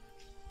anyone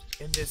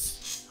in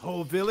this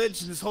whole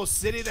village, in this whole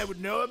city that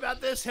would know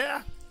about this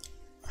here?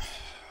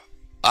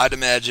 I'd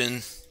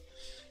imagine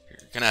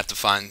you're gonna have to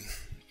find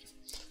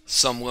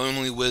some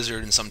lonely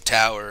wizard in some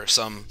tower or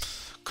some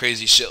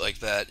crazy shit like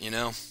that, you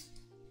know?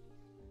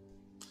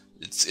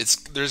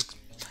 There's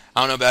I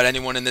don't know about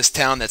anyone in this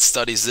town that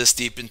studies this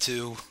deep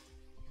into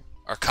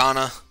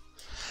Arcana,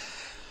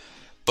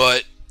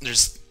 but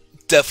there's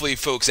definitely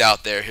folks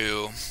out there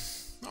who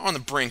are on the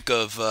brink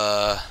of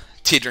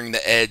teetering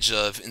the edge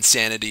of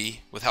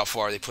insanity with how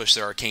far they push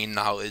their arcane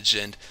knowledge,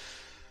 and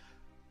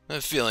I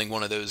have a feeling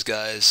one of those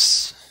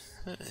guys,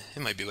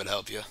 it might be able to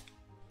help you.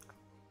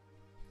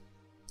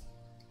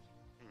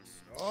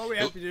 All we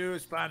have to do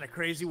is find a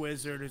crazy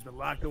wizard who's been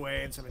locked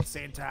away in some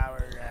insane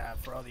tower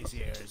for all these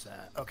years.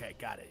 Okay,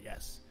 got it,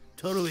 yes.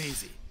 Totally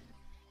easy.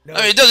 No,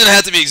 I mean, it doesn't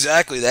have to be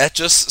exactly that,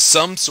 just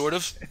some sort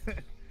of,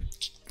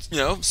 you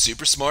know,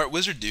 super smart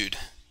wizard dude.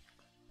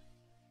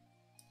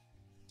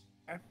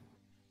 Okay.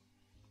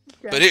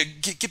 But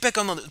get back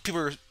on the... People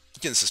are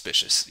getting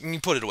suspicious. You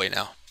can put it away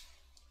now.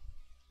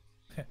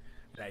 Did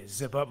I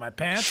zip up my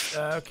pants?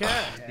 Okay.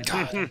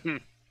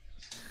 God.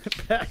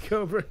 Back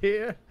over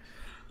here.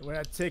 When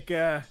I take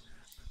a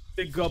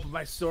big gulp of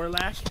my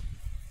Sorlac.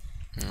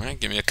 Alright,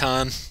 give me a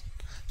con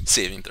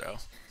saving throw.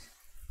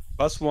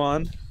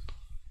 +1.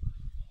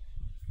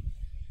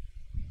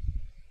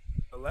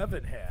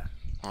 11 here.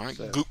 Alright,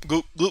 So- goop,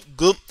 goop, goop,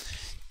 goop.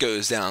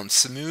 Goes down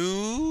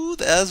smooth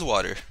as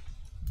water.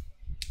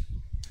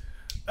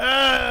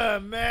 Oh,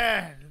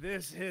 man.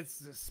 This hits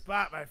the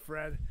spot, my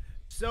friend.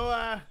 So,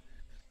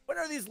 when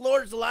are these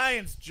Lord's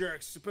Alliance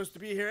jerks supposed to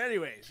be here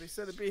anyways? They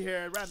said to be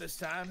here around this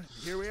time.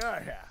 Here we are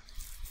here.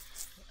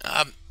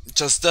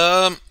 Just,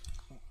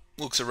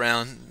 looks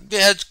around.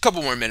 Yeah, a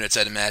couple more minutes,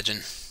 I'd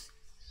imagine.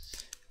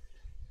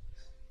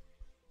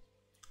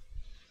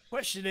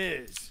 Question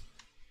is,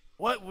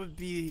 what would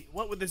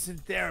this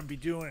Syntherum be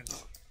doing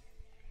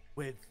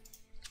with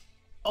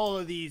all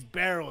of these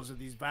barrels of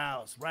these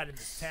vials right in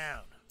this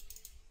town?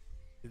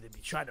 Would they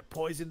be trying to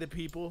poison the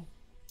people?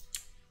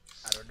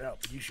 I don't know,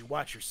 but you should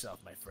watch yourself,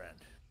 my friend.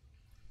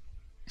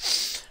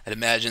 I'd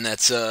imagine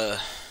that's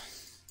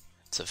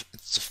it's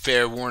a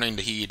fair warning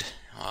to heed.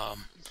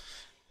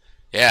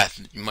 Yeah,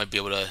 you might be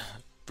able to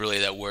relay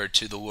that word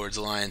to the Lord's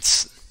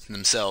Alliance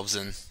themselves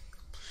and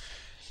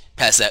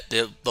pass that.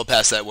 They'll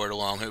pass that word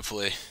along,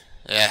 hopefully.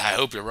 Yeah, I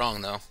hope you're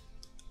wrong, though.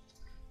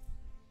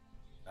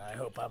 I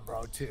hope I'm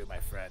wrong too, my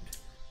friend.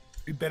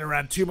 We've been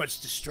around too much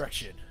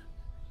destruction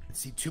and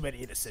seen too many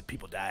innocent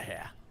people die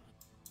here.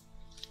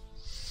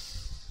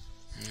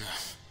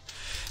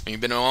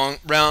 You've been around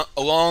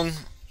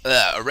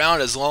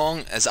as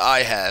long as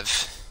I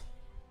have.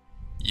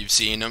 You've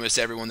seen almost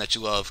everyone that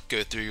you love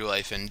go through your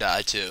life and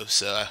die too.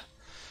 So,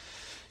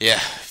 yeah,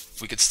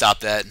 if we could stop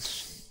that,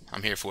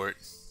 I'm here for it.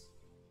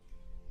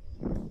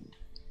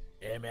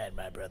 Amen,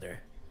 my brother.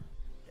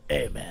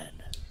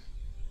 Amen.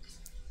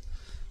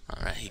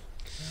 All right, he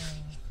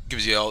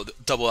gives you a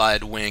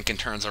double-eyed wink and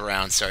turns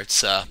around and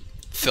starts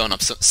filling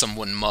up some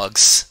wooden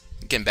mugs,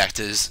 getting back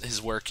to his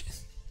work.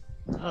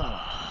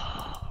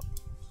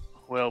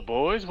 Well,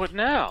 boys, what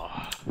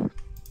now?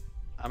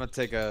 I'm gonna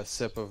take a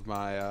sip of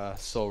my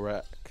soul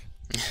wreck.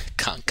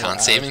 Con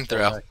saving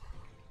throw.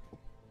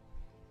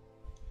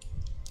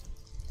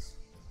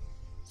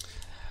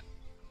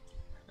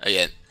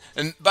 Again,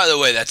 and by the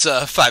way, that's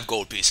 5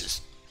 gold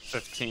pieces.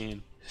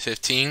 15.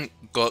 15.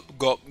 Gulp,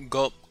 gulp,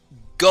 gulp,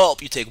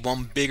 gulp. You take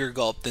one bigger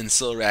gulp than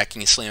Silrack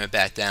and you slam it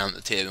back down at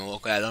the table and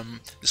look at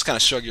him. Just kind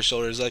of shrug your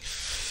shoulders like,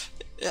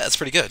 yeah, that's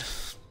pretty good.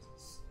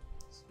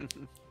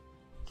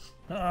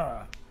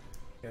 Gonna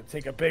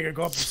take a bigger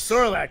gulp of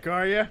Sorlac,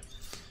 are you?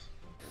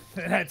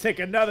 And I take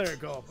another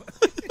gulp.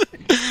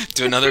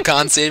 Do another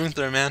con saving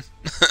throw, man.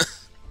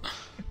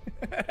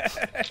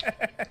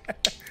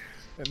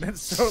 And then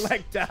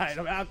Sorlac died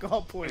of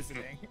alcohol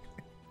poisoning.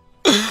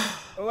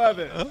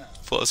 11.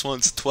 Plus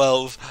 1's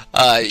 12.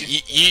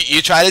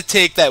 You try to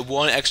take that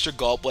one extra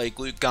gulp like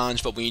Luke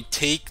Ganj, but when you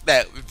take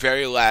that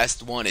very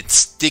last one, it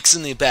sticks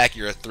in the back of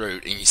your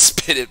throat, and you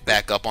spit it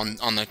back up on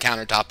the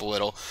countertop a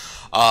little.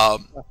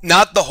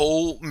 Not the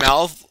whole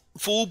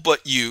mouthful,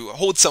 but you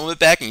hold some of it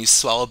back and you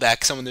swallow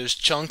back some of those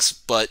chunks,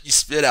 but you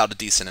spit out a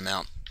decent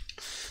amount.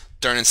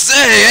 Durnan says,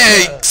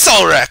 hey,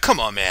 Solrak, come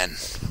on, man.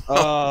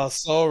 Oh,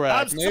 soul I'm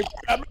wreck. sorry,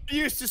 I'm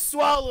used to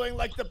swallowing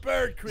like the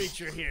bird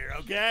creature here,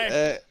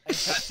 okay?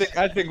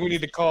 I think we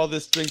need to call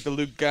this drink the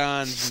Luke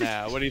Gans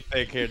now. What do you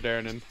think here,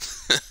 Durnan?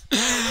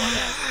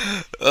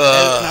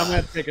 And I'm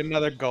gonna take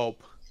another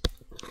gulp.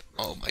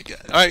 Oh my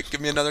god. Alright, give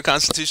me another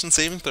Constitution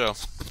saving throw.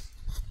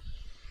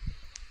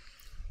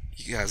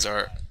 You guys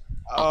are...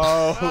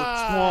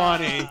 Oh,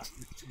 20.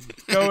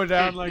 Going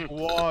down like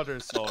water,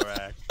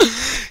 Solrak.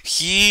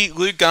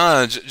 Luke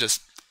Ganj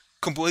just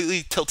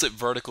completely tilts it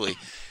vertically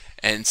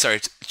and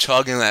starts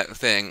chugging that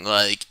thing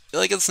like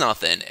it's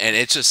nothing, and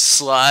it's just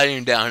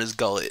sliding down his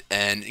gullet,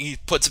 and he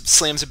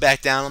slams it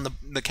back down on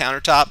the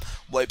countertop,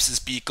 wipes his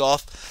beak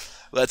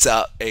off. lets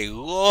out a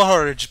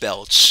large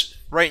belch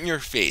right in your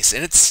face,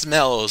 and it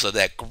smells of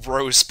that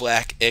gross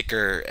black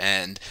ichor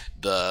and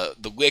the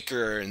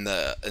liquor and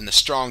the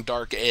strong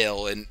dark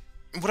ale and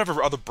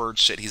whatever other bird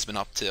shit he's been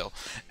up to,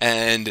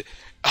 and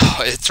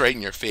it's right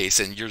in your face,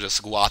 and you're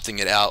just glotting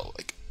it out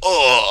like,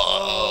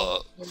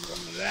 oh.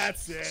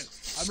 That's it.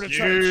 I'm gonna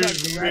try to chug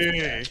the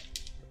rest.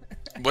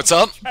 What's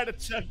up? I'm gonna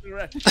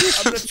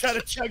try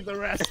to chug the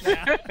rest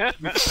now.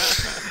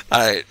 All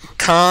right,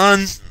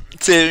 con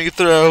saving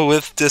throw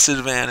with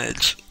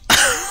disadvantage.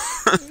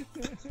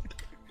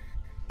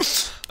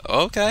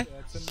 Okay.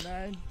 That's a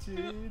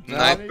 19.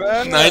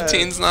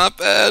 19's not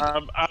bad.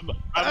 I'm gonna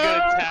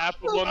tap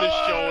him on the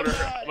shoulder.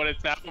 I'm gonna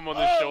tap him on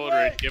the shoulder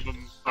and give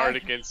him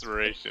bardic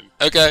inspiration.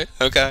 Okay.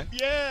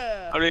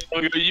 Yeah. I mean,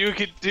 you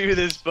can do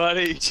this,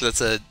 buddy. So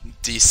that's a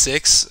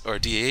D6 or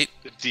D8?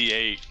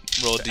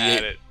 D8. Roll to D8.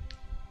 add it.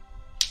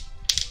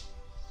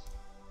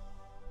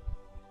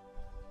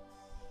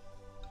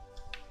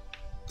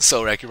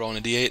 So, Rek, you're rolling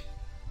a D8?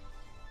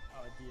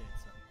 Oh, D8,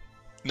 sorry.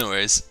 No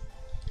worries.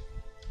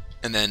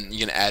 And then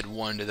you're gonna add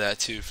 1 to that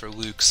too for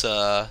Luke's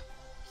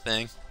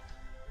thing.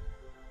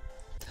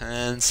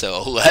 10,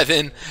 so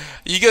 11.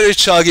 You go to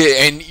chug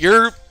it, and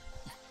you're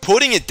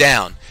putting it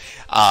down.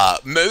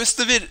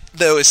 Most of it,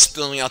 though, is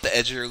spilling out the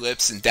edge of your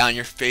lips and down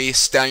your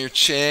face, down your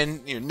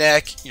chin, your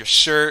neck, your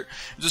shirt,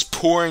 just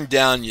pouring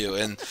down you.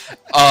 And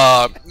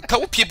a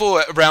couple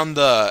people around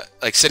the,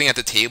 like, sitting at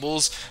the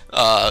tables,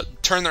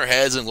 turn their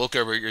heads and look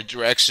over your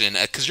direction,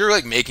 because you're,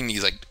 like, making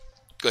these, like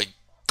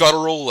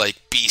guttural,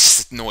 like,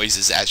 beast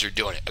noises as you're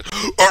doing it.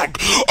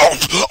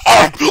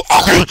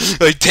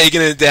 Like,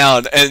 taking it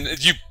down,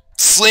 and you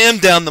slam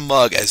down the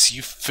mug as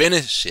you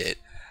finish it,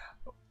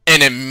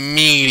 and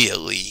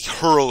immediately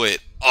hurl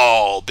it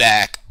all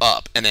back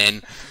up, and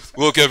then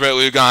look over at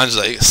Lugon's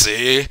like,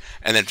 see?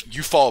 And then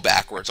you fall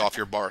backwards off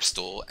your bar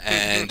stool,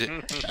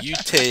 and you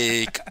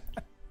take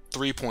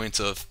 3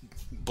 points of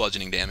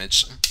bludgeoning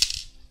damage.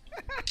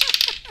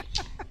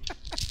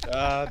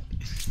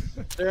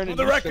 For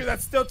the record,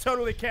 that still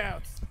totally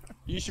counts.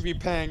 You should be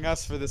paying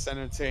us for this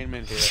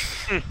entertainment here.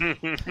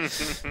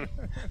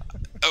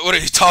 What are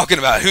you talking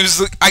about?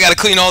 I gotta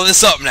clean all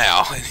this up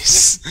now. And he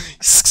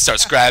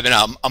starts grabbing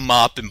a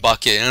mop and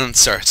bucket and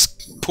starts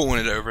pulling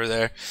it over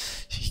there.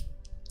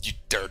 You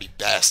dirty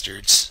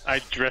bastards. I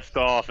drift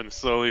off and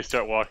slowly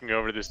start walking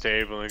over to this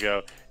table and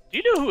go, do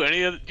you know who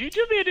any of do you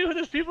have any idea who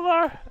those people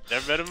are?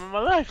 Never met them in my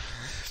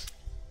life.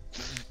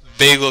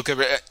 They look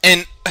over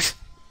and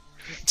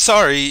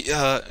sorry,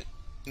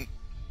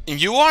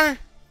 you are?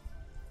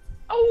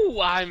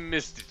 Oh, I'm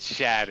Mr.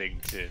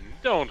 Chattington.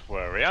 Don't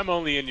worry, I'm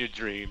only in your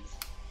dreams.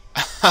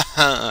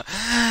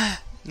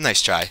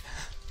 Nice try.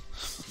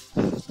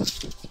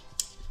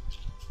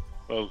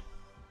 Well,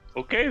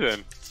 okay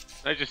then.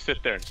 I just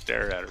sit there and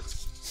stare at her.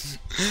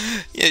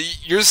 Yeah,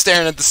 you're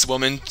staring at this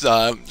woman,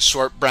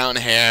 short brown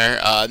hair,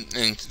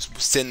 and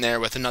sitting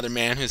there with another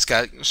man who's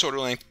got shorter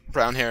length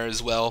brown hair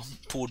as well,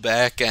 pulled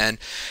back, and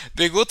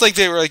they looked like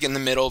they were like in the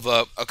middle of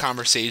a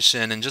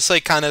conversation and just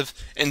like kind of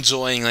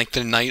enjoying like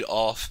the night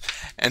off.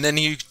 And then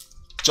you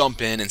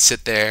jump in and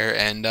sit there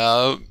and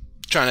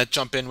trying to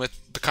jump in with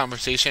the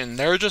conversation. And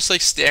they're just like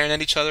staring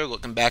at each other,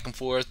 looking back and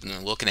forth, and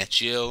then looking at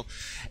you,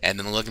 and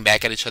then looking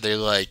back at each other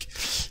like,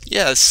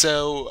 yeah,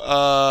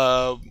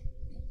 so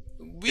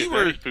Is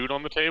there any food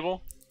on the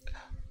table?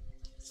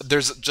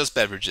 There's just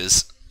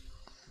beverages.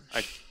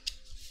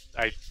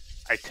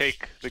 I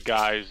take the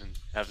guys and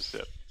have a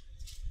sip.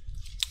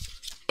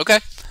 Okay.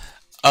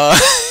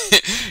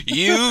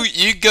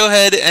 You go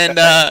ahead and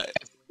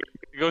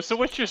He goes, so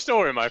what's your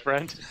story, my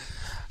friend?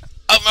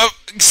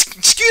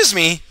 Excuse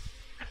me.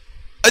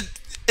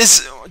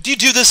 Do you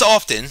do this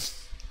often?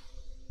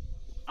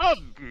 I'll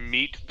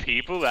meet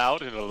people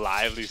out in a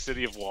lively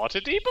city of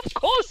Waterdeep? Of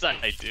course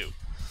I do.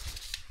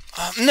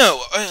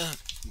 No.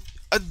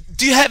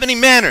 Do you have any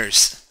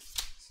manners?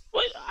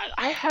 Well,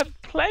 I have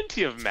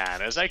plenty of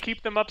manners. I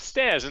keep them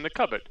upstairs in the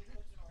cupboard.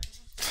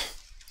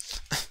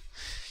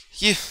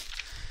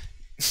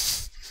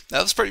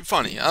 That was pretty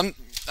funny. I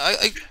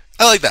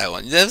like that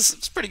one.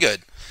 It's pretty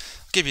good.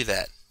 I'll give you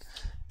that.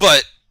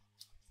 But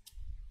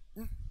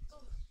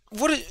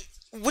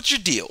what's your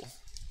deal?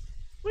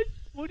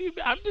 What do you?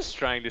 I'm just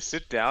trying to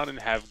sit down and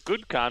have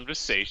good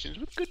conversations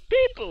with good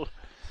people,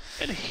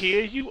 and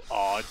here you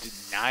are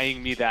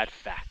denying me that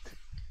fact.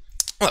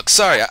 Look,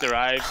 sorry. After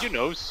I've,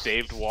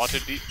 saved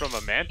Waterdeep from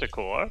a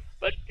manticore,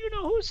 but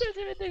who says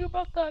anything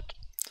about that?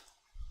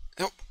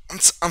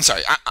 I'm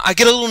sorry. I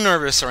get a little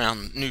nervous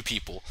around new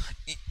people.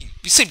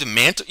 You saved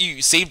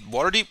You saved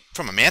Waterdeep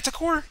from a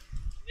manticore?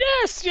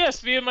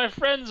 Yes. Me and my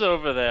friends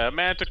over there. A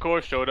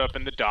manticore showed up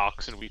in the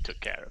docks, and we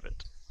took care of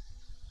it.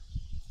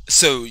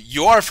 So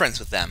you are friends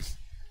with them?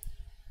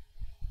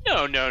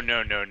 No.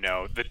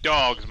 The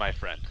dog's my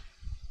friend.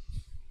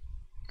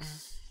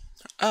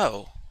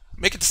 Oh,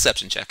 make a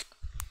deception check.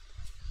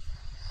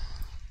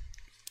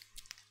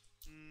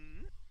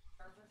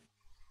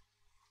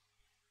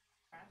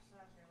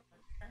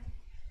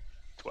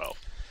 12.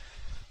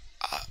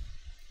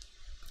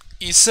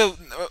 So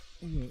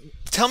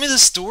tell me the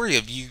story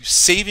of you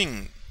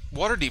saving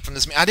Waterdeep from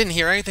this. I didn't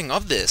hear anything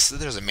of this.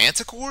 There's a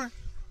manticore?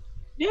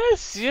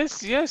 Yes,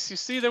 yes, yes. You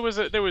see, there was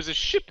a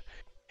ship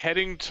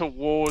heading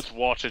towards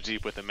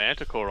Waterdeep with a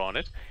manticore on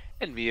it,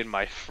 and me and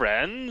my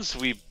friends,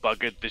 we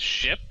buggered the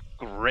ship,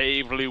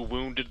 gravely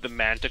wounded the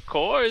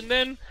manticore, and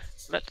then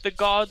let the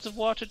gods of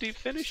Waterdeep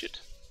finish it.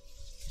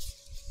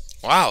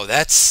 Wow,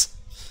 that's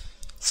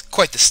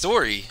quite the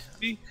story.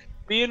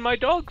 Me and my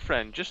dog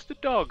friend, just the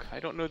dog. I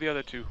don't know the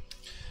other two.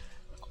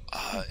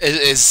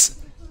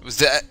 Was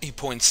that, he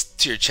points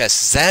to your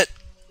chest, is that,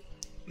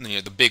 you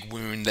know, the big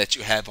wound that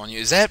you have on you,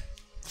 is that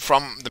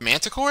from the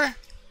manticore?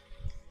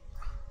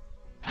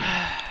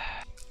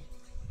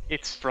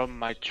 It's from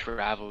my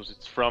travels.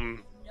 It's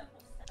from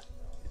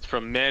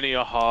many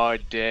a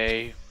hard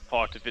day.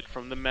 Part of it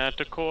from the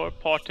manticore,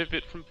 part of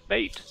it from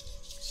fate.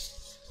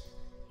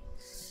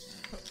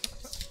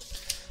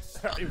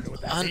 I don't even know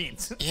what that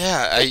means.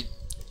 Yeah,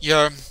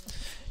 you're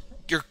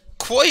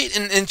quite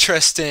an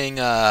interesting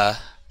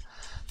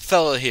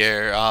fellow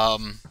here.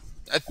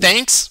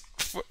 Thanks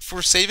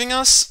for saving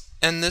us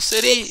and the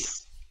city.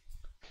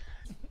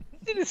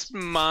 It is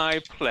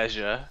my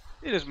pleasure.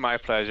 It is my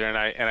pleasure, and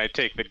I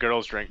take the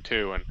girls' drink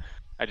too, and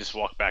I just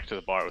walk back to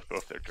the bar with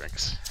both their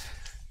drinks.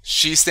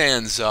 She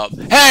stands up.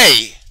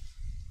 Hey!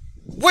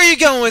 Where you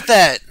going with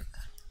that?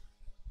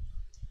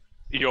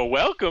 You're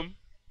welcome.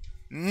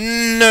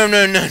 No.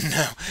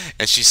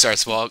 And she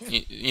starts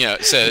walking, you know,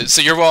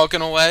 so you're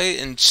walking away,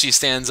 and she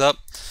stands up.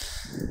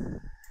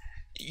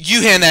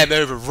 You hand that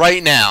over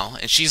right now,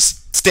 and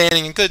she's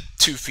standing a good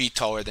 2 feet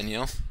taller than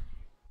you,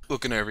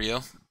 looking over you.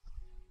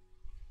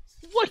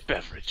 What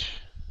beverage?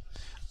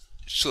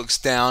 She looks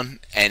down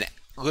and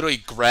literally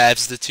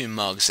grabs the 2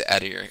 mugs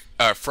out of your,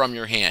 from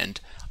your hand.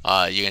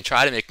 You can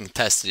try to make a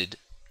contested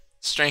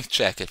strength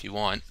check if you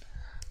want.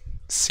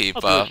 See if,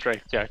 I'll do a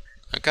strength check.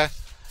 Okay.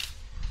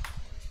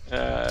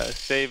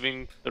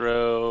 Saving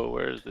throw.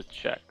 Where's the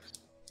check?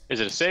 Is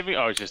it a saving?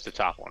 Oh, it's just the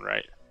top one,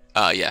 right?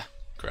 Yeah,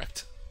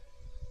 correct.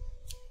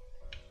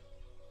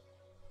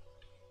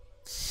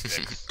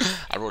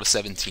 I rolled a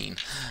 17.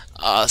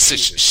 So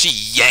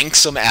she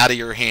yanks them out of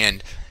your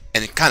hand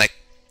and kind of,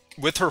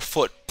 with her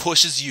foot,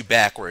 pushes you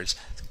backwards.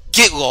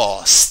 Get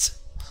lost!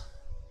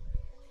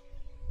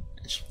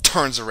 And she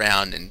turns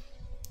around and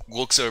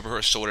looks over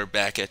her shoulder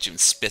back at you and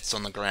spits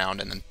on the ground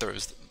and then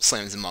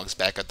slams the mugs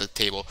back at the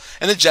table.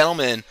 And the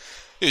gentleman,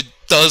 who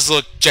does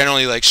look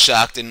generally like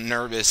shocked and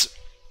nervous,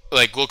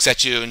 like looks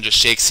at you and just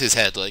shakes his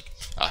head like,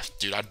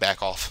 dude, I'd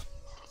back off.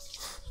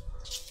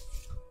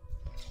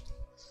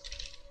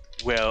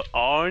 Well,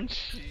 aren't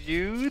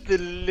you the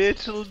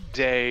little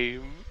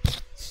dame?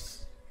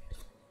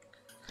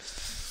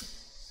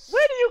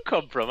 Where do you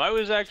come from? I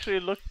was actually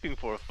looking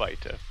for a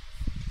fighter.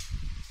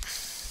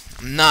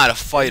 I'm not a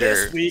fighter.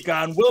 This week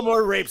on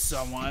Wilmore Rapes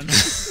Someone.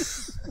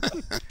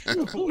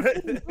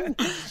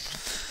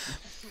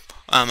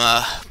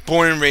 I'm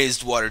born and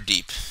raised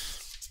Waterdeep.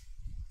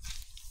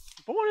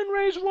 Born and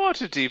raised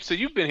Waterdeep, so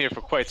you've been here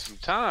for quite some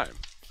time.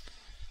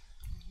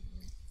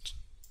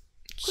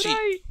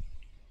 She's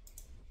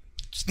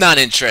not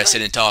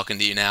interested in talking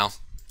to you now,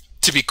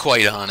 to be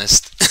quite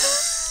honest.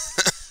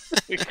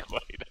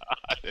 Quite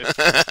honest.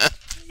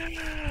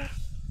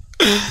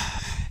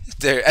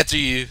 After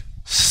you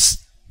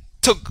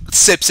took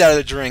sips out of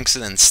the drinks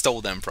and then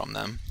stole them from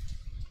them,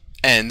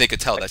 and they could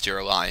tell that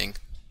you're lying.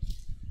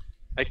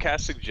 I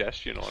cast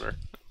suggestion on her.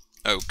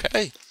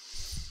 Okay.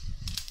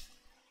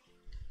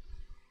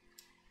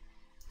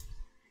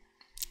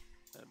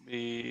 Let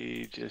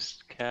me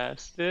just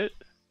cast it.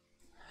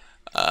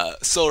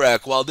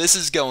 Solrak, while this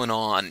is going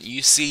on,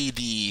 you see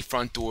the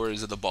front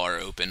doors of the bar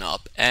open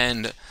up,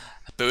 and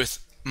both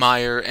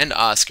Meyer and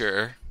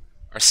Oscar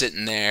are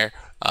sitting there,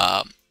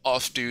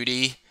 off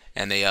duty,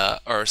 and they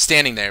are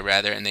standing there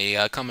rather, and they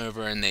come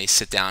over and they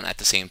sit down at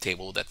the same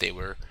table that they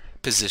were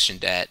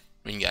positioned at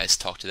when you guys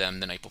talked to them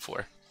the night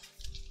before.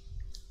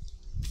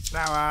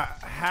 Now,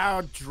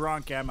 how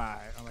drunk am I?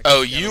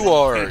 Oh, you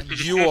are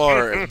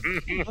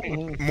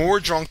more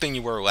drunk than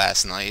you were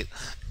last night,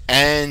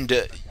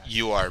 and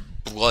you are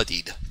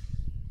bloodied.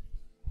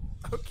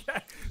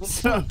 Okay,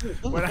 so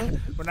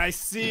when I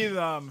see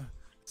them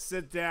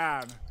sit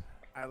down,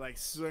 I like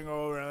swing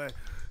over and like,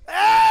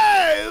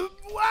 hey,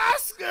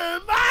 Oscar,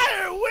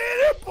 Meyer,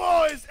 winner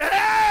boys,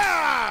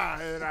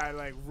 yeah! And I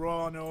like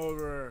run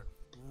over,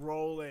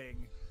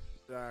 rolling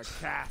the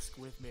cask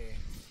with me,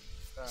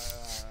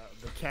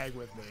 the keg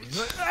with me.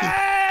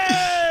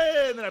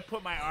 Hey! And then I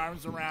put my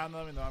arms around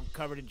them, and I'm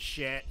covered in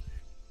shit.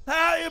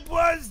 How you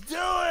boys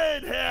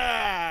doing?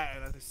 Yeah!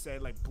 And I just say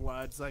like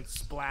blood's like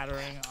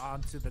splattering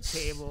onto the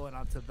table and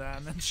onto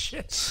them and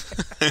shit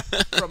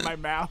from my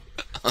mouth.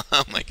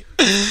 Oh my god.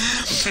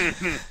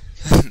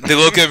 They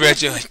look over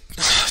at you like,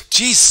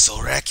 jeez,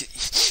 Solrak.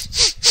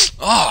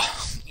 Oh,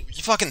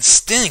 you fucking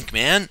stink,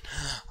 man.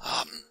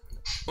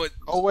 What?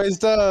 Always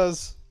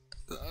does.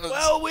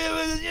 Well, a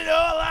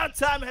lot of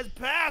time has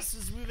passed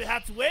since we've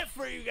had to wait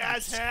for you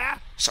guys here.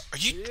 So are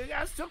you? You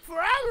guys took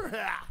forever here.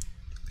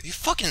 Are you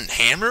fucking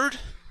hammered?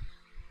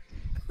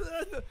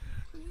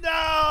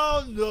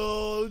 No,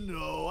 no,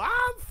 no,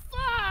 I'm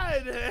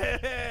fine.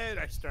 And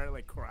I started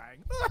like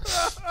crying.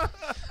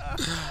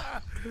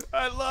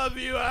 I love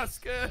you,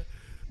 Oscar.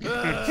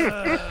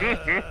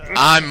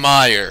 I'm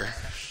Meyer.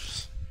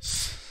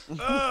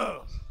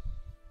 Oh.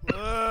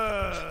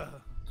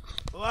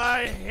 Well,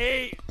 I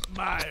hate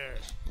Meyer.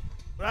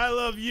 But I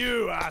love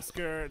you,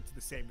 Oscar. It's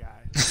the same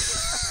guy.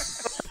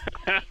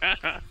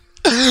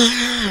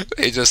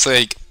 They just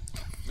like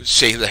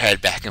shake their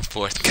head back and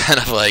forth, kind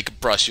of like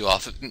brush you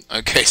off.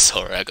 Okay,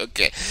 Solrak,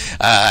 okay.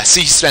 I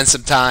see you spent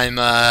some time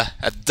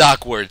at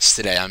Dockwards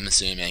today, I'm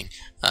assuming.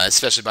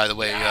 Especially by the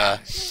way,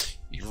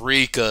 you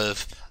reek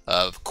of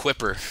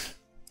Quipper.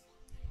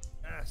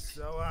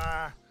 So,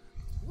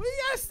 what do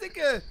you guys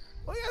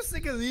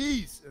think of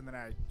these? And then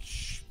I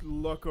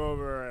look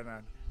over and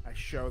I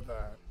show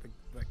the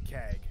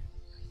keg.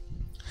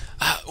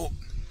 Oh,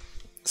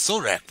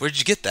 Solrak, where'd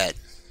you get that?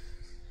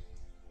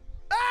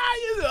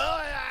 You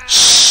know.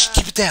 Shh,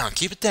 keep it down,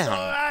 keep it down.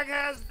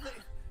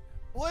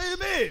 What do you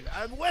mean?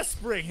 I'm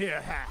whispering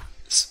here.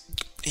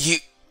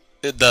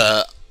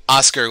 The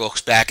Oscar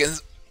looks back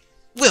and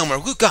Wilmer,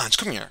 Lugans,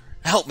 come here,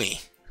 help me.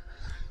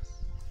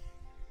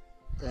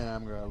 And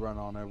I'm gonna run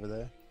on over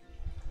there.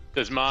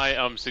 Does my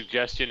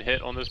suggestion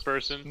hit on this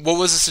person? What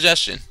was the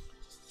suggestion?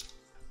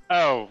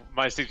 Oh,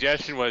 my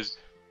suggestion was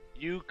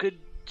you could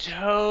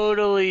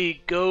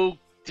totally go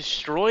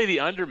destroy the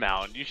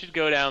Undermountain. You should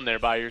go down there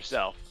by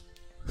yourself.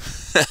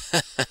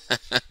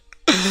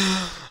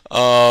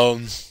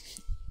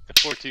 The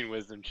 14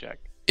 wisdom check.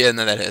 Yeah,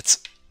 no, that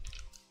hits.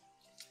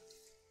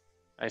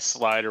 I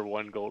slide her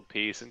 1 gold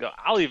piece and go,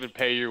 I'll even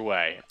pay your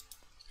way.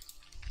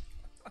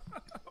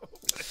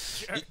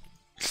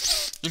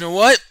 You know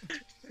what?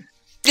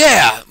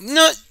 Yeah,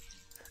 no,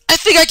 I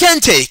think I can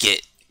take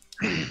it.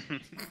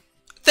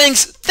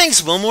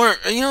 Thanks, Wilmore.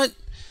 You know what?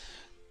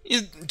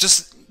 You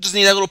just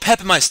need that little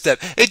pep in my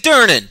step. Hey,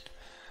 Durnan,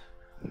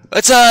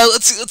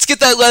 let's get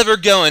that lever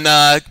going.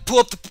 Pull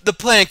up the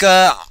plank.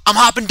 I'm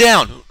hopping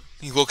down.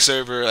 He looks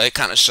over, like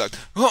kind of shocked.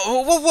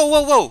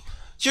 Whoa!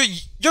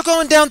 You're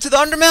going down to the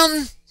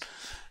Undermountain?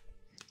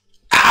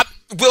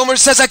 Wilmer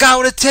says I got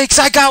what it takes.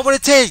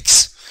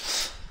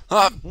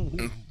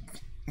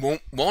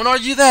 Won't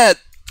argue that.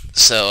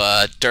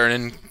 So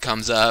Durnan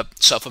comes up,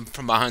 shuffling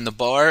from behind the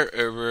bar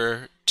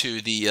over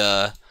to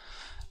the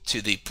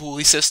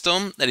pulley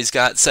system that he's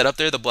got set up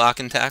there, the block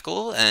and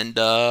tackle, and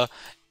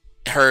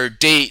her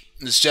date,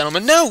 this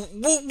gentleman. No,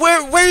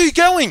 where are you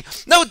going?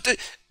 No,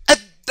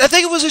 I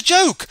think it was a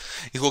joke.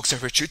 He looks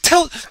over at you.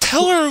 Tell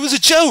her it was a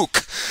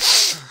joke.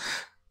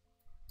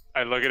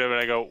 I look at him and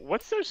I go,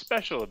 what's so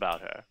special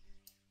about her?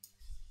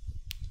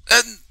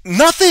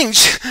 Nothing.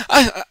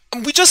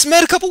 We just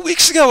met a couple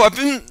weeks ago. I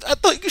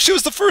thought she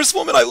was the first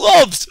woman I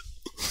loved.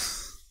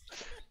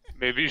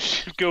 Maybe you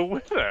should go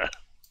with her.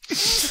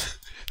 Is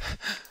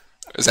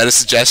that a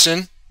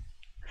suggestion?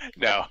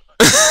 No.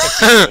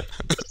 That's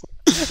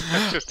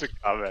just a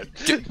comment.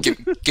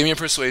 Give me a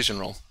persuasion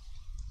roll.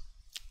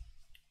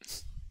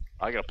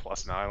 I got a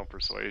 +9 on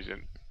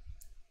persuasion.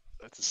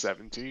 That's a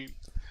 17.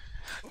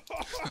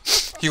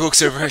 He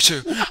looks over at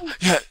you.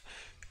 Yeah,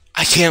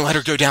 I can't let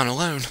her go down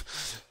alone.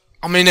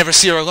 I may never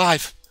see her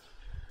alive.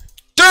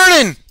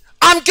 Durnan,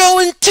 I'm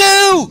going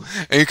too!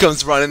 And he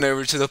comes running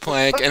over to the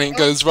plank, and he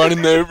goes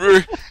running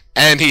over,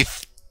 and he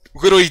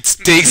literally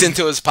digs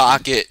into his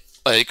pocket,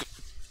 like,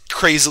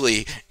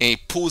 crazily, and he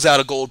pulls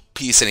out a gold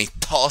piece, and he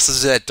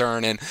tosses it at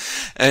Durnan,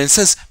 and it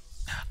says,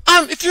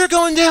 if you're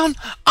going down,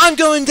 I'm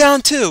going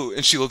down too.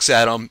 And she looks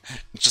at him,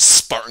 just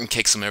Spartan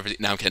kicks him every.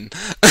 No, I'm kidding.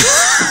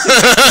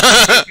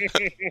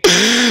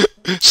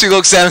 She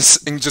looks at him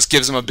and just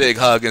gives him a big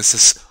hug and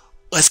says,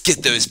 "Let's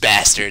get those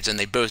bastards." And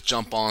they both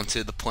jump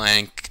onto the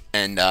plank,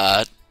 and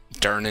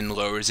Durnan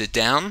lowers it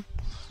down.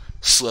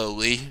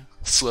 Slowly,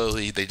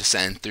 they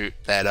descend through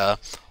that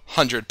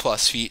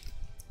 100+ feet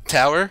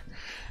tower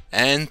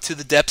and to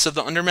the depths of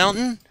the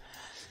Undermountain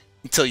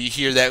until you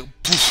hear that.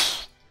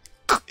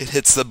 It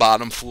hits the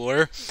bottom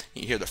floor.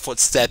 You hear the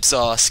footsteps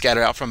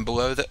scatter out from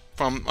below the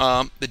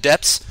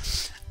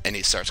depths, and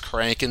he starts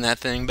cranking that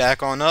thing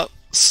back on up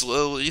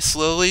slowly.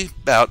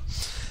 About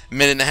a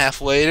minute and a half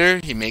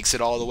later, he makes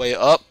it all the way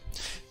up,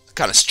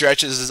 kind of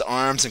stretches his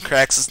arms and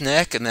cracks his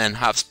neck, and then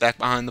hops back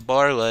behind the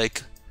bar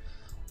like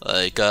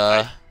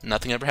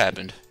nothing ever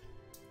happened.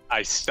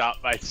 I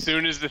stop as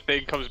soon as the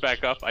thing comes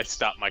back up. I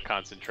stop my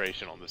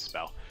concentration on the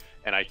spell.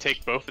 And I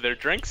take both of their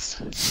drinks,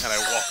 and I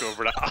walk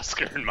over to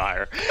Oscar and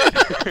Meyer.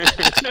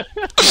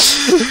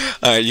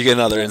 Alright, you get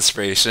another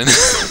inspiration.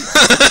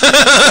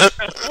 That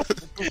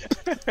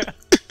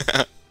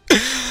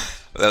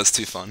was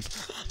too fun.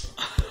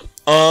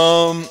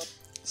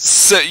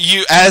 So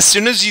as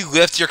soon as you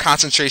lift your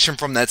concentration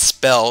from that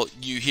spell,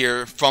 you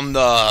hear from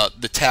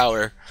the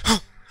tower,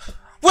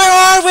 "Where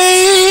are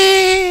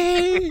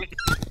we?"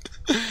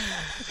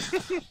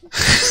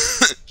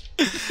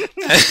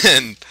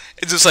 And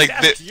it's just like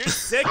You're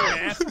sick,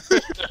 man.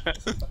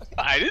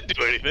 I didn't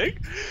do anything.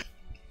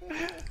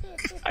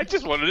 I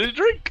just wanted a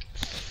drink.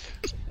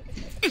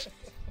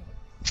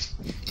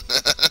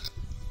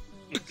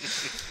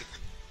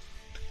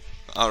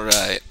 All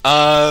right.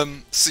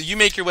 So you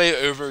make your way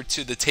over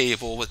to the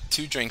table with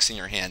 2 drinks in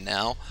your hand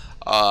now.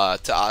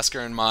 To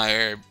Oscar and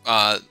Meyer.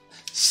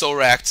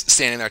 Solrak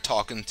standing there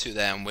talking to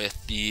them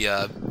with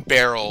the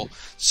barrel,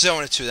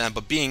 showing it to them,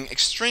 but being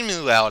extremely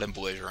loud and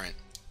belligerent.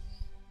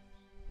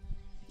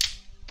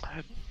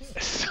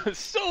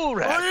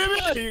 Solrak. What do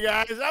you mean, you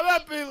guys? I'm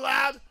not being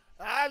loud.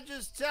 I'm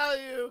just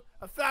telling you,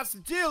 I found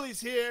some dealies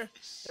here,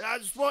 and I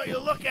just want you to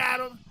look at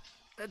them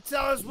and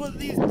tell us what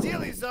these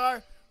dealies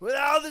are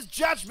without all this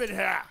judgment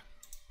here.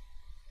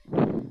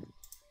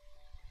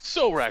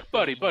 Solrak,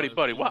 buddy,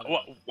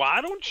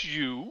 why don't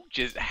you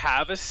just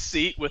have a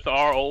seat with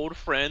our old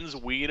friends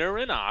Wiener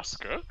and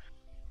Oscar,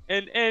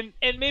 and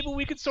maybe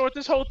we could sort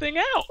this whole thing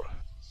out.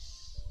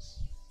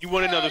 You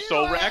want another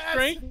Solrak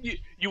drink?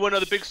 You want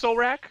another big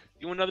Solrak?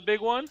 You want another big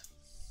one?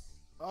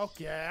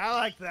 Okay, I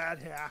like that,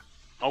 yeah.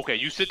 Okay,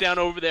 you sit down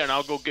over there, and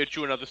I'll go get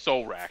you another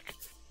Solrak.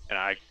 And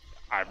I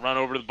run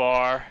over to the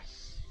bar,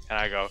 and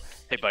I go,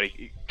 hey,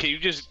 buddy, can you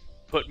just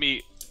put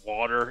me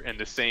water in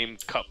the same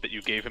cup that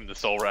you gave him the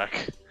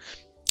Solrak?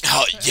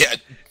 Oh, yeah.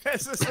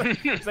 It's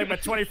like my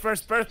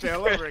 21st birthday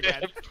all over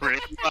again.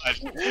 Pretty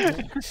much. Yeah,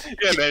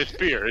 man, it's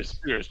beer. It's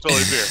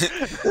totally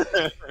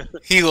beer.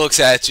 He looks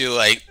at you,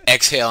 like,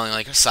 exhaling,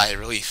 like, a sigh of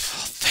relief.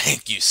 Oh,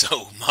 thank you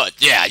so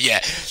much. Yeah.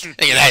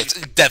 I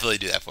definitely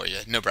do that for you.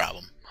 No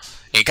problem.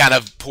 He kind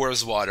of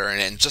pours water in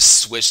it and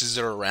just swishes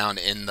it around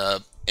in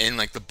the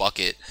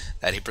bucket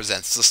that he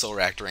presents the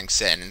Solrak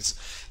drinks in. And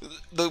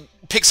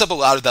picks up a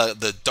lot of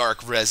the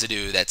dark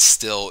residue that's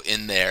still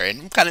in there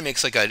and kind of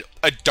makes like a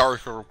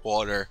darker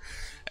water.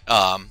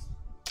 And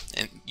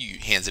you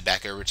hands it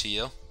back over to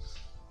you.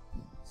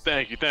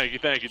 Thank you,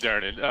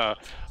 Darnan.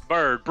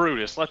 Bird,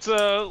 Brutus, let's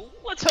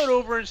head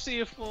over and see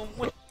if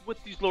what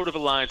these Lord of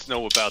Alliance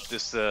know about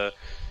this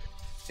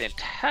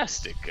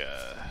fantastic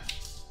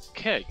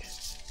keg.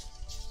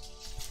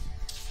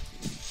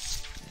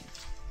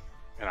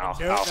 And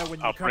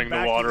I'll bring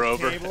the water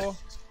over. When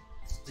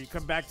you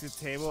come back to the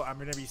table, I'm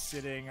gonna be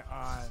sitting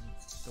on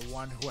the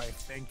one who I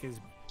think is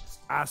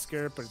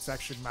Oscar, but it's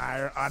actually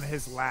Meyer, on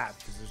his lap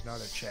because there's no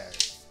other chair.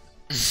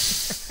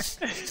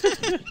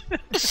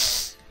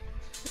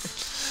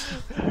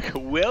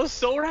 Well,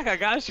 Solrak, I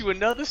got you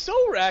another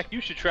Solrak.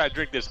 You should try to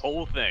drink this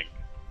whole thing.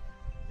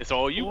 It's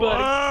all you,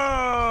 buddy.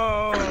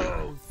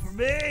 Whoa! For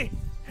me?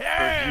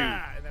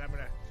 Yeah! And then I'm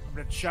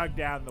gonna chug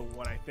down the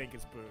one I think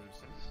is booze.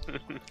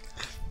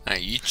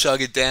 Alright, you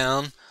chug it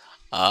down.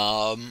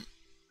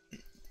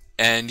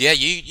 And yeah,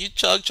 you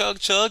chug.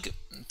 It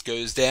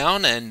goes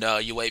down, and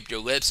you wipe your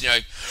lips, and you're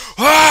like,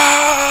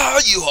 ah!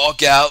 You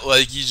hulk out,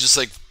 like you just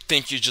like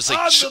think you just like.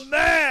 I'm the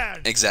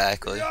man.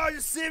 Exactly. Yo, you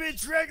see me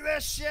drink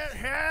this shit?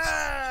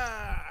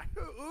 Yeah.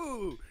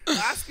 Ooh,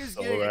 Oscar's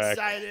getting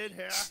excited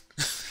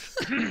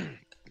here.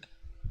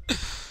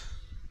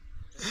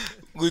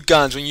 Luke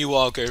Gons, when you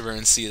walk over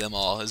and see them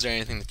all, is there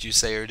anything that you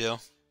say or do?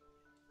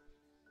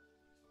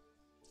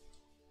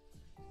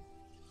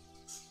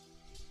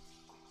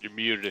 You're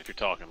muted if you're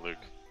talking,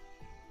 Luke.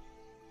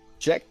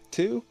 Check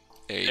 2.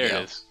 There you There go.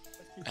 it is.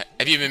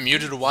 Have you been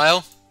muted a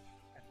while?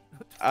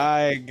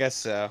 I guess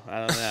so. I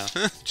don't know.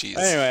 Jeez.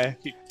 Anyway,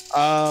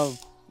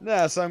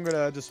 no, so I'm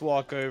gonna just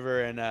walk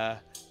over and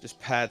just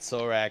pat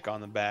Solrak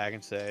on the back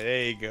and say,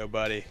 "There you go,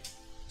 buddy."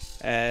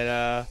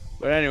 And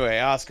but anyway,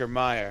 Oscar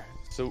Meyer.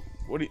 So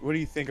what do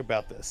you think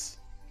about this?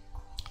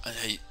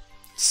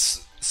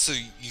 So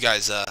you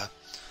guys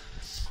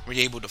were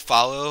you able to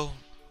follow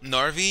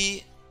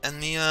Narvi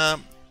and the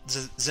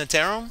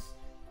Zentarum?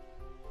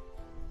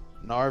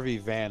 Narvi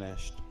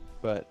vanished,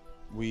 but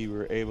we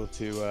were able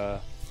to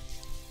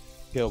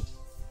kill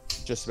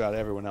just about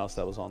everyone else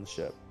that was on the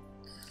ship.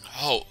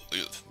 Oh,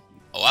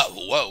 wow,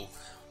 whoa,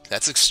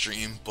 that's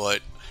extreme,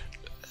 but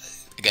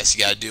I guess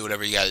you gotta do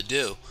whatever you gotta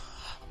do.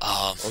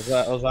 It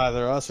was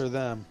either us or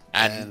them.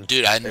 And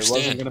dude, I It wasn't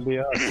understand. gonna be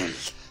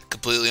us.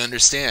 Completely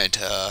understand.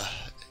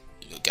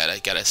 You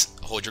gotta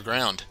hold your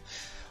ground.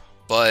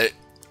 But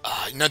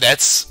no,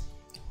 that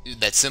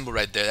symbol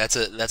right there. That's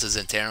a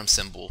Zentarum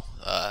symbol.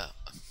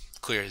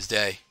 Clear as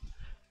day.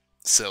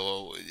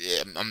 So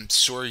yeah, I'm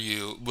sure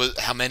you.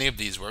 How many of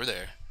these were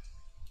there?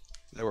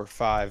 There were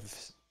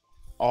 5,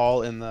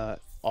 all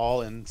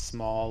in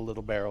small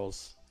little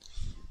barrels.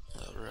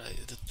 All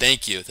right.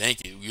 Thank you.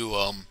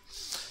 You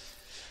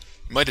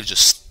might have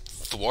just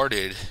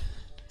thwarted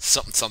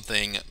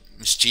something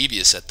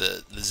mischievous that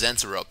the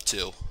Zents are up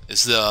to.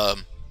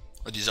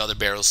 Are these other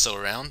barrels still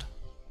around?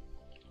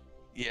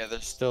 Yeah, they're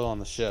still on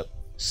the ship.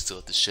 Still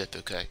at the ship.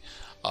 Okay.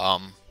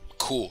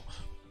 Cool.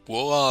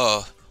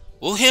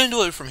 We'll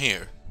handle it from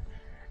here.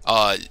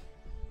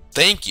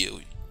 Thank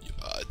you.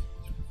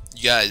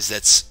 You guys,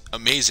 that's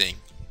amazing.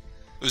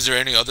 Was there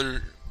any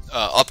other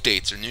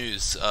updates or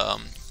news?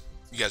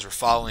 You guys were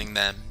following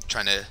them,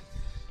 trying to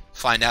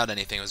find out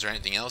anything. Was there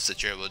anything else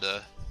that you're able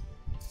to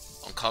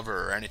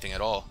uncover or anything at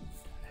all?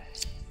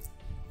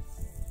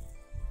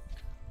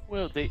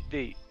 Well,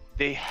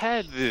 they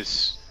had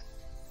this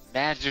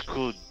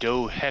magical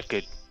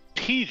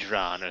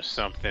dodecahedron or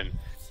something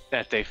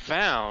that they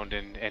found,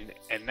 and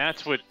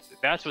that's what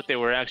they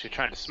were actually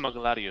trying to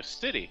smuggle out of your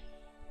city.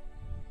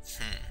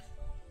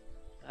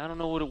 I don't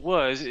know what it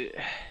was.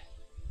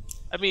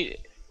 I mean,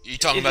 You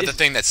talking about the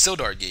thing that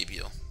Sildar gave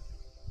you?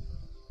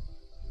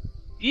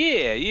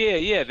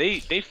 Yeah.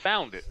 They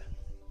found it.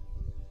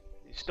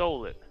 They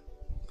stole it.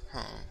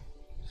 Huh.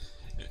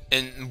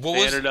 And what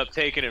They was? ended up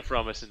taking it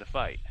from us in the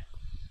fight.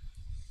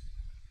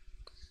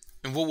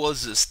 And what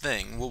was this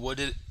thing? What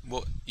did?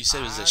 What you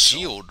said it was a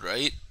shield,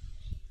 right?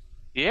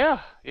 Yeah.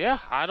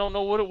 I don't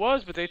know what it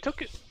was, but they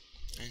took it.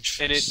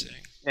 Interesting.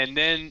 And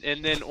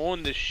then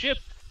on the ship,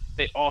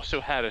 they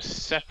also had a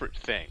separate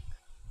thing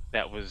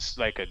that was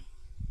like a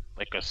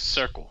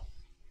circle,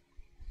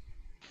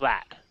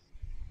 flat,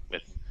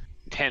 with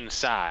 10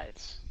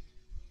 sides,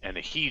 and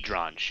a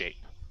hedron shape.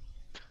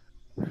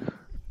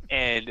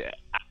 And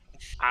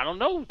I don't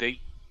know. They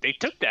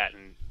took that,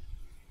 and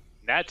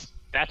that's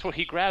what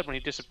he grabbed when he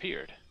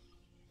disappeared.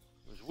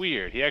 It was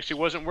weird. He actually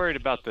wasn't worried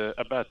about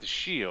the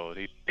shield.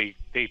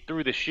 They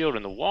threw the shield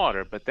in the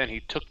water, but then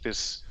he took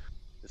this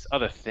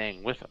other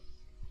thing with him.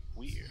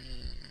 Weird.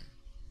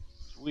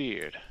 It's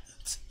weird.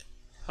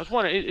 I was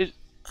wondering,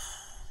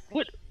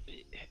 what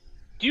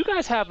do you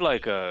guys have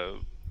like a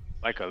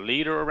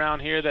leader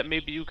around here that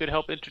maybe you could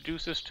help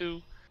introduce us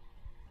to?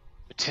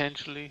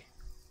 Potentially.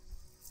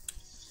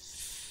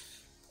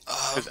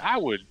 Because I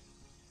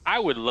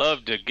would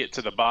love to get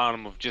to the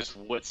bottom of just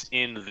what's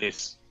in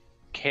this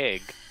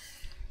keg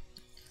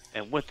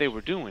and what they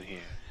were doing here.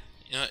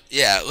 You know,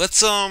 yeah,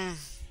 let's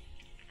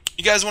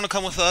you guys want to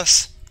come with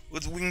us? We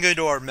can go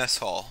to our mess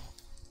hall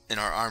in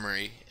our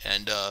armory,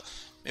 and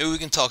maybe we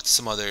can talk to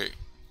some other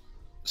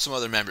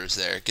members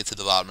there, get to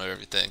the bottom of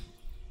everything.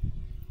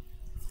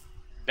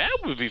 That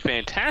would be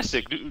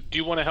fantastic. Do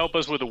you want to help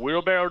us with a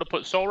wheelbarrow to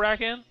put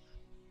Solrak in?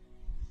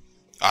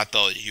 I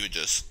thought he would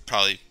just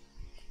probably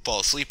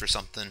fall asleep or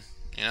something,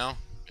 you know?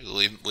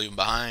 Leave him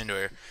behind,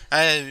 or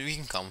we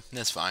can come.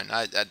 That's fine.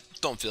 I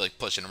don't feel like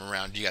pushing him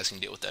around. You guys can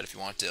deal with that if you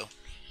want to.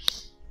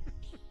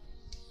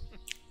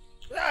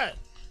 Hey,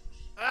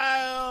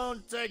 I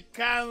don't take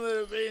kindly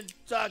to being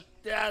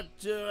tucked out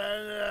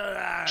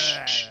to.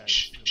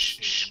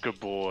 Shh. Good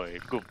boy.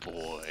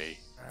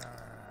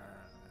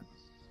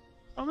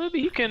 Well, maybe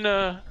you can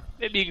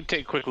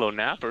take quick little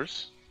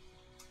nappers.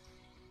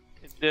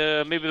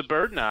 Maybe the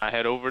bird and I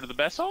head over to the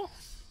best hall.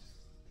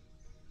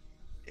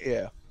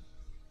 Yeah.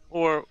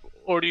 Or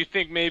do you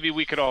think maybe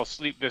we could all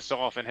sleep this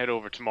off and head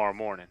over tomorrow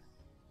morning?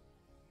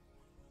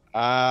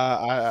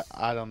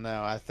 I don't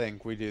know. I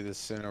think we do this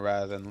sooner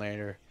rather than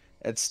later.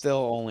 It's still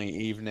only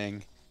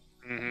evening.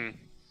 Mm-hmm.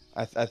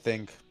 I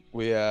think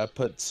we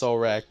put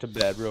Solrak to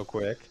bed real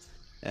quick,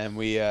 and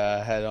we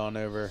head on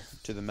over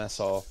to the mess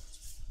hall.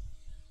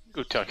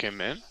 Go tuck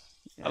him in.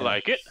 Yeah. I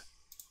like it.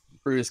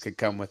 Bruce could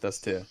come with us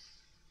too.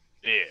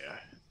 Yeah.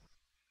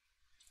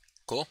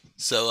 Cool.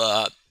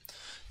 So,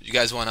 you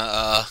guys want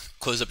to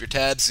close up your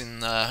tabs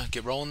and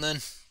get rolling then?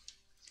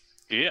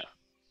 Yeah.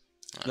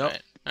 All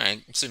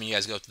right. Assuming you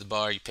guys go up to the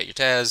bar, you pay your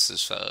tabs.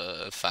 There's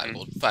five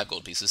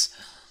gold pieces.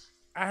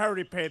 I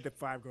already paid the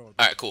 5 gold.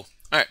 All right, cool.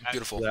 All right,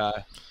 beautiful.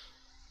 All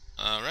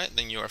right,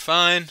 then you are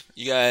fine.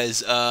 You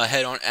guys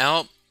head on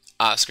out.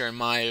 Oscar and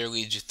Meyer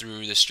lead you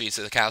through the streets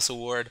of the Castle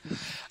Ward.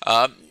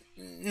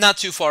 Not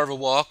too far of a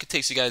walk. It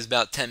takes you guys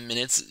about 10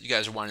 minutes. You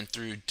guys are winding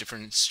through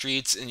different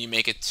streets, and you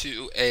make it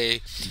to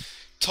a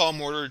tall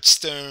mortared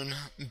stone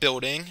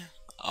building,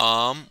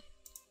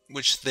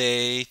 which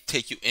they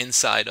take you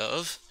inside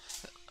of.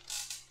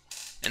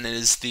 And it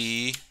is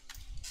the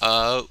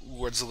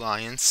Ward's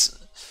Alliance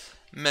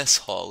mess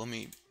hall. Let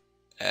me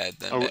add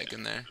them back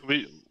in there.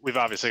 We've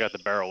obviously got the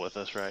barrel with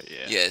us, right?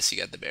 Yeah. Yes, you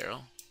got the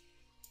barrel.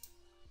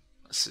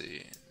 Let's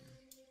see.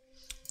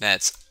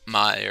 That's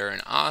Meyer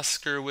and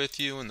Oscar with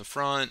you in the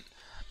front.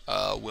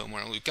 Wilmer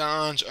and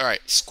Lucange.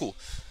 Alright, it's cool.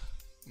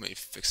 Let me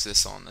fix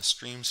this on the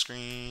stream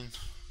screen.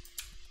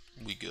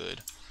 We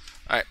good.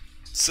 Alright,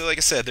 so like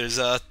I said, there's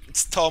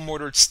it's tall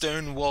mortared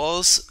stone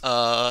walls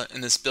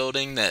in this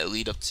building that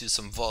lead up to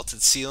some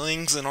vaulted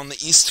ceilings, and on the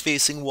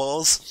east-facing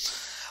walls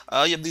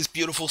you have these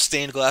beautiful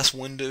stained glass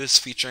windows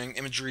featuring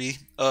imagery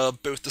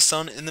of both the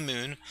sun and the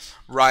moon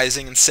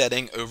rising and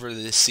setting over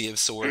the Sea of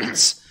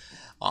Swords.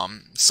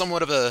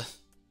 Somewhat of a,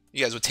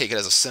 you guys would take it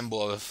as a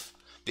symbol of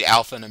the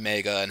Alpha and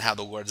Omega and how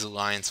the Lord's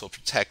Alliance will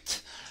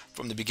protect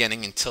from the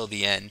beginning until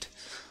the end.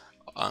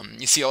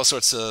 You see all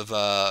sorts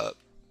of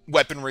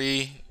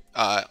weaponry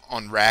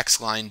on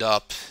racks lined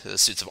up,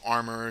 suits of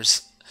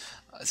armors,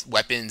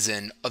 weapons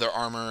and other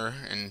armor,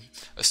 and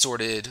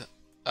assorted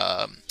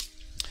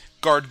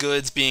guard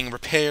goods being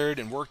repaired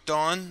and worked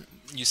on.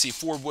 You see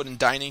 4 wooden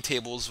dining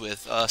tables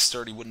with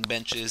sturdy wooden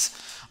benches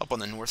up on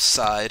the north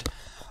side,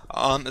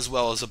 as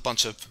well as a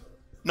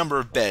number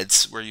of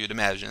beds where you'd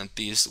imagine that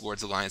these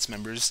Lord's Alliance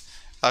members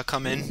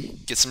come in,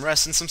 get some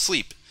rest and some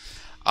sleep.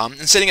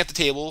 And sitting at the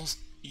table,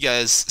 you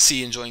guys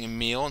see enjoying a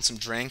meal and some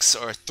drinks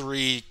are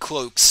 3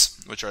 cloaks,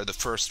 which are the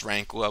first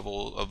rank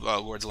level of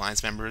Lord's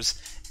Alliance members,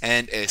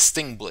 and a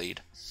Stingblade,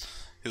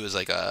 who is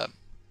like a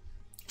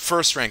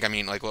first rank, I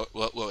mean like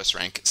lowest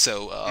rank.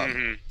 So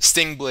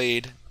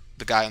Stingblade,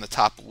 the guy on the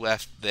top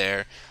left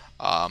there,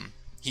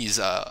 he's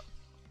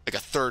like a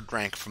third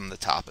rank from the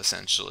top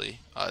essentially,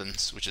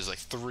 which is like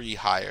 3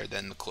 higher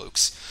than the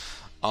cloaks.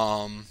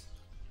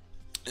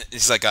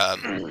 He's like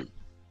a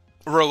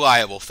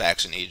reliable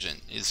faction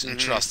agent. Is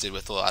entrusted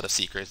with a lot of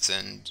secrets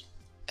and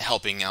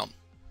helping out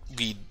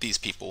lead these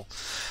people.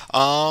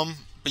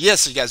 But yeah,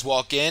 so you guys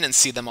walk in and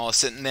see them all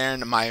sitting there,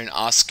 and Maya and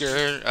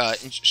Oscar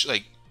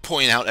like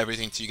point out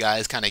everything to you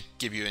guys, kind of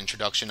give you an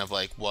introduction of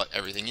like what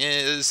everything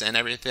is and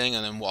everything,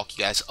 and then walk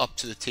you guys up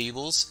to the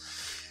tables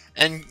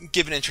and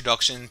give an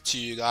introduction to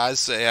you guys.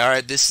 Say, all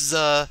right, this is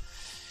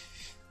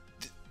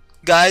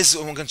guys,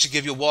 I'm going to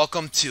give you a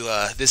welcome to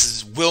this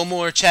is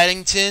Wilmore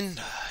Chaddington.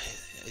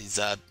 He's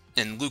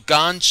and Luke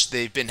Ganj.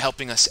 They've been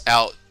helping us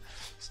out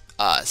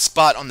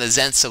spot on the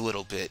Zents a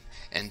little bit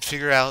and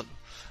figure out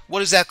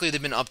what exactly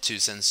they've been up to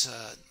since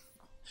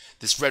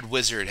this red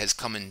wizard has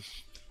come in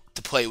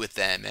to play with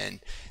them, and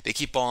they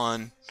keep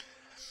on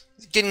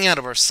getting out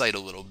of our sight a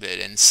little bit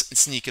and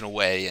sneaking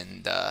away,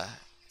 and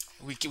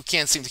we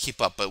can't seem to keep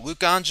up. But Luke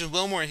Ganj and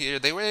Wilmore here,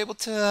 they were able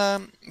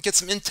to get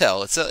some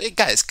intel. It's hey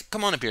guys,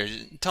 come on up here.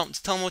 Tell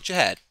them what you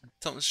had.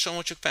 Show them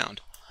what you found.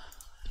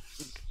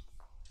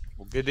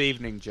 Well, good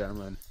evening,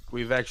 gentlemen.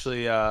 We've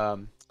actually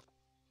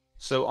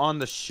so on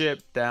the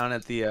ship down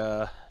at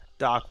the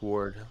dock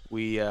ward,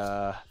 we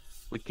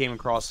came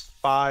across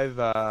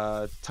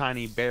 5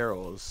 tiny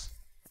barrels,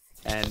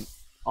 and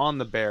on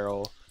the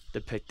barrel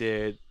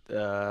depicted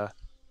the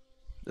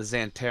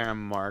Xantarum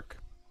mark,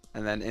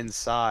 and then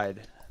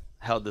inside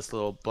held this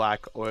little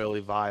black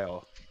oily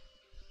vial.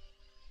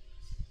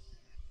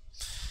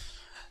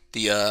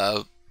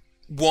 The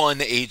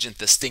one agent,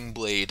 the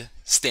Stingblade,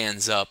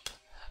 stands up.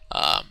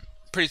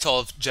 Pretty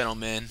tall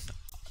gentleman,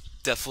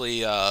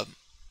 definitely a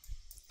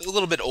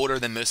little bit older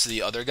than most of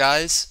the other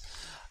guys.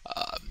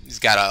 He's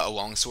got a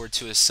long sword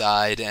to his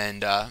side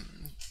and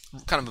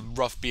kind of a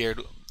rough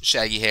beard,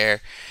 shaggy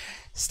hair.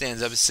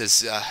 Stands up and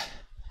says,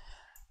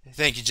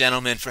 "Thank you,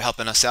 gentlemen, for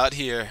helping us out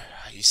here.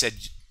 You said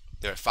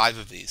there are 5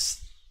 of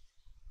these."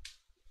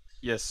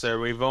 Yes, sir.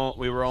 We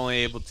were only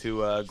able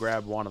to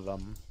grab one of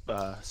them,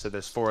 so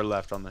there's 4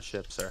 left on the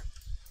ship, sir.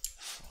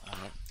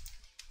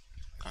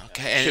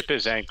 Okay. And Ship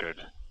is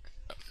anchored.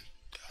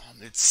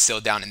 it's still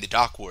down in the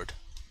dock ward,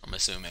 I'm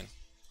assuming.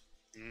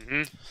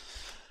 Mm-hmm. As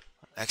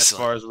Excellent.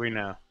 far as we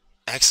know.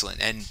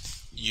 Excellent. And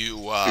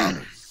you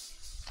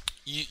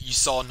you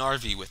saw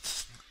Narvi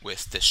with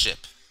this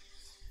ship.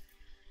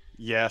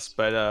 Yes,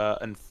 but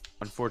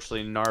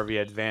unfortunately, Narvi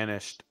had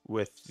vanished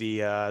with the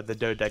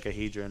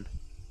dodecahedron.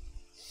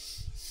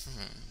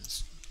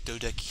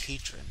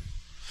 Dodecahedron.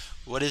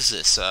 What is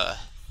this?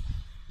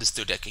 This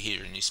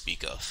dodecahedron you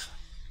speak of?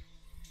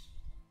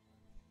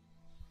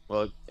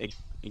 Well, it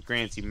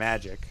grants you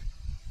magic.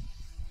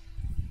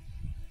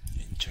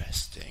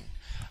 Interesting.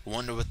 I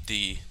wonder what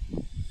the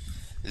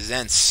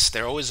Zents.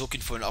 They're always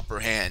looking for an upper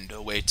hand,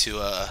 a way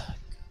to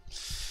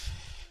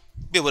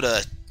be able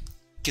to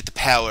get the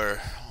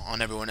power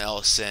on everyone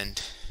else,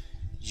 and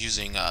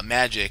using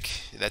magic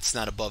that's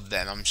not above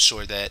them. I'm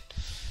sure that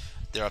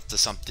they're up to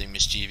something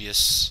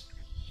mischievous.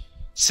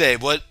 Say,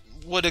 what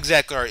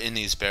exactly are in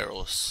these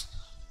barrels?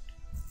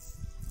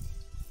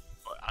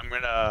 I'm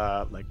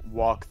gonna like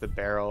walk the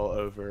barrel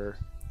over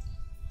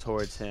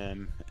towards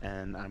him,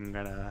 and I'm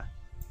gonna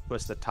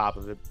twist the top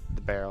of the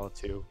barrel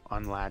to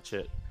unlatch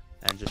it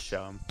and just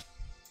show him.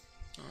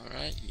 All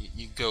right,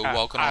 you go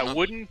walking on I up.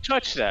 wouldn't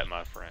touch that,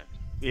 my friend.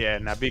 Yeah,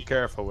 now be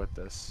careful with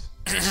this.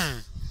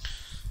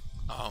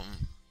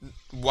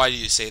 Why do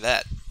you say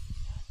that?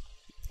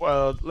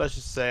 Well, let's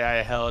just say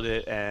I held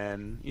it,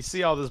 and you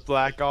see all this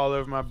black all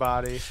over my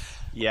body?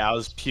 Yeah, I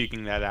was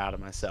puking that out of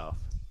myself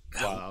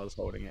while I was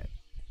holding it.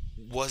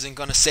 Wasn't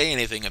gonna say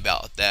anything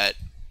about that,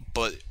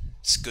 but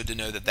it's good to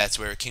know that that's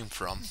where it came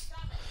from.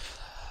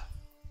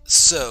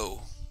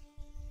 So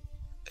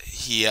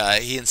he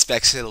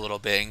inspects it a little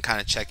bit and kind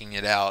of checking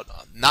it out,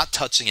 not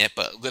touching it,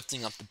 but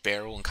lifting up the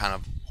barrel and kind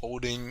of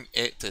holding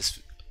it to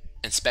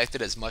inspect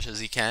it as much as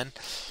he can.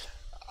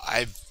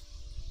 I've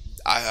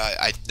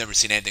never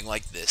seen anything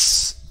like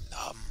this.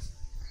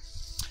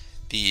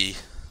 The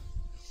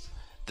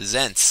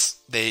Zents,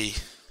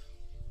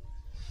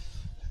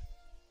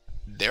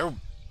 they're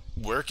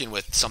working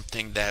with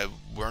something that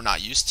we're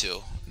not used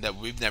to, that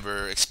we've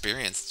never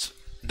experienced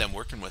them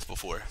working with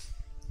before.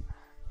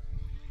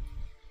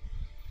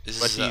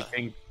 What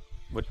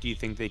do you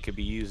think they could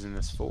be using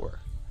this for,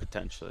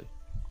 potentially?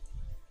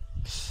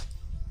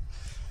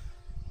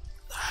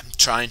 I'm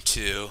trying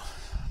to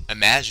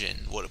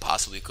imagine what it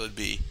possibly could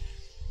be.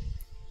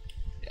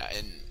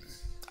 And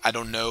I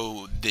don't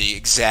know the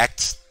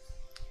exact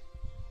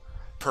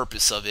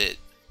purpose of it,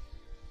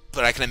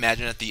 but I can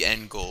imagine that the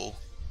end goal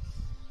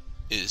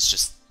is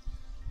just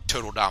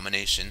total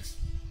domination.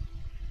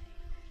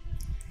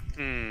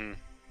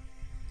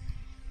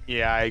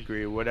 Yeah, I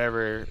agree.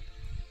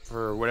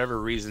 For whatever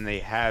reason they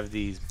have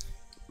these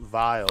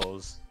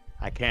vials,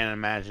 I can't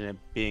imagine it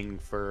being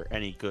for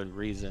any good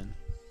reason.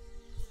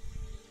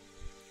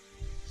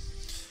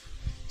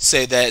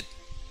 say that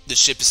the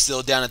ship is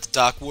still down at the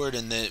dock ward,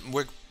 and then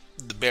where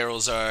the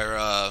barrels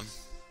are.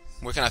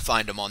 Where can I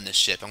find them on this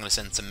ship? I'm gonna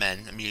send some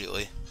men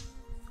immediately.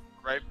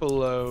 Right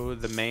below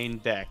the main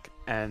deck,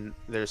 and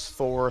there's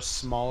 4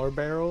 smaller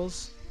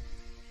barrels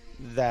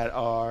that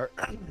are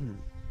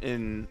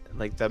in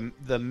like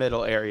the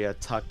middle area,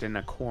 tucked in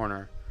a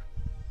corner.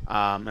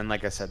 And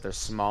like I said, they're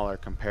smaller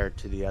compared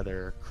to the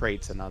other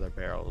crates and other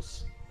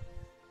barrels.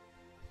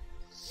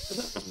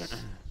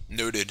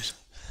 Noted.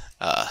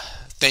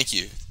 Thank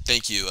you,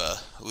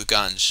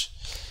 Luganj.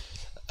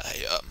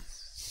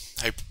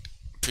 I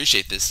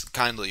appreciate this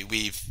kindly.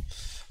 We've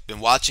been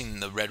watching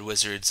the Red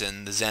Wizards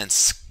and the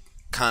Zents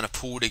kind of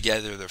pool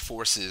together their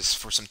forces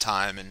for some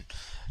time, and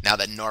now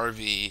that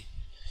Narvi,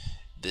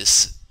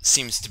 this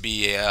seems to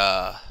be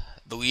the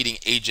leading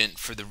agent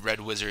for the Red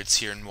Wizards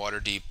here in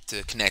Waterdeep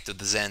to connect with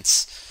the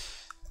Zents.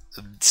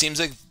 It seems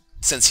like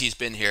since he's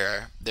been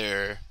here,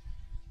 their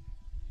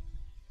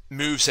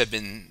moves have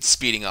been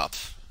speeding up.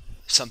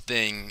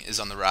 Something is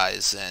on the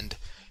rise, and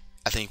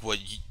I think what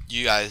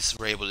you guys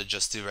were able to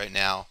just do right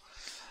now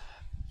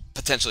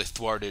potentially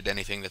thwarted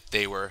anything that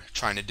they were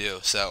trying to do.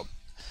 So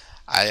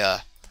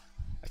I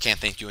can't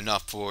thank you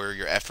enough for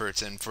your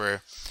efforts and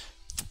for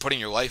putting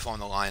your life on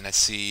the line. I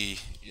see,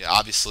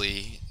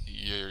 obviously,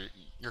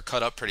 you're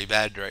cut up pretty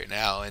bad right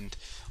now, and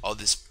all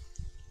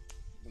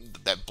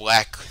that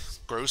black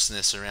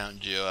grossness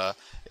around you. I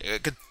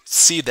could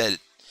see that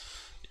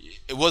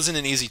it wasn't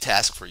an easy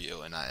task for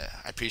you, and I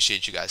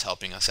appreciate you guys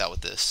helping us out with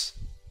this.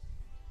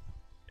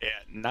 Yeah,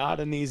 not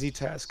an easy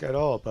task at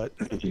all, but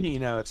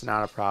it's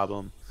not a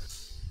problem.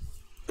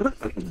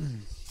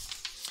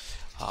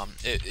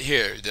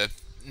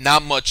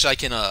 Not much I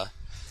can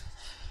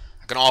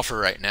offer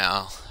right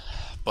now,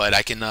 but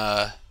I can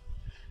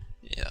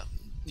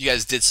you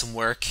guys did some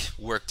work.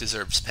 Work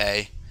deserves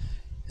pay.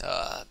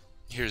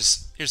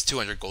 Here's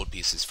 200 gold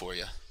pieces for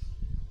you.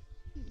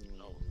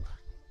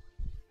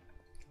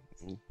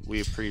 We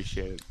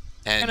appreciate it.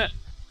 And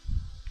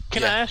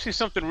can I ask you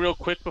something real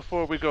quick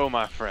before we go,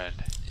 my friend?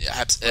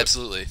 Yeah,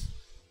 absolutely.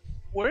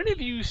 Were any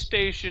of you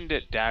stationed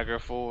at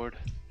Daggerford?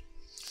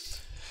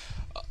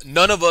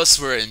 None of us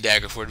were in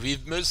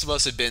Daggerford. Most of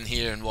us have been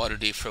here in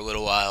Waterdeep for a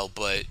little while,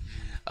 but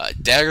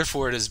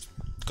Daggerford has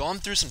gone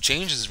through some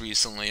changes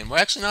recently, and we're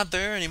actually not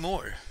there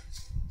anymore.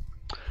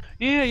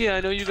 Yeah,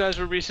 I know you guys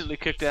were recently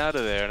kicked out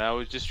of there, and I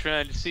was just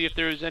trying to see if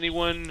there was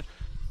anyone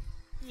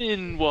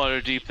in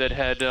Waterdeep that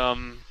had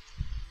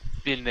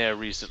been there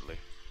recently.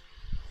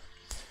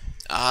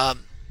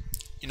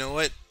 You know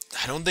what?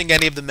 I don't think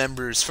any of the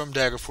members from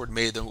Daggerford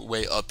made their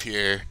way up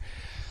here.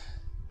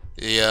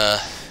 They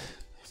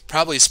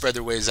probably spread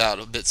their ways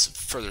out a bit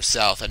further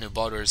south. I know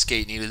Baldur's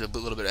Gate needed a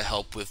little bit of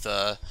help with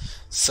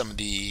some of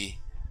the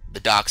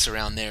docks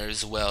around there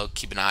as well,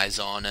 keeping eyes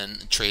on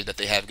and trade that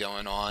they have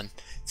going on.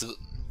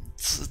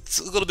 It's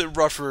a little bit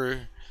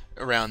rougher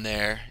around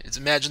there.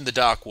 Imagine the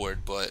dock ward,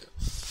 but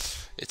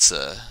it's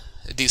a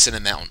decent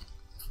amount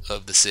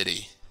of the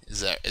city is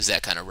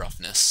that kind of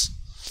roughness.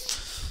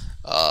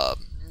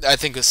 I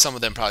think some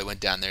of them probably went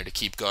down there to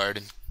keep guard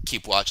and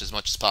keep watch as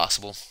much as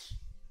possible.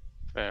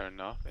 Fair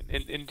enough.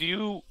 And do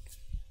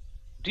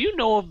you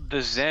know of the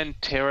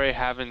Xanterra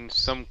having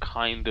some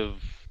kind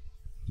of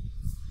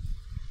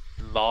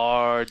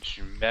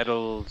large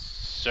metal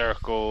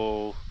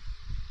circle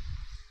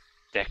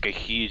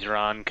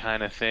decahedron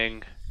kind of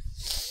thing?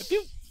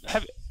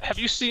 Have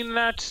you seen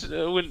that?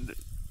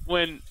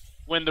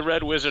 When the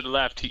Red Wizard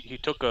left, he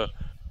took a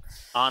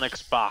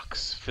onyx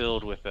box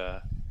filled with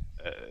a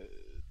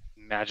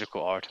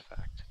magical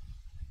artifact.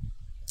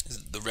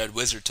 The Red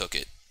Wizard took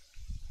it.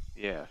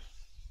 Yeah.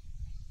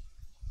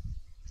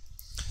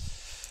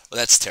 Well,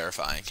 that's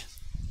terrifying.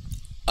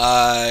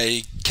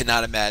 I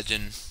cannot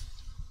imagine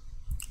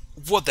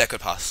what that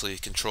could possibly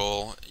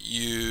control.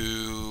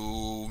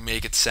 You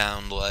make it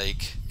sound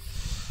like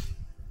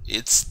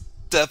it's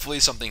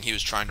definitely something he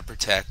was trying to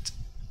protect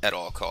at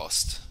all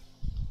cost.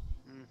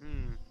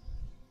 Mm-hmm.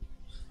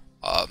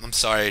 I'm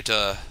sorry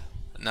to...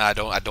 No,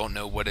 I don't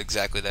know what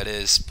exactly that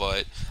is,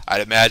 but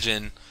I'd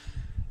imagine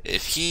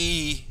if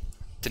he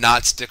did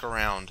not stick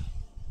around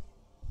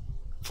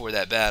for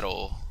that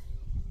battle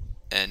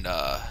and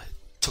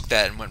took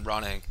that and went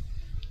running,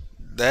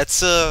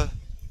 that's it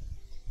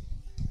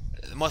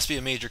must be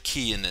a major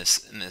key in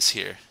this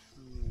here.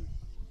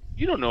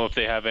 You don't know if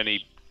they have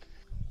any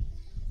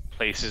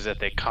places that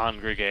they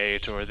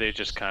congregate, or they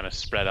just kind of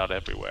spread out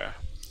everywhere.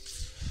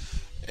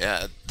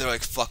 Yeah, they're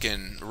like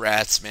fucking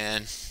rats,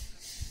 man.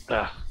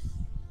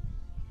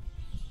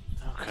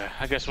 Okay,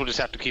 I guess we'll just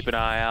have to keep an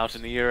eye out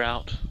and an ear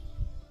out.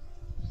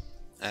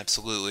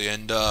 Absolutely,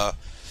 and you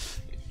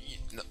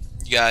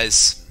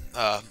guys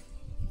are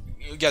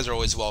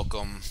always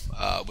welcome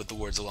with the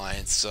Words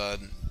Alliance.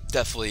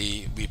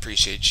 Definitely, we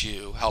appreciate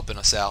you helping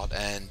us out,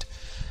 and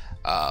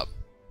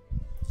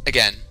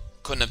again,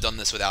 couldn't have done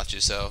this without you.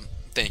 So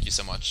thank you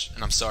so much,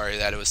 and I'm sorry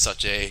that it was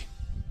such an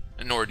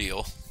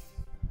ordeal.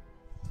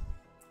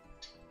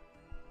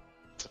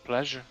 It's a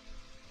pleasure.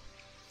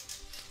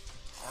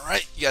 All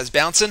right, you guys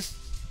bouncing?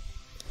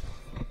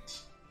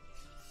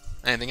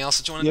 Anything else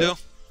that you want to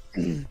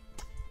do?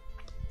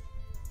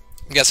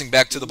 I'm guessing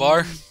back to the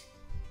bar.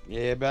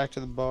 Yeah, back to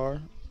the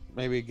bar.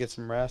 Maybe get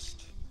some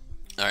rest.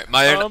 All right,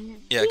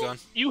 yeah, go on.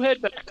 You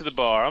head back to the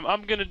bar.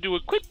 I'm gonna do a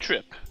quick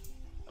trip.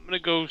 I'm gonna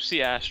go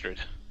see Astrid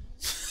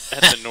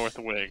at the North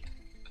Wing.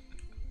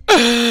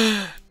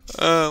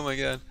 Oh my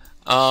god.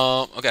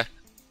 Okay.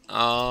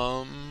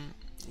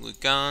 Luke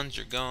gone,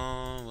 you're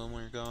gone,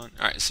 Wilmer, you're gone.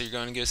 Alright, so you're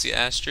going to go see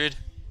Astrid?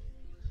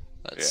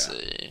 Let's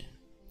see.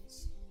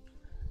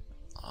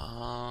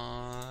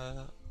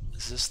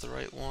 Is this the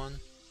right one?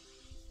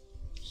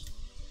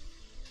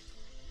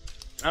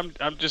 I'm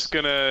just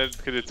gonna,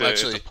 cause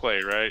it's a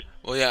play, right?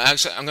 Well, yeah.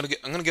 Actually, I'm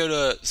gonna go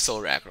to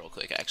Solrak real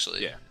quick.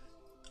 Actually. Yeah.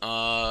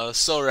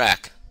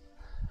 Solrak.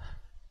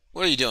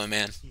 What are you doing,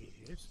 man?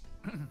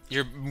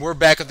 We're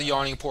back at the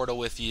Yawning Portal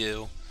with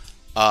you.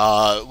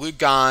 Luke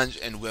Ganj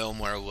and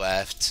Wilmer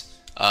left.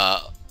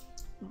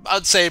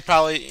 I'd say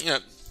probably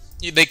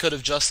they could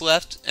have just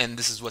left, and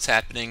this is what's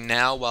happening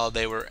now while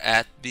they were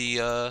at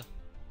the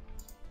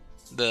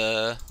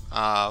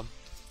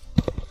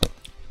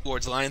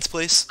Lord's Alliance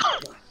place.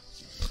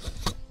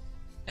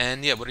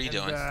 And yeah, what are you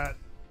doing?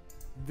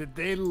 Did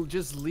they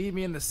just leave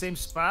me in the same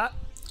spot?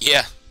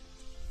 Yeah.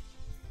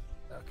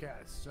 Okay,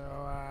 so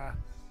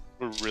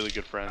we're really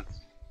good friends.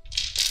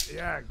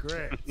 Yeah,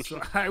 great.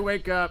 So I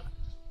wake up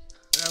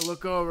and I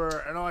look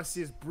over and all I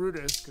see is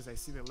Brutus because I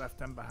see they left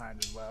them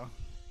behind as well.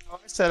 Oh,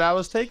 I said I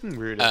was taking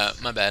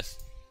Brutus. My bad.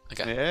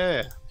 Okay.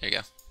 Yeah. There you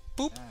go.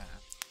 Boop.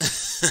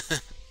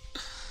 Ah.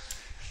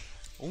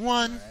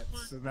 One Right,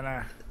 so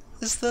then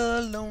is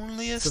the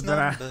loneliest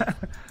number.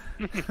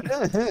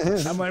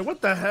 I'm like,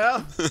 what the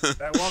hell?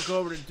 I walk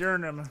over to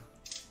Durham.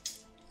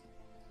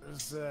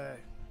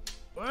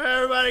 Where'd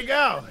everybody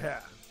go? Yeah.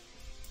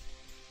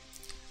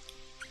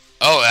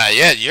 Oh,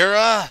 yeah, you're,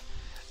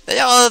 they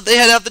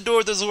head out the door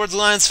with those Lord's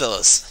Alliance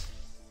fellas.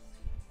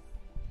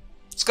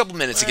 Just a couple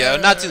minutes ago,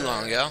 not too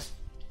long ago.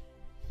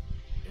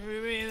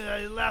 You mean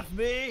they left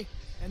me,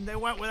 and they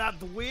went without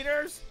the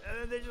wieners, and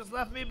then they just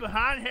left me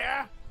behind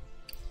here?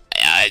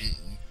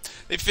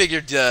 They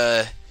figured,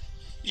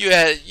 you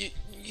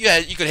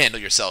could handle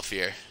yourself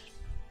here.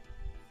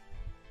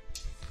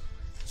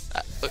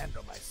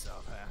 Handle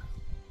myself, huh?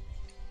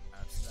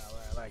 That's not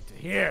what I like to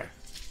hear.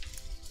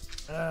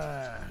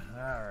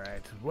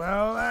 Alright.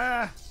 Well,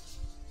 I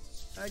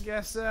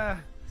guess, how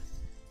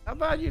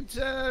about you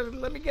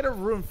let me get a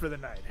room for the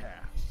night, huh?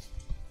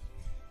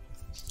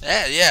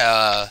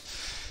 Yeah,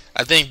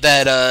 I think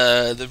that,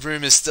 the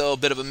room is still a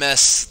bit of a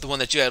mess, the one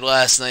that you had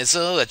last night,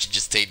 so I'll let you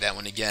just take that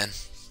one again.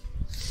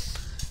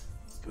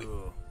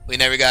 Cool. We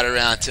never got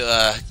around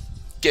to,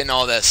 getting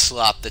all that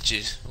slop that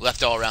you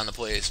left all around the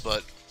place,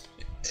 but...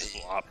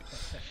 Slop.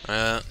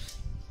 No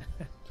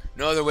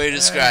other way to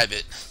describe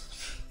it.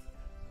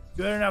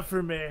 Good enough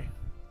for me.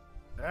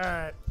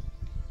 Alright.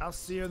 I'll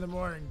see you in the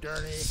morning,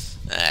 Dirty. It's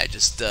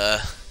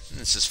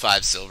just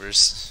 5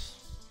 silvers.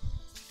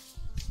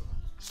 I'll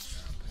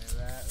pay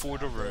that. For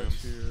the I'll go room.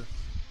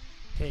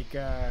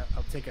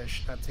 I'll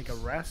take a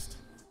rest.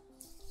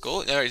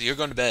 Cool. Alright, you're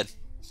going to bed.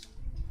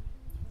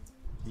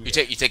 Yeah. You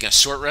taking a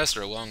short rest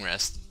or a long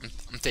rest?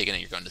 I'm taking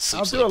it you're going to sleep.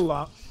 I'll do a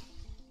long.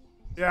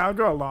 Yeah, I'll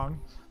go along.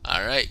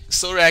 Alright,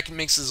 Solrak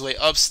makes his way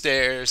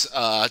upstairs,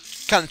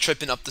 kind of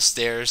tripping up the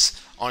stairs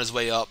on his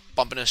way up,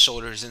 bumping his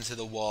shoulders into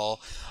the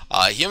wall.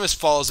 He almost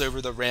falls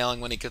over the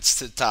railing when he gets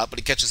to the top, but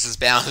he catches his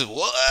balance.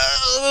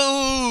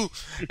 Whoa!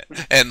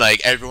 And like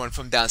everyone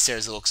from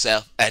downstairs looks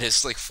out at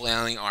his like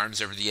flailing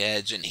arms over the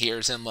edge and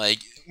hears him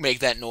like make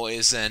that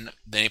noise, and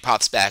then he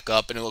pops back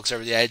up and he looks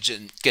over the edge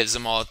and gives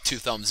them all 2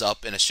 thumbs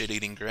up and a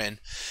shit-eating grin,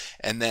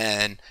 and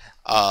then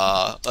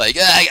I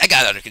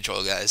got it under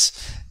control, guys.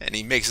 And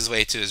he makes his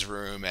way to his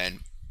room and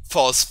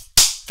falls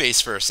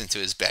face first into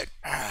his bed.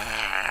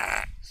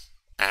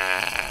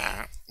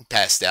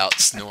 Passed out,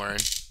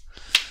 snoring.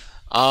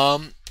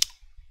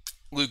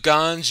 Luke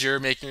Ganj, you're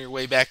making your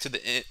way back to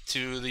the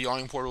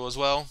Yawning Portal as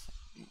well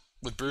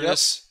with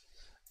Brutus.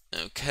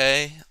 Yep.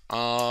 Okay.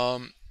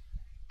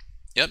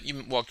 Yep.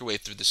 You walk your way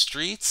through the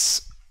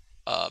streets.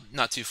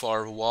 Not too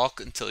far of a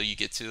walk until you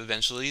get to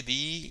eventually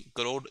the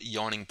good old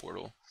Yawning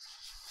Portal.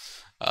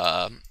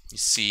 You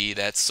see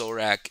that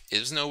Solrak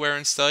is nowhere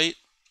in sight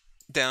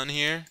down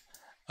here.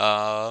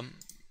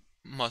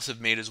 Must have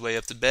made his way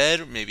up to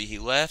bed, or maybe he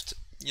left.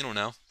 You don't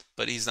know,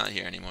 but he's not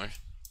here anymore.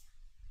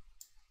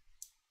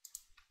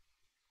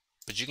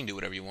 But you can do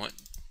whatever you want.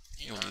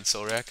 You want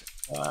Solrak?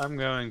 I'm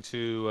going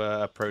to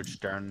approach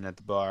Darnan at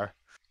the bar.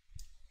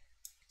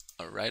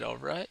 Alright,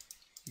 alright.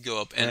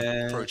 Go up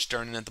and approach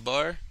Darnan at the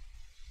bar.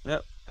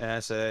 Yep, and I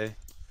say,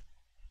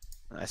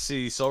 I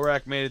see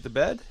Solrak made it to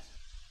bed.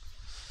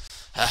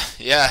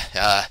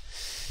 Yeah,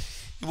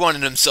 he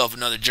wanted himself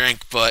another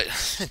drink, but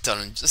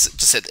just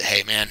said,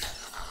 hey, man.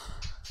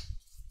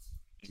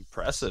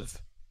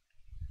 Impressive.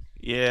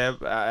 Yeah,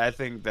 I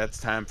think that's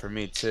time for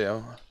me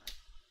too.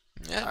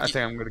 Yeah, I think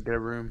I'm gonna get a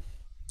room.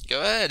 Go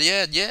ahead.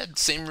 Yeah.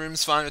 Same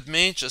room's fine with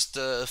me. Just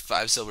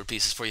 5 silver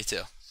pieces for you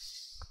too.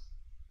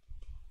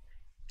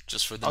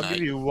 Just for the night. I'll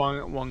give you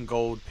one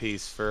gold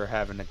piece for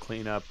having to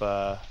clean up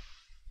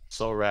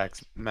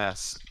Solrak's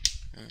mess.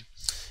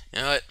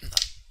 You know what?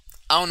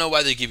 I don't know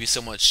why they give you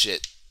so much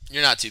shit.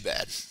 You're not too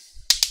bad.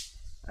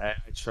 I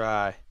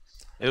try.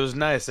 It was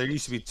nice. There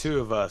used to be two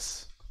of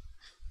us.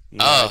 You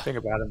know, I Oh, think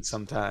about him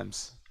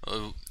sometimes.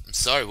 oh, I'm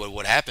sorry.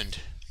 What happened?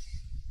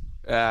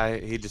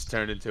 He just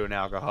turned into an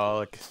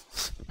alcoholic.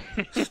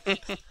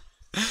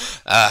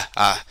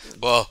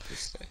 Well,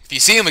 if you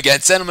see him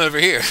again, send him over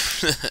here.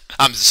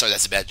 I'm sorry.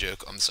 That's a bad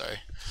joke. I'm sorry.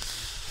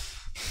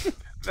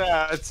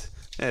 Nah,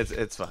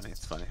 it's funny.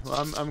 It's funny. Well,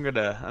 I'm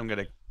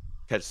gonna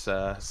catch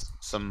some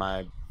of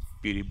my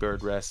beauty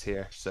bird rest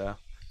here. So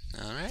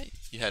All right.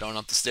 You head on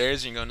up the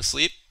stairs. And you're going to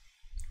sleep.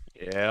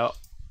 yeah.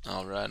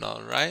 All right.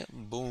 All right.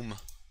 Boom.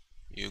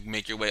 You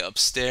make your way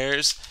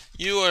upstairs.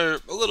 You are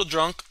a little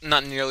drunk,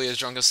 not nearly as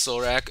drunk as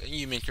Solrak.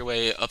 You make your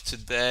way up to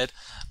bed.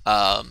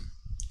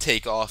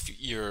 Take off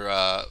your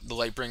the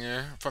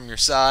Lightbringer from your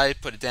side,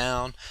 put it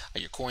down,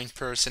 your coin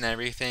purse and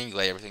everything. You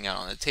lay everything out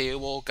on the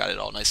table, got it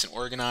all nice and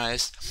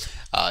organized.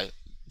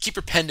 Keep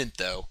your pendant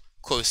though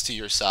close to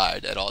your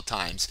side at all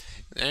times.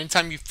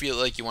 Anytime you feel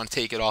like you want to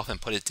take it off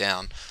and put it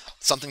down,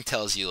 something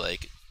tells you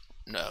like,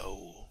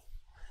 no,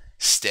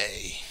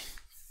 stay.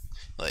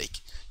 Like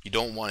you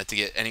don't want it to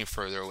get any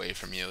further away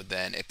from you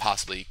than it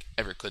possibly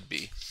ever could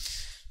be.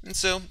 And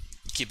so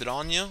keep it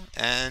on you,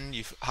 and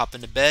you hop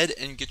into bed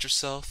and get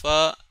yourself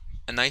a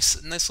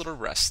nice little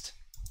rest.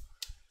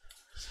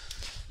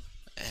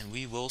 And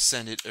we will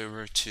send it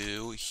over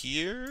to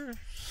here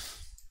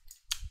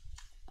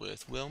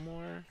with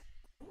Wilmore.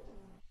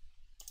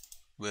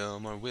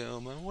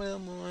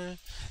 Wilmore.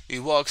 He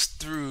walks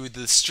through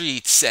the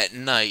streets at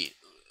night,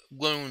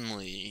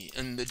 lonely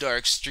in the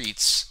dark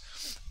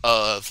streets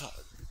of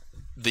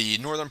the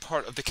northern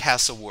part of the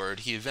castle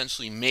ward. He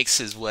eventually makes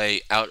his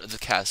way out of the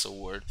castle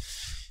ward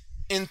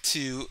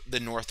into the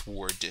North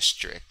Ward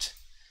district.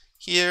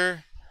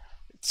 Here,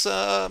 it's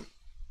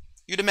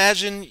you'd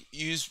imagine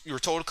you were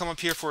told to come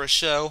up here for a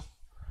show.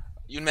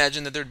 You'd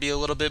imagine that there'd be a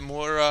little bit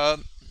more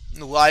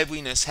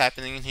liveliness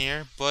happening in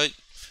here, but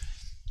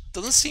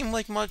doesn't seem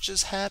like much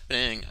is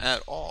happening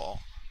at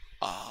all.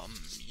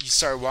 You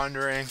start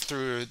wandering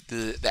through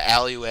the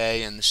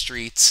alleyway and the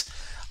streets.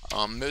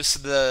 Most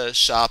of the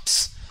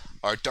shops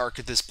are dark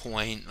at this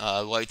point.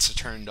 Lights are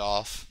turned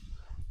off.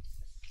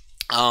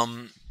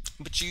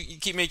 But you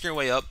keep making your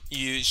way up.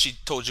 She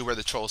told you where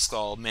the Troll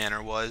Skull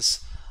Manor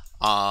was.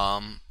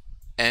 And,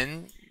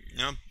 you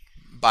know,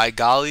 by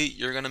golly,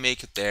 you're going to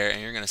make it there and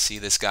you're going to see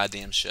this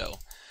goddamn show.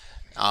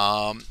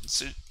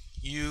 So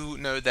you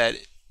know that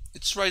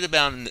it's right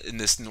about in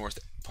this north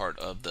part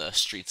of the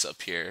streets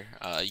up here.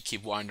 You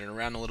keep wandering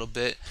around a little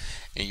bit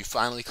and you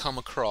finally come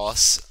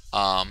across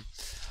a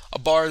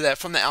bar that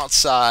from the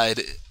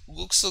outside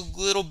looks a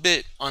little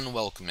bit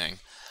unwelcoming.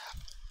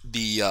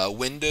 The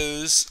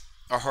windows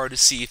are hard to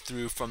see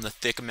through from the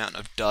thick amount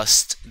of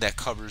dust that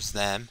covers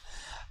them.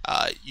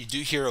 You do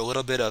hear a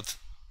little bit of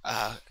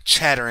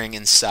chattering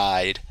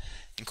inside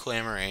and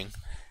clamoring.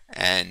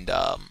 And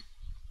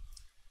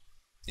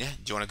yeah,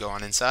 do you want to go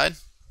on inside?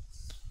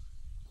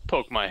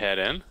 Poke my head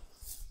in.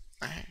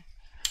 Alright.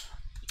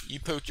 You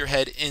poke your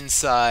head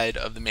inside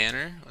of the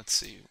manor. Let's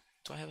see.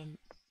 Do I have him?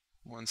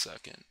 1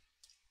 second.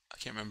 I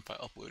can't remember if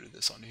I uploaded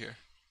this onto here.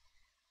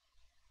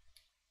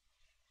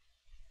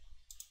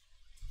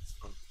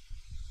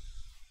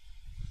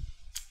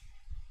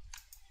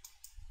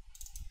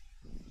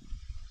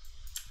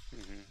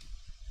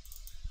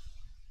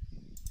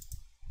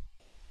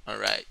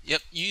 Alright,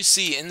 yep, you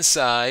see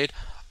inside,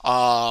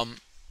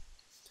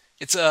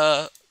 it's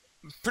a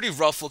pretty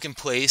rough looking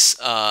place,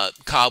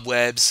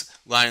 cobwebs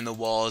lining the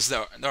walls.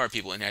 There are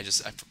people in here,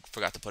 I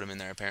forgot to put them in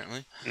there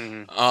apparently.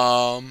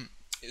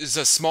 There's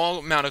a small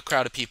amount of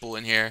crowd of people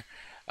in here.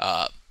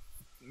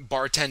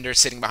 Bartender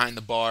sitting behind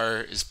the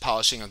bar is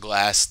polishing a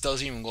glass,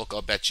 doesn't even look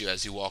up at you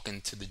as you walk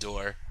into the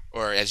door,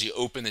 or as you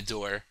open the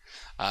door,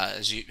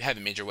 as you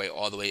haven't made your way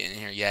all the way in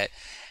here yet.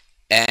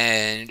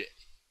 And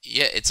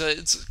yeah, it's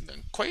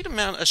quite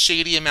a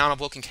shady amount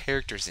of looking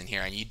characters in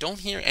here, and you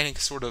don't hear any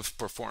sort of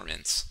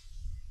performance.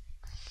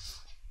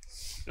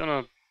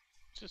 Gonna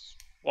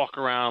just walk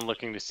around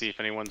looking to see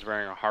if anyone's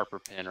wearing a Harper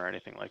pin or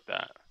anything like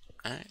that.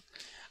 Alright.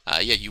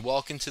 Yeah, you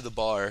walk into the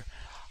bar,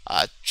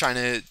 trying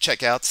to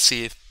check out to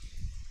see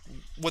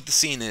what the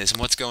scene is and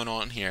what's going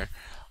on here.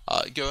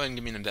 Go ahead and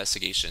give me an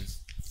investigation.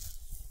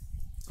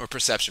 Or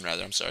perception,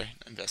 rather. I'm sorry.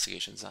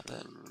 Investigation's not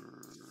that.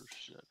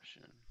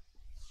 Perception.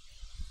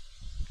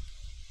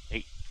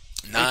 8.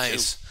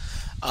 Nice.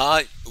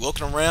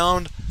 Looking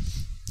around,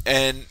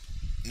 and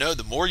no,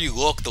 the more you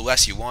look, the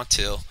less you want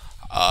to.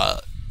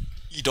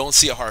 You don't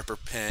see a Harper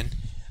pin.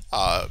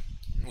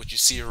 What you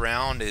see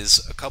around is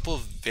a couple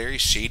of very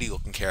shady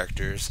looking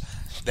characters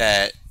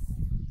that,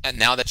 and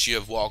now that you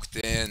have walked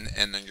in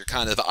and then you're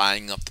kind of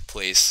eyeing up the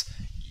place,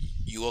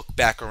 you look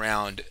back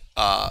around,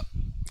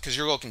 because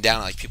you're looking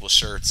down at like people's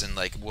shirts and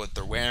like what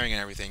they're wearing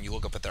and everything. You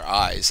look up at their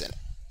eyes, and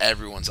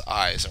everyone's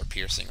eyes are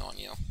piercing on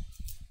you.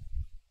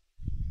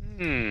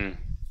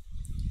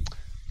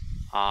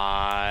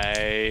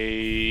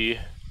 I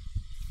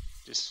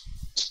just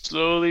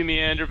slowly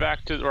meander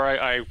back to, or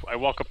I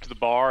walk up to the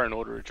bar and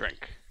order a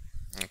drink.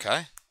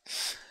 Okay.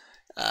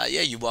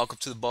 Yeah, you walk up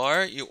to the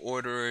bar, you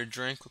order a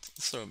drink.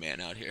 Let's throw a man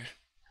out here.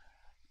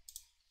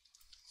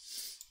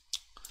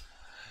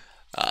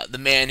 The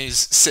man who's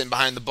sitting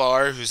behind the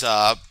bar, who's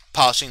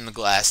polishing the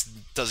glass,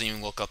 doesn't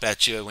even look up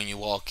at you when you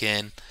walk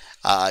in.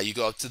 You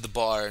go up to the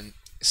bar and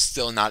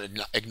still not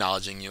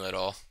acknowledging you at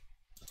all.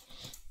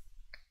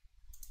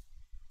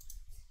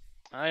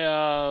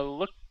 I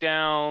look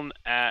down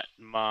at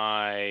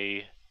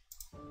my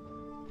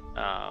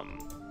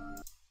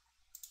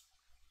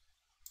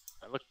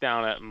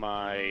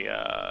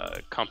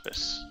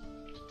compass,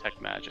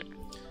 detect magic.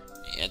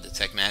 Yeah,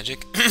 detect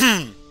magic.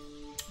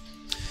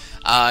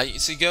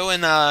 So you go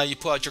and you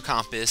pull out your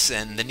compass,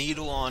 and the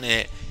needle on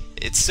it,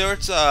 it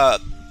starts,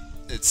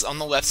 it's on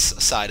the left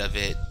side of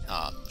it,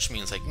 which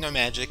means like no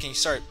magic, and you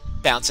start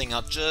bouncing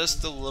up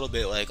just a little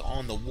bit, like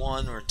on the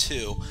 1 or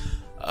 2,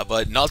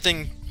 but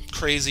nothing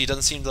crazy.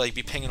 Doesn't seem to like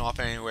be pinging off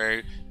anywhere.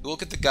 You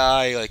look at the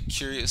guy like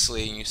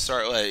curiously, and you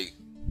start like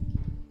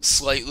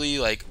slightly,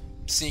 like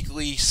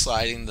sneakily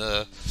sliding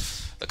the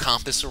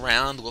compass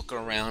around, looking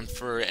around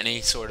for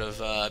any sort of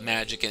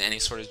magic in any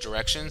sort of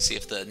direction, see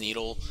if the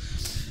needle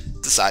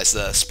decides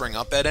to spring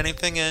up at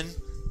anything, and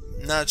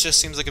no, it just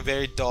seems like a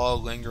very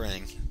dull,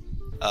 lingering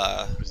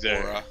aura.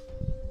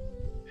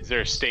 Is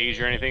there a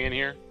stage or anything in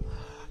here?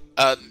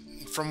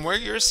 From where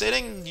you're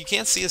sitting, you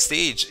can't see a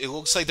stage. It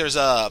looks like there's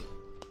a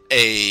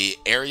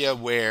area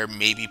where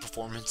maybe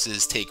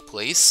performances take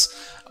place,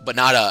 but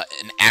not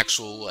an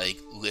actual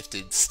like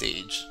lifted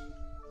stage.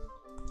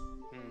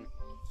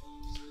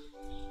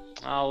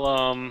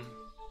 I'll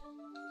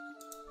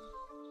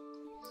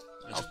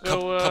There's a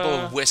couple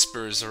of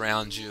whispers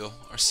around you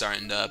are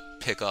starting to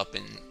pick up,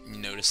 and you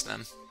notice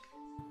them.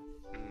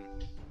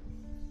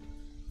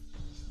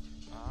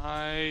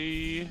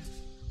 I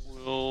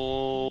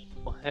will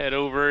head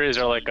over. Is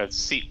there like a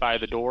seat by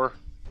the door?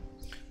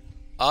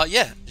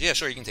 Yeah,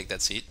 sure, you can take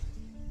that seat.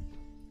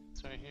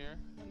 It's right here.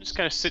 I'm just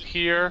gonna sit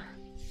here.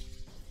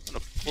 I'm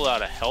gonna pull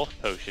out a health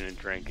potion and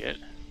drink it.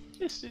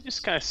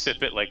 Just kind of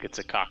sip it like it's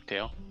a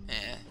cocktail.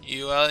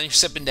 Yeah, you're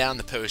sipping down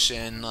the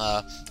potion.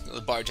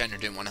 The bartender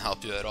didn't want to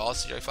help you at all,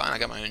 so you're like, fine, I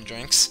got my own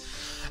drinks.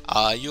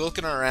 You're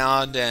looking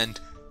around, and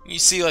you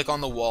see like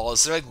on the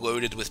walls, they're like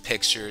loaded with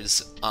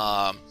pictures.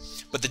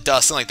 But the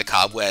dust and like the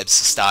cobwebs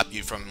stop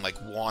you from like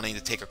wanting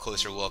to take a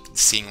closer look and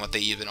seeing what they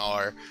even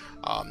are.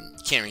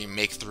 You can't really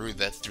make through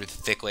the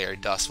thick layer of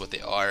dust what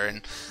they are.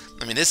 And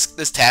I mean,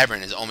 this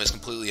tavern is almost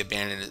completely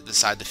abandoned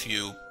beside the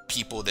few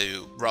people,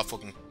 the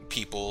rough-looking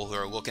people who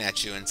are looking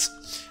at you, and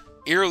it's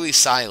eerily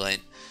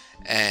silent.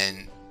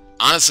 And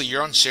honestly,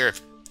 you're unsure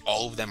if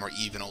all of them are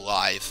even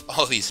alive,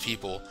 all these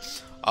people,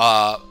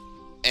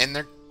 and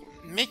they're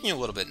making you a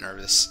little bit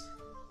nervous.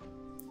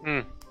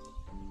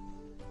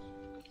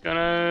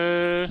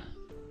 Gonna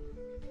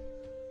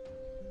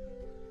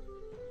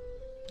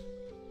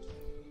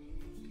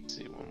let's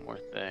see one more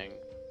thing.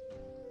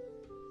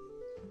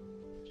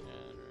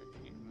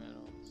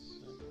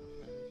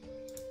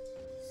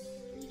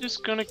 I'm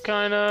just gonna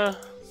kind of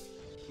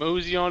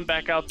mosey on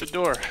back out the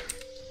door.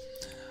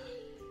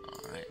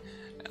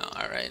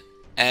 Alright.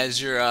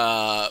 As you're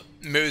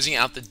moseying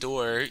out the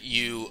door,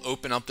 you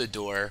open up the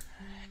door,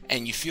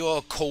 and you feel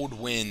a cold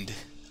wind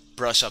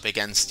brush up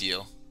against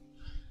you.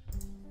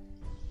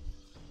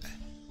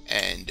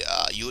 And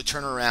you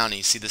turn around and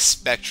you see the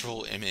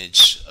spectral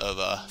image of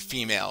a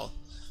female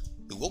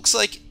who looks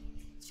like...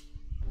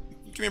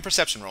 Give me a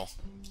perception roll.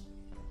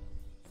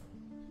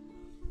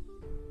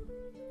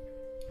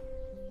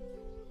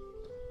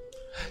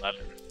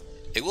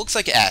 It looks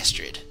like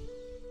Astrid.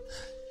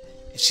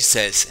 And she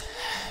says,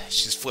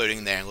 she's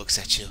floating there and looks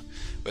at you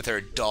with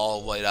her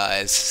dull white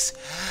eyes.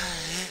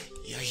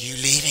 Are you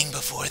leaving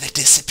before the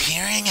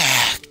disappearing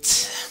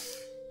act?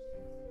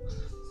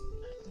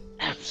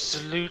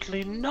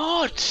 Absolutely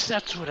not.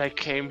 That's what I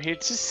came here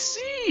to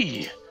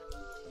see.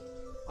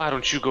 Why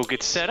don't you go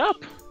get set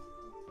up?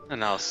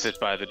 And I'll sit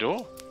by the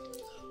door.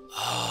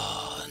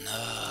 Oh,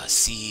 no.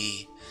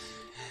 See,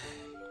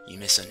 you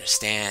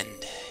misunderstand.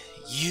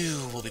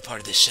 You will be part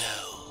of the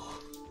show.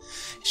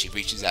 She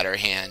reaches out her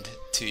hand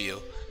to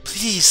you.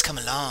 Please come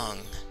along.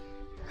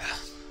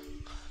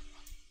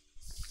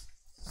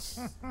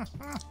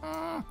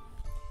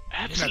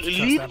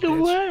 Absolutely. Lead the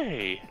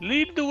way.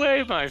 Lead the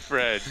way, my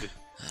friend.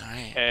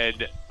 Alright.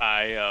 And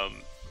I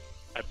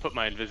put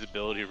my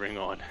invisibility ring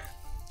on.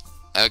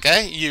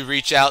 Okay, you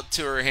reach out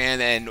to her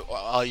hand, and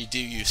all you do,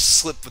 you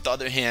slip with the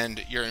other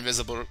hand your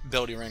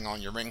invisibility ring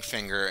on your ring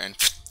finger, and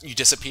you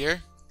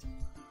disappear?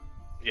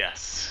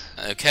 Yes.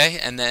 Okay,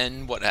 and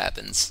then what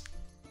happens?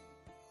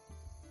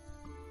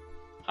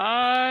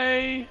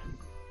 How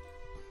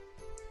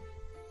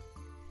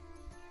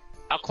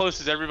close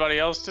is everybody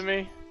else to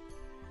me?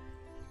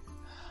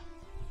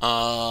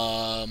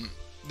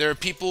 There are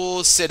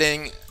people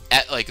sitting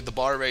at like the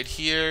bar right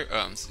here.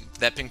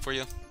 That ping for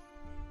you?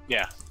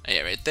 Yeah.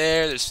 Yeah, right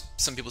there. There's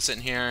some people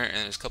sitting here, and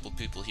there's a couple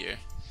people here.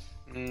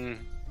 And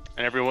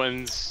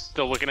everyone's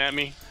still looking at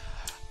me?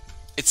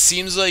 It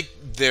seems like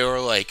they're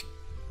like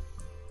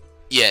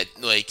Yeah,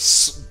 like,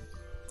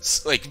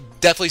 like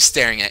definitely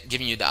staring at,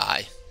 giving you the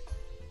eye.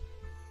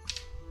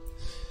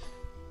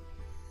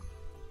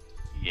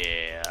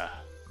 Yeah.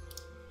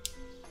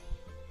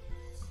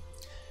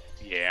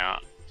 Yeah.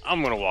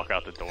 I'm gonna walk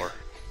out the door.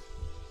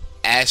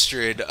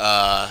 Astrid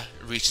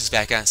reaches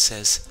back out and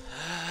says,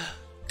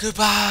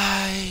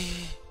 "Goodbye.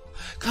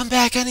 Come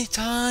back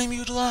anytime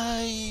you'd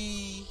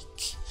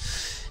like."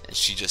 And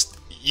she just,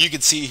 you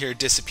can see her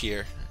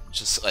disappear.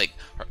 Just like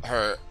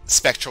her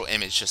spectral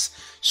image just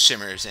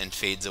shimmers and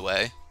fades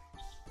away.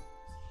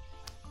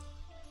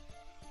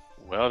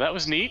 Well, that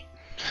was neat.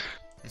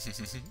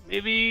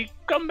 Maybe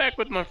come back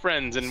with my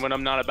friends and when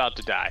I'm not about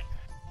to die.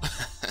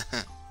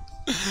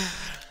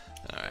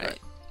 Alright.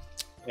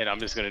 And I'm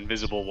just gonna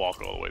invisible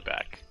walk all the way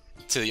back.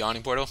 To the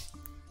yawning portal?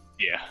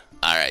 Yeah.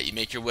 Alright, you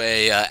make your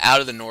way out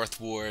of the North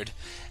Ward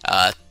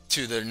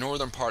to the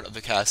northern part of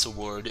the Castle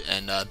Ward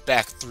and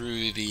back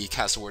through the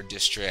Castle Ward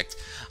district.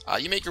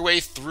 You make your way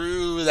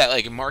through that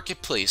like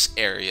marketplace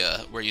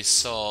area where you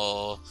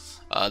saw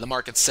the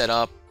market set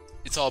up.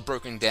 It's all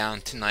broken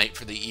down tonight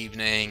for the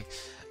evening.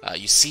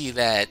 You see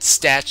that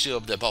statue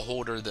of the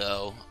Beholder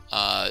though,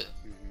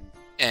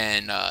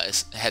 and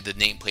it had the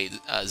nameplate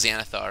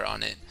Xanathar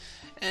on it,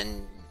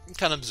 and you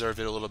kind of observe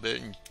it a little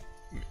bit and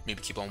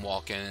maybe keep on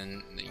walking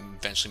and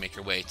eventually make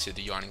your way to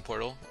the yawning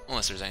portal,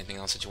 unless there's anything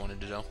else that you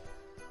wanted to do.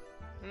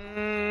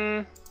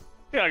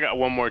 Yeah, I got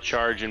one more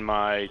charge in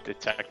my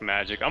detect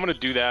magic. I'm gonna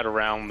do that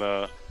around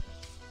the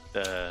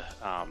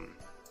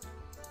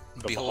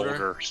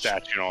beholder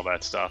statue and all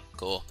that stuff.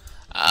 Cool.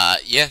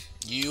 Yeah,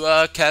 you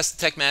cast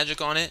detect magic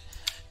on it,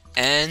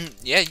 and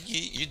yeah,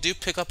 you do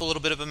pick up a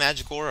little bit of a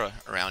magic aura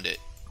around it.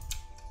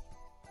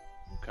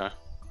 Okay.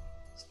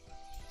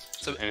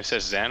 So, and it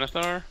says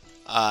Xanathar?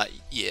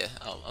 Yeah,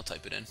 I'll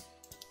type it in.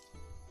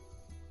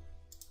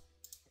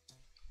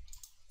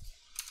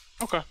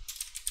 Okay.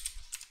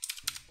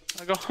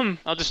 I go,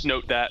 I'll just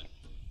note that,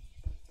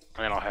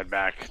 and then I'll head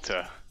back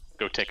to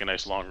go take a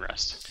nice long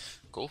rest.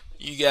 Cool.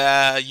 You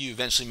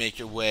eventually make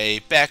your way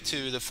back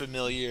to the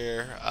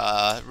familiar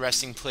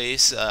resting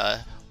place,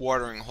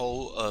 watering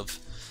hole of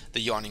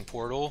the yawning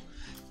portal.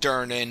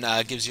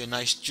 Durnan gives you a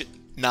nice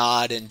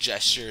nod and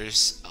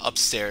gestures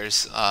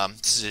upstairs,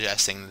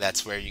 suggesting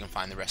that's where you can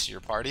find the rest of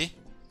your party.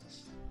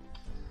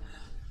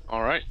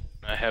 All right,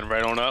 I head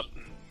right on up.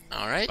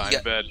 All right, Find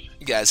a bed.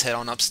 You guys head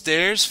on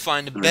upstairs,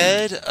 find a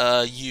bed.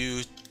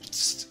 You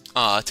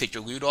take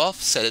your loot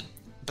off, set it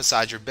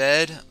beside your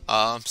bed.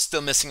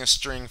 Still missing a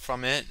string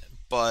from it,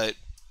 but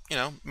you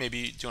know,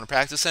 maybe do you want to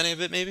practice any of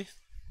it? Maybe.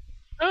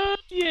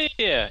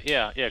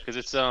 Yeah. Because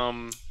it's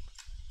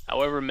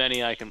however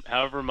long I can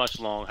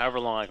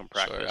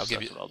practice. Sure, I'll give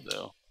that's what I'll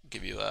do.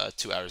 Give you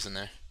 2 hours in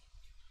there.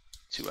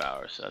 2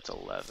 hours. So that's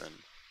 11.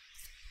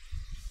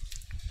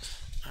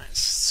 Alright,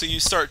 so you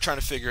start trying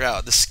to figure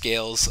out the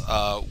scales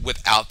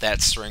without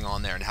that string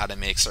on there and how to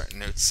make certain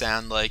notes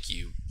sound like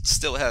you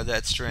still have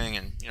that string,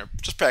 and you know,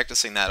 just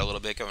practicing that a little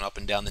bit, going up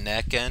and down the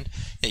neck end.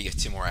 And you get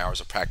 2 more hours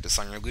of practice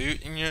on your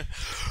lute, and you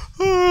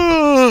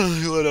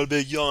let out a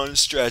big yawn and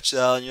stretch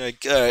out, and you're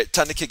like, alright,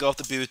 time to kick off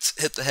the boots,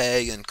 hit the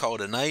hay, and call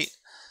it a night.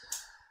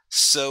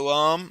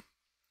 So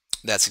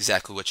that's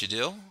exactly what you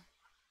do,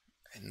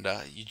 and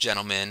you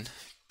gentlemen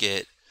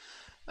get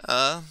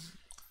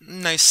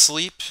nice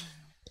sleep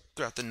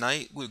throughout the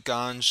night.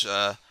 Luganj,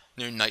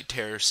 no night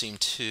terror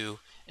seemed to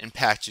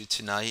impact you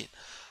tonight.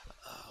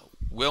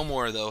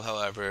 Wilmore, though,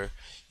 however,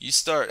 you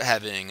start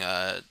having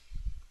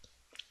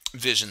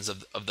visions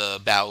of the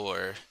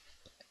Balor,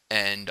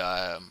 and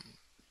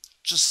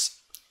just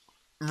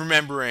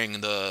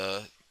remembering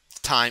the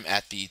time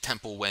at the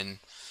temple when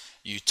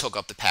you took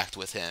up the pact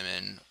with him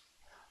and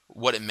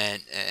what it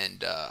meant,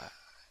 and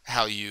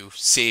how you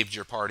saved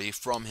your party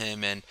from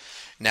him, and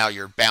now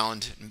you're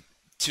bound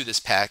to this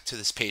pact, to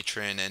this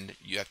patron, and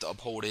you have to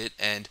uphold it.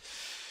 And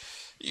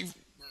you've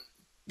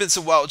been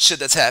some wild shit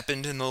that's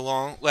happened in the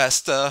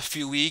last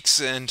few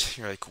weeks, and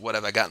you're like, what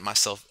have I gotten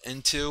myself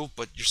into?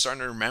 But you're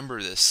starting to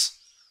remember this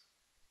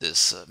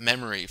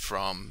memory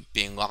from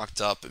being locked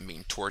up and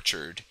being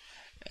tortured,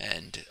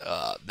 and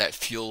that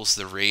fuels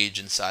the rage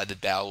inside the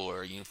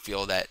Balor. You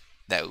feel that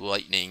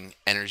lightning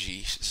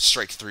energy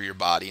strike through your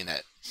body, and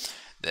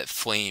that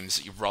flames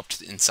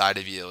erupt inside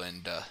of you,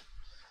 and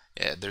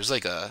yeah, there's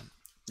like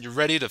you're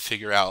ready to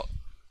figure out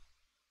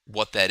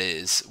what that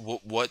is,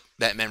 what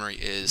that memory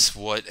is,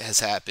 what has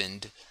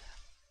happened,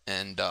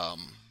 and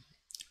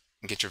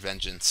get your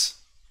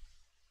vengeance.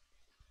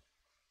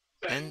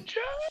 And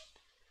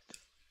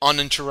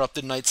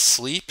uninterrupted night's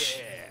sleep.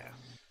 Yeah.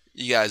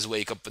 You guys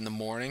wake up in the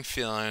morning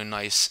feeling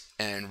nice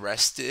and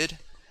rested,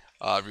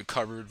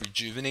 recovered,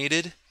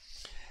 rejuvenated,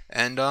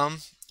 and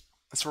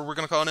that's where we're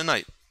gonna call it a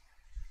night.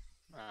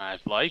 I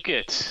like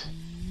it.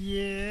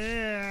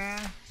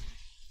 Yeah.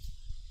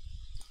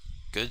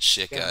 Good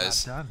shit,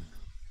 guys. Done.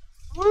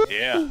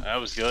 Yeah, that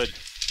was good.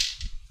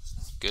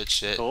 Good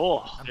shit.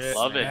 Cool.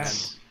 Love Man.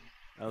 it.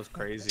 That was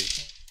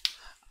crazy.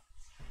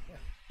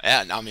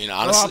 Yeah, I mean,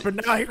 honestly.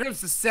 But now here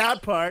comes the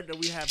sad part that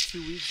we have 2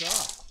 weeks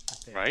off. I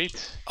think.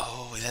 Right?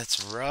 Oh,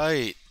 that's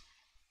right.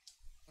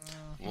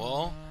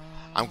 Well,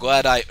 I'm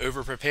glad I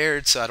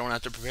over-prepared so I don't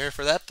have to prepare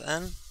for that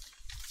then.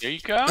 There you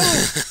go.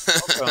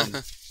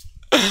 Welcome.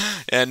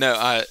 Yeah,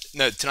 no,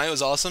 tonight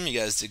was awesome. You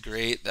guys did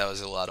great. That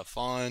was a lot of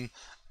fun.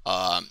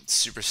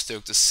 Super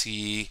stoked to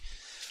see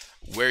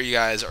where you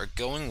guys are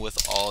going with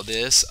all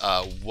this.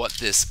 What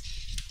this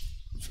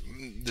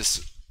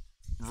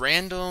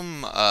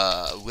random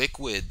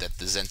liquid that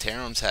the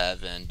Zentarum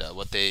have, and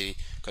what they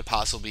could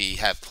possibly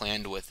have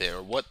planned with it,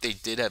 or what they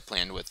did have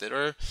planned with it,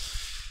 or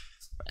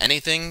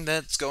anything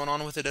that's going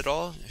on with it at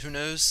all. Who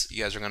knows?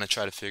 You guys are going to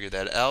try to figure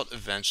that out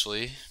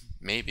eventually.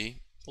 Maybe.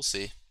 We'll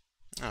see.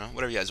 I don't know.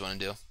 Whatever you guys want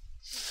to do.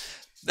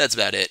 That's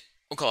about it.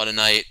 We'll call it a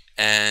night,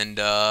 and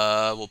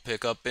we'll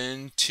pick up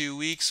in 2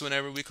 weeks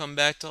whenever we come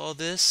back to all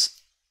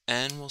this,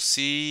 and we'll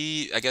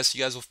see. I guess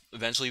you guys will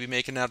eventually be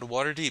making it out of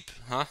Waterdeep,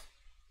 huh?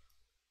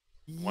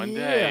 One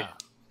day.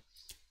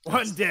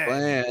 One day.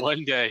 Plan.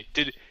 One day.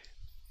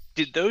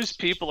 Did those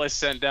people I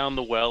sent down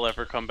the well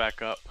ever come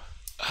back up?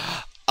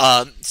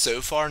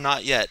 So far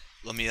not yet.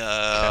 Let me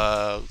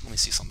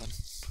see something.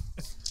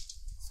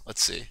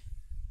 Let's see.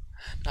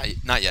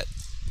 Not yet.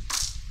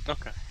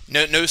 Okay.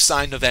 No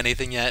sign of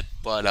anything yet,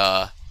 but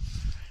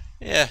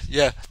yeah.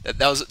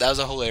 That was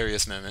a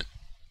hilarious moment.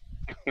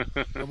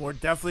 And we're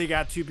definitely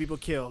got 2 people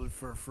killed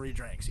for free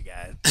drinks, you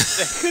guys.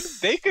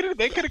 They could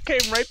have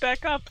came right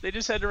back up. They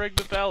just had to ring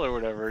the bell or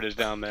whatever it is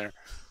down there.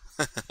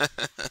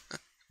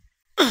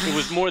 It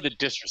was more the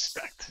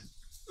disrespect.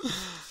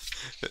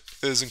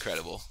 It was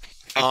incredible.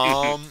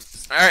 All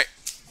right,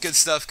 good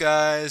stuff,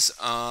 guys.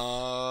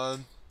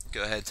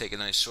 Go ahead, take a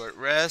nice short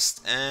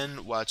rest,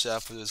 and watch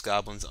out for those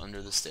goblins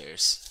under the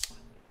stairs.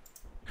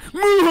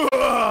 We'll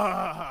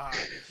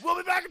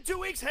be back in 2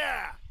 weeks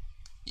here.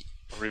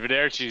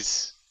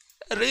 Arrivederci's.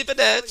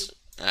 Arrivederci.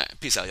 All right,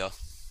 peace out, y'all.